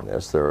working on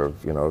this. There are,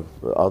 you know,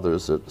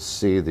 others that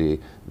see the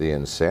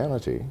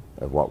insanity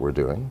of what we're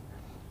doing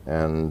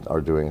and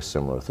are doing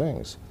similar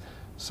things.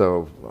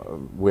 So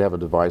we have a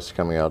device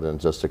coming out in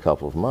just a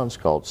couple of months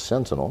called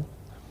Sentinel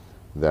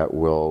that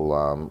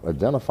will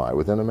identify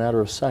within a matter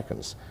of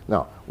seconds.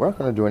 Now, we're not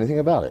going to do anything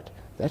about it.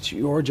 That's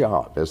your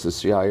job as the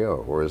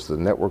CIO or as the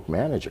network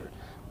manager.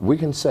 We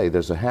can say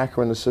there's a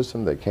hacker in the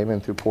system that came in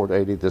through port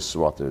 80, this is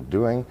what they're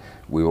doing.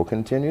 We will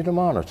continue to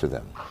monitor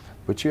them.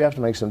 But you have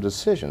to make some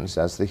decisions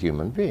as the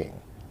human being.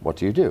 What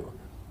do?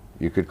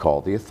 You could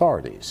call the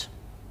authorities.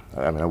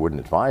 I mean, I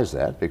wouldn't advise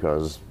that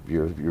because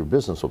your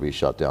business will be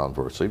shut down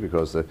virtually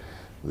because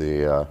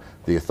the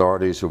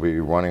authorities will be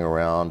running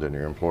around and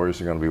your employees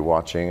are going to be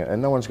watching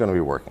and no one's going to be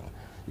working.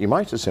 You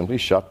might just simply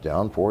shut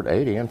down port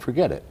 80 and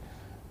forget it.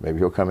 Maybe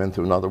he'll come in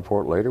through another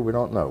port later, we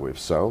don't know. If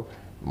so,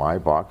 my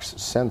box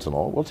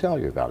Sentinel will tell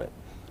you about it.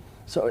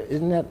 So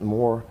isn't that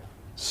more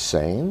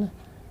sane?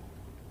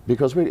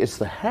 Because it's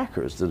the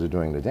hackers that are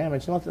doing the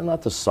damage,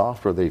 not the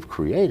software they've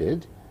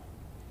created.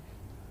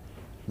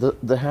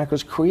 The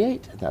hackers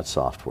create that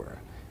software.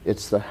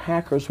 It's the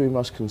hackers we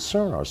must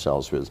concern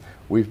ourselves with.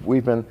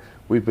 We've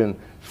been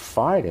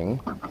fighting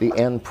the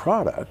end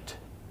product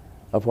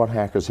of what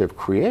hackers have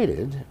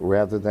created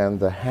rather than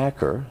the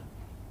hacker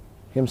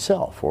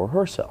himself or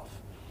herself.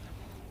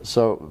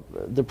 So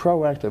the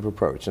proactive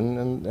approach,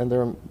 and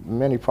there are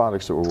many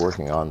products that we're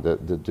working on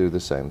that do the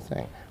same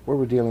thing, where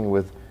we're dealing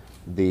with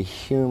the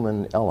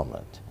human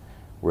element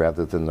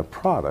rather than the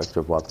product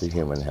of what the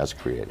human has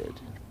created.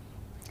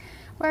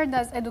 Where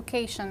does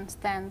education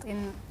stand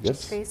in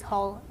this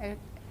whole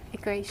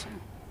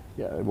equation?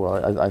 Yeah,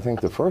 well, I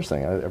think the first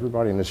thing,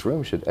 everybody in this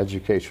room should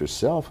educate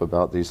yourself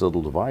about these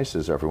little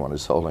devices everyone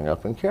is holding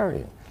up and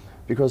carrying,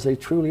 because they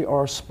truly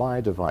are spy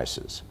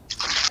devices.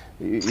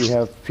 You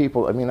have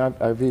people, I mean,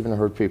 I've even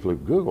heard people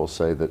at Google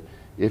say that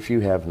if you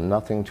have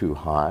nothing to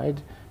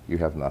hide, you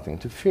have nothing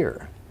to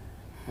fear.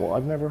 Well,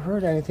 I've never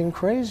heard anything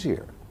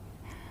crazier.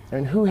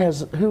 And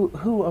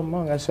who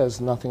among us has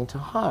nothing to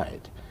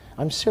hide?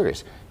 I'm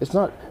serious. It's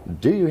not,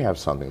 do you have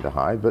something to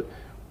hide, but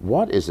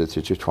what is it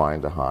that you're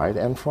trying to hide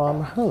and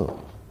from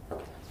whom?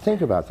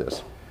 Think about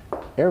this.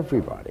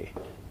 Everybody,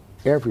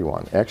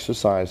 everyone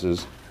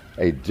exercises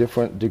a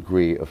different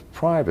degree of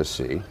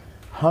privacy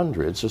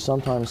hundreds or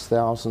sometimes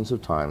thousands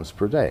of times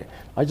per day.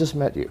 I just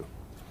met you.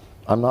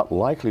 I'm not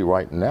likely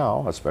right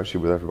now, especially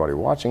with everybody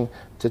watching,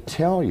 to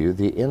tell you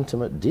the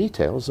intimate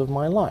details of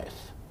my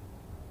life.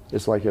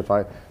 It's like if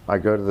I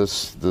go to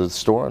the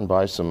store and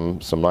buy some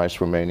nice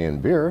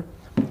Romanian beer,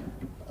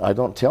 I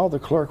don't tell the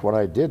clerk what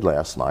I did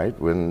last night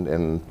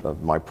in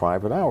my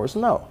private hours.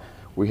 No,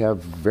 we have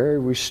very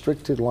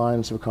restricted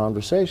lines of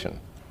conversation.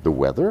 The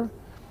weather,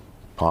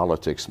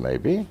 politics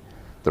maybe,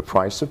 the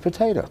price of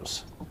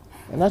potatoes,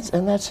 and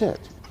that's it.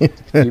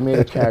 You made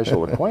a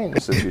casual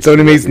acquaintance.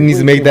 Tony needs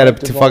to make that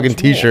a fucking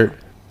T-shirt.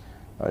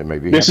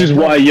 This is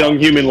why Young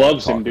Human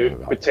loves him,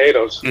 dude.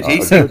 Potatoes. A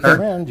good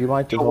friend, you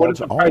might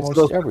divulge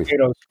almost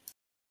everything.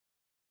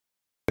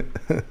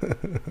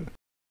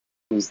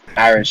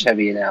 Irish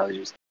heavy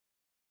analogies.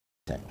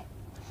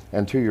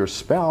 And to your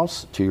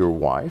spouse, to your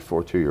wife,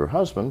 or to your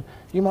husband,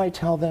 you might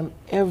tell them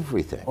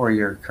everything. Or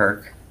your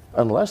Kirk.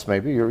 Unless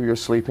maybe you're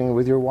sleeping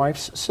with your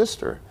wife's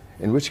sister,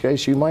 in which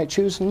case you might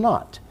choose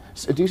not.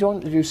 So do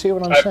you see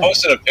what I'm saying? I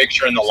posted a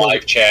picture in the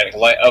live chat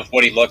of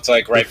what he looked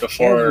like right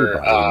before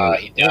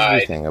he died.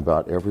 Everything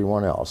about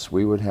everyone else,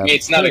 we would have.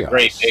 It's not a chaos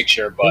great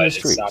picture, in but the it's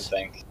streets,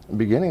 something.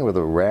 beginning with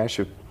a rash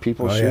of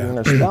people shooting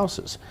their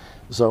spouses.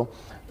 So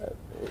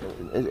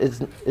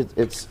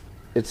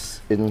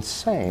it's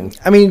insane.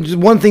 I mean, just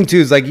one thing too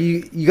is like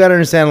you got to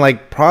understand,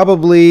 like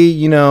probably,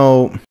 you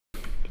know,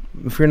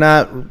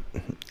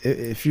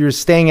 if you're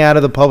staying out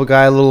of the public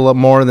eye a little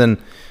more, than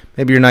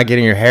maybe you're not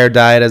getting your hair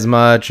dyed as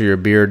much or your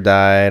beard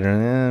dyed, or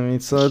I mean,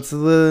 so it's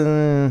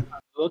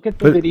look at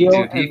the video.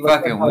 Dude, he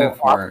fucking went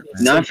for it.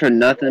 Not for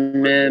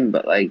nothing, man,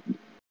 but like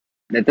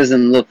that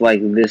doesn't look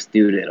like this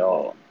dude at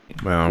all.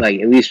 Well, like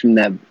at least from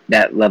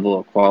that level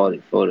of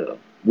quality photo,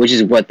 which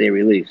is what they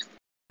released.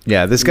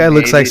 yeah, this guy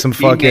looks like some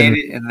fucking. He made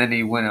it, and then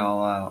he went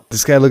all out.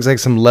 This guy looks like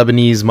some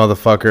Lebanese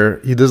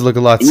motherfucker. He does look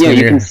a lot Yeah,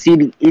 skinnier. you can see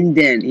the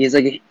indent. He has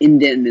like an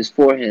indent in his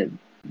forehead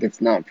that's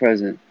not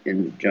present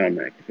in John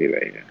McAfee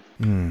right here.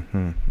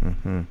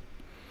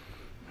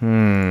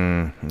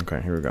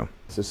 Okay, here we go.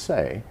 To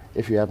say,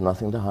 if you have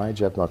nothing to hide,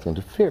 you have nothing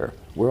to fear.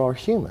 We're all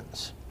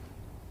humans.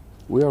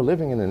 We are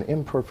living in an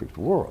imperfect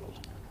world.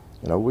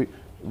 You know,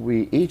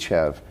 we each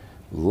have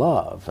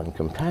love and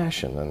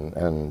compassion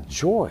and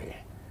joy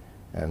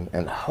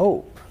and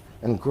hope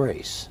and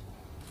grace.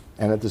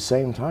 And at the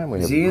same time, we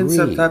have Is he in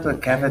some greed type of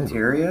and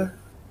cafeteria? anger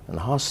and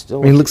I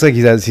hostility. mean, it looks like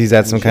he's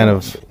at some kind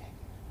of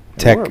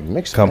tech we're a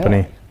mixed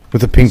company bag.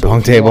 with a ping So pong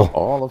if you want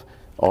table.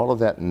 all of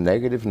that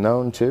negative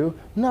known too?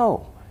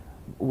 No,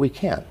 we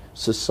can't.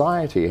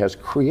 Society has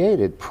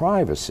created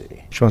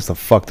privacy. She wants to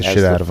fuck the as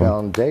shit out of the him.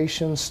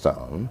 foundation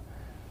stone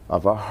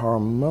of a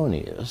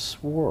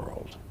harmonious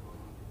world.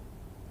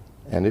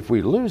 And if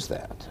we lose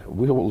that,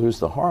 we will lose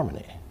the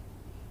harmony.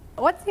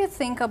 What do you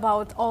think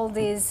about all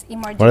these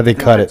emerging Why do they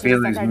cut it?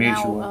 technologies that are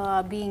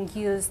now being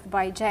used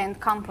by giant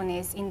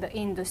companies in the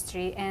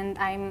industry? And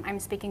I'm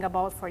speaking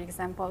about, for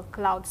example,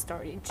 cloud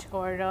storage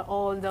or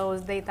all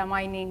those data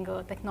mining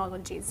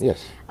technologies.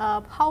 Yes.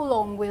 How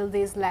long will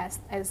these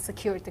last as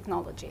secure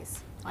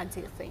technologies? What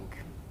do you think?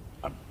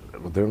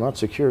 They're not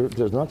secure.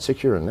 They're not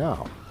secure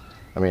now.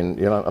 I mean,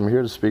 you know, I'm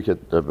here to speak at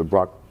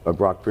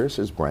Brock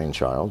Pierce's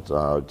brainchild,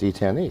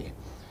 D10E.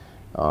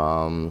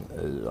 On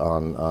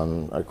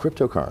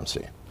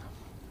cryptocurrency.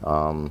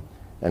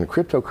 And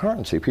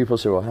cryptocurrency, people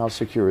say, well, how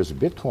secure is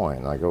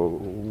Bitcoin? I go,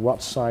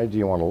 what side do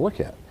you want to look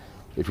at?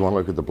 If you want to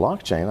look at the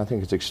blockchain, I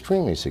think it's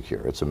extremely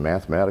secure. It's a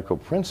mathematical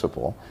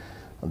principle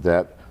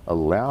that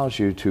allows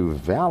you to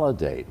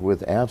validate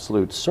with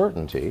absolute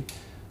certainty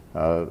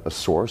a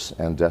source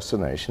and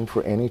destination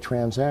for any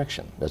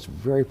transaction. That's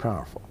very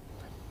powerful.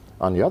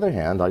 On the other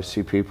hand, I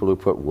see people who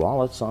put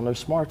wallets on their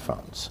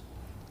smartphones.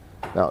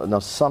 Now,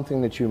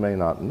 something that you may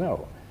not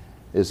know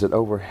is that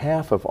over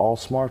half of all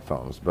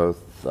smartphones, both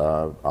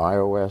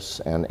iOS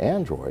and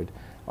Android,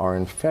 are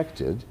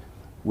infected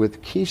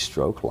with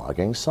keystroke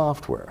logging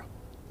software.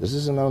 This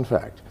is a known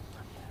fact.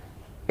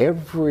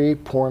 Every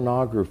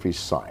pornography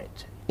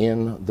site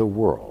in the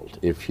world,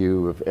 if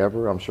you have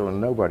ever, I'm sure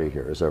nobody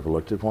here has ever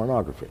looked at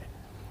pornography,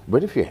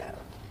 but if you have,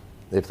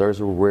 if there's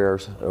a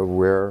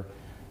rare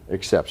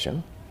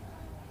exception,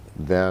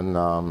 then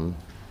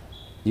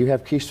you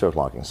have keystroke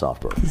logging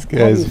software. These How do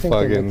you guys think they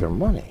fucking- make their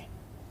money?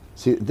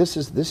 See, this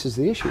is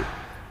the issue.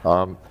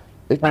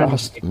 It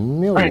costs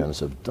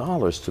millions of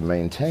dollars to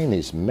maintain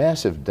these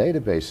massive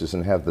databases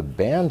and have the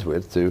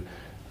bandwidth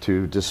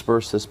to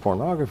disperse this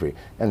pornography,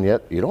 and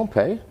yet you don't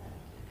pay.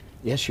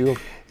 Yes, you.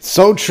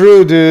 So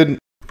true, dude.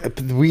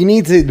 We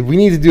need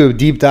to do a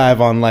deep dive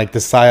on like the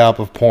psyop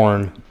of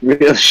porn.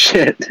 Real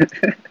shit.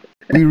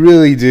 We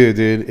really do,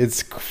 dude.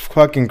 It's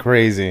fucking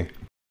crazy.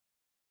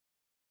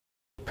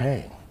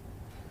 Paying.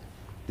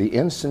 The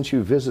instant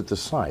you visit the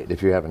site,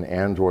 if you have an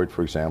Android,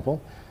 for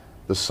example,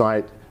 the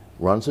site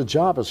runs a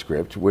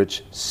JavaScript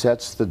which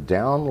sets the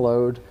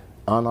download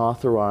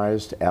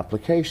unauthorized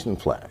application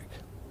flag.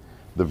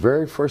 The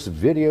very first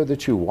video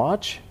that you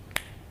watch,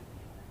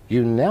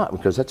 you now,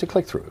 because that's a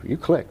click-through, you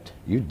clicked,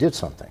 you did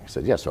something. You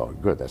said, yes, oh,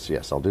 good, that's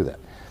yes, I'll do that.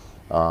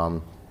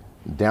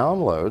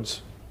 Downloads,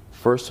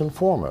 first and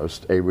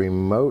foremost, a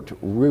remote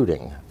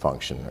rooting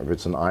function. If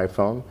it's an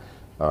iPhone,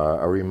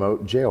 a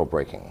remote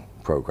jailbreaking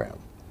program.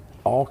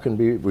 All can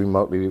be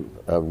remotely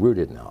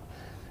rooted now.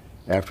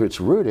 After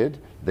it's rooted,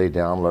 they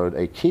download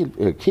a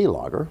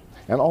keylogger,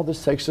 and all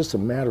this takes just a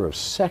matter of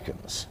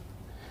seconds.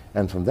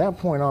 And from that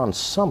point on,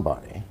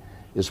 somebody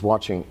is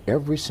watching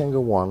every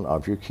single one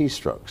of your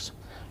keystrokes.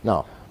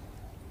 Now,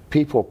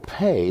 people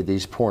pay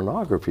these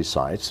pornography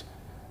sites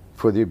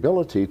for the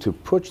ability to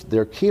put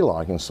their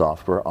keylogging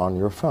software on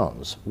your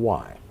phones.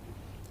 Why?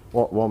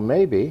 Well,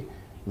 maybe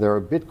they're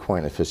a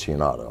Bitcoin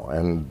aficionado,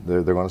 and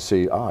they're going to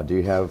see, do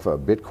you have a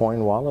Bitcoin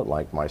wallet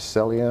like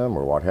Mycelium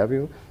or what have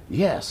you?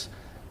 Yes.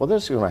 Well, they're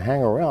just going to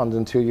hang around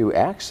until you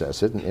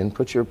access it and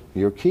input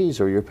your keys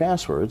or your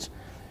passwords,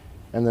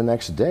 and the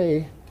next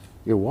day,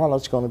 your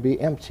wallet's going to be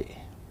empty.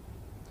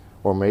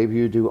 Or maybe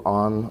you do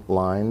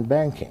online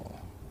banking,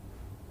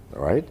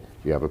 all right?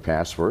 You have a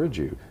password,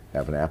 you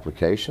have an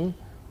application.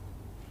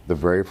 The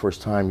very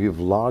first time you've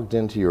logged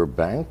into your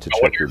bank to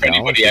check your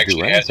balance or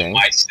do anything.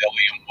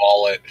 Mycelium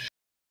wallet.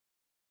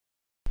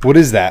 What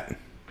is that?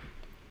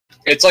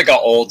 It's like an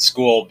old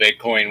school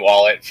Bitcoin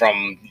wallet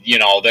from, you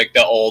know, like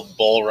the old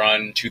Bull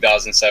Run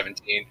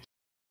 2017.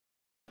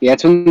 Yeah,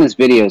 that's when this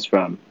video is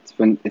from.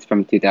 It's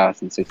from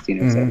 2016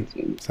 or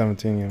 17.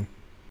 17,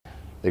 yeah.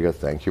 They go,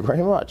 thank you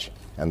very much.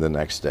 And the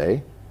next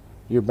day,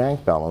 your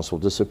bank balance will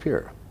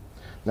disappear.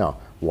 Now,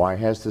 why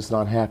has this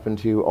not happened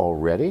to you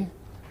already?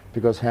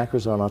 Because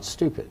hackers are not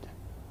stupid.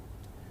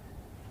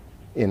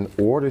 In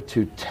order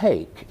to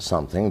take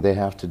something, they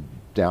have to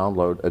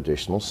download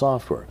additional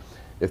software.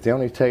 If they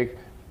only take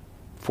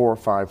 400 or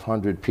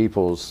 500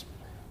 people's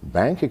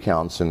bank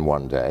accounts in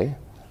one day,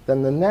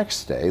 then the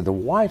next day, the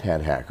white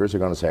hat hackers are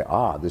going to say,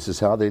 this is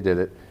how they did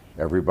it.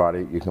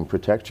 Everybody, you can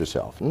protect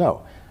yourself.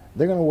 No,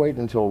 they're going to wait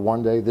until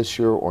one day this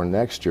year or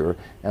next year,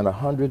 and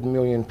 100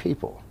 million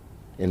people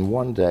in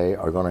one day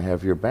are going to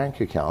have your bank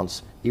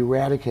accounts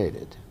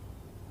eradicated.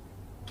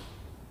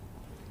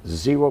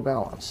 Zero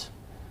balance.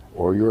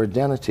 Or your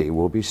identity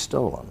will be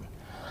stolen.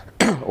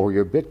 Or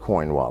your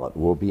Bitcoin wallet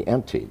will be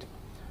emptied.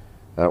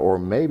 Or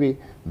maybe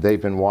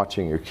they've been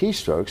watching your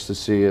keystrokes to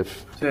see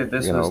if,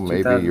 you know,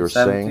 maybe you're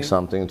saying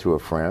something to a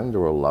friend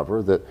or a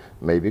lover that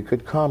maybe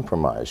could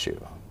compromise you.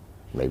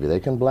 Maybe they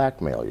can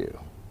blackmail you.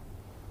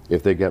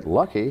 If they get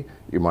lucky,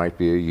 you might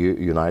be a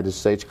United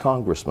States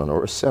congressman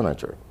or a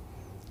senator,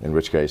 in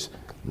which case,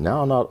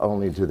 now not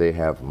only do they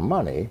have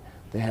money,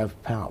 they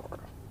have power.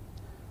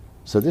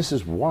 So this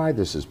is why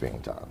this is being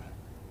done.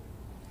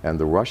 And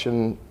the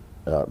Russian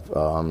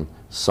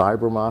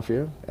cyber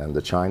mafia and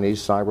the Chinese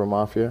cyber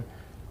mafia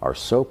are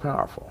so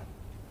powerful.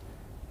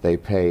 They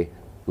pay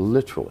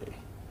literally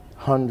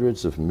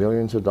hundreds of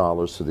millions of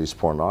dollars to these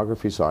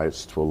pornography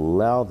sites to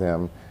allow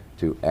them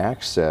to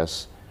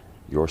access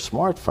your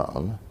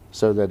smartphone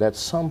so that at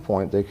some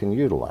point they can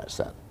utilize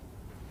that.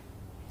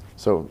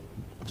 So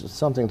it's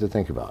something to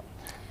think about.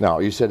 Now,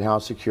 you said how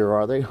secure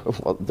are they?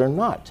 Well, they're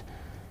not.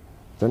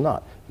 They're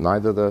not.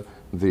 Neither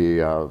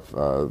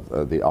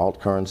the alt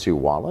currency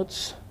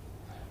wallets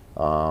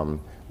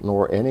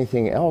nor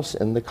anything else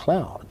in the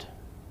cloud.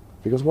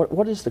 Because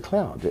what is the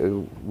cloud?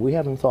 We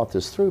haven't thought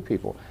this through,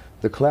 people.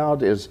 The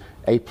cloud is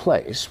a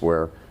place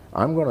where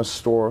I'm going to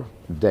store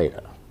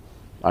data.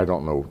 I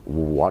don't know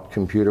what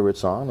computer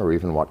it's on or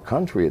even what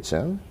country it's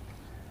in.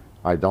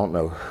 I don't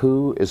know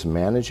who is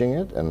managing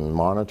it and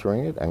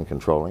monitoring it and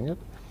controlling it.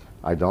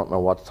 I don't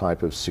know what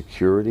type of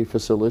security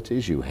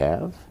facilities you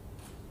have.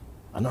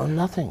 I know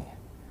nothing.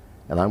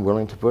 And I'm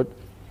willing to put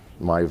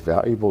my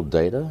valuable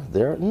data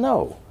there?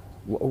 No.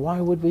 Why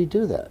would we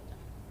do that?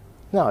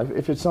 Now,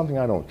 if it's something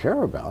I don't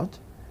care about,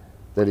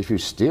 that if you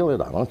steal it,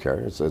 I don't care.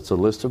 It's a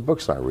list of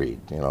books I read.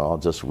 You know, I'll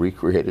just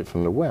recreate it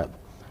from the web.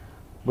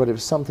 But if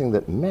it's something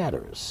that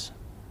matters,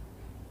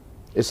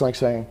 it's like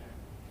saying,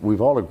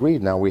 we've all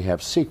agreed now we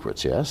have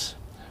secrets, yes?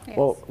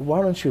 Well,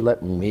 why don't you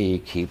let me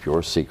keep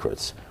your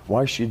secrets?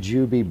 Why should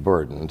you be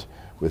burdened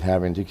with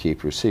having to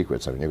keep your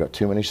secrets? I mean, you've got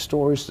too many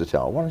stories to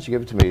tell. Why don't you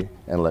give it to me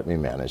and let me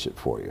manage it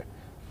for you?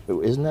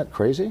 Isn't that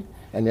crazy?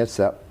 And yet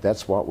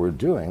that's what we're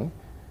doing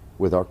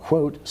with our,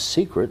 quote,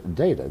 secret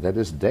data. That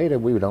is data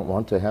we don't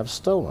want to have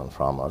stolen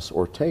from us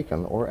or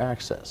taken or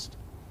accessed.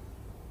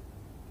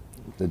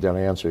 Did I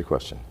answer your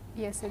question?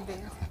 Yes, it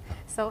did.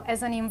 So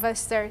as an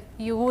investor,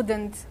 you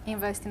wouldn't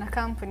invest in a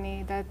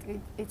company that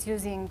it's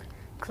using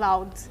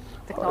cloud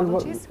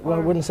technologies? Well,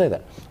 I wouldn't say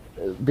that.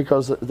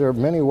 Because there are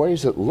many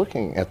ways of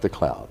looking at the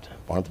cloud,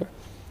 aren't there?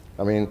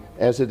 I mean,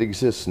 as it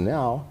exists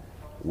now,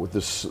 with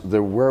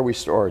where we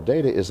store our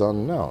data is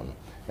unknown.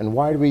 And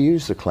why do we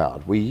use the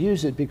cloud? We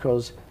use it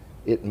because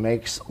it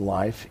makes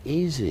life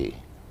easy.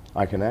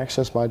 I can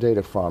access my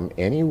data from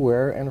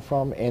anywhere and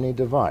from any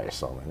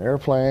device, on an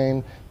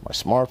airplane, my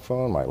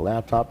smartphone, my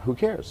laptop, who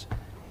cares?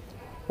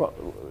 Well,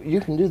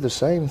 you can do the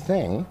same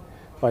thing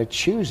by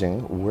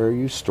choosing where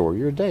you store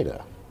your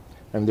data.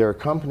 And there are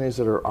companies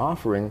that are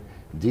offering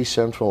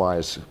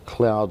decentralized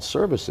cloud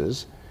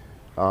services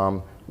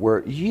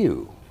where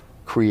you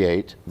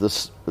create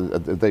this,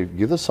 they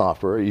give the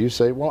software, you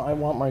say, well, I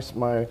want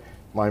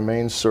my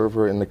main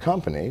server in the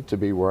company to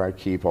be where I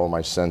keep all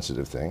my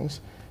sensitive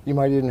things. You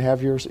might even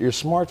have your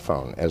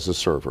smartphone as a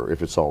server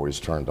if it's always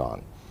turned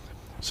on.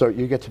 So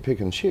you get to pick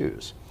and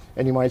choose.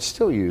 And you might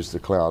still use the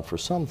cloud for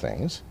some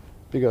things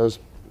because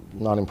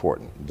not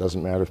important. It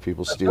doesn't matter if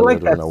people steal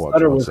it or know what's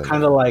in it. Was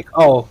kind of like,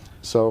 oh,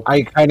 so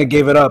I kind of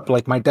gave it up,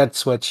 like my dead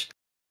switch.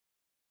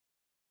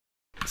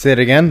 Say it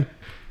again.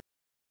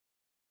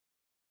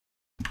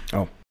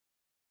 Oh.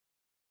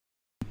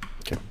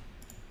 Okay.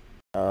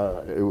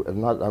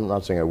 I'm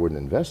not saying I wouldn't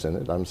invest in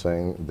it. I'm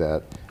saying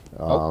that.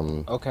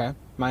 Okay.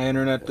 My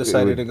internet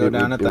decided to go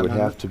down at that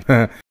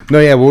moment. No,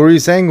 yeah. What were you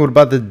saying? What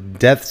about the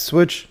death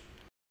switch?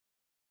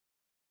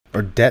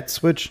 Or debt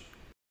switch?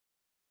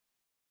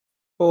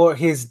 Or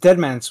his dead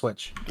man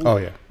switch. Oh,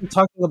 yeah.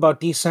 Talking about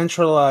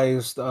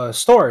decentralized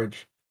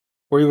storage,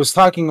 where he was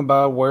talking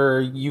about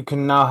where you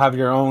can now have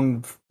your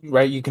own,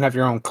 right? You can have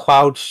your own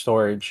cloud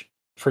storage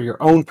for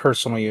your own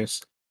personal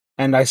use.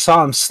 And I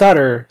saw him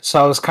stutter,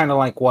 so I was kind of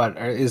like, what?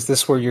 Is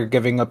this where you're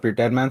giving up your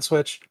dead man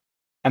switch?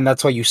 And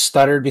that's why you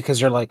stuttered, because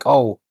you're like,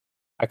 oh,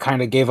 I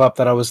kind of gave up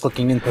that I was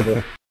looking into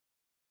this.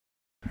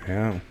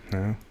 Yeah.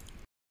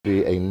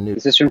 Be a new.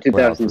 This is from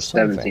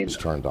 2017.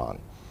 Turned on.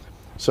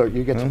 So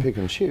you get to pick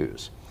and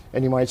choose.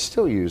 And you might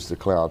still use the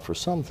cloud for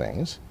some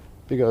things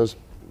because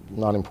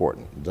not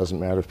important. It doesn't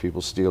matter if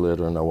people steal it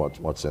or know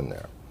what's in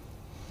there.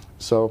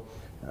 So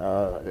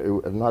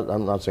I'm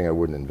not saying I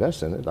wouldn't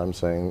invest in it. I'm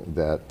saying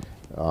that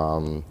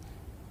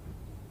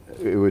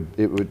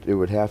it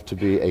would have to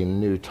be a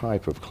new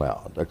type of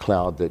cloud, a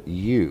cloud that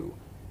you,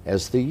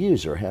 as the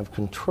user, have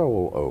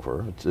control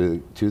over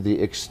to the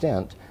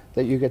extent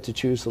that you get to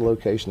choose the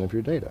location of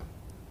your data.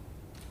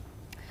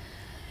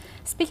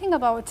 Speaking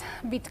about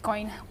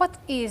Bitcoin, what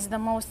is the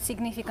most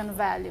significant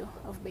value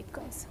of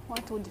Bitcoins?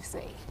 What would you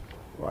say?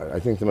 Well, I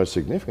think the most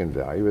significant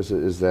value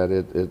is that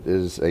it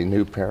is a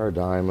new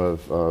paradigm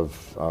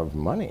of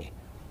money.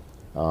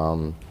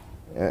 And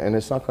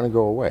it's not going to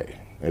go away.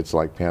 It's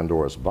like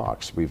Pandora's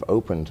box. We've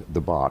opened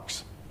the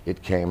box.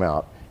 It came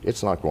out.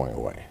 It's not going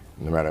away.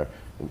 No matter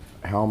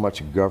how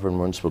much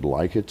governments would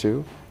like it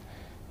to,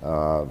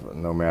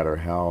 no matter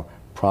how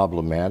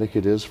problematic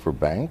it is for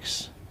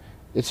banks,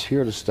 it's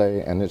here to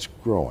stay and it's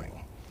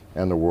growing.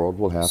 And the world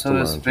will have to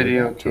learn to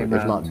adapt to it.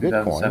 If not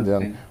Bitcoin,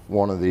 then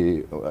one of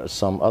the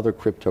some other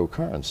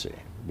cryptocurrency,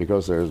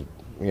 because there's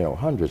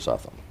hundreds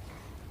of them.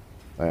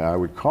 And I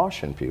would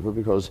caution people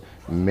because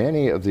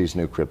many of these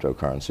new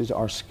cryptocurrencies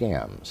are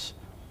scams.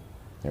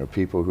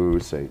 People who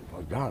say,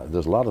 "Oh God,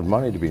 there's a lot of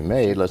money to be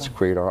made. Let's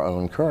create our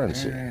own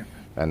currency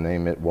and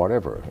name it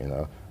whatever."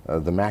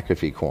 The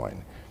McAfee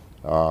coin,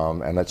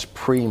 and let's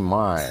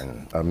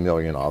pre-mine 1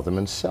 million of them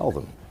and sell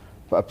them.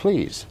 But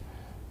please,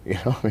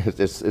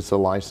 it's a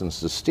license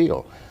to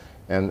steal,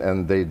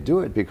 and they do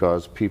it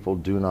because people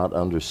do not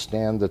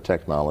understand the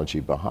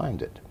technology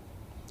behind it.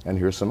 And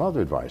here's some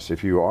other advice.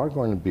 If you are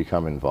going to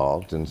become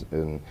involved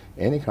in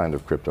any kind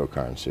of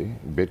cryptocurrency,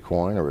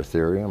 Bitcoin or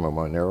Ethereum or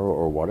Monero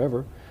or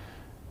whatever,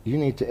 you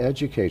need to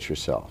educate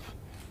yourself.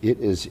 It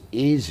is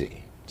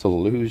easy to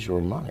lose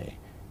your money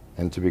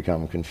and to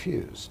become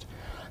confused.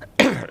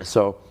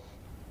 So,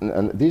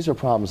 and these are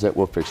problems that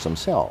will fix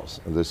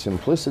themselves. The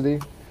simplicity,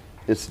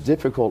 it's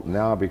difficult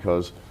now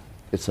because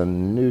it's a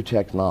new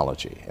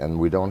technology and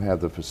we don't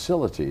have the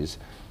facilities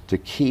to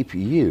keep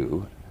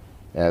you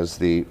as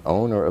the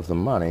owner of the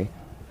money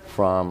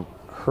from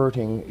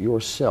hurting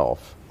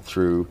yourself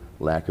through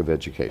lack of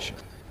education.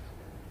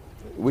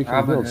 We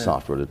can build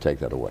software to take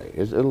that away.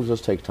 It'll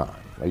just take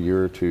time. A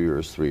year, 2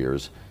 years, 3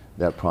 years,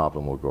 that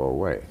problem will go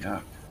away.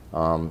 Yeah.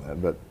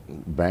 But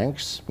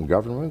banks,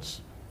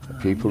 governments,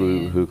 people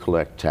who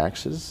collect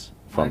taxes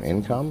from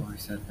income,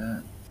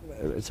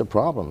 it's a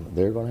problem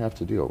they're going to have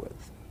to deal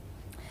with.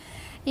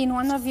 In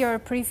one of your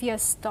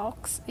previous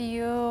talks,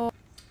 you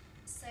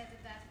said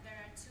that there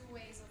are 2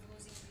 ways of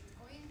losing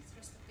Bitcoin,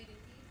 through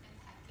stupidity and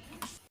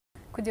hacking.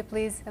 Could you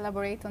please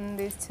elaborate on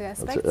these 2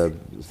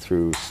 aspects?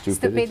 Through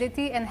stupidity?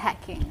 Stupidity and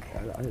hacking.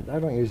 I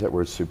don't use that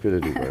word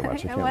stupidity very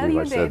much. I can't Well, believe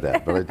I you said did.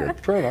 that, but I did.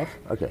 Fair enough.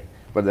 Okay.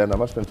 But then I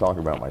must have been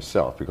talking about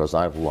myself because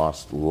I've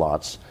lost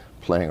lots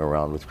playing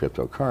around with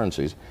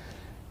cryptocurrencies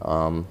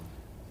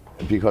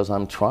because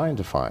I'm trying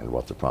to find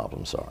what the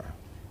problems are.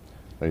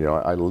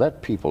 I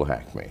let people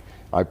hack me.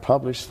 I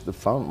published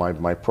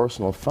my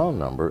personal phone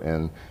number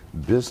in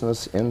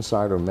Business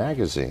Insider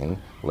magazine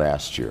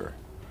last year.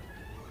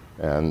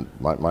 And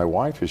my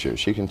wife is here.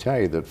 She can tell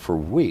you that for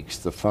weeks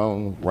the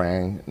phone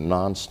rang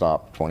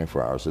nonstop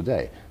 24 hours a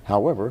day.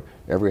 However,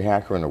 every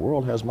hacker in the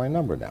world has my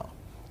number now.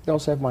 They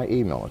also have my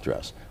email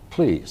address.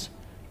 Please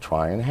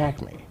try and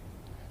hack me.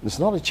 It's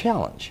not a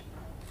challenge.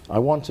 I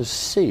want to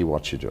see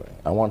what you're doing.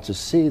 I want to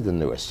see the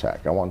newest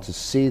tech. I want to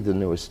see the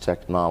newest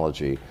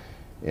technology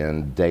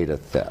in data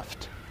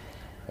theft.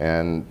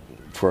 And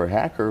for a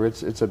hacker,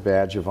 it's a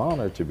badge of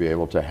honor to be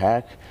able to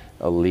hack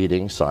a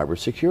leading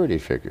cybersecurity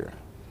figure,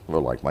 or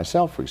like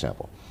myself, for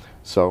example.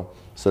 So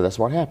that's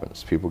what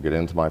happens. People get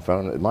into my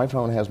phone. My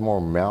phone has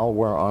more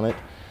malware on it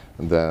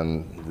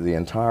than the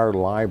entire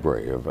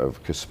library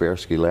of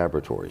Kaspersky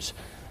Laboratories,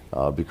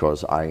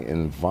 because I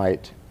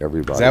invite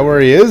everybody. Is that where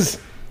he is?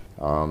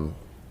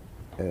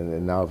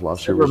 And now I've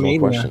lost your original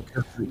question.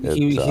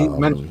 He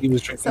mentioned he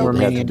was drinking It had to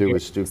Romanian do beer.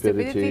 with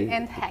stupidity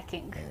and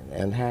hacking.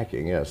 and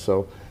hacking, yes.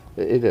 So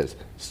it is.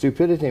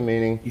 Stupidity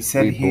meaning He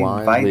said we he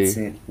invites blindly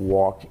it.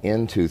 walk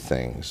into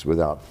things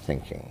without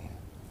thinking,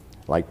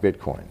 like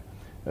Bitcoin.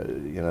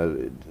 You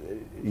know,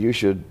 you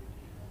should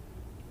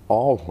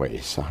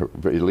always,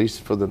 at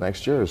least for the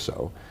next year or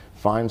so,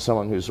 find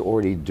someone who's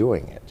already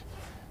doing it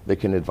that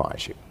can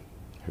advise you,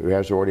 who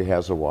already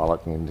has a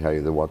wallet and can tell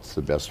you what's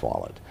the best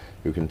wallet,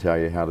 who can tell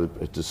you how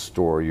to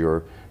store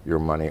your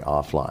money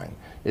offline.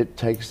 It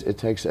takes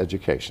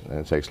education, and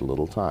it takes a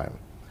little time.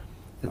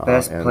 The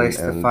best place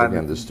to find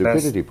again, the the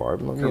stupidity best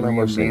part, you know, Korean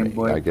mostly man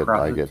boy I get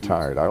prostitutes.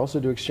 tired. I also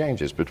do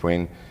exchanges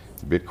between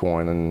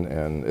Bitcoin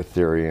and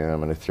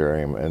Ethereum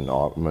and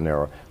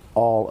Monero,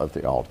 all of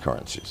the alt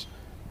currencies.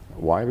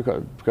 Why?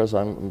 Because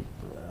I'm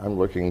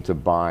looking to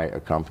buy a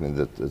company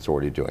that's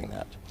already doing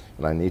that,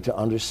 and I need to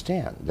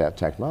understand that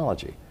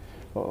technology.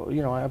 Well,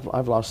 you know,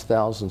 I've lost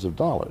thousands of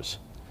dollars,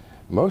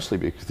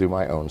 mostly through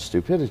my own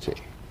stupidity.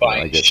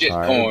 I get shit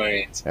tired,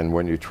 coins. and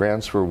when you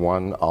transfer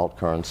one alt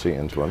currency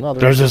into another,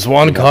 There's this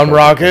one you have cum to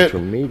have an rocket.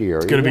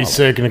 intermediary It's gonna be wallet.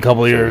 sick in a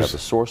couple of So you years. have the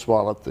source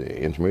wallet, the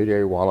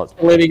intermediary wallet,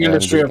 Leading and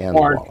industry the of end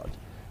porn. wallet.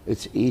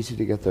 It's easy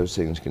to get those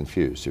things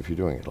confused if you're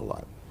doing it a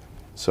lot.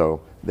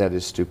 So that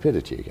is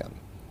stupidity again.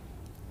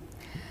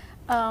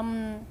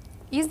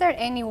 Is there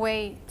any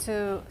way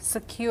to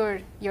secure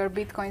your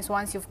Bitcoins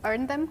once you've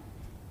earned them?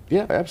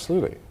 Yeah,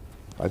 absolutely.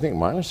 I think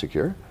mine are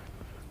secure.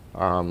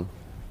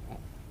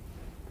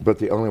 But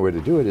the only way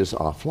to do it is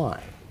offline.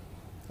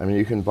 I mean,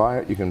 you can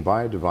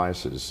buy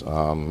devices.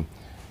 My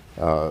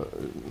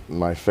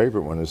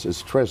favorite one is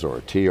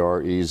Trezor,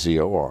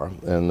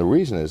 Trezor, and the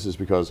reason is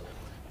because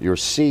your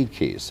seed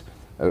keys.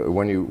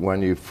 When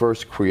you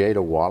first create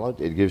a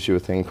wallet, it gives you a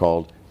thing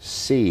called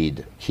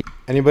seed key.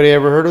 Anybody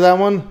ever heard of that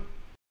one?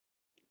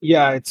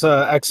 Yeah, it's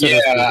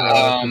Exodus.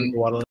 Yeah,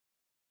 wallet.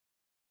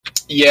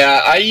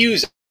 Yeah, I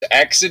use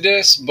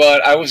Exodus,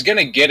 but I was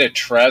gonna get a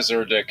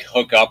Trezor to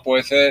hook up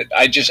with it.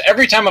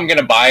 Every time I'm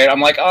gonna buy it,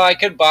 I'm like, oh, I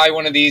could buy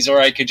one of these, or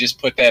I could just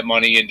put that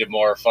money into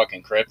more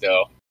fucking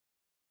crypto.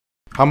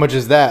 How much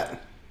is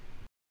that?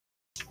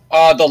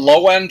 The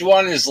low end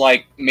one is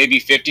like maybe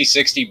 50,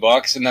 60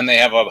 bucks, and then they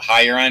have a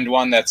higher end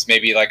one that's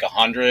maybe like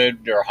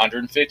 100 or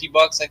 150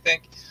 bucks, I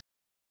think.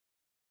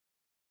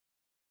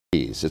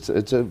 It's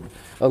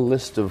a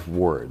list of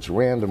words,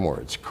 random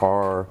words: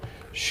 car,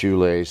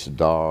 shoelace,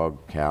 dog,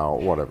 cow,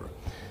 whatever.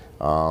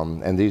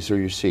 And these are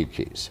your seed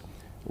keys,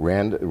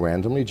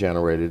 randomly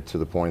generated to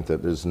the point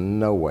that there's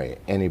no way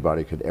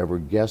anybody could ever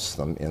guess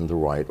them in the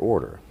right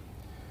order.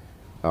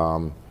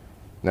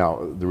 Now,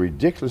 the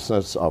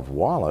ridiculousness of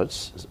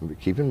wallets,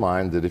 keep in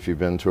mind that if you've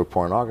been to a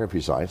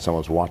pornography site,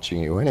 someone's watching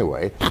you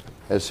anyway.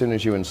 As soon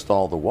as you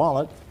install the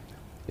wallet,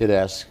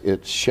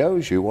 it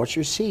shows you what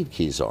your seed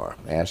keys are,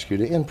 asks you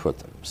to input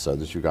them so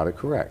that you got it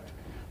correct.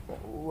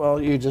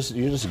 Well, you just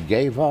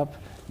gave up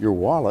your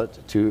wallet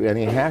to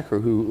any hacker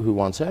who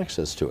wants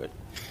access to it.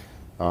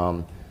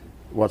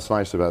 What's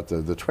nice about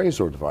the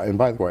Trezor device, and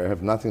by the way, I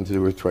have nothing to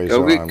do with Trezor.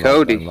 Go get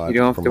Cody. I'm not You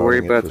don't have to worry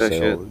promoting it about for that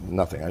sale. shit.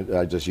 Nothing.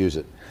 I just use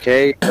it.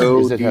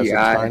 K-O-D-I. It has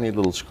a tiny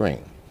little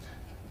screen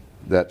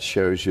that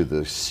shows you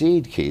the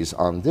seed keys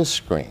on this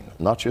screen,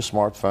 not your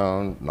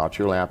smartphone, not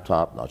your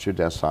laptop, not your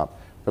desktop,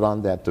 but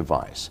on that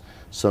device.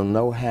 So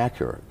no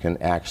hacker can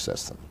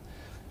access them.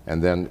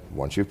 And then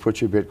once you've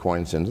put your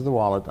Bitcoins into the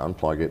wallet,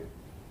 unplug it,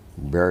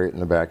 bury it in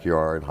the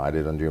backyard, hide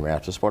it under your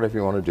mattress, whatever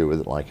you want to do with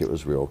it, like it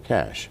was real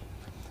cash.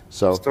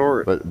 So,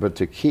 but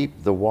to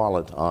keep the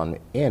wallet on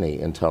any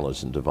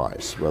intelligent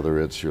device, whether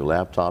it's your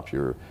laptop,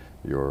 your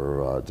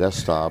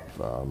desktop,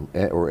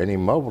 or any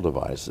mobile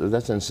device,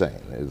 that's insane.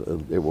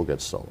 It will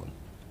get stolen.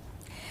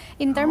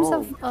 In terms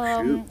of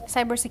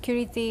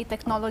cybersecurity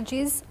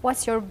technologies,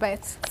 what's your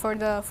bet for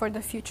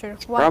the future?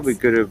 What Probably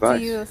good advice.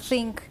 do you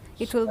think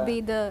it will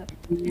be the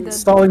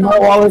Installing my technology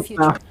of the wallet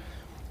future? now.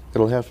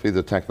 It'll have to be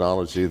the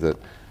technology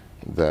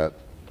that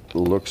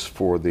looks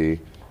for the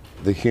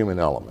human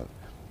element,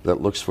 that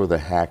looks for the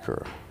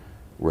hacker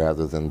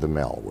rather than the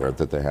malware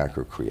that the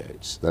hacker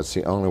creates. That's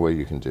the only way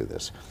you can do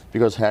this.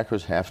 Because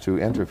hackers have to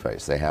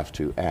interface, they have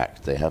to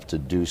act, they have to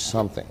do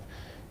something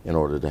in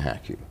order to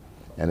hack you.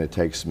 And it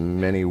takes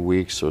many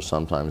weeks or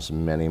sometimes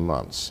many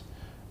months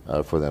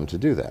for them to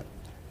do that.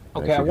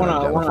 And Okay, if you can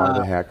identify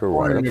the hacker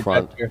right up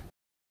front.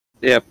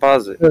 Yeah,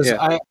 pause it.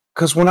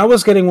 Because when I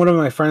was getting one of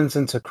my friends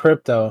into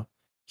crypto,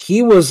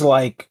 he was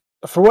like,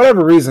 for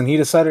whatever reason, he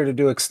decided to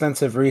do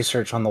extensive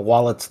research on the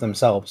wallets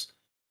themselves.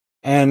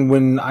 And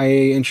when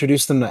I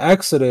introduced him to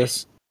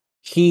Exodus,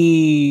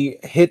 he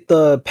hit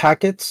the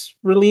packets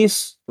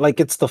release. Like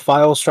it's the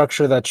file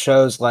structure that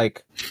shows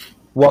like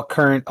what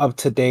current up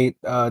to date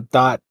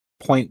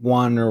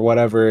 .1 or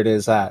whatever it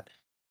is at.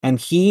 And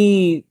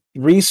he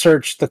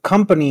researched the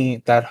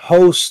company that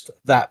hosts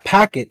that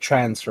packet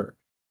transfer,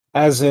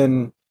 as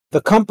in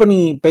the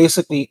company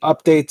basically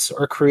updates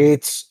or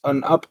creates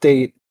an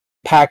update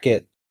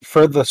packet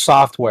for the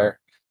software.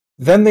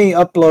 Then they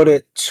upload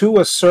it to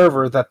a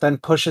server that then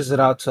pushes it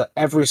out to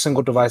every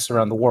single device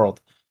around the world.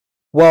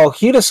 Well,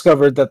 he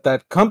discovered that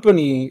that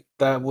company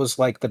that was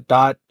like the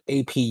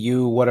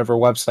 .apu whatever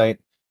website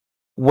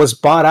was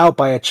bought out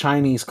by a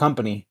Chinese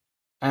company.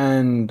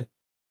 And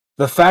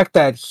the fact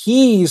that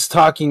he's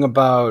talking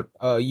about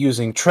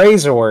using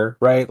Trezor,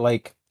 right?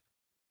 Like,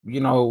 you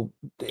know,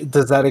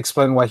 does that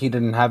explain why he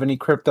didn't have any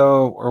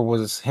crypto, or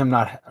was him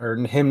not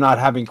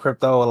having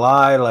crypto a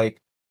lie?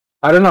 Like,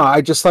 I don't know. I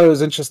just thought it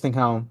was interesting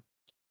how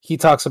he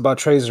talks about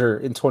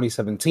Trezor in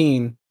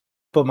 2017,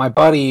 but my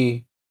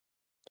buddy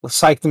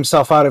psyched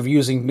himself out of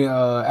using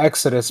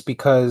Exodus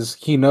because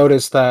he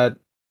noticed that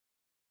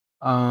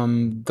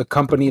the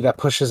company that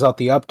pushes out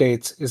the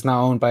updates is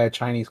now owned by a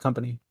Chinese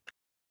company.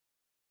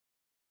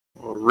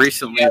 Well,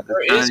 recently, yeah,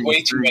 there is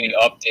way too many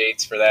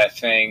updates for that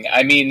thing.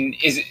 I mean,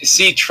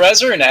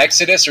 Trezor and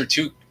Exodus are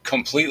two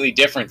completely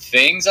different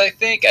things, I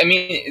think. I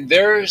mean,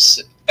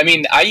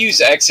 I use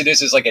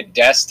Exodus as like a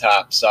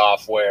desktop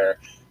software.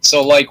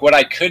 So like what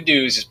I could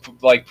do is just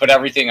put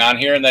everything on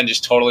here and then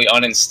just totally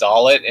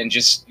uninstall it and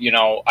just, you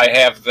know, I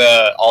have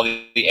all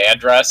the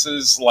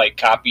addresses like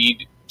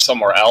copied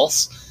somewhere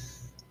else.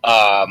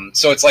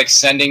 So it's like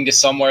sending to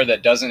somewhere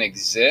that doesn't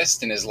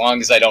exist, and as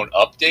long as I don't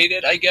update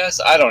it, I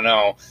guess. I don't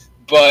know.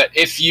 But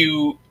if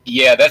you,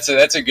 yeah, that's an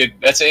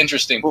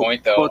interesting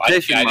point though.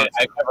 I've never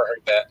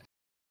heard that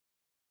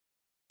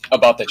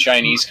about the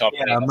Chinese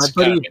company. Yeah, my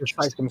buddy just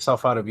psyched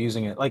himself out of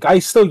using it. Like I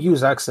still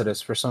use Exodus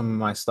for some of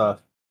my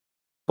stuff,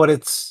 but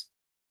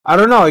I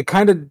don't know. It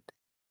kind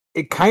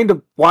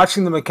of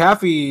watching the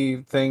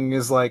McAfee thing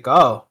is like,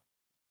 oh,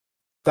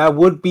 that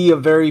would be a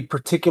very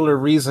particular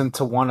reason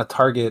to want to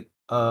target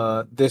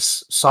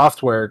this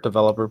software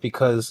developer,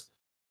 because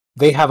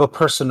they have a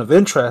person of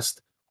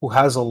interest who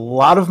has a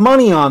lot of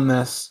money on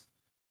this,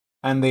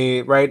 and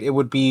you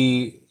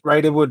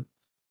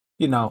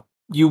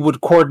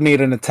would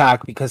coordinate an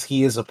attack because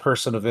he is a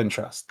person of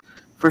interest.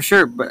 For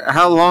sure, but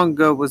how long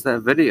ago was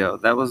that video?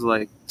 That was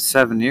like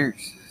 7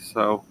 years.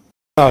 So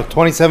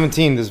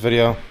 2017, this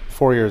video,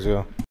 4 years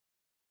ago.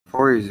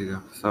 4 years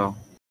ago, so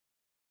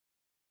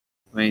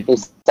I mean, hey,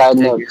 side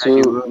note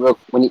too,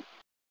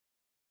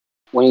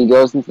 when he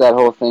goes into that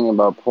whole thing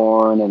about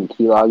porn and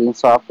keylogging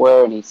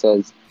software, and he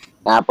says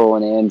Apple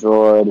and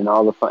Android and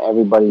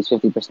everybody's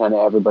 50% of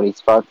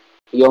everybody's fucked,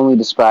 he only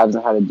describes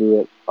how to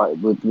do it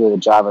with a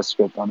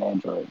JavaScript on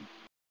Android.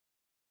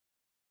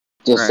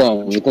 Just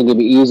saying, you think it'd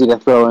be easy to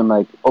throw in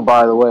like, oh,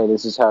 by the way,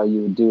 this is how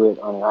you would do it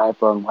on an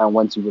iPhone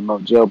once you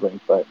remote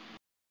jailbreak, but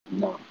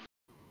no.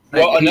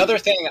 Well, another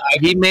thing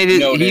he made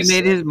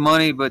his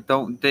money, but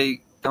don't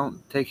take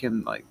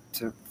him like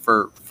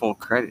for full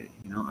credit.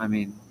 You know, I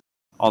mean,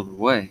 all the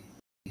way.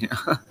 You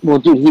know? Well,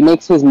 dude, he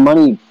makes his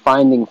money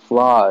finding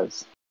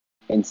flaws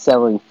and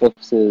selling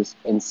fixes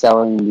and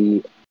selling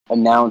the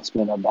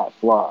announcement of that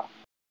flaw.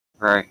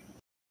 Right.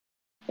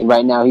 And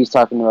right now he's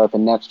talking about the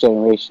next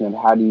generation of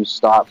how do you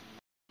stop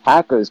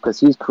hackers, because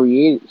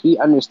he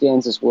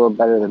understands this world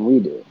better than we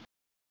do,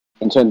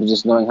 in terms of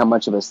just knowing how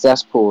much of a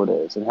cesspool it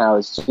is, and how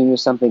as soon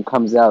as something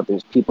comes out,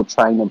 there's people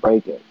trying to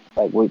break it.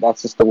 Like,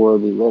 that's just the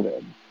world we live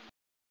in.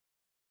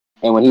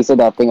 And when he said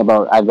that thing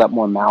about I've got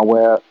more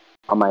malware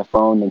on my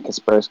phone than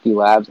Kaspersky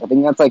Labs, I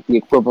think that's like the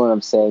equivalent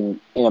of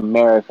saying in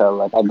America,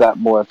 like, I've got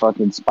more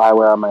fucking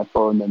spyware on my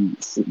phone than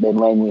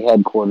Langley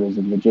headquarters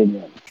in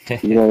Virginia.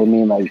 You know what I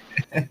mean? Like,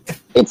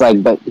 it's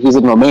like, but he's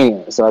in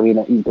Romania, so I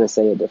mean, he's gonna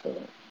say it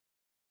differently.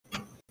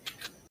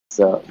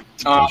 So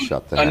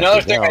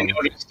another thing I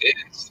noticed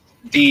is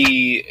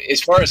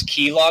as far as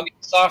keylogging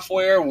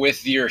software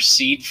with your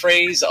seed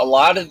phrase, a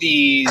lot of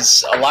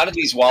these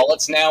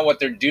wallets now, what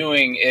they're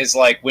doing is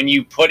like when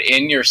you put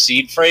in your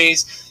seed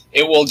phrase,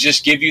 it will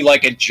just give you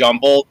like it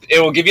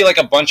will give you like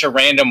a bunch of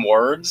random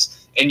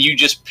words, and you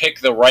just pick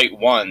the right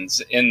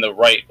ones in the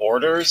right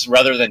orders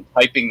rather than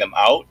typing them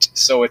out.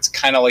 So it's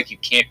kind of like you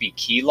can't be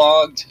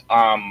keylogged.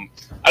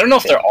 I don't know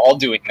if they're all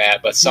doing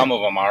that, but some of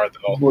them are,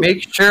 though.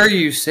 Make sure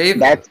you save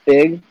That's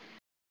big.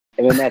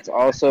 And then that's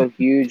also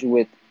huge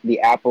with the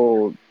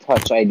Apple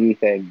Touch ID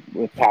thing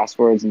with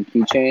passwords and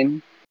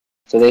keychain.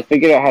 So they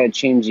figured out how to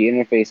change the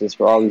interfaces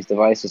for all these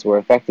devices where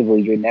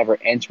effectively you're never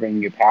entering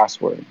your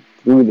password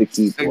through the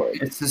keyboard.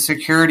 It's a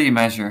security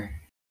measure.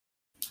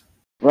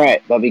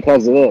 Right, but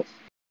because of this,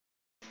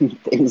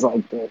 things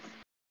like this.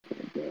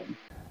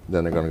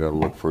 Then they're going to go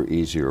look for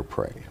easier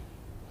prey.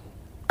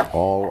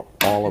 All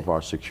of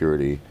our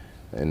security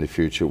in the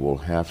future will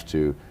have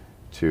to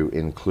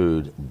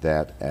include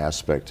that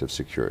aspect of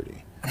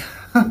security.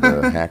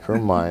 The hacker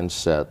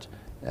mindset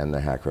and the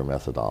hacker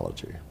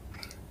methodology.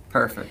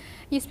 Perfect.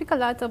 You speak a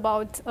lot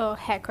about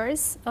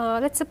hackers.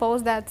 Let's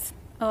suppose that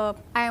I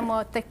am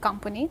a tech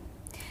company.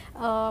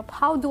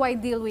 How do I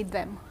deal with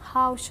them?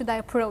 How should I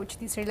approach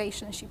this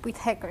relationship with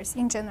hackers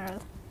in general?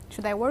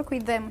 Should I work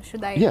with them?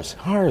 Should I? Yes,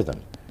 hire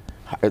them.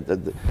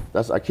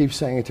 I keep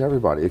saying it to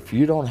everybody. If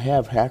you don't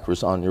have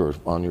hackers on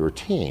your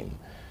team,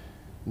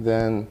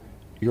 then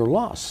you're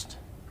lost.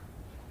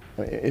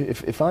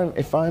 If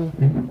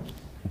I'm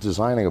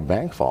designing a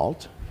bank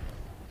vault,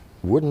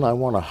 wouldn't I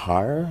want to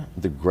hire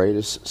the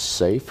greatest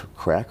safe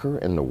cracker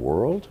in the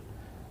world?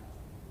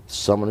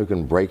 Someone who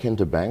can break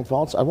into bank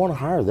vaults? I want to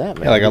hire that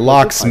man. Yeah, like a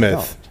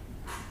locksmith.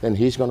 Then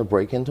he's going to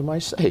break into my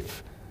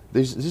safe.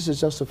 This is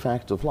just a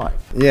fact of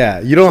life. Yeah,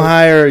 you don't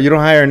hire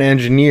an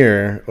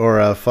engineer or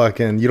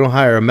you don't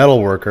hire a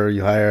metal worker.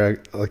 You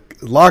hire a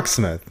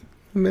locksmith.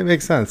 It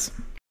makes sense.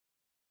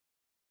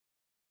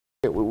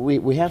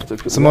 We have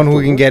to someone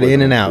who can get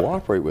in and out.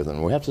 Cooperate with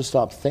them. We have to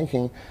stop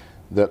thinking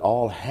that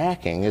all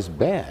hacking is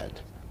bad,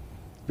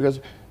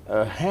 because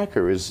a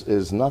hacker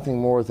is nothing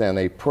more than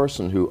a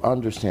person who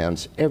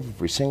understands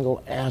every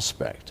single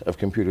aspect of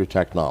computer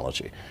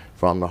technology,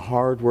 from the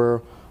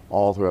hardware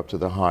all the way up to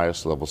the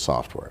highest level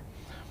software,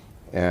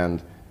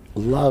 and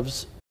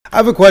loves. I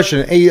have a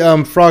question. Hey,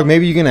 Frog,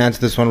 maybe you can answer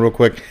this one real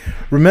quick.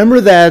 Remember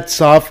that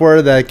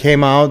software that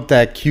came out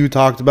that Q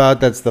talked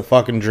about? That's the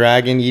fucking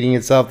dragon eating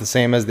itself, the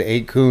same as the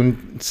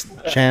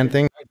 8kun Chan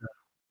thing.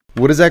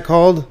 What is that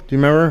called? Do you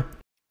remember?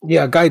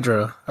 Yeah,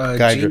 Ghidra.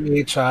 Ghidra.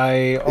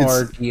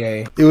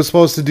 Ghirda. It was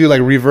supposed to do like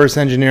reverse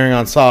engineering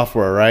on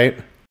software, right?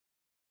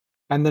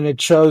 And then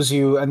it shows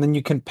you, and then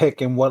you can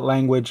pick in what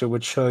language it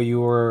would show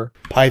you, or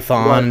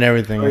Python and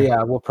everything. Or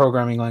yeah, what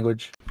programming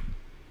language.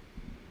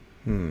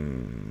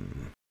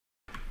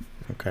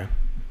 Okay.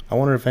 I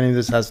wonder if any of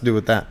this has to do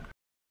with that.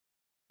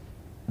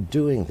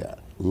 Doing that,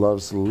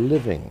 loves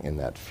living in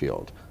that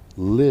field,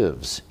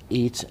 lives,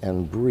 eats,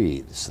 and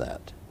breathes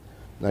that.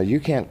 Now you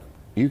can't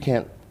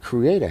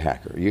create a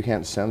hacker. You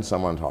can't send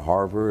someone to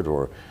Harvard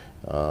or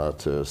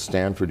to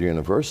Stanford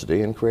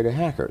University and create a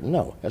hacker.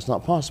 No, that's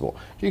not possible.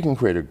 You can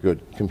create a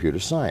good computer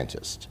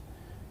scientist,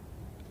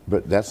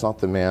 but that's not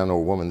the man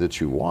or woman that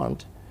you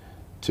want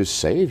to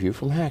save you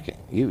from hacking.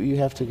 You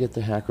have to get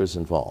the hackers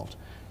involved.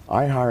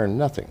 I hire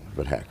nothing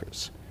but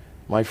hackers.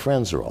 My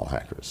friends are all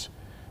hackers.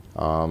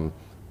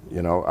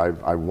 You know,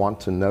 I want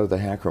to know the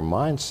hacker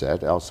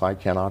mindset, else I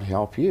cannot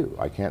help you.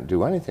 I can't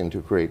do anything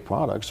to create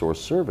products or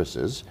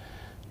services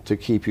to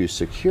keep you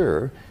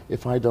secure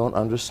if I don't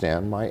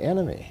understand my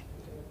enemy.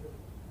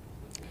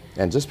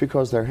 And just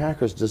because they're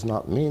hackers does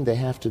not mean they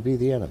have to be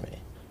the enemy.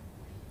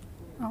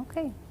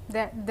 Okay.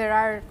 There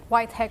are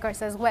white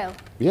hackers as well.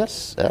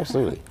 Yes,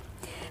 absolutely.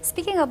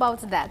 Speaking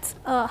about that,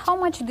 how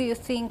much do you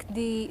think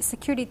the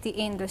security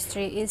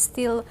industry is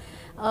still,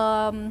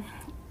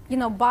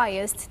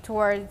 biased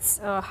towards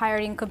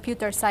hiring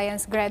computer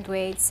science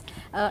graduates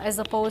as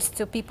opposed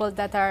to people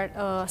that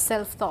are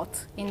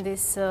self-taught in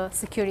this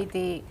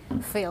security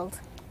field?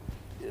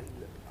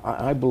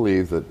 I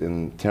believe that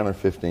in 10 or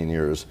 15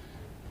 years,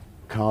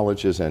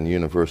 colleges and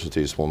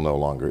universities will no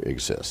longer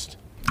exist.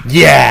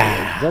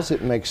 Yeah! Does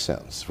it make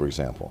sense, for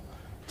example,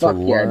 to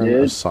learn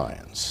a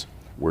science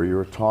where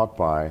you're taught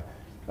by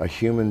a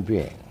human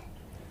being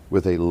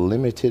with a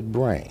limited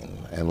brain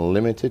and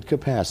limited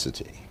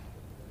capacity,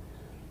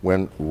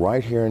 when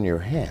right here in your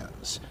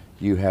hands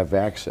you have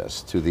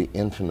access to the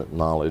infinite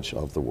knowledge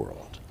of the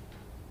world?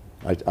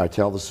 I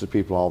tell this to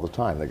people all the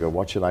time. They go,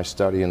 what should I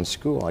study in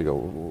school? I go,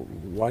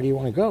 why do you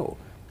want to go?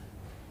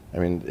 I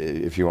mean,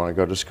 if you want to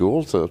go to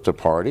school to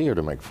party or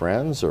to make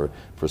friends or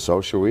for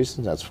social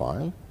reasons, that's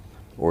fine.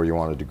 Or you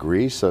want a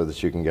degree so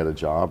that you can get a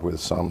job with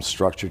some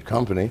structured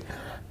company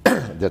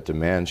that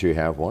demands you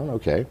have one,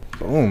 okay.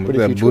 Boom, but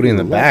that booty in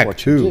the back,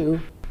 too.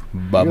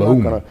 You're not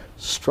going to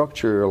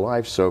structure your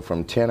life so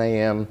from 10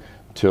 a.m.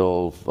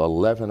 till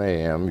 11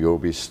 a.m. you'll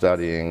be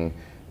studying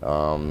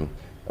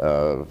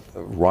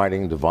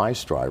writing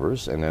device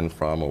drivers, and then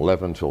from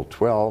 11 till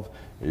 12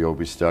 you'll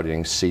be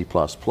studying C++.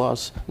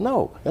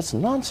 No, that's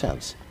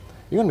nonsense.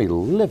 You're going to be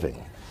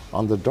living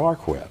on the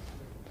dark web.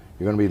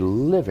 You're going to be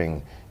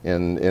living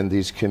in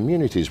these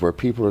communities where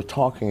people are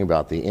talking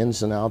about the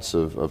ins and outs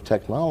of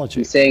technology.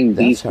 He's saying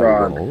that's how you're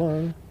frog. going to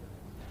learn.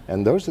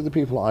 And those are the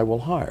people I will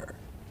hire.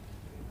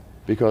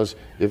 Because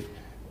if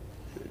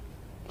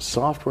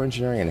software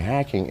engineering and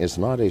hacking is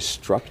not a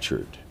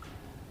structured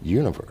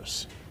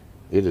universe,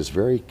 it is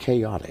very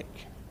chaotic.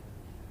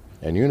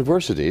 And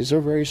universities are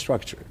very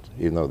structured,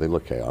 even though they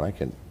look chaotic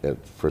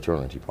at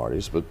fraternity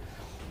parties. But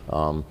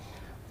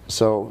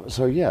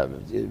so yeah,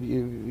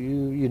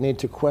 you need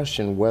to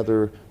question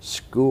whether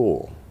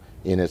school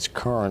in its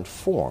current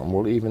form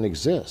will even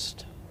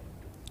exist.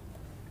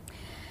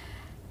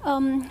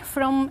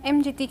 From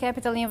MGT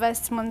Capital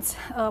Investments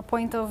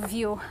point of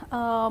view,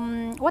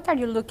 what are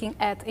you looking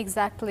at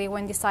exactly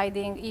when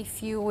deciding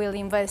if you will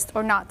invest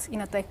or not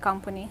in a tech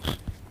company?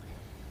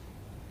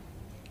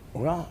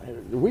 Well,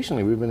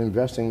 recently we've been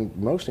investing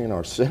mostly in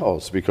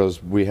ourselves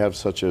because we have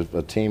such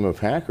a team of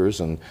hackers,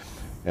 and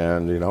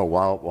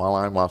while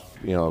I'm off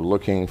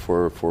looking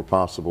for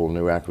possible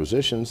new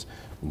acquisitions,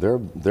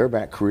 they're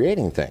back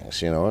creating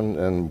things, you know,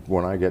 and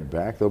when I get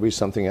back, there'll be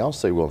something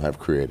else they will have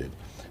created.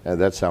 And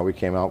that's how we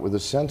came out with the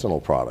Sentinel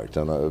product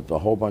and a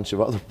whole bunch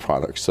of other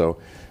products. So,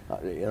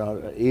 you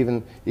know,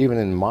 even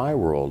in my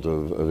world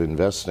of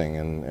investing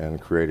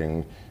and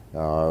creating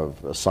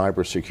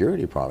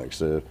cybersecurity products,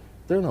 there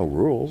are no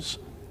rules.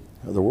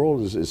 The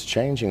world is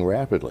changing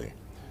rapidly.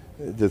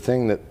 The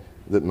thing that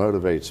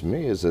motivates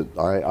me is that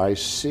I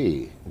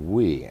see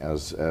we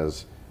as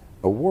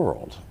a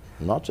world,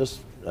 not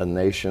just a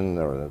nation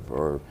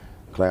or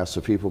a class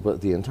of people,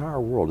 but the entire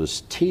world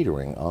is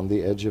teetering on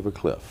the edge of a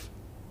cliff,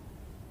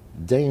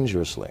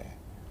 dangerously,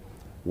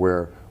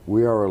 where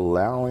we are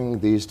allowing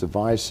these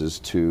devices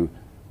to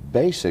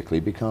basically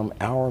become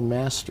our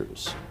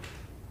masters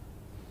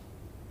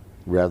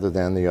rather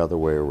than the other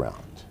way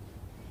around.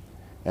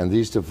 And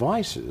these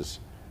devices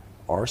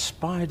are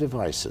spy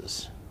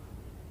devices.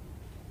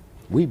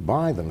 We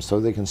buy them so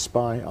they can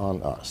spy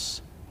on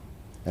us.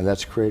 And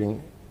that's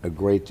creating a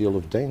great deal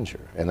of danger.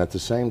 And at the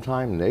same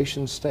time,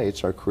 nation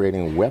states are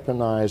creating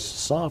weaponized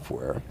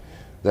software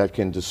that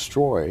can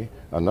destroy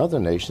another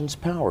nation's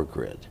power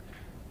grid.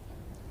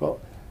 Well,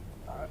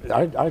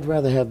 I'd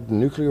rather have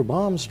nuclear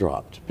bombs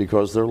dropped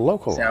because they're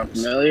localized. Sound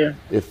familiar?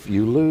 If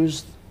you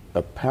lose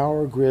a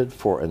power grid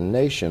for a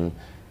nation,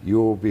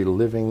 you'll be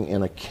living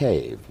in a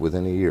cave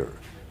within a year,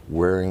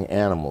 wearing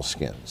animal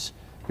skins,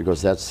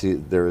 because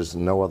there is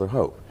no other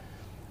hope.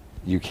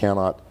 You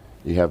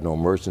have no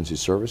emergency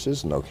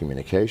services, no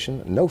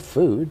communication, no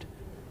food,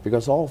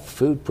 because all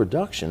food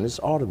production is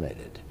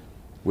automated.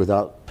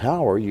 Without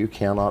power, you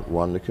cannot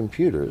run the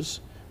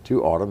computers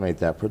to automate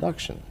that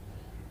production.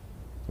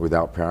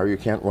 Without power, you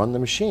can't run the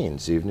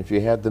machines, even if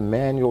you had the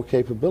manual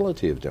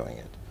capability of doing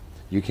it.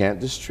 You can't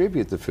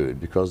distribute the food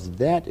because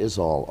that is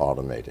all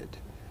automated.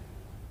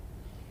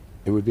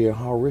 It would be a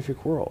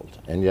horrific world,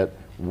 and yet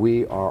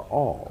we are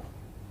all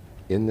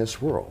in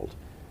this world.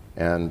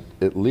 And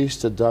at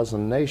least a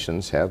dozen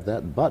nations have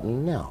that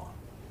button now.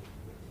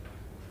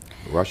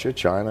 Russia,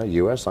 China,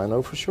 US, I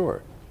know for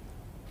sure.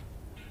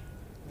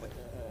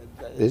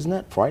 Isn't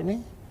that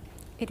frightening?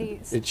 It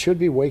is. It should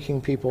be waking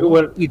people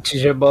up.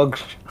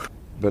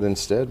 But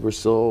instead, we're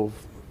still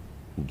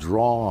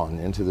drawn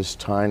into this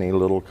tiny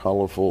little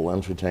colorful,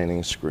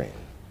 entertaining screen.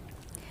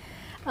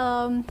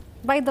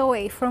 By the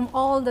way, from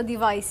all the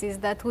devices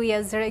that we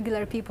as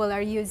regular people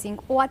are using,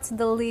 what's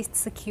the least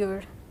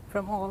secure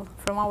from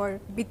our,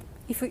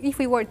 if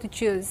we were to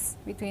choose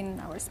between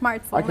our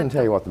smartphone? I can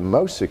tell you what the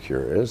most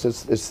secure is.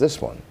 It's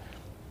this one,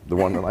 the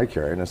one that I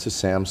carry, and it's a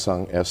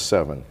Samsung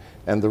S7.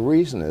 And the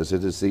reason is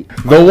it is the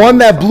one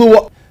that blew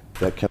up.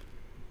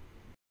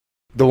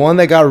 The one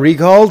that got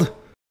recalled?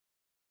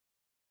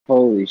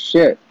 Holy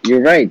shit!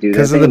 You're right, dude.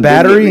 Because of the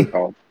battery?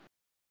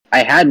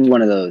 I had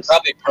one of those.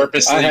 Probably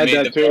purposely I had made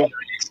that the too.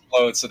 battery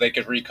explode so they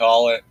could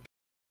recall it.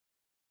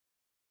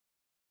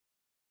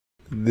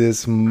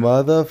 This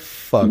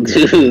motherfucker.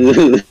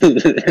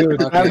 Dude,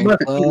 that must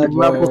be the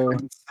level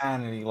of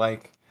insanity.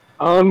 Like,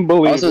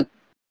 unbelievable. Also,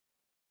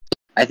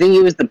 I think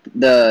it was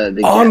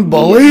the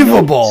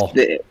unbelievable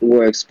that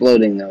were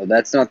exploding though.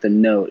 That's not the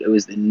note. It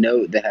was the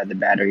note that had the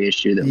battery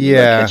issue that was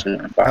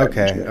catching on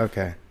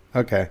fire.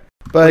 Okay.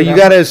 But you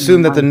got to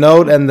assume that the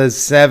Note and the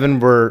 7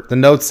 were the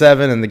Note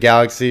 7 and the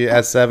Galaxy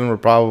S7 were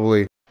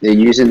probably they're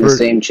using the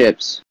same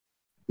chips.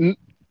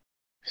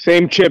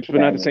 Same chips,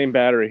 but not the same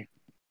battery.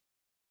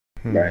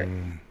 Right.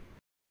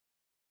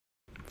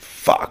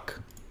 Fuck.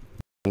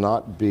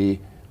 Not be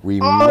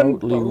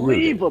remotely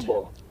rooted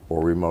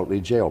or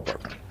remotely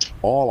jailbroken.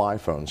 All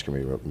iPhones can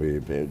be,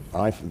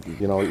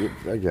 you know,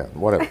 again,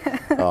 whatever.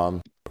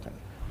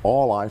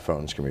 All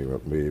iPhones can be,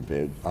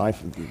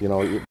 you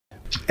know.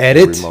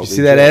 Edit? You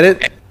see that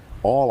edit?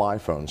 All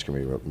iPhones can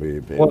be.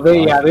 Well,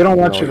 they don't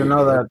want you to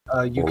know that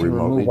you can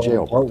remove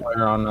bloatware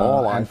on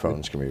all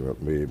iPhones can be,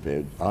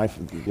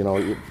 you know,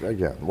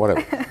 again,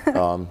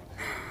 whatever.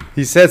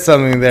 He said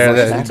something there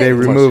that they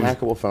removed. The most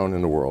hackable phone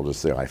in the world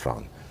is the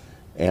iPhone.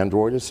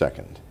 Android is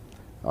second.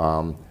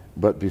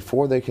 But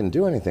before they can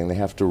do anything, they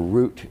have to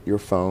root your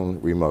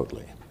phone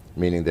remotely,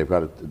 meaning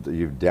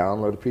you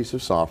download a piece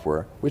of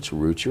software which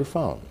roots your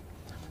phone.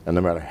 And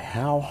no matter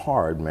how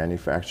hard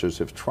manufacturers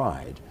have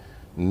tried,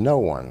 no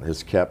one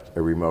has kept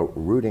a remote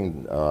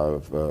rooting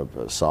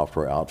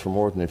software out for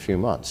more than a few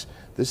months.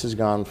 This has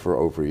gone for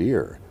over a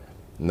year.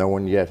 No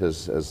one yet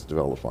has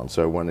developed one.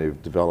 So when they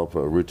develop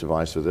a root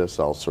device for this,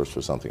 I'll search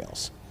for something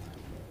else.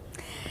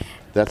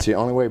 That's the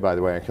only way, by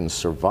the way, I can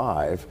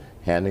survive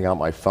handing out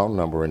my phone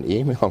number and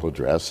email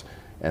address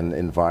and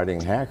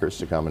inviting hackers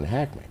to come and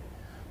hack me.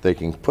 They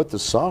can put the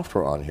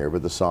software on here,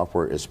 but the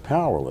software is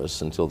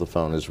powerless until the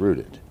phone is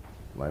rooted.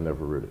 I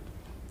never rooted.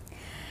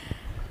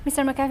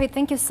 Mr. McAfee,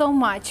 thank you so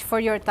much for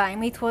your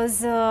time. It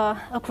was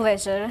a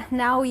pleasure.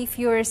 Now, if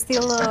you're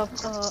still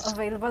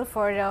available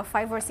for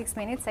 5 or 6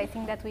 minutes, I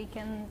think that we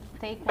can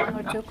take 1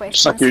 or 2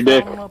 questions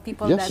from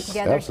people that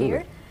gather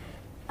here.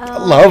 I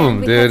love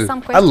him, dude.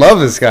 I love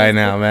this guy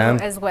now,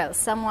 man. As well,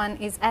 someone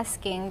is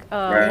asking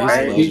Right.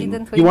 why we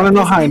didn't. You want to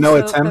know how I know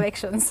it's him?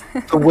 Collections.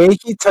 The way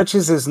he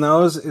touches his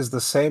nose is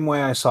the same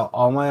way I saw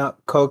all my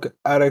Coke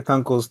addict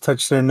uncles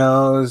touch their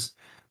nose,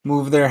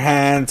 move their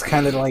hands,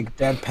 kind of like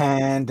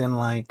deadpanned and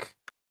like.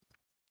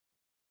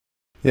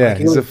 Yeah, Like,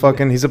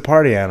 he's a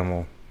party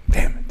animal.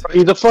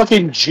 He's a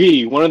fucking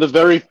G, one of the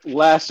very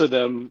last of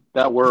them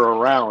that were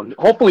around.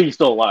 Hopefully he's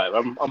still alive.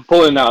 I'm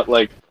pulling out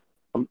like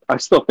I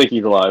still think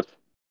he's alive.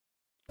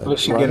 Well,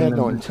 I had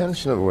no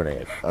intention of winning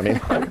it. I mean,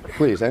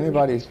 please,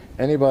 anybody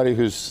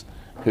who's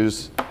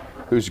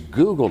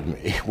Googled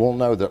me will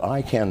know that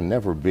I can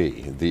never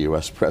be the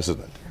U.S.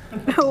 president.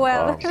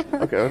 Well,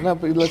 okay, no,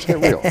 but let's get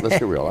real. Let's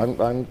get real.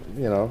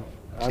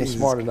 I'm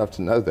smart enough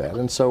to know that,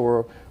 and so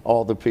were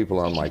all the people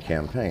on my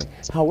campaign.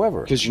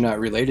 However, because you're not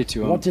related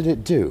to him. What did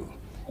it do?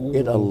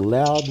 It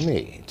allowed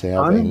me to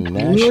have a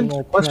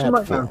national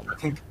platform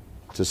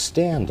to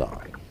stand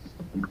on,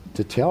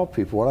 to tell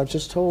people what I've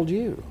just told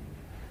you.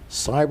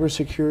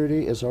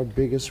 Cybersecurity is our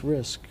biggest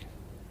risk.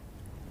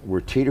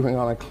 We're teetering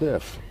on a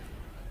cliff.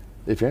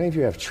 If any of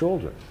you have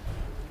children,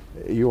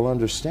 you'll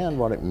understand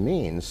what it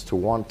means to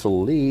want to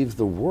leave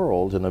the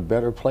world in a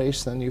better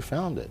place than you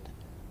found it.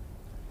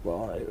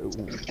 Well,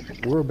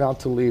 we're about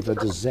to leave a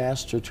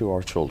disaster to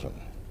our children.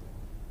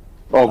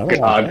 Oh,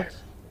 God.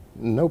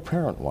 No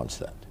parent wants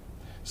that.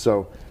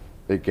 So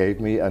it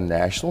gave me a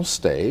national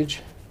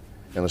stage,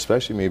 and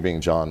especially me being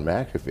John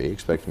McAfee,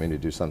 expected me to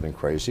do something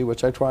crazy,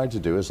 which I tried to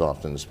do as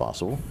often as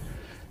possible.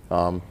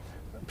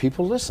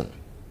 People listen.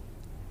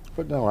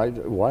 But no,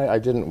 why I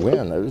didn't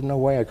win, there's no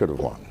way I could have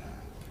won.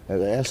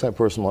 Ask that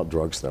person what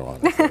drugs they're on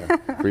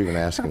for even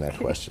asking that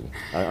question.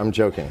 I'm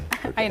joking.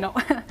 I know.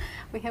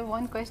 We have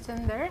one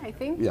question there, I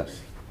think.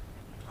 Yes.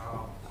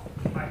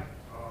 Hi.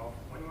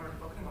 When you were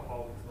talking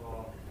about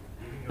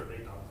giving your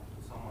data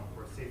to someone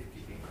for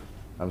safekeeping.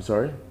 I'm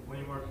sorry? When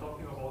you were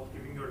talking about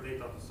giving your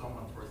data to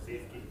someone for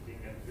safekeeping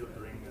and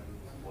filtering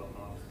and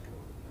whatnot,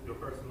 your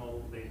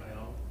personal data, you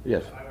know?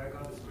 Yes. I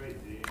got this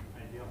crazy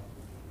idea.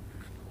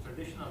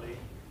 Traditionally,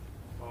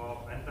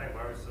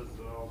 antiviruses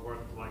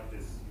work like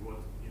this. You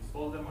would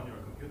install them on your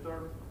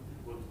computer,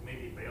 would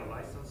maybe pay a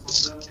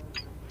license on them.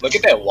 Look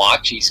at that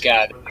watch he's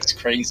got. It's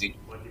crazy.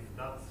 But if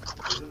that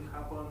didn't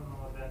happen,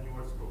 then you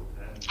were screwed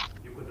and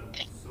you couldn't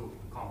sue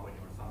the company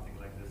or something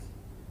like this.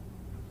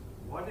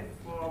 What if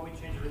we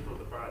change a little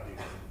the paradigm?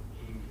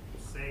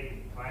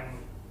 Say I'm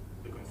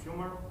the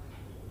consumer,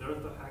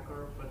 there's the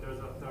hacker, but there's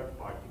a third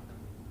party,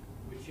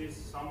 which is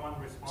someone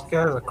responsible. This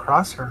guy has a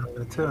crosshair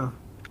on it too.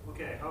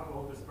 Okay, I have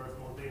all this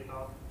personal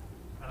data,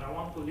 and I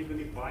want to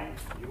legally bind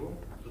you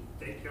to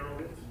take care of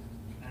it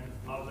and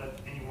not let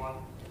anyone.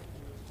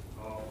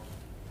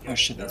 Oh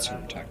shit, that's who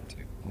we're talking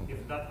to.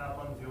 If that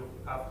happens, you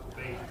have to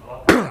pay a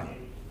lot of money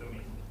to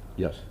me.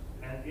 Yes.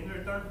 And in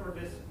return for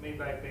this,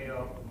 maybe I pay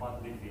a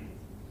monthly fee.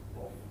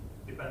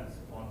 Depends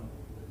on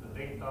the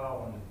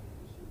data,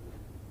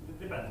 it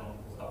depends on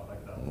stuff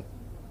like that.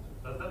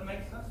 Does that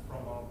make sense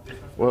from a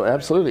business? Well,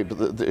 absolutely,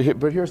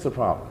 but here's the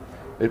problem.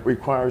 It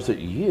requires that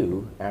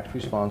you act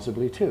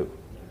responsibly too,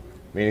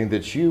 meaning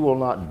that you will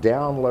not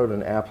download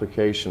an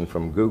application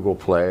from Google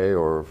Play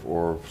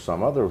or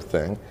some other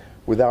thing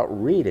without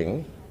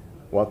reading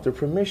what the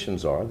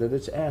permissions are that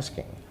it's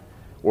asking,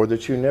 or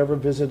that you never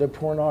visit a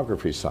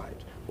pornography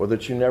site, or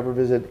that you never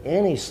visit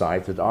any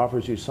site that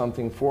offers you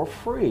something for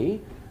free,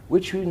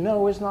 which you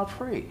know is not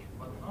free.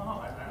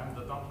 I'm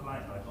the dumb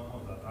client. I don't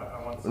know that.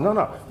 I want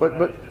No,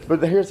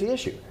 but here's the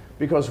issue.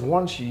 Because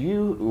once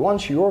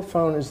your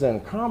phone is then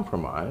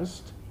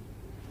compromised,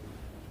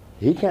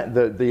 he can't.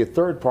 The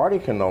third party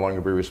can no longer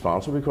be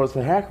responsible because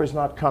the hacker is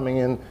not coming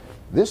in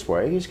this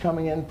way. He's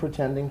coming in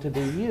pretending to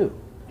be you.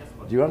 Yes,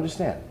 Do you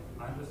understand?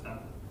 I understand.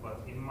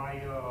 But in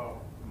my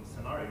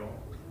scenario,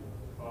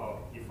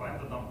 if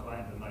I'm the dumb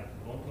client and I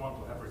don't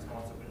want to have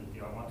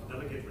responsibility, I want to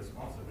delegate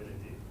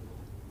responsibility.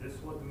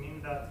 This would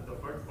mean that the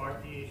third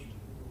party,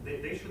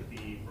 they should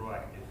be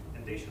proactive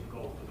and they should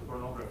go to the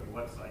pornography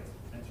websites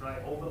and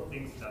try all the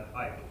things that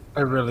I do.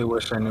 I really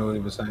wish I knew what he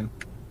was saying.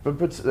 But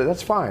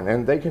that's fine,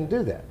 and they can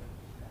do that.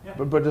 Yeah.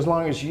 But as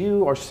long as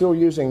you are still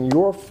using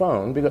your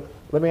phone, because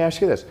let me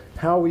ask you this: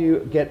 how will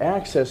you get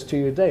access to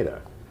your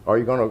data? Are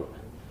you going to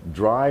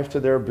drive to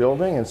their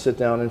building and sit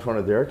down in front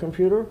of their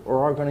computer,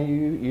 or are you going to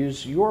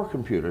use your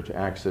computer to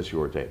access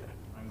your data?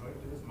 I'm going to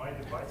use my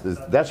device.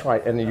 That's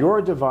right, and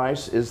your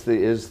device is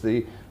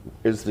the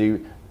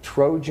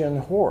Trojan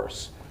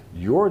horse.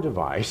 Your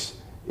device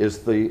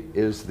is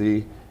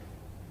the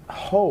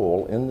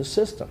hole in the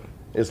system,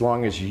 as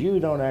long as you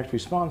don't act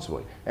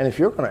responsibly. And if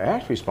you're going to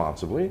act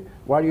responsibly,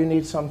 why do you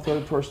need some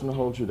third person to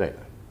hold your data?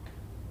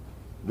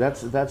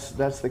 That's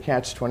the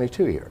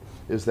catch-22 here,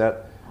 is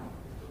that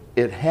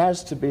it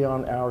has to be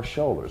on our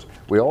shoulders.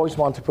 We always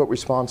want to put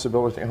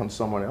responsibility on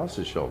someone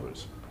else's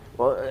shoulders.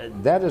 Well,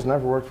 that has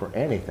never worked for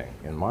anything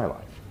in my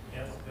life.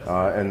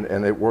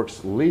 And it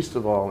works least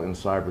of all in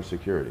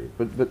cybersecurity.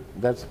 But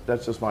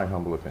that's just my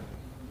humble opinion.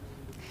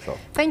 So.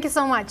 Thank you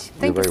so much.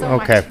 Thank you so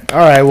much. Okay. All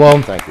right.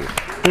 Well. Thank you.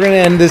 we're going to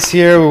end this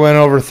here. We went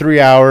over 3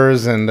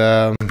 hours, and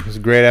it was a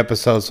great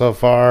episode so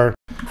far.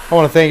 I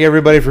want to thank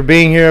everybody for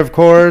being here, of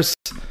course.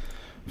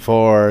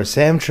 For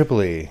Sam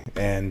Tripoli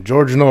and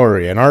George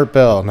Norrie and Art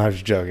Bell. No, I'm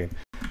just joking.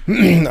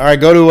 All right,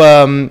 go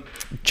to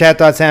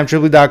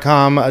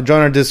chat.samtripoli.com.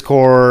 Join our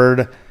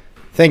Discord.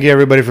 Thank you,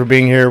 everybody, for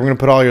being here. We're going to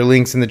put all your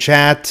links in the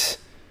chat.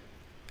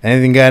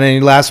 Anything? Got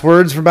any last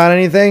words about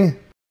anything?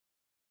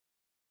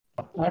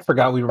 I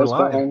forgot we were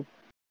live.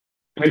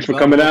 Thanks for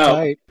coming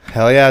out.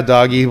 Hell yeah,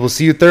 doggy. We'll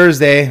see you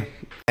Thursday.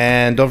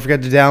 And don't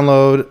forget to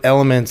download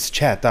Elements,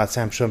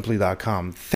 chat.samtripoli.com.